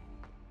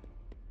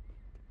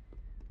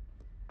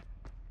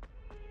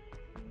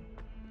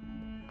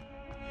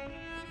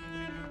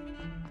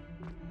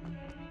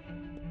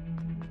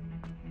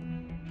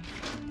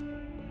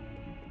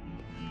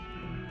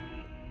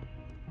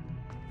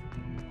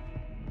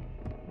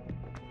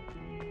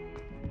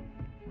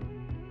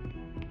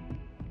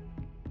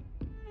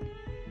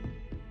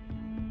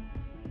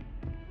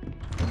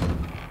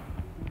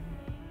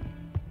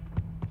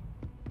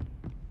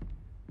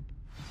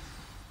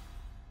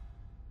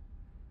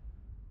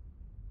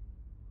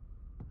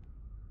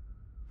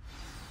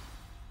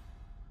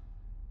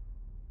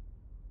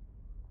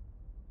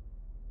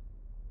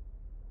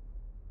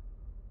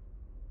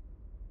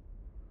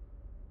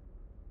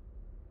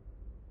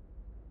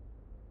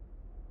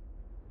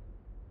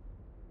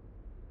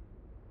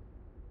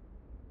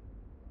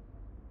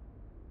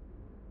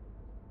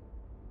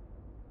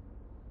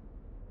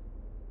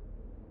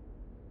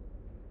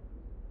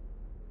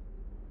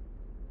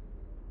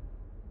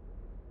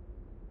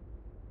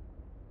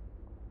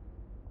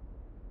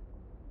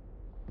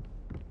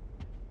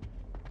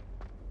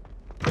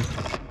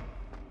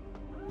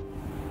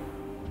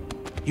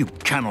 You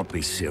cannot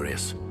be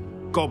serious.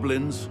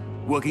 Goblins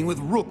working with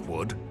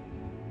Rookwood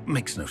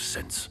makes no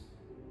sense.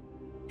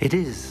 It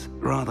is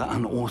rather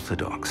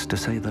unorthodox, to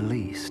say the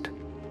least.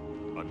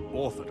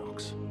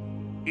 Unorthodox?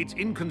 It's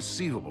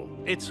inconceivable.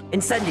 It's...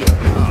 Incendio!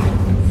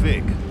 Ah,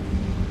 Fig.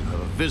 A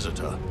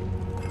visitor.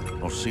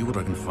 I'll see what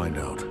I can find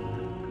out.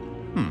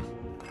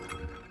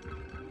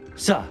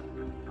 Sir,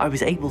 I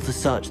was able to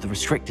search the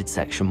restricted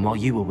section while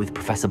you were with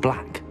Professor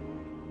Black.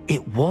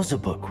 It was a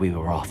book we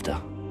were after.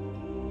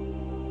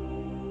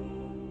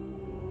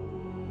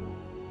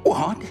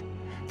 What?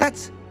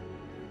 That's...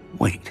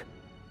 Wait.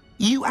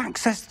 You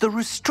accessed the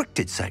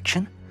restricted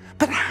section?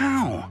 But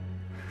how?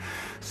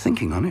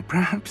 Thinking on it,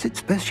 perhaps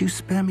it's best you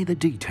spare me the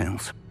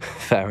details.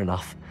 Fair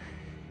enough.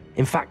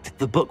 In fact,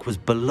 the book was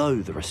below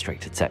the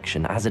restricted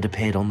section as it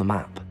appeared on the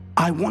map.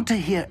 I want to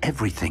hear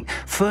everything.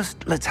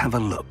 First, let's have a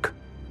look.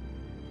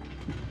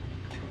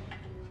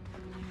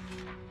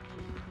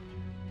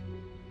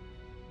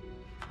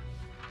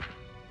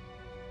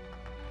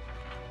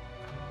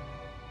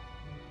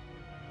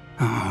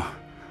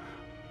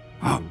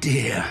 Oh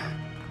dear.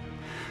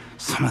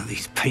 Some of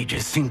these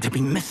pages seem to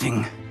be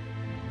missing.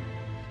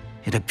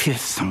 It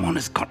appears someone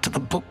has got to the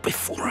book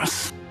before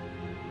us.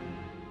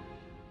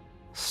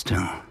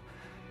 Still,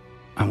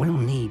 I will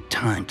need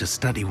time to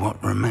study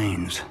what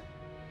remains.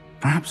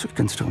 Perhaps we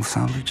can still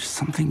salvage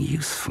something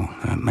useful,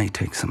 though it may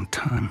take some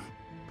time.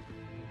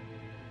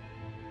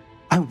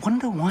 I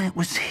wonder why it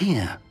was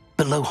here,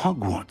 below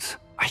Hogwarts.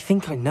 I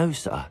think I know,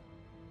 sir.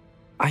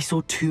 I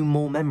saw 2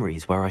 more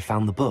memories where I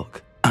found the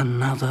book.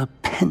 Another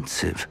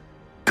pensive.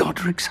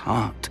 Godric's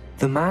heart.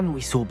 The man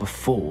we saw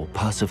before,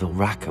 Percival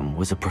Rackham,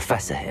 was a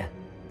professor here.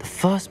 The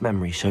first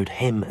memory showed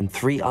him and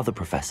 3 other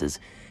professors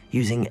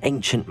using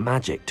ancient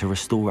magic to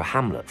restore a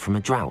hamlet from a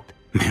drought.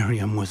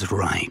 Miriam was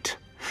right.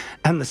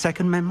 And the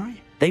second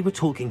memory? They were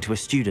talking to a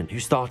student who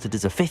started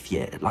as a 5th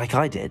year, like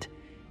I did.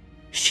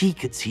 She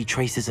could see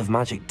traces of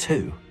magic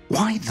too.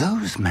 Why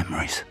those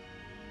memories?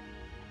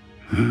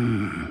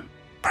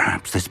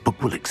 Perhaps this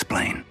book will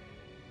explain.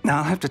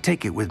 I'll have to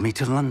take it with me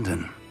to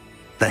London.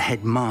 The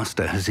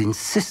headmaster has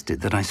insisted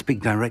that I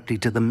speak directly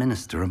to the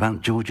minister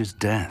about George's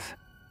death.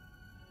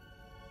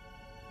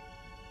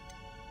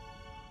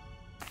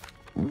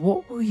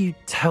 What will you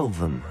tell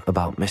them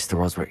about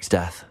Mr. Osric's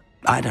death?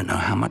 I don't know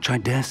how much I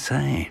dare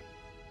say.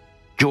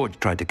 George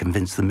tried to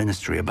convince the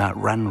ministry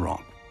about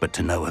Ranrock, but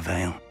to no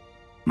avail.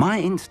 My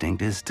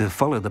instinct is to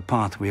follow the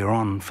path we are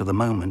on for the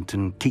moment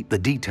and keep the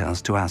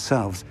details to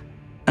ourselves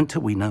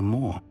until we know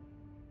more.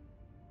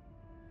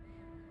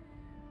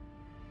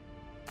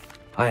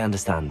 I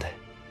understand.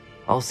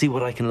 I'll see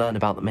what I can learn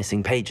about the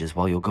missing pages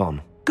while you're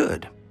gone.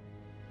 Good.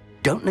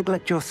 Don't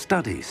neglect your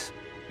studies.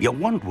 Your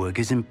wand work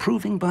is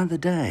improving by the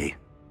day.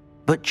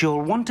 But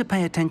you'll want to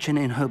pay attention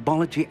in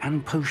herbology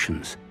and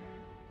potions.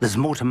 There's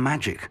more to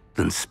magic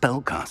than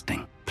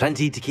spellcasting.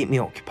 Plenty to keep me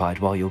occupied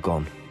while you're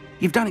gone.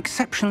 You've done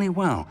exceptionally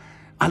well.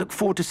 I look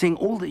forward to seeing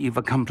all that you've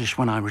accomplished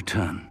when I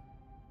return.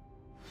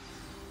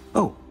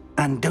 Oh,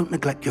 and don't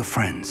neglect your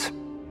friends.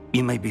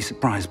 You may be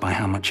surprised by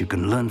how much you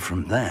can learn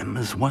from them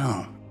as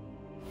well.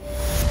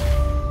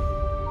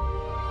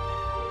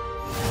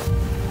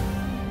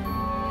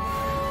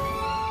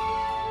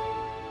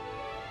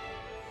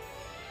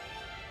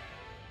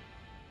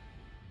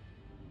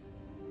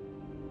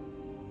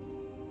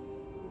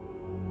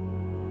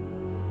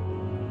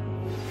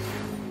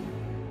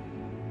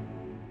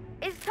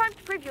 It's time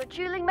to prove your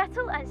dueling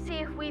mettle and see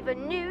if we've a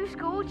new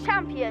school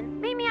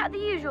champion. Meet me at the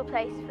usual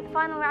place for the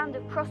final round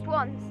of crossed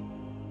wands.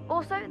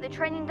 Also, the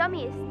training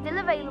dummy is still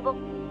available.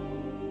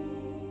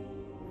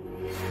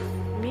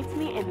 Meet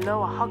me in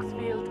Lower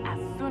Hogsfield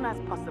as soon as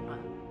possible.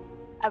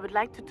 I would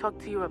like to talk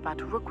to you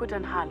about Rookwood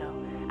and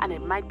Harlow, and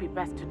it might be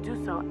best to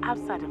do so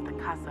outside of the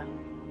castle.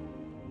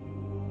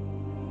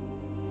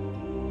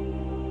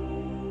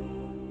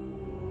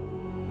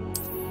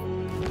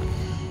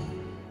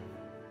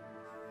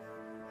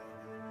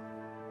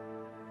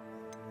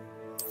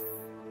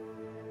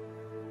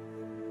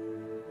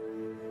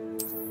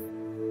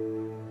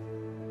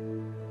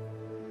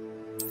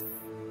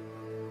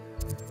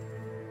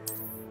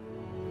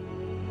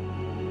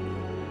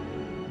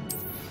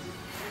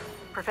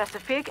 Professor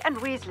Fig and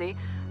Weasley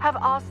have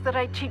asked that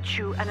I teach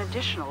you an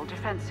additional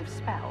defensive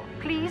spell.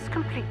 Please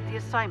complete the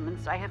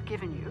assignments I have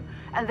given you,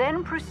 and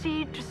then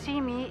proceed to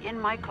see me in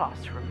my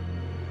classroom.